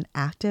become an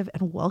active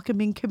and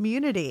welcoming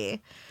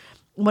community.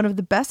 One of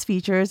the best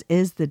features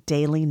is the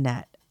Daily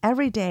Net.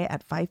 Every day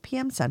at 5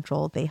 p.m.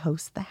 Central, they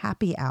host the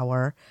happy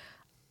hour,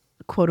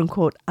 quote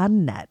unquote,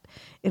 unnet.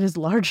 It is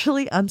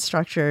largely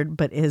unstructured,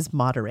 but is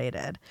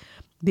moderated.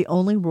 The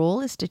only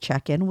rule is to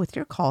check in with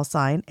your call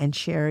sign and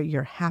share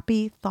your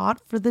happy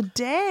thought for the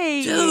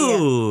day.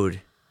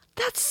 Dude.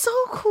 That's so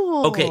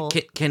cool. Okay,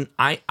 can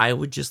I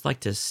would just like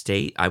to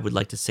state, I would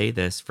like to say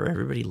this for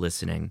everybody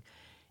listening.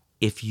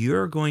 If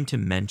you're going to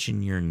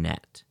mention your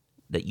net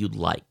that you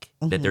like,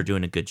 that they're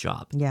doing a good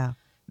job. Yeah.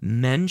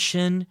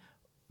 Mention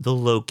the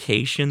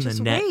location Just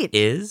the net wait.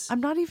 is.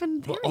 I'm not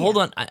even there Hold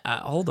yet. on.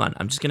 Hold on.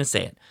 I'm just going to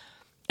say it.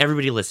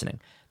 Everybody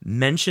listening,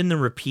 mention the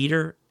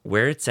repeater,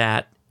 where it's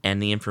at, and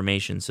the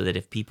information so that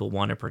if people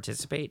want to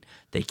participate,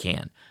 they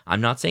can. I'm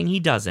not saying he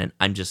doesn't.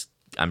 I guess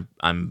I'm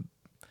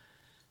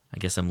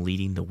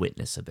leading the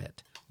witness a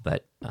bit.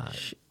 But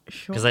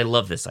because I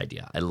love this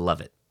idea. I love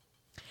it.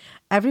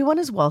 Everyone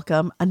is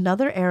welcome.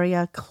 Another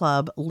area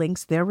club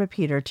links their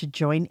repeater to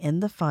join in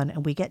the fun,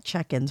 and we get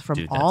check-ins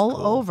from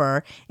all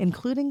over,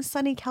 including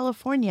sunny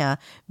California,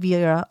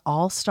 via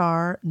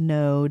All-Star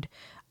Node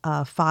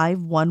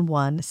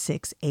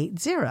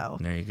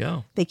 511680. There you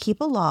go. They keep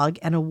a log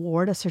and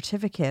award a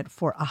certificate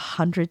for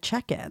 100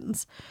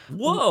 check-ins.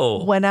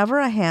 Whoa! Whenever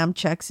a ham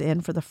checks in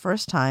for the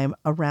first time,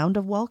 a round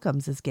of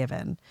welcomes is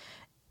given.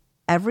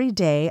 Every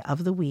day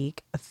of the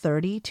week,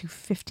 30 to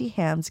 50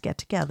 hams get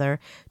together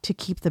to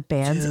keep the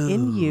bands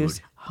in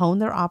use, hone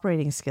their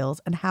operating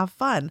skills, and have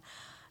fun.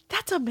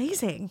 That's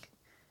amazing.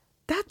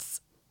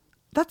 That's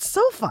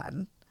so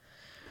fun.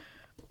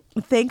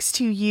 Thanks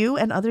to you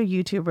and other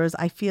YouTubers,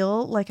 I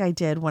feel like I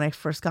did when I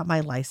first got my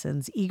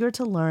license, eager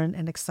to learn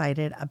and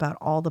excited about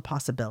all the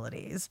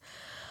possibilities.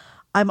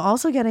 I'm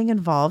also getting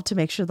involved to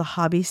make sure the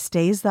hobby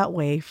stays that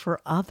way for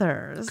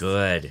others.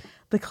 Good.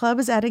 The club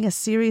is adding a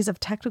series of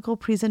technical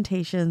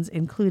presentations,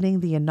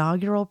 including the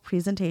inaugural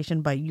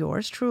presentation by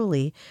yours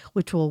truly,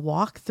 which will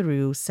walk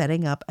through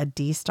setting up a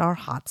D-Star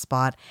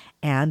hotspot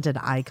and an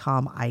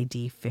ICOM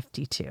ID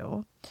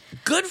 52.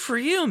 Good for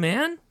you,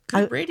 man.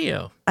 Good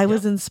radio. I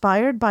was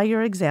inspired by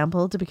your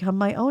example to become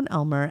my own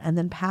Elmer and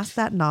then pass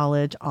that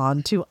knowledge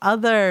on to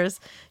others.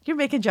 You're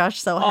making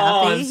Josh so happy.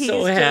 Oh, I'm He's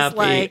so just happy.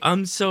 like,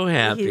 I'm so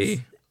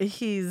happy.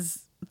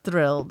 He's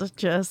thrilled.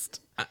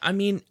 Just, I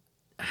mean,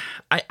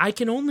 I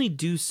can only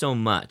do so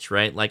much,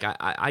 right? Like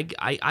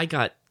I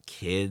got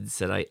kids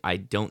that I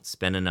don't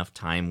spend enough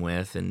time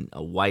with, and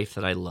a wife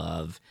that I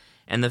love,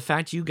 and the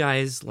fact you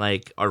guys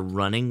like are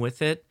running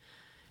with it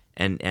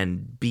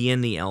and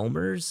being the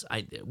Elmers,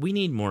 we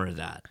need more of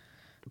that.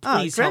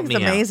 Please help me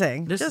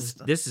amazing. out.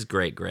 This is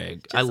great,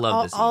 Greg. I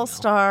love this email.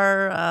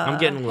 All-star I'm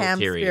getting a little ham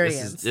teary.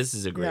 experience. This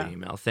is a great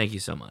email. Thank you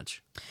so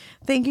much.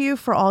 Thank you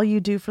for all you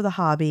do for the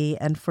hobby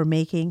and for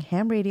making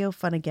ham radio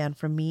fun again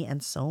for me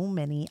and so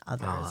many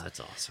others. Oh, that's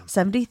awesome.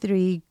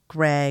 73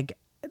 Greg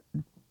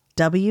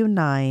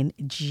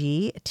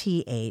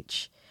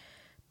W9GTH.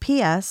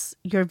 P.S.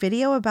 Your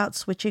video about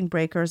switching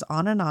breakers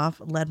on and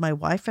off led my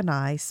wife and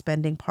I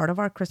spending part of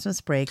our Christmas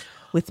break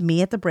with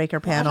me at the breaker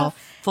panel. What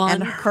a fun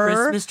and her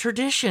Christmas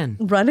tradition.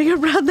 Running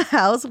around the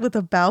house with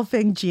a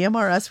Baofeng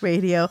GMRS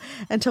radio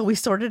until we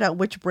sorted out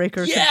which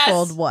breaker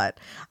controlled what.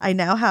 I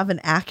now have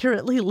an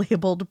accurately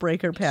labeled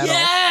breaker panel,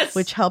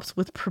 which helps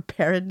with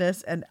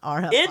preparedness and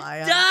RFI.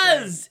 It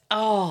does.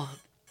 Oh,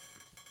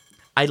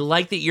 I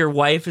like that your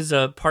wife is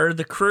a part of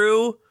the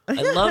crew.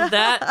 I love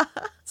that.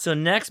 So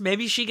next,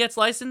 maybe she gets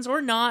licensed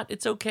or not.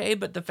 It's okay.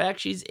 But the fact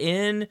she's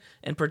in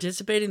and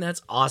participating,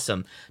 that's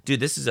awesome. Dude,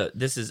 this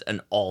is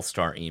an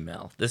all-star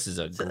email. This is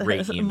a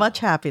great email. Much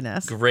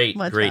happiness. Great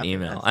happiness.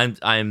 email.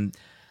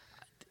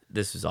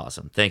 This is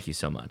awesome. Thank you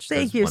so much.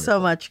 Thank you so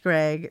much,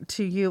 Greg,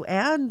 to you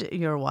and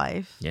your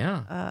wife.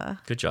 Yeah.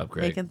 Good job,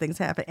 Greg. Making things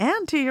happen.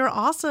 And to your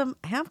awesome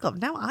ham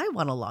club. Now I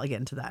want to log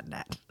into that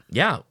net.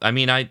 Yeah. I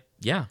mean,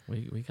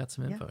 we got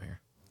some info here.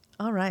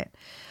 All right.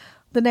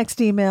 The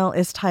next email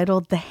is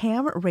titled The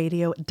Ham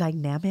Radio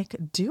Dynamic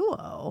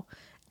Duo.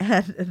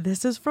 And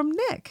this is from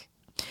Nick.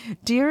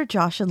 Dear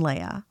Josh and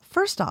Leia,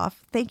 first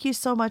off, thank you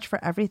so much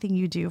for everything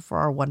you do for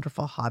our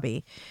wonderful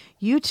hobby.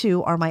 You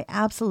two are my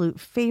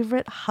absolute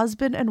favorite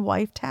husband and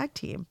wife tag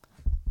team.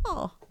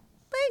 Oh,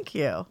 thank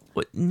you.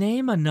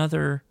 Name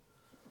another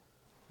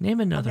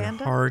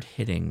Amanda?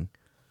 hard-hitting.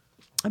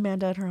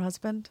 Amanda and her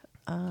husband.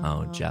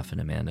 Jeff and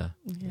Amanda.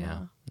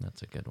 Yeah,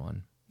 that's a good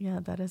one.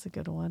 Yeah, that is a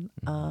good one.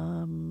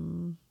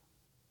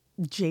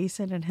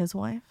 Jason and his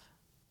wife.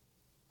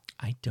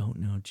 I don't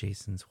know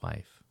Jason's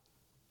wife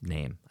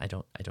name. I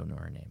don't know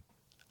her name.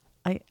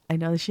 I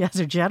know that she has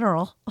her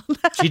general.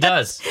 She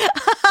does.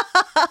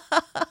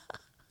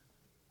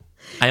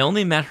 I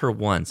only met her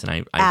once, and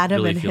I Adam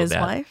really and feel his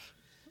bad. wife.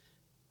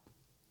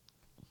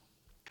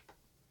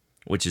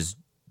 Which is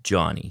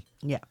Johnny.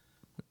 Yeah.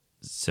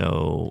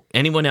 So,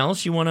 anyone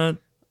else you want to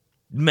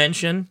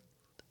mention?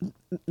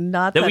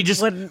 Not that we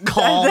just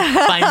call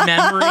by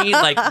memory,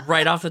 like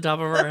right off the top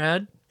of our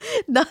head?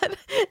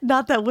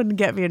 Not that wouldn't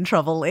get me in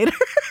trouble later.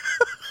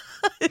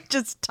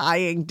 Just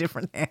tying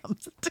different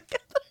hams together.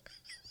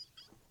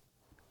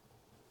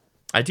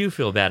 I do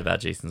feel bad about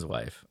Jason's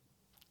wife.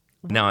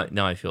 Now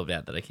I feel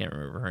bad that I can't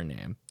remember her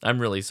name. I'm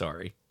really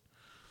sorry.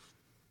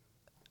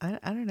 I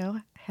don't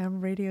know.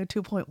 Ham Radio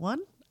 2.1?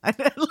 I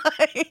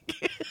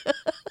like.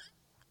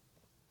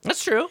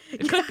 That's true.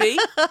 It could be.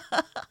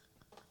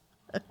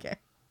 Okay.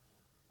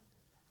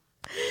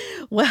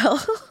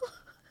 Well,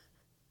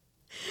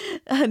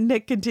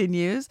 Nick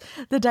continues.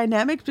 The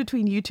dynamic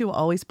between you two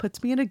always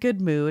puts me in a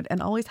good mood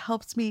and always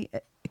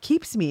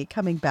keeps me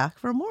coming back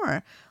for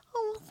more.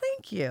 Oh, well,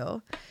 thank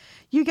you.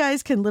 You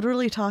guys can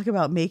literally talk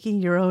about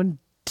making your own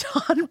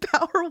Dawn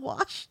Power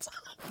Wash.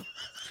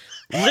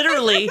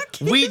 Literally,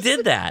 we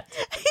did that.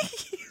 It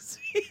keeps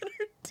me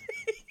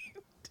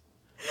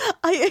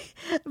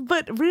entertained.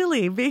 But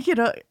really, make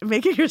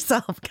it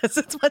yourself because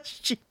it's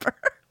much cheaper.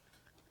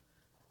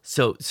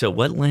 So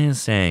what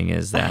Leia's saying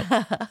is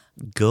that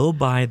go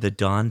buy the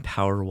Dawn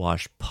Power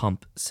Wash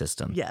pump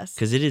system. Yes.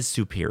 Because it is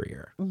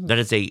superior. Mm-hmm. That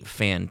is a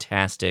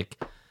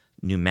fantastic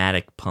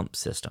pneumatic pump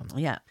system.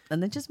 Yeah.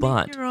 And then just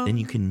make your own. Then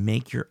you can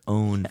make your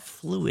own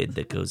fluid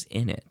that goes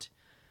in it.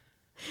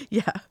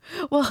 Yeah.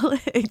 Well,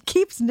 it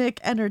keeps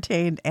Nick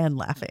entertained and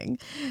laughing.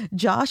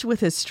 Josh, with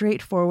his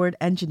straightforward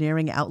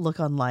engineering outlook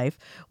on life,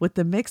 with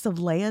the mix of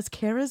Leia's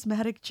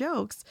charismatic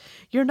jokes.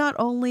 You're not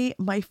only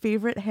my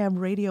favorite ham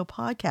radio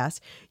podcast,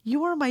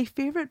 you are my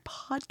favorite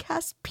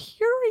podcast,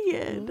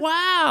 period.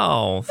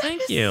 Wow.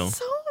 Thank you.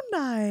 So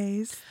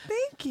nice.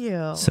 Thank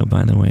you. So,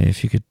 by the way,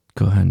 if you could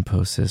go ahead and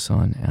post this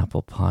on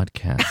Apple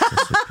Podcasts,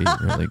 this would be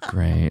really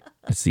great.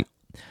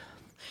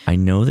 I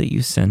know that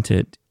you sent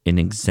it in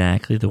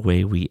exactly the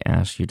way we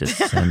asked you to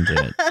send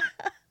it,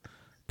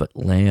 but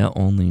Leia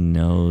only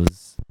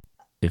knows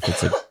if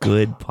it's a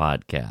good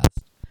podcast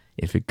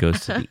if it goes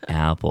to the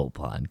Apple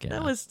Podcast.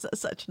 That was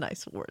such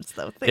nice words,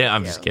 though. Thank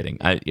I'm you. just kidding.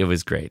 It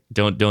was great.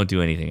 Don't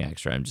do anything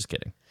extra. I'm just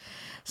kidding.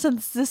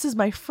 Since this is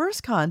my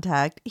first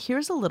contact,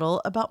 here's a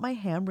little about my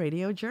ham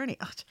radio journey.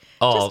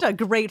 Oh, just a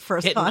great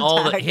first hitting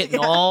contact.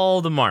 all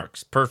the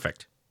marks.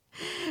 Perfect.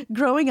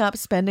 Growing up,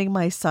 spending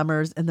my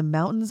summers in the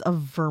mountains of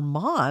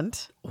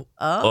Vermont.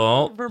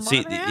 Vermont.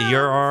 See,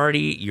 you're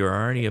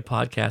already a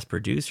podcast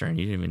producer, and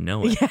you didn't even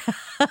know it.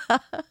 Yeah.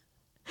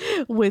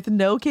 With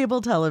no cable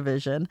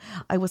television,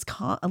 I was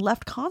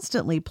left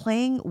constantly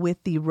playing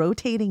with the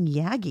rotating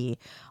Yagi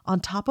on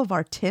top of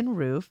our tin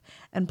roof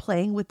and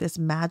playing with this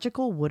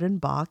magical wooden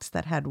box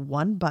that had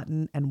one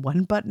button and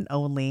one button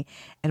only.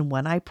 And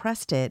when I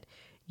pressed it,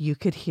 you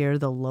could hear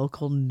the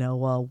local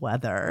NOAA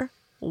weather.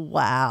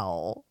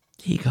 Wow.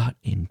 He got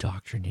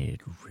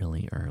indoctrinated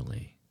really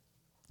early.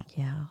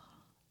 Yeah.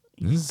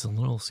 This is a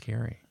little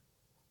scary.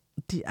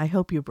 I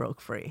hope you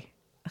broke free.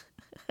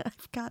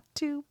 I've got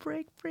to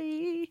break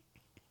free.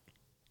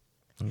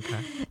 Okay.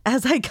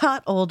 As I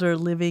got older,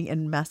 living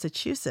in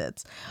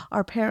Massachusetts,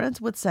 our parents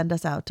would send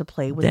us out to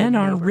play with. Then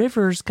our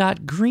rivers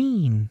got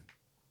green.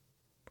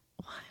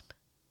 What?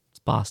 It's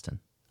Boston.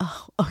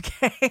 Oh,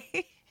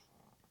 okay.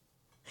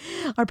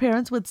 Our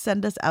parents would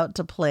send us out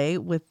to play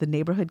with the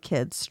neighborhood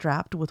kids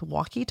strapped with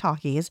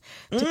walkie-talkies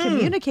to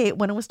communicate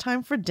when it was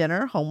time for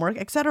dinner, homework,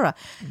 etc.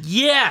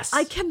 Yes!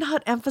 I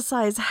cannot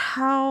emphasize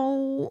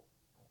how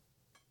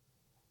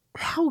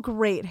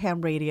great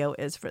ham radio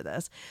is for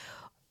this.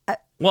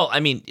 Well,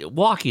 I mean,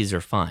 walkies are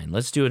fine.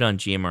 Let's do it on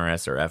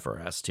GMRS or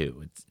FRS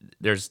too.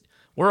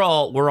 We're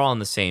all in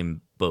the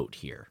same boat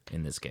here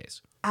in this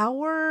case.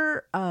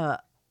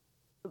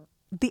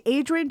 The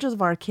age ranges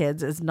of our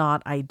kids is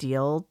not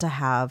ideal to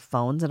have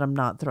phones, and I'm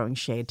not throwing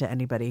shade to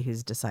anybody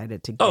who's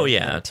decided to get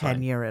a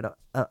 10-year at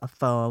a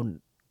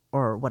phone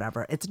or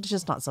whatever. It's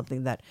just not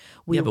something that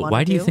we want to do. Yeah, but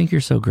why do you think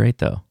you're so great,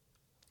 though?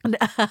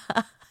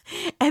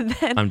 And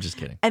then I'm just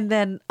kidding. And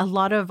then a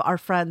lot of our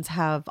friends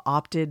have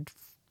opted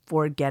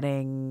for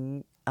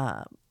getting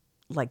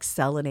like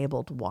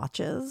cell-enabled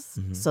watches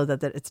so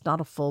that it's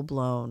not a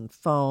full-blown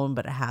phone,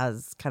 but it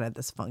has kind of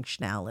this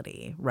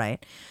functionality,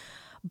 right?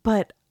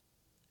 But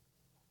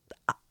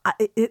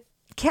it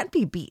can't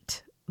be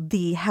beat.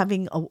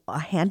 Having a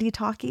handy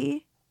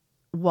talkie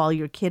while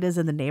your kid is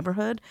in the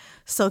neighborhood,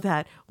 so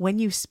that when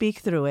you speak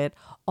through it,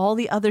 all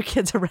the other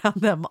kids around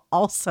them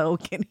also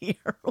can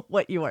hear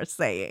what you are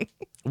saying.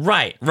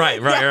 Right.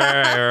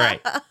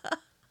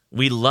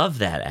 We love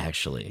that,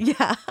 actually.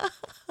 Yeah.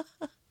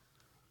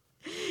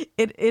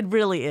 It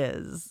really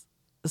is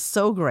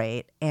so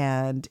great,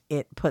 and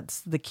it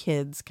puts the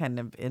kids kind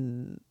of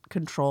in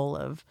control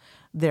of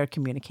their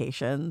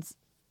communications,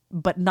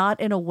 but not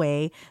in a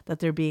way that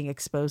they're being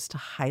exposed to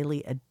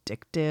highly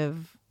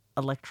addictive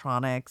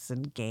electronics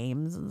and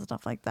games and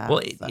stuff like that.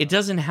 Well, it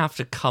doesn't have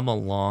to come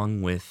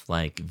along with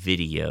like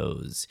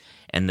videos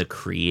and the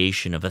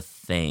creation of a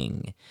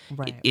thing.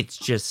 Right. It's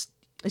just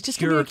It's just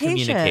pure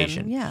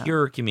communication. Yeah.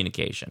 Pure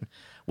communication.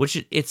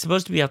 Which it's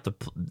supposed to be out the,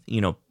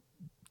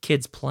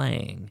 kids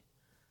playing.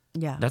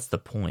 Yeah. That's the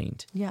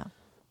point. Yeah.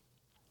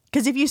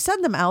 Because if you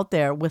send them out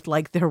there with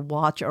like their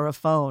watch or a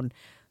phone,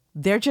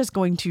 they're just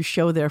going to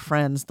show their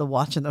friends the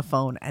watch and the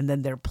phone, and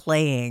then they're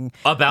playing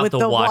About with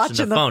the watch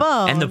and the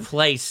phone. And the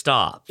play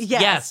stops.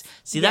 Yes.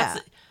 See, that's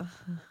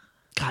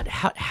God,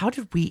 how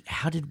did we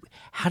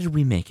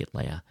make it,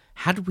 Leia?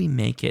 How did we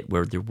make it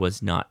where there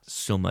was not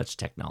so much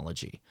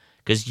technology?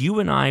 Because you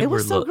and I It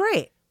was so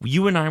great.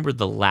 You and I were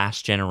the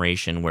last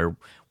generation where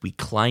we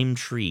climbed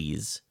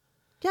trees.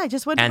 Yeah, I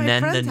just went to my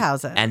friends'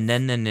 houses. And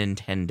then the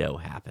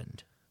Nintendo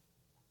happened.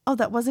 Oh,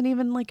 that wasn't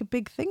even like a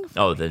big thing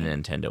for me. The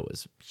Nintendo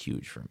was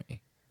huge for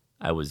me.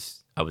 I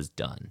was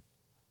done.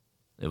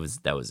 That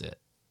was it.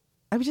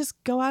 I would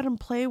just go out and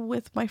play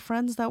with my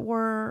friends that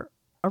were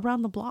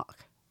around the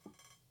block.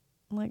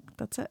 Like,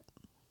 that's it.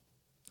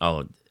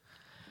 Oh,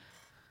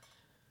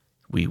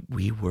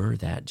 we were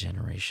that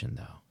generation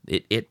though.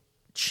 It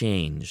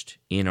changed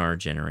in our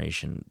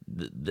generation.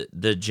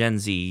 The Gen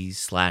Z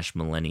 /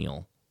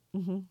 millennial.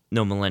 Mm-hmm.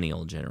 No,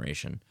 millennial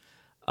generation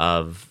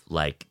of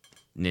like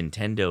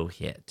Nintendo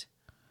hit.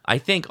 I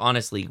think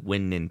honestly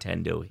when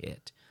Nintendo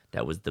hit,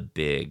 that was the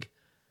big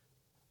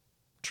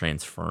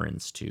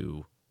transference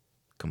to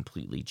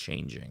completely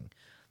changing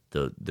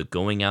the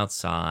going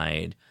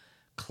outside,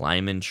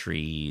 climbing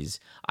trees.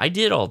 I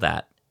did all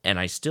that and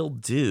I still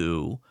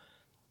do,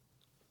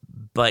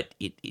 but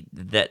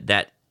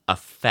that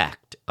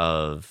effect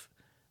of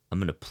I'm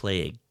going to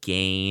play a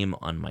game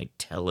on my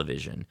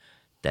television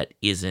that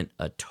isn't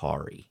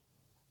Atari.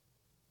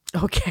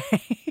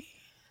 Okay.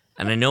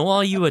 And I know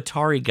all you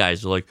Atari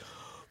guys are like,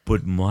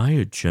 but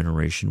my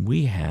generation,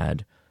 we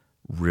had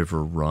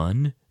River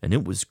Run, and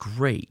it was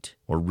great.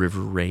 Or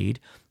River Raid,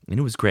 and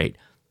it was great.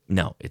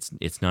 No,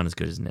 it's not as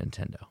good as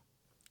Nintendo.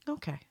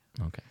 Okay.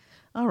 Okay.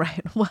 All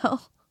right.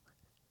 Well,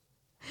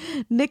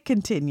 Nick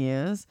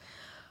continues.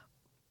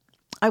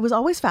 I was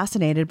always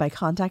fascinated by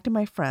contacting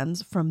my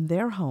friends from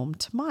their home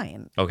to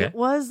mine. Okay. It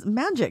was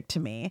magic to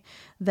me.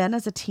 Then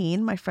as a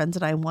teen, my friends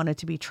and I wanted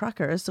to be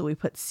truckers, so we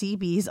put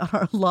CBs on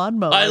our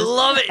lawnmowers. I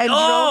love it. And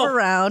drove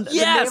around the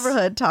yes!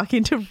 neighborhood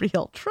talking to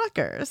real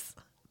truckers.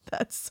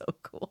 That's so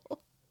cool.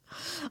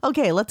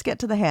 Okay, let's get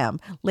to the ham.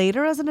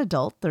 Later, as an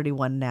adult,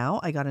 31 now,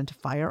 I got into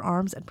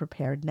firearms and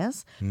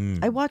preparedness.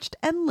 I watched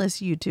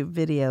endless YouTube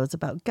videos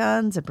about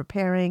guns and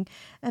preparing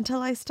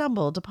until I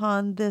stumbled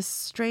upon this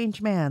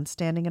strange man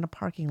standing in a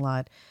parking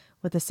lot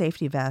with a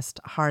safety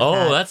vest, hard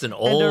hat, that's an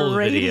old and a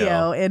radio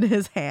video. in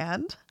his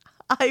hand.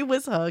 I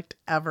was hooked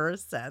ever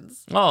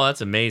since. Oh,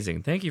 that's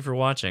amazing. Thank you for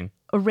watching.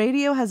 A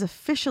radio has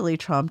officially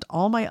trumped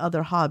all my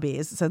other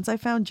hobbies since I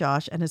found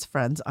Josh and his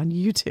friends on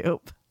YouTube.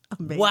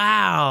 Amazing.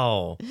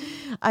 Wow.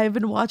 I've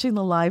been watching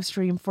the live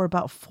stream for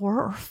about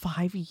 4 or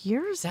 5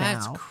 years now.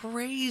 That's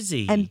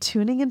crazy. And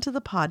tuning into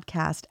the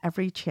podcast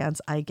every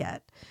chance I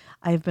get.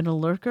 I've been a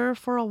lurker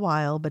for a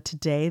while, but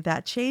today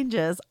that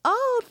changes.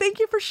 Oh, thank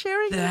you for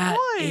sharing your That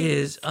voice.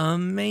 is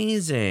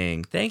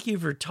amazing. Thank you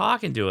for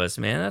talking to us,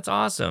 man. That's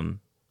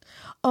awesome.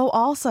 Oh,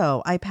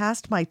 also, I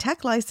passed my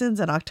tech license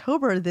in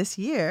October this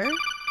year.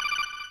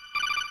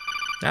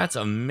 That's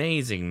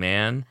amazing,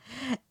 man.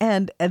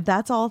 And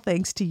that's all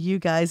thanks to you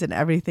guys and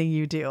everything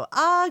you do.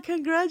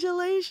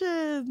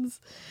 Congratulations.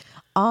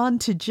 On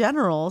to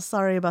General.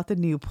 Sorry about the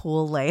new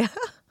pool, Leia.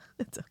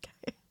 It's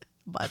okay.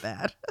 My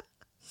bad.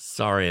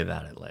 Sorry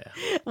about it, Leia.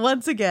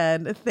 Once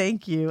again,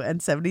 thank you.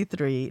 And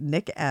 73,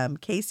 Nick M,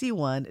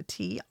 KC1,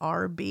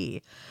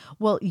 TRB.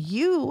 Well,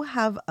 you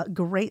have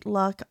great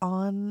luck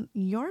on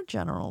your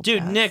General Dude,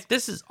 test. Nick,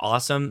 this is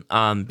awesome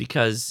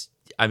because,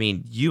 I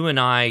mean, you and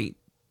I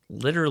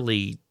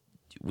literally,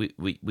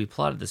 we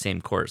plotted the same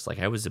course. Like,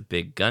 I was a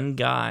big gun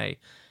guy.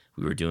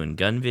 We were doing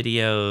gun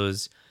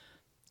videos,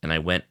 and I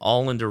went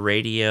all into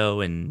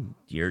radio, and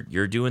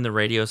you're doing the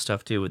radio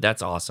stuff too.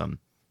 That's awesome.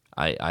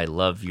 I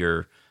love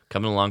your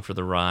coming along for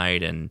the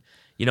ride, and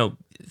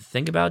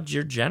think about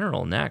your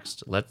General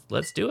next.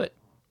 Let's do it.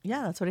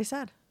 Yeah, that's what he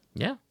said.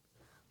 Yeah.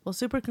 Well,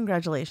 super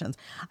congratulations.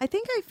 I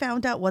think I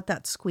found out what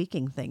that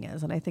squeaking thing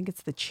is, and I think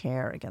it's the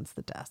chair against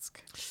the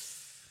desk.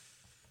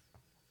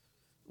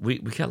 We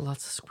got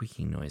lots of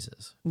squeaking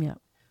noises. Yeah.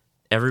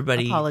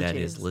 Everybody Apologies. that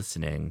is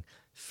listening,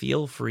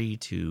 feel free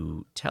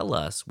to tell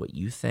us what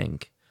you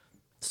think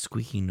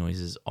squeaking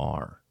noises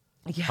are.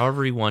 Yeah.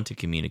 However you want to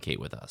communicate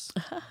with us.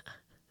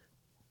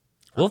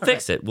 We'll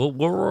fix it. We'll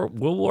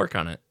work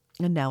on it.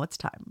 And now it's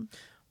time.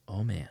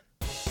 Oh, man.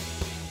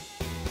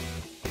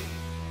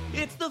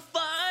 It's the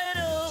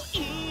final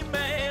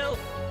email.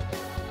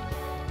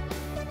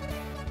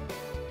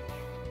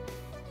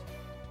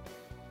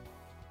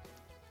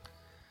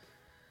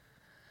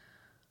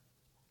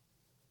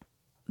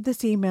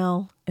 This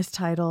email is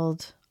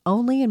titled,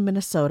 Only in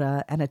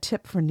Minnesota and a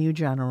Tip for New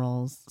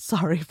Generals.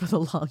 Sorry for the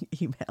long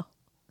email.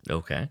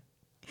 Okay.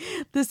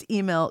 This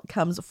email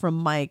comes from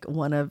Mike,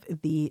 one of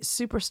the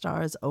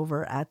superstars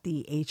over at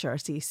the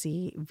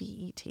HRCC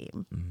VE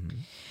team. Mm-hmm.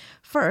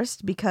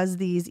 First, because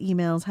these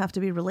emails have to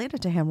be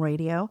related to ham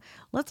radio,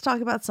 let's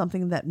talk about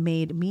something that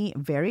made me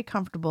very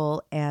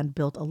comfortable and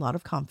built a lot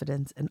of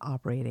confidence in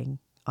operating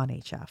on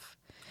HF.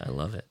 I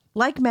love it.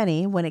 Like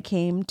many, when it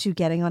came to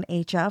getting on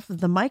HF,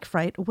 the mic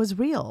fright was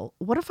real.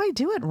 What if I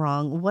do it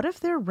wrong? What if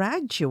they're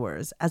rag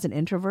chewers? As an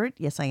introvert,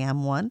 yes, I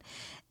am one,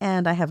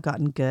 and I have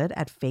gotten good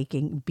at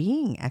faking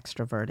being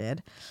extroverted.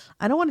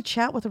 I don't want to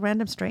chat with a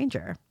random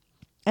stranger.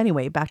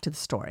 Anyway, back to the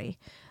story.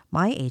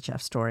 My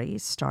HF story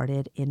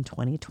started in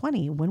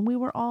 2020 when we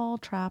were all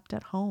trapped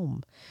at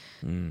home.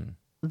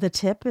 The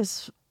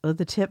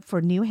tip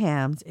for new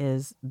hams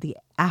is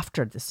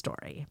after the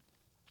story.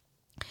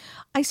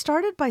 I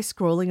started by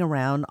scrolling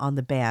around on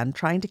the band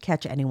trying to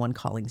catch anyone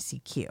calling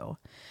CQ.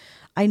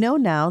 I know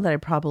now that I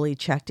probably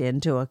checked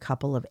into a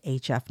couple of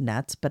HF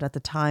nets, but at the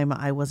time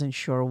I wasn't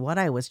sure what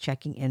I was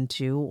checking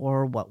into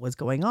or what was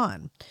going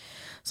on.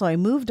 So I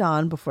moved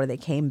on before they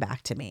came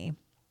back to me.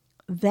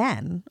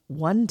 Then,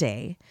 one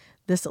day,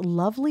 this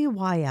lovely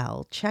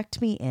YL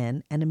checked me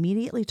in and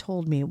immediately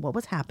told me what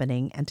was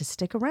happening and to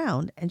stick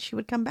around and she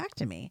would come back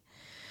to me.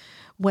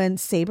 When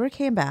Saber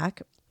came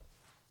back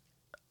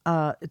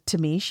to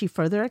me, she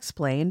further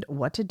explained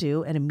what to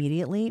do and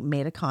immediately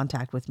made a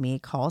contact with me,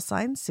 call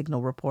sign,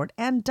 signal report,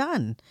 and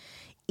done.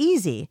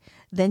 Easy.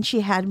 Then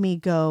she had me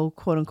go,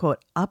 quote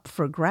unquote, up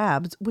for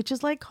grabs, which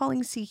is like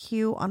calling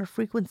CQ on a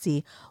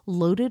frequency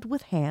loaded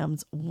with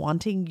hams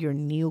wanting your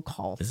new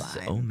call sign. This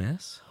is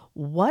OMS?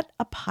 What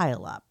a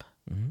pileup.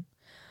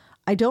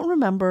 I don't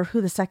remember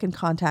who the second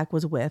contact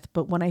was with,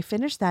 but when I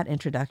finished that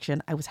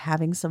introduction, I was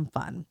having some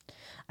fun.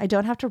 I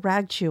don't have to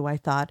rag chew, I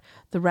thought.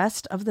 The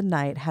rest of the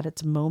night had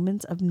its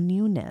moments of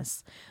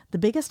newness. The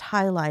biggest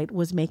highlight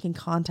was making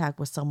contact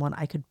with someone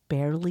I could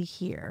barely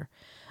hear.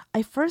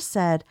 I first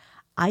said,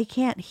 I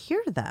can't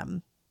hear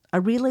them. A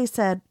relay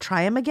said,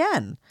 try them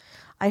again.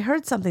 I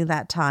heard something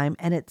that time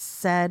and it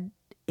said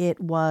it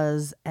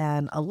was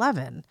an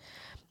 11.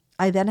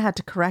 I then had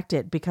to correct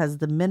it because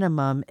the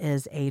minimum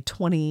is a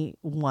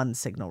 21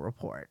 signal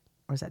report.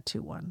 Or is that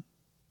 21?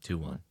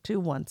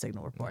 21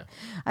 signal report.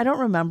 Yeah. I don't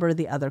remember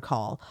the other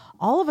call.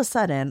 All of a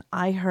sudden,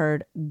 I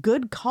heard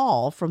good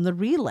call from the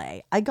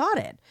relay. I got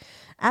it.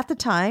 At the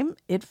time,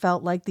 it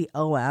felt like the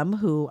OM,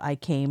 who I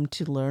came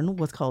to learn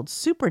was called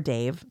Super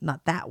Dave,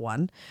 not that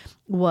one,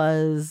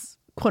 was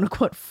quote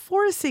unquote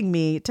forcing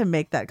me to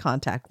make that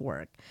contact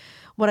work.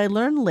 What I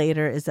learned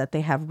later is that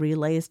they have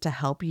relays to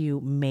help you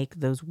make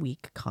those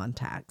weak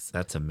contacts.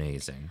 That's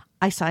amazing.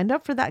 I signed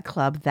up for that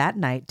club that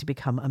night to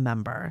become a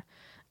member.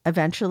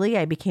 Eventually,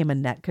 I became a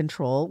net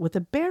control with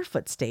a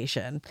barefoot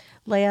station.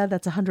 Leia,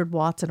 that's 100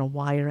 watts and a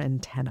wire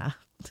antenna.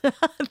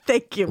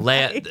 Thank you,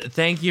 Mike. Leia,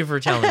 thank you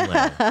for telling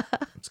Leia.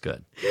 It's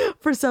good.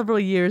 For several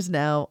years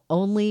now,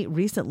 only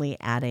recently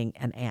adding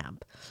an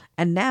amp.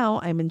 And now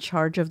I'm in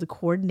charge of the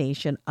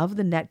coordination of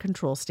the net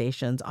control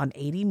stations on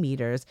 80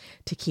 meters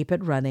to keep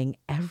it running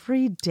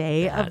every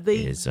day of the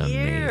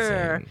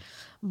year. Amazing.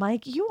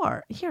 Mike,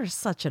 you're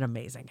such an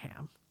amazing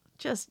ham.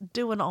 Just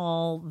doing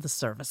all the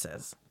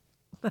services.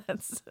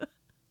 That's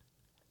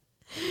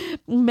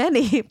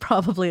many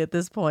probably at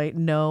this point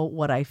know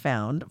what I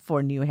found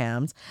for new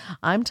hams.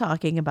 I'm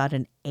talking about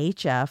an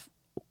HF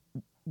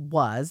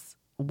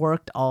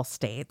worked all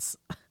states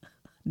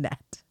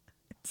net.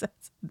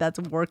 That's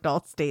worked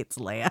all states,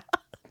 Leia.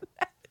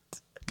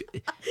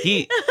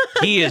 He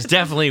is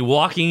definitely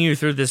walking you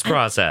through this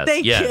process.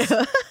 Thank yes.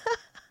 you.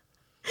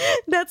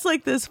 That's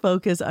like this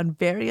focus on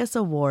various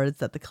awards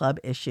that the club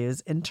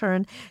issues in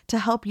turn to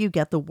help you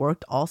get the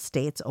Worked All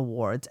States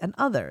awards and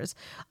others.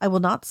 I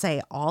will not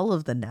say all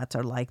of the nets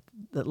are like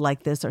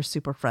this are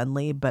super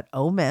friendly, but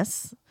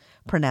OMIS,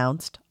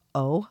 pronounced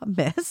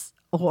O-Miss,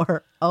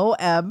 or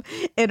OM,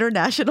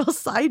 International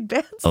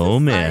Sideband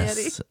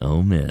Society.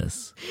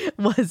 OMIS.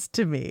 Was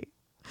to me.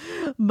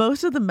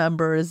 Most of the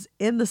members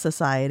in the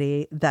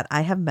society that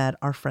I have met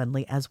are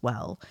friendly as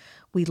well.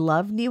 We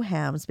love new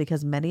hams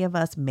because many of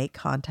us make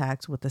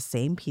contacts with the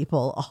same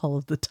people all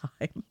of the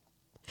time.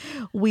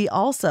 We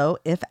also,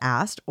 if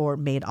asked or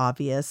made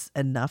obvious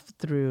enough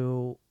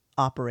through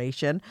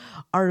operation,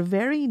 are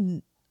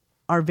very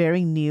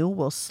new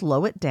will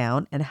slow it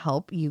down and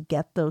help you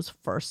get those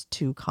first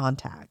two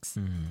contacts.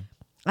 Mm-hmm.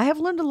 I have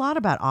learned a lot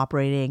about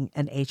operating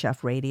an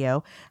HF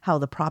radio, how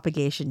the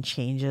propagation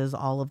changes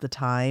all of the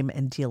time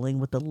and dealing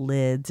with the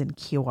lids and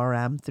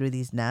QRM through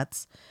these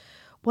nets.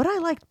 What I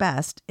liked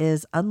best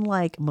is,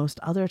 unlike most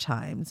other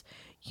times,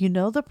 you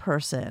know the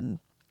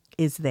person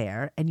is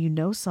there and you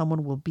know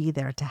someone will be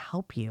there to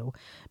help you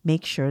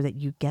make sure that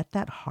you get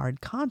that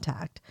hard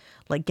contact,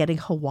 like getting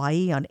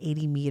Hawaii on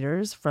 80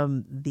 meters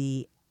from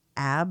the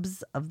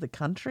abs of the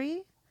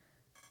country.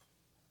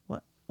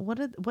 What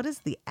is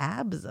the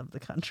abs of the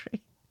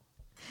country?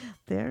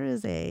 There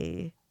is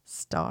a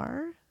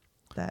star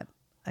that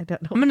I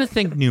don't know. I'm going to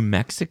think New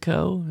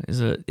Mexico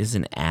is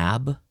an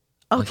ab.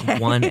 Okay.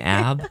 Like one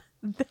ab.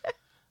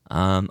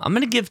 I'm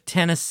going to give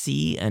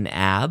Tennessee an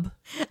ab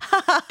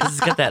because it's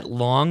got that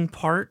long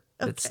part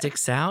that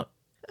sticks out.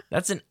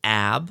 That's an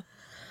ab.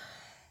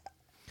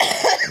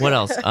 What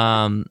else?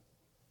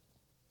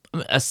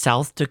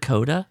 South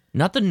Dakota,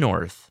 not the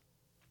north.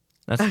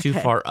 That's too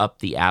Okay. far up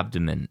the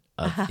abdomen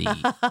of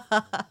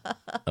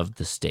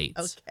the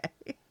states.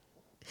 Okay.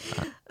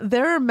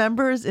 There are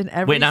members in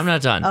every... Wait, I'm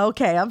not done.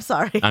 Okay, I'm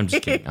sorry. I'm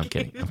just kidding. I'm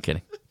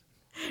kidding.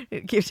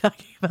 Keep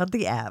talking about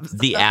the abs.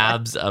 The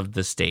abs of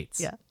the states.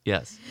 Yeah.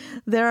 Yes.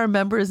 There are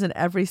members in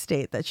every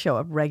state that show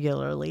up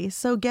regularly,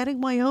 so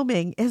getting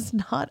Wyoming is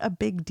not a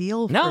big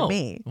deal for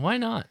me. Why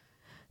not?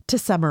 To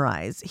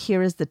summarize,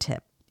 here is the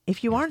tip.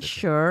 If you aren't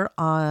sure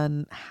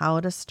on how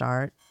to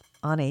start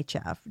on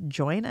HF,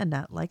 join a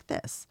net like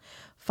this.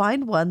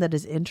 Find one that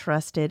is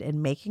interested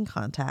in making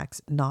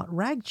contacts, not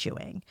rag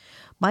chewing.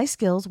 My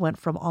skills went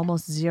from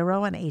almost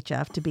zero on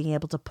HF to being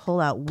able to pull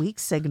out weak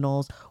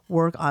signals,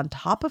 work on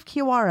top of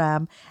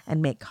QRM,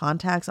 and make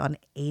contacts on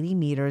 80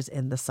 meters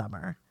in the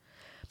summer.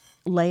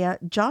 Leia,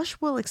 Josh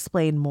will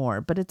explain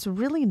more, but it's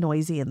really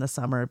noisy in the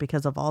summer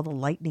because of all the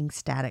lightning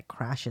static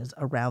crashes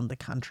around the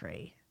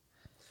country.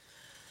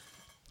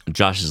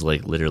 Josh is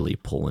like literally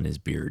pulling his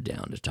beard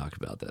down to talk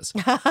about this.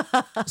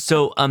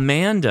 So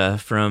Amanda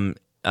from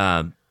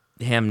Ham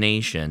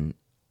Nation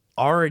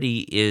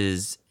already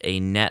is a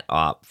net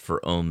op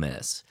for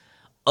OMIS.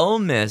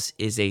 OMIS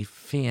is a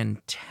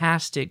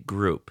fantastic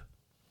group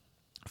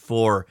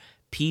for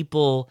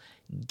people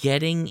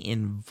getting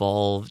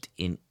involved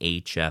in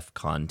HF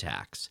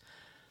contacts.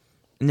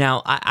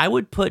 Now, I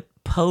would put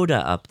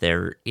POTA up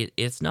there.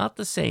 It's not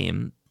the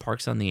same.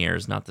 Parks on the Air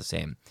is not the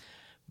same.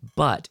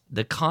 But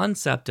the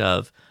concept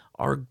of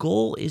our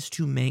goal is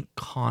to make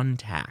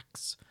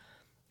contacts.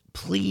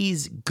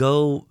 Please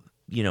go,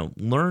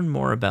 learn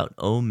more about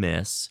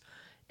OMIS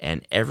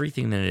and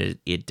everything that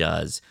it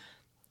does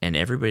and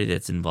everybody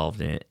that's involved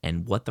in it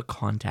and what the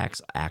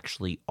contacts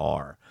actually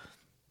are.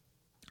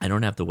 I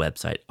don't have the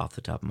website off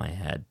the top of my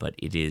head, but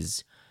it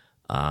is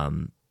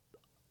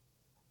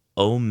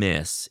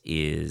OMIS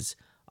is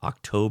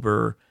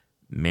October,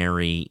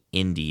 Mary,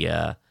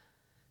 India,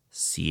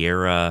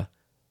 Sierra,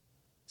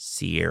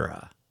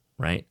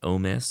 right?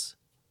 OMIS.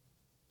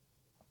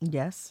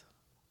 Yes.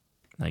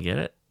 I get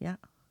it? Yeah.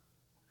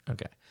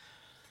 Okay.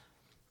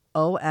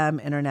 OM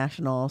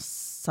International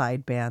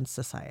Sideband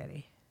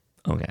Society.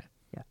 Okay.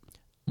 Yeah.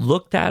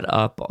 Look that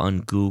up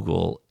on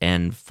Google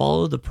and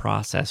follow the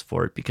process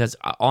for it because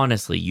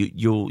honestly,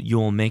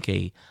 you'll make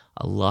a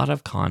lot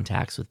of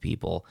contacts with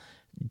people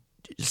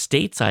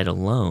stateside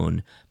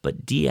alone,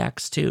 but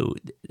DX too,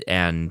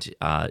 and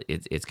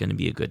it's going to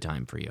be a good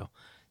time for you.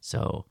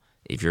 So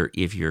if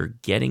you're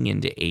getting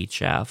into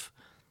HF,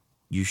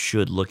 you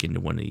should look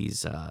into one of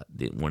these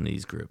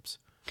groups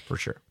for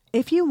sure.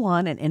 If you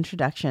want an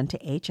introduction to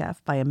HF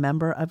by a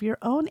member of your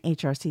own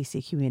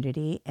HRCC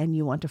community and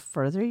you want to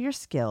further your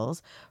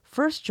skills,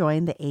 first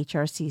join the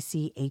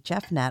HRCC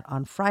HF net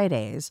on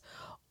Fridays,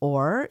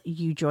 or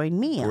you join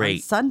me on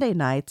Sunday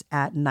nights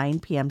at 9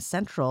 p.m.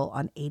 Central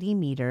on 80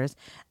 meters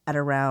at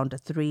around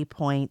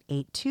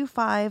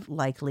 3.825,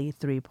 likely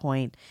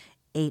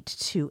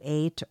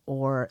 3.828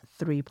 or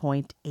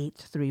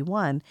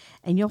 3.831,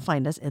 and you'll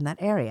find us in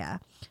that area.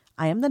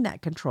 I am the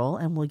net control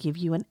and will give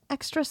you an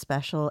extra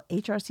special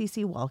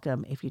HRCC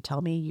welcome if you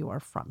tell me you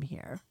are from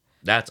here.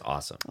 That's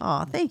awesome.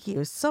 Oh, thank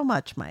you so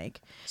much, Mike.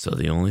 So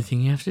the only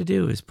thing you have to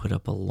do is put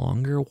up a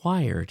longer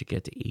wire to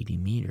get to 80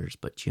 meters,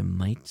 but you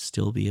might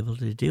still be able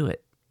to do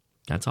it.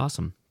 That's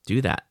awesome.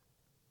 Do that.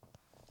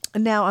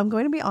 Now, I'm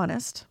going to be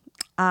honest.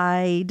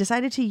 I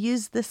decided to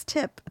use this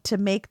tip to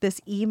make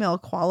this email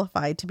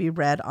qualified to be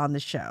read on the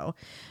show.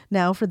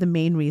 Now for the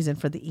main reason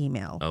for the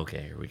email.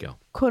 Okay, here we go.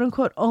 Quote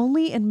unquote,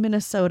 only in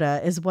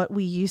Minnesota is what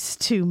we used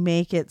to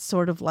make it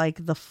sort of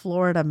like the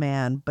Florida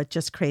man, but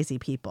just crazy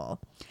people.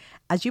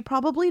 As you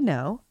probably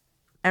know,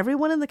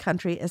 everyone in the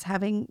country is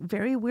having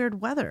very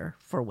weird weather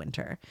for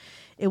winter.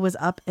 It was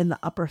up in the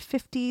upper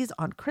 50s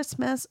on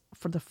Christmas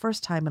for the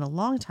first time in a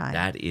long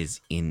time.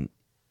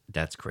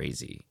 That's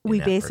crazy.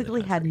 We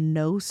basically had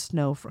no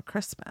snow for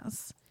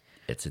Christmas.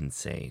 It's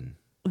insane.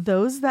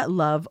 Those that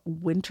love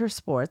winter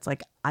sports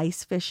like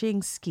ice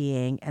fishing,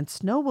 skiing, and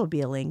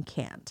snowmobiling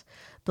can't.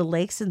 The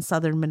lakes in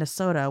southern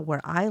Minnesota,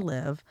 where I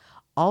live,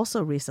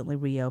 also recently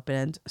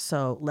reopened,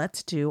 so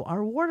let's do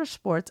our water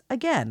sports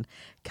again.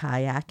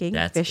 Kayaking,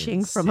 That's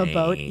fishing from a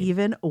boat, insane.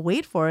 even,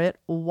 wait for it,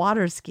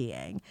 water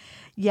skiing.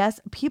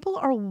 Yes, people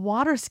are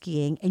water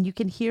skiing, and you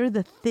can hear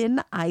the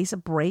thin ice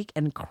break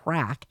and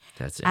crack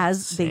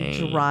as they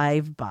insane.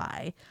 drive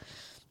by.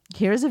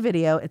 Here's a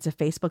video. It's a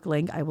Facebook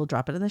link. I will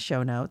drop it in the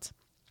show notes.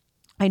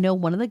 I know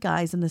one of the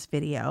guys in this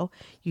video.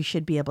 You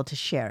should be able to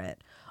share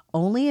it.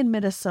 Only in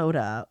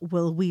Minnesota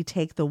will we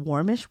take the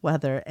warmish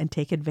weather and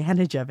take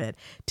advantage of it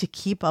to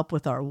keep up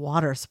with our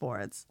water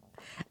sports.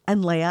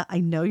 And Leia, I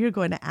know you're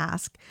going to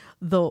ask,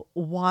 the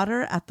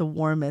water at the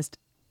warmest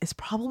is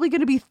probably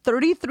going to be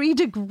 33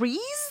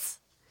 degrees?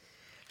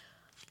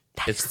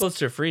 It's close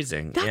to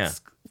freezing.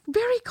 That's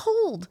very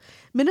cold.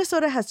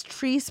 Minnesota has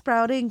trees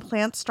sprouting,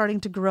 plants starting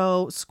to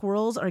grow,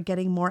 squirrels are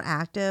getting more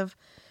active.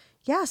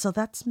 Yeah, so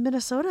that's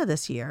Minnesota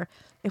this year.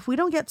 If we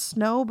don't get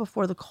snow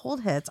before the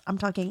cold hits, I'm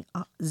talking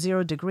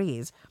 0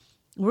 degrees,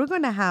 we're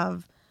going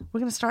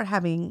to start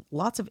having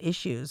lots of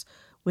issues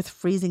with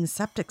freezing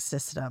septic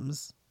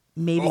systems,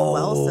 maybe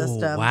well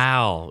systems.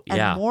 Wow. And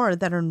Yeah. more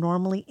that are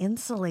normally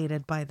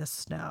insulated by the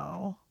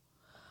snow.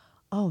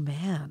 Oh,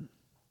 man.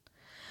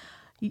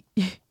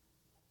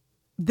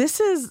 This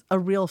is a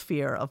real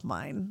fear of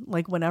mine.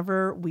 Like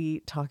whenever we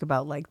talk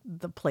about like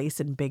the place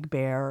in Big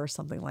Bear or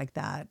something like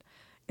that,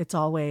 it's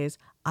always,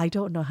 I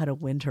don't know how to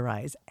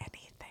winterize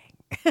anything.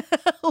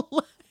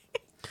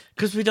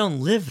 Because we don't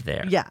live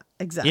there. Yeah,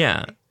 exactly.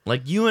 Yeah.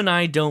 Like you and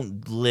I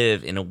don't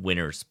live in a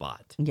winter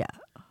spot. Yeah.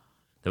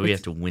 That we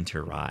have to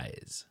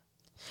winterize.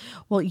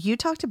 Well, you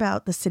talked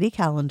about the city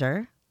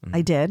calendar.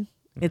 I did.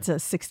 It's a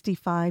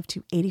 $65,000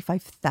 to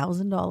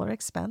 $85,000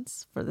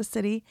 expense for the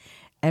city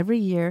every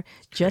year,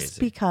 just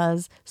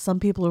because some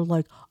people are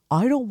like,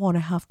 I don't want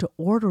to have to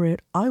order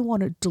it. I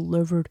want it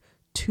delivered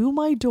to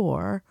my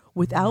door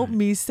without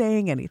me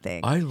saying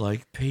anything. I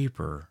like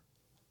paper.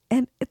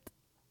 And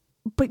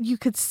but you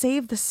could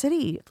save the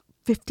city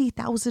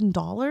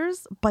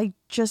 $50,000 by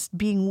just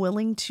being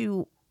willing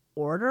to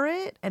order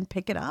it and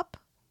pick it up.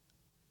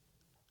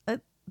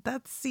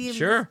 That seems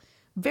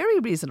very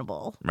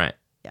reasonable. Right.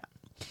 Yeah.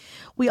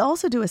 We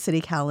also do a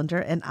city calendar,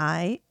 and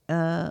I,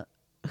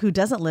 who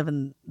doesn't live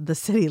in the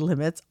city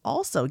limits,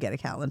 also get a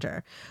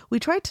calendar.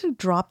 We tried to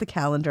drop the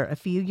calendar a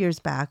few years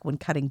back when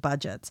cutting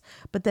budgets,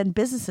 but then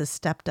businesses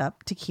stepped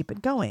up to keep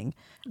it going.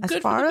 As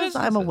far as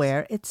I'm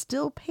aware, it's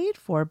still paid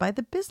for by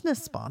the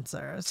business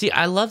sponsors. See,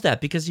 I love that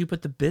because you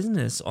put the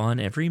business on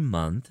every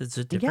month. It's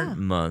a different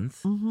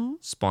month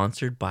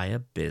sponsored by a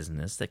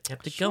business that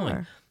kept it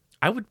going.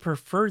 I would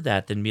prefer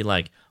that than be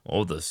like,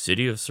 oh, the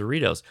city of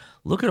Cerritos.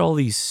 Look at all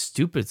these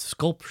stupid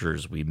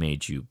sculptures we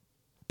made you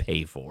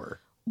pay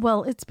for.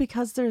 Well, it's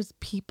because there's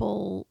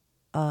people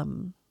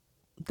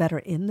that are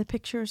in the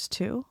pictures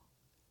too.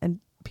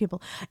 And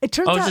people, it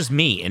turns out. It's just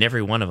me and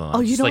every one of them. Oh,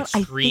 you know like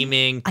what?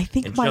 screaming I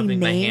think and my shoving name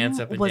my hands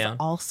up and was down.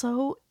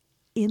 also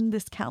in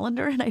this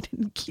calendar and I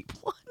didn't keep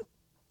one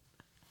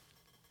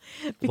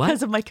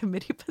because of my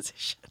committee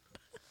position.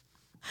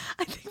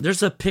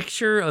 There's a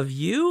picture of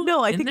you?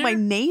 No, I in think there? my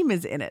name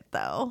is in it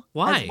though.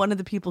 Why? As one of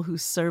the people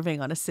who's serving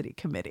on a city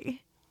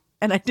committee.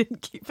 And I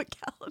didn't keep a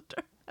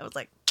calendar. I was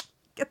like,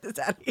 get this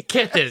out of here.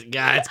 Get this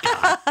guy. It's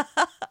gone.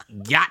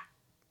 Yeah.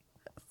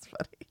 That's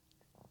funny.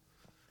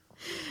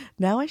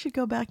 Now I should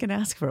go back and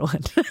ask for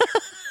one.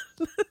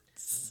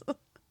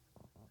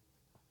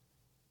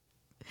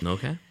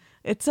 Okay.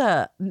 That's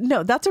a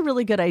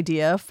really good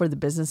idea for the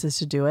businesses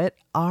to do it.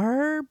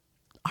 Our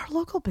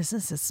local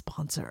businesses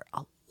sponsor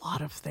a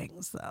lot of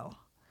things though.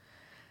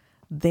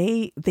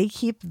 They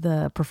keep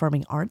the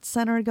Performing Arts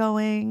Center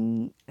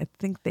going. I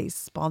think they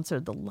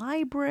sponsored the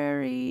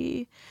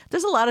library.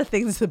 There's a lot of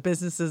things the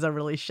businesses are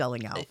really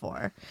shelling out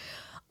for.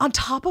 On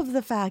top of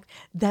the fact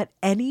that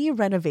any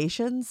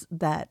renovations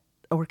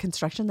or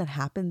construction that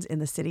happens in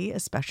the city,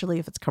 especially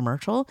if it's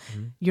commercial,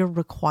 you're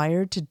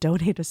required to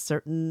donate a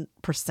certain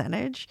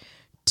percentage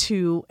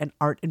to an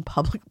art in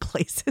public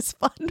places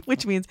fund,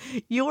 which means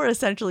you are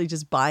essentially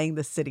just buying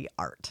the city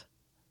art.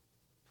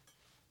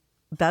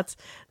 That's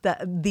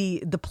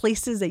the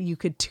places that you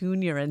could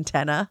tune your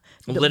antenna.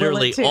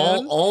 Literally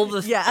all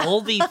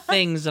the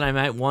things that I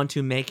might want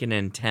to make an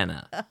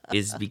antenna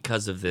is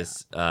because of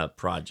this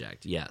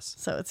project. Yes.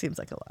 So it seems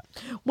like a lot.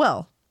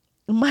 Well,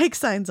 Mike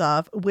signs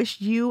off. Wish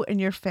you and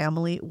your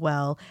family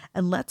well,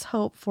 and let's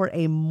hope for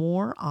a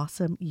more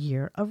awesome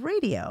year of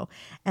radio.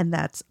 And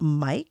that's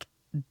Mike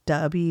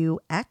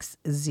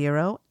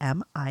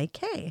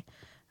WX0MIK.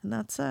 And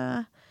that's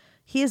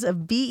he is a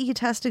VE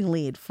testing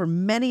lead for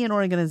many an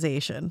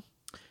organization.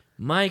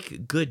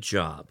 Mike, good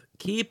job.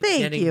 Keep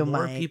getting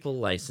more people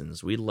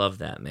licensed. We love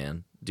that,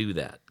 man. Do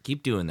that.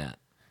 Keep doing that.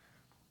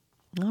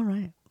 All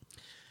right.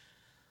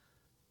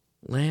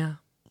 Leia?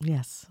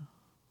 Yes.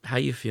 How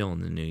you feel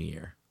in the new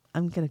year?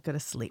 I'm going to go to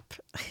sleep.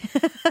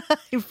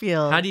 I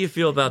feel How do you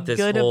feel about this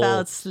good whole...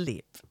 about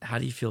sleep. How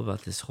do you feel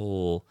about this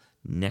whole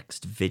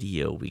next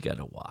video we got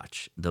to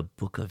watch? The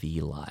Book of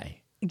Eli.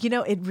 You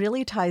know, it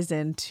really ties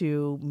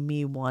into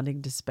me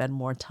wanting to spend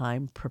more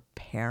time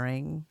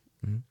preparing,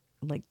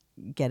 like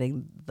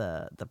getting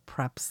the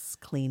preps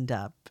cleaned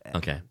up.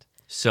 Okay.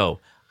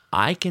 So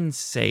I can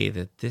say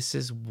that this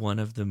is one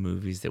of the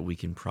movies that we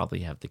can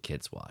probably have the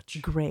kids watch.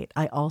 Great.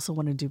 I also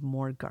want to do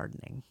more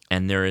gardening.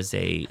 And there's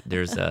a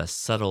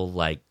subtle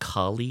like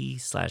Kali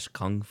 /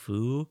 Kung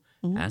Fu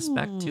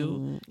aspect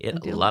to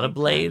it. A lot of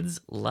blades.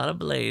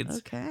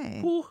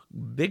 Okay. Ooh,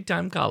 big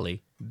time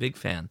Kali. Big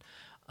fan.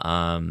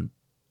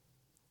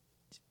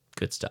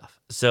 Good stuff.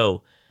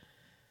 So,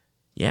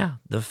 yeah,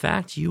 the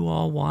fact you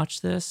all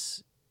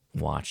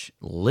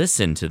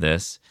listen to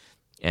this,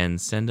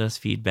 and send us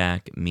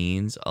feedback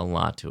means a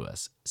lot to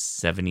us.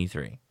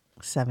 73.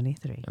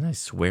 73. And I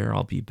swear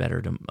I'll be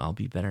better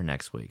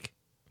next week.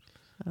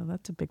 Oh,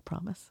 that's a big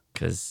promise.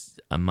 Because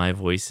my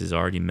voice is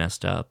already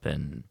messed up,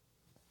 and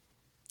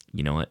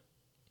you know what?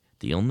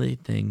 The only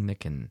thing that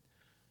can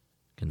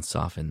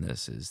soften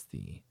this is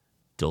the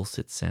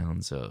dulcet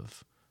sounds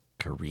of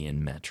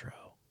Korean Metro.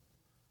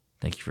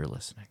 Thank you for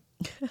listening.